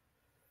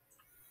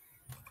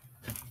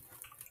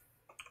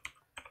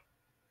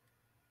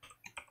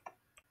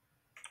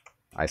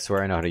 I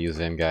swear I know how to use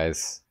Vim,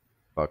 guys.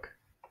 Fuck.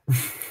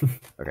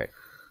 Okay.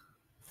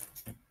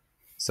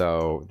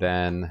 So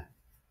then, let's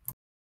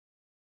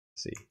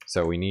see.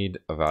 So we need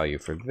a value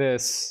for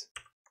this.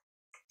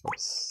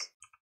 Oops.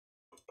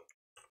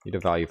 Need a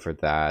value for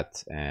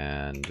that,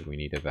 and we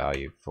need a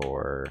value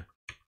for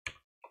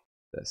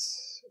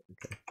this.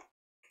 Okay.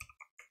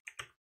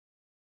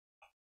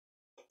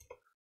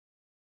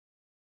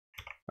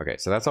 Okay,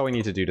 so that's all we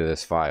need to do to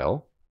this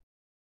file.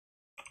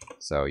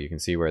 So you can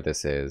see where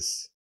this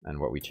is and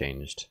what we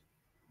changed.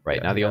 Right,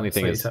 yeah, now the only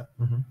thing is...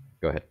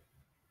 Go ahead.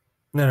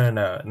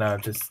 No,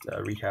 just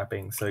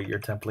recapping. So you're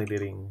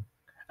templating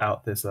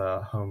out this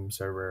home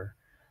server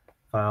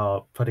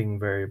file, putting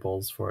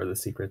variables for the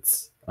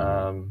secrets.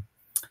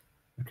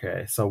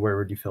 Okay, so where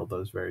would you fill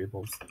those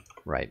variables?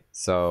 Right,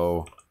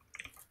 so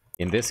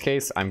in this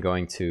case, I'm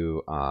going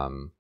to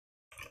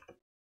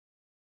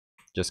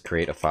just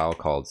create a file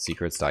called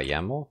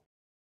secrets.yaml.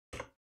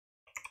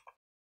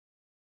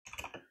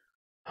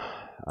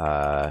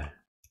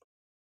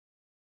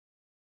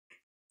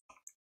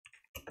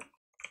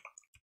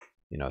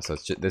 You know, so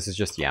it's this is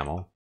just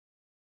YAML,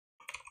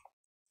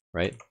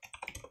 right?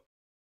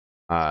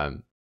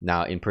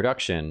 Now in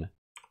production,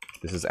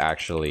 this is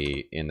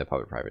actually in the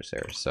public-private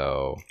share.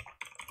 So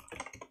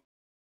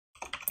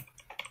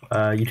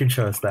you can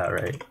show us that,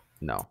 right?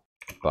 No,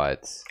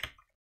 but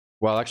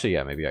well, actually,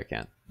 yeah, maybe I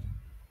can.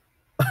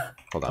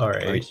 Hold on, all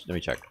right. Let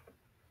me check.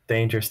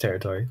 Dangerous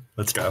territory.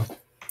 Let's go.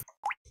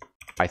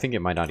 I think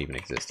it might not even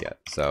exist yet.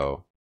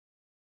 So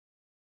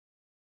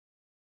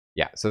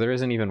yeah, so there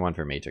isn't even one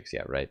for Matrix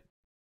yet, right?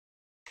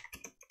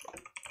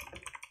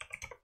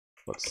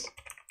 Whoops.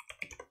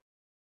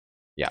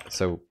 Yeah,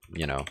 so,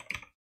 you know,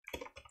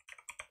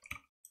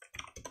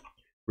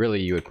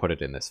 really you would put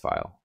it in this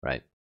file,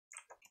 right?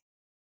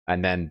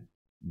 And then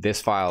this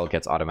file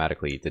gets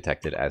automatically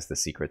detected as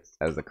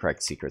the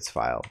correct secrets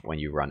file when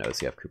you run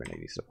OCF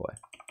Kubernetes deploy.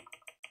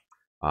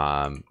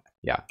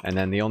 Yeah, and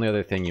then the only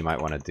other thing you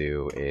might want to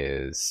do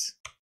is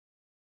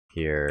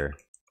here,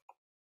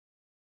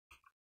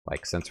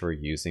 like, since we're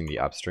using the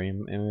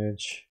upstream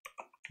image,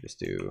 just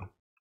do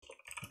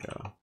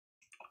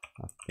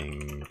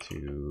nothing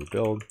to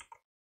build.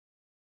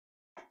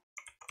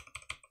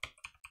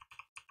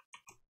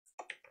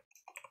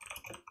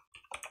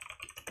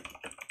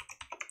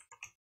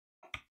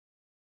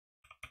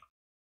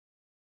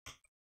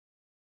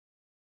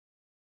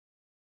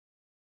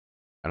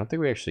 I don't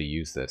think we actually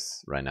use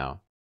this right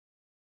now,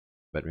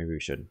 but maybe we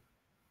should.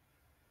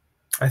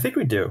 I think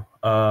we do.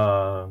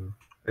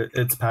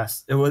 It's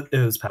passed. It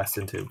was passed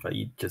into, but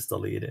you just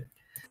delete it.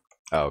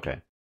 Oh,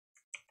 okay.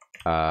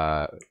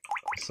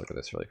 Let's look at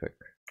this really quick.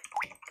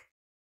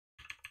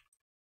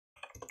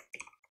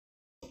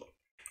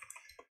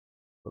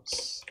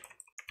 Oops.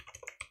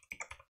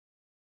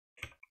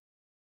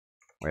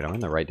 Wait, I'm in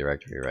the right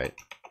directory, right?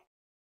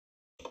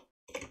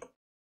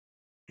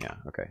 Yeah,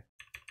 okay.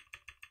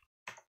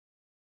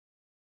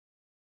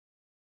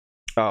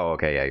 Oh,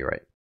 okay, yeah, you're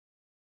right.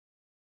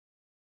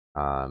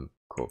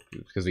 Cool,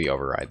 because we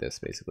override this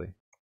basically.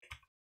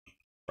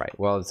 Right,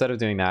 well, instead of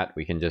doing that,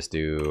 we can just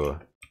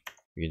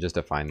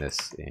define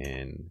this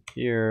in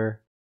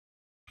here.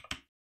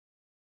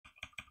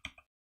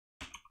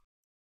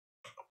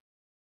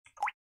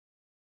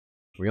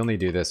 We only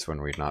do this when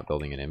we're not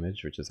building an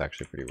image, which is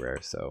actually pretty rare,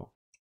 so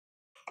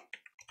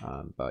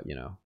but you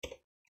know,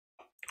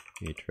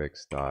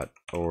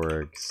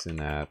 matrix.org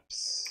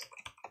synapse,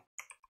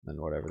 and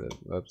whatever the,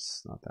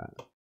 whoops, not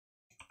that,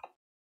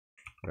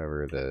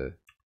 whatever the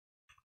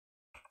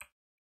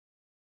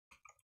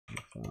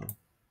file.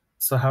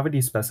 So how would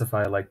you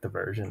specify like the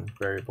version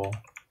variable?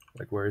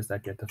 Like where does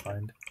that get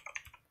defined?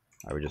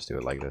 I would just do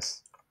it like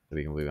this, to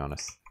be completely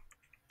honest.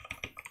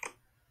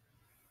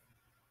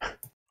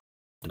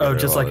 Oh,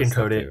 just like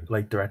encode it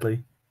like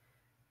directly.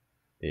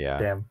 Yeah.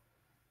 Damn.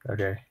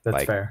 Okay, that's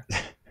like, fair.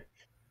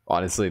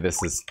 Honestly,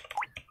 this is,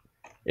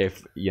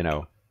 if you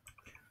know,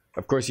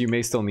 of course you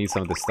may still need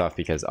some of this stuff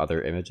because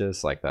other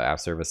images like the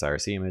app service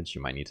IRC image,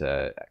 you might need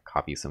to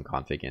copy some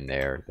config in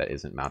there that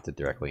isn't mounted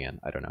directly in.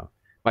 I don't know.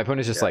 My point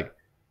is just like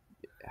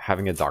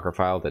having a Docker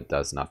file that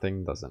does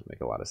nothing doesn't make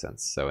a lot of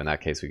sense. So in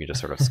that case, we can just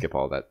sort of skip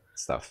all that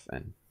stuff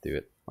and do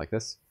it like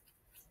this.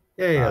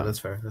 Yeah, that's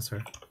fair. That's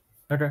fair.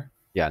 Okay.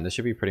 Yeah, and this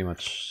should be pretty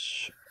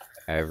much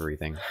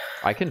everything.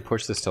 I can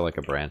push this to like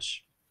a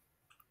branch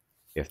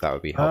if that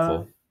would be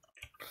helpful.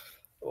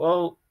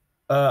 Well,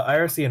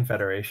 IRC and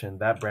Federation,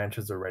 that branch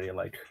is already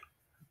like.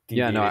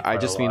 Yeah, no, I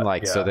just mean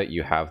like so that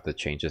you have the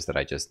changes that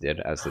I just did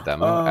as the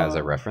demo as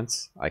a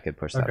reference. I could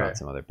push that out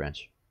some other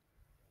branch.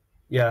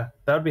 Yeah,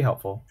 that would be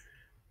helpful.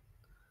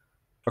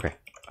 Okay.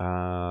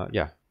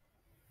 Yeah.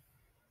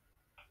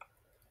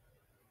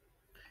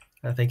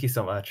 Thank you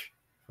so much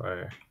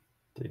for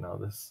doing all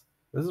this.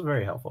 This is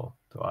very helpful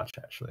to watch,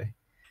 actually.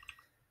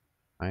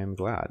 I am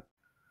glad.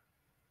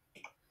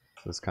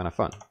 So it's kind of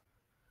fun.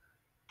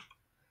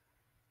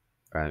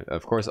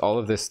 Of course, all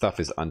of this stuff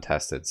is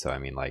untested, so I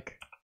mean, like,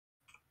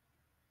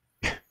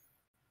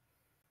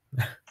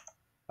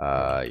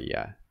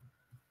 yeah.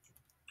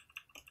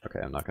 Okay,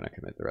 I'm not going to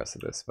commit the rest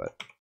of this,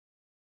 but,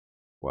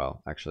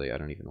 well, actually, I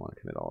don't even want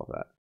to commit all of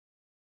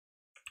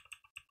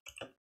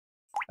that.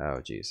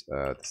 Oh, geez.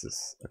 This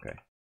is, okay.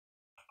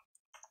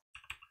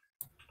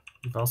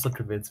 You've also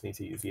convinced me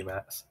to use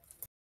Emacs.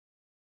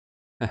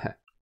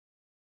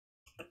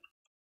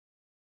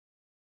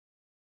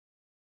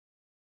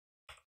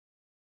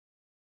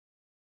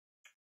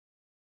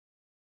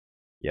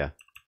 Yeah,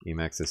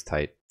 Emacs is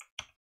tight.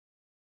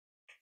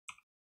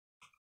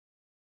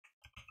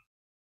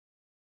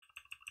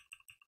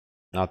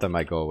 Not that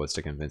my goal was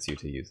to convince you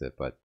to use it,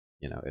 but,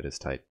 you know, it is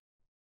tight.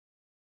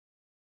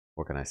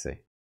 What can I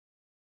say?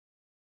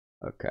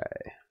 Okay.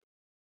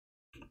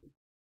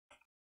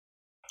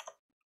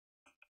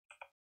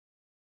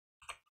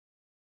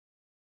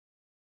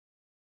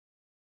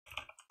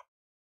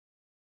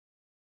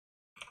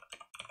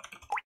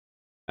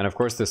 And of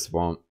course this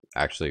won't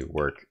actually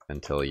work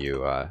until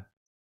you,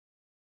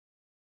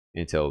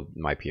 until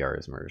my PR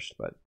is merged,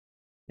 but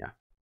yeah.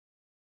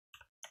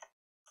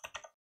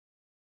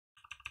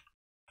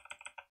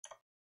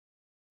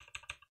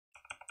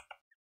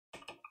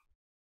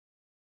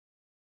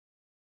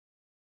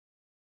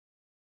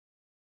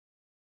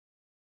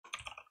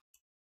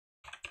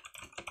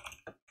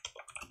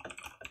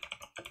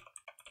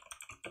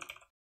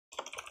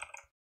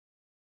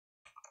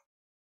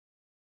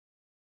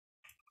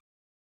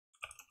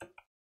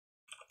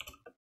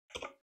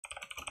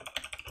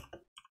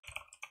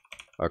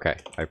 Okay,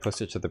 I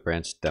posted to the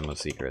branch demo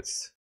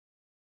secrets.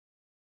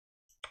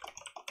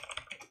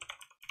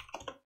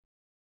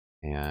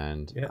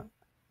 And yeah,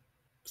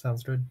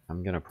 sounds good.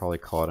 I'm gonna probably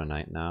call it a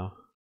night now.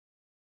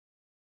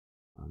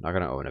 I'm not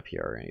gonna own a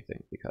PR or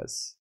anything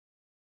because,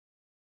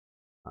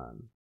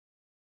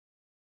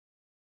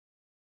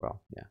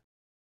 well, yeah.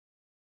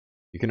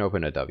 You can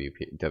open a WIP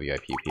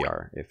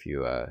PR if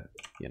you,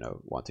 you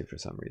know, want to for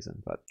some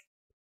reason, but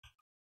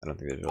I don't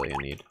think there's really a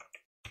need.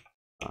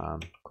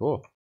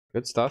 Cool,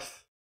 good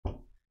stuff.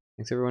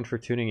 Thanks everyone for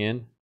tuning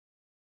in.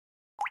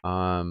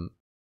 I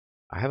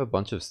have a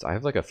bunch of, I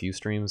have like a few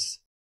streams.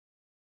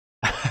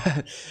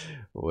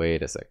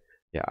 Wait a sec.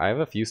 Yeah, I have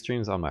a few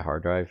streams on my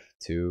hard drive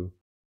too.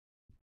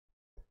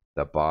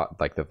 The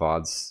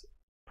VODs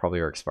probably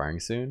are expiring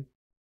soon.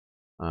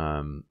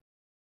 So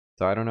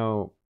I don't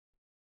know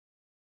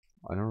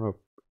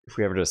if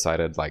we ever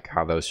decided like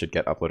how those should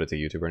get uploaded to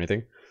YouTube or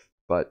anything,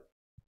 but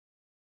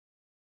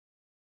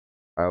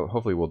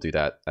hopefully we'll do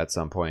that at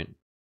some point,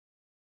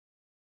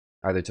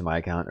 either to my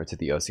account or to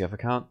the OCF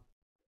account.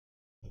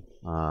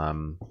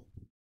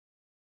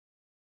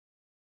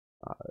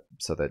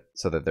 So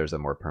that there's a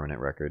more permanent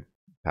record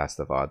past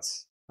the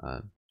VODs,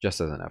 just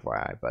as an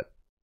FYI. But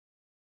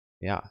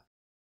yeah,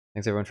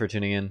 thanks everyone for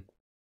tuning in.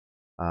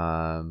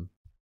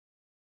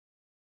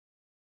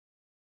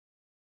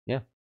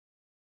 Yeah,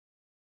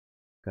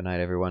 good night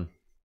everyone.